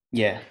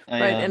 Yeah.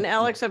 Right. And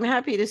Alex, I'm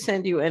happy to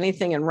send you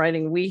anything in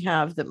writing we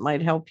have that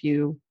might help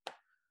you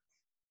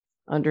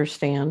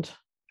understand.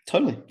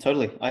 Totally.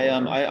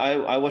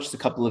 I watched a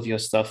couple of your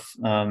stuff,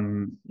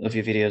 of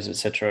your videos,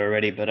 etc.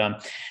 already, but I'm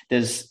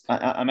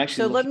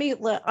actually.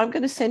 So I'm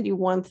going to send you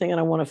one thing, and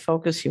I want to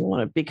focus you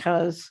on it,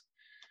 because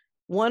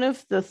one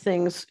of the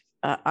things,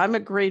 I'm a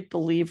great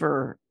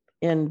believer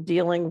in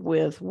dealing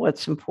with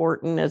what's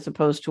important as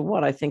opposed to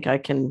what I think I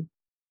can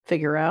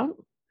figure out.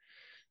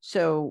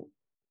 So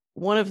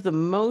one of the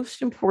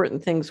most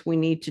important things we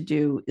need to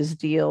do is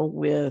deal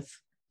with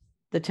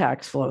the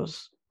tax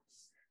flows.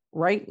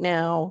 Right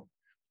now,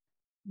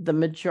 the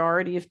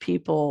majority of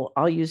people,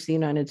 I'll use the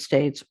United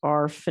States,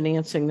 are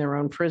financing their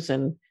own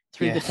prison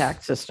through the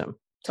tax system.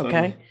 Totally.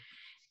 Okay.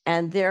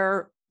 And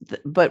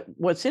but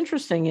what's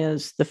interesting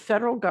is the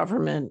federal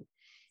government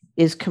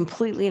is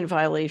completely in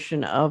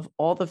violation of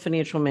all the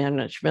financial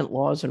management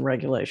laws and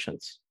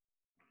regulations.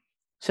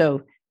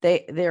 So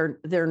they're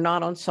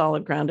not on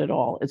solid ground at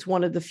all. It's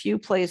one of the few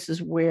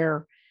places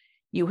where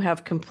you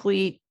have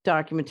complete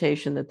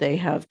documentation that they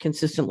have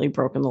consistently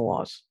broken the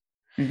laws.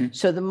 Mm-hmm.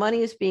 So the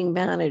money is being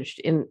managed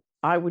in,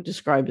 I would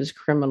describe as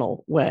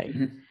criminal way.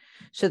 Mm-hmm.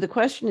 So the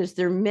question is,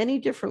 there are many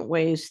different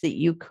ways that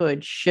you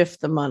could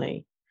shift the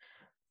money.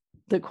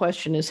 The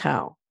question is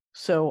how.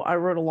 So I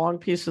wrote a long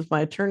piece with my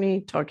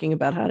attorney talking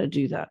about how to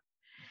do that.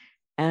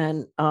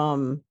 And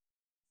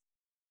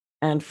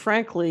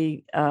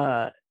frankly,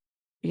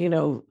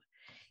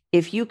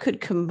 if you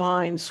could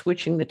combine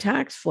switching the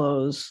tax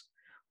flows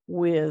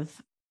with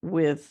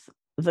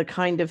the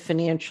kind of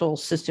financial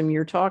system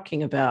you're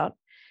talking about,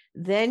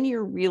 then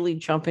you're really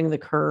jumping the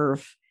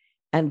curve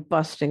and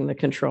busting the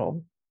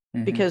control.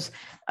 Mm-hmm. Because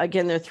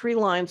again, there are three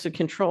lines of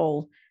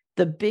control.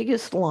 The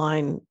biggest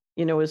line,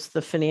 is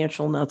the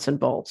financial nuts and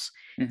bolts.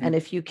 Mm-hmm. And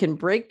if you can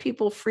break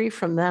people free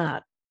from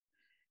that,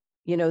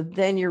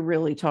 then you're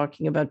really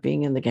talking about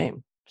being in the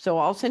game. So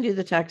I'll send you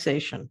the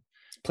taxation.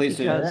 Please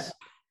do that.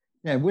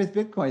 Yeah, with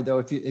Bitcoin though,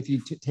 if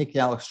you take the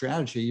Alex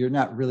strategy, you're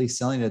not really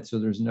selling it, so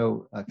there's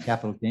no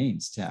capital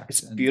gains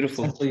tax. It's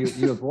beautiful.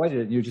 You avoid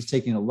it, and you're just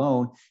taking a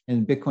loan,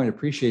 and Bitcoin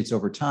appreciates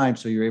over time,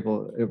 so you're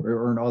able to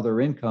earn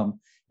other income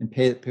and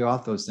pay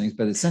off those things.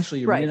 But essentially,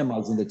 you're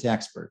minimizing the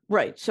tax burden.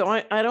 Right. So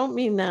I don't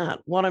mean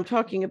that. What I'm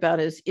talking about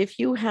is if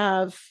you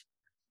have,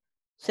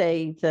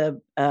 say,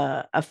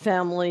 a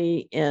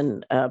family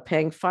in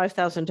paying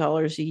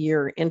 $5,000 a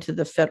year into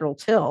the federal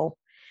till.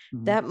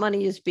 Mm-hmm. That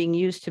money is being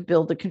used to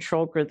build the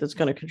control grid that's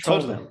going to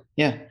control them.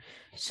 Yeah.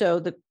 So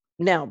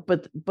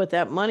but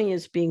that money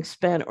is being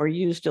spent or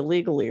used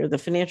illegally, or the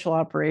financial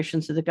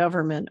operations of the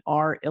government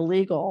are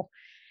illegal.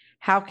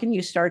 How can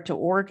you start to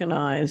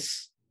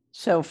organize?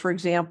 So, for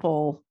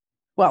example,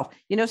 well,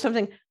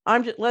 something.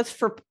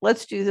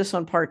 Let's do this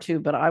on part 2,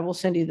 but I will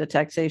send you the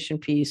taxation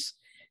piece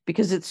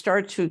because it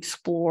starts to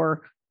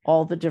explore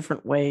all the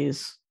different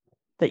ways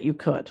that you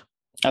could.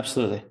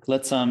 Absolutely.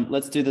 Let's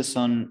do this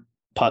on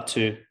part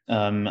 2.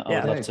 I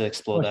would love to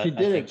explore that. She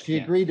did it. She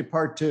agreed to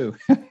part 2.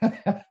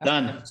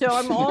 Done. So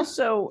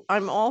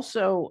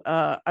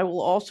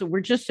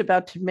we're just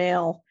about to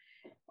mail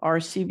our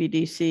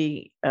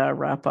CBDC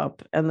wrap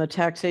up, and the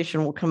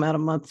taxation will come out a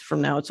month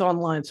from now. It's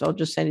online, so I'll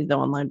just send you the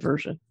online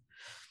version.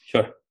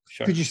 Sure.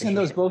 Could you send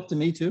those both to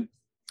me too?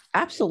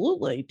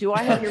 Absolutely. Do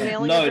I have your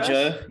mailing no, address?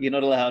 Joe, you're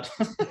not allowed.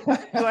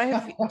 Do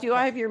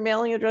I have your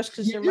mailing address?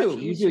 Because you do.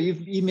 You've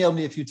emailed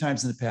me a few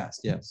times in the past.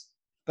 Yes.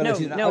 But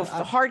the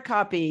hard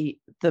copy.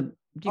 Do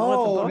you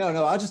want the book?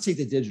 No. I'll just take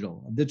the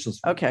digital. Digital's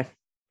fine.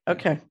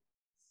 Okay.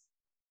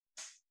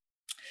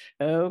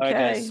 All right,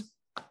 guys.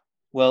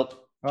 Well, Joe,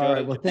 all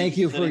right. Well, thank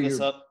you for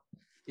your.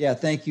 Yeah,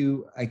 thank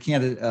you. I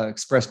can't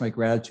express my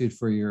gratitude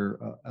for your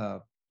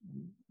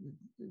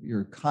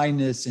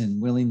kindness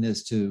and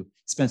willingness to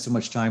spend so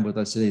much time with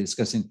us today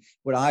discussing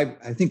what I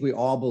think we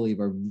all believe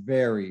are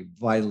very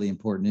vitally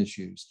important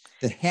issues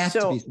that have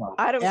to be solved.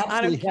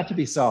 Absolutely have to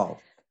be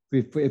solved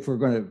if we're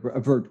going to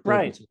avert.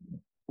 Right.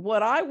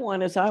 What I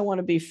want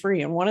to be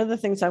free. And one of the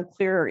things I'm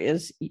clear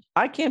is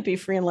I can't be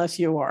free unless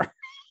you are.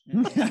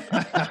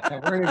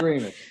 We're in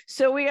agreement.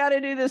 So we got to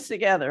do this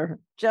together.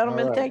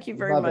 Gentlemen, right. Thank you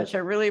very much. I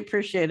really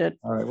appreciate it.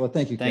 All right. Well,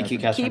 thank you. Thank you,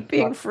 Catherine. Keep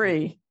being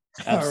free.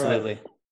 Absolutely.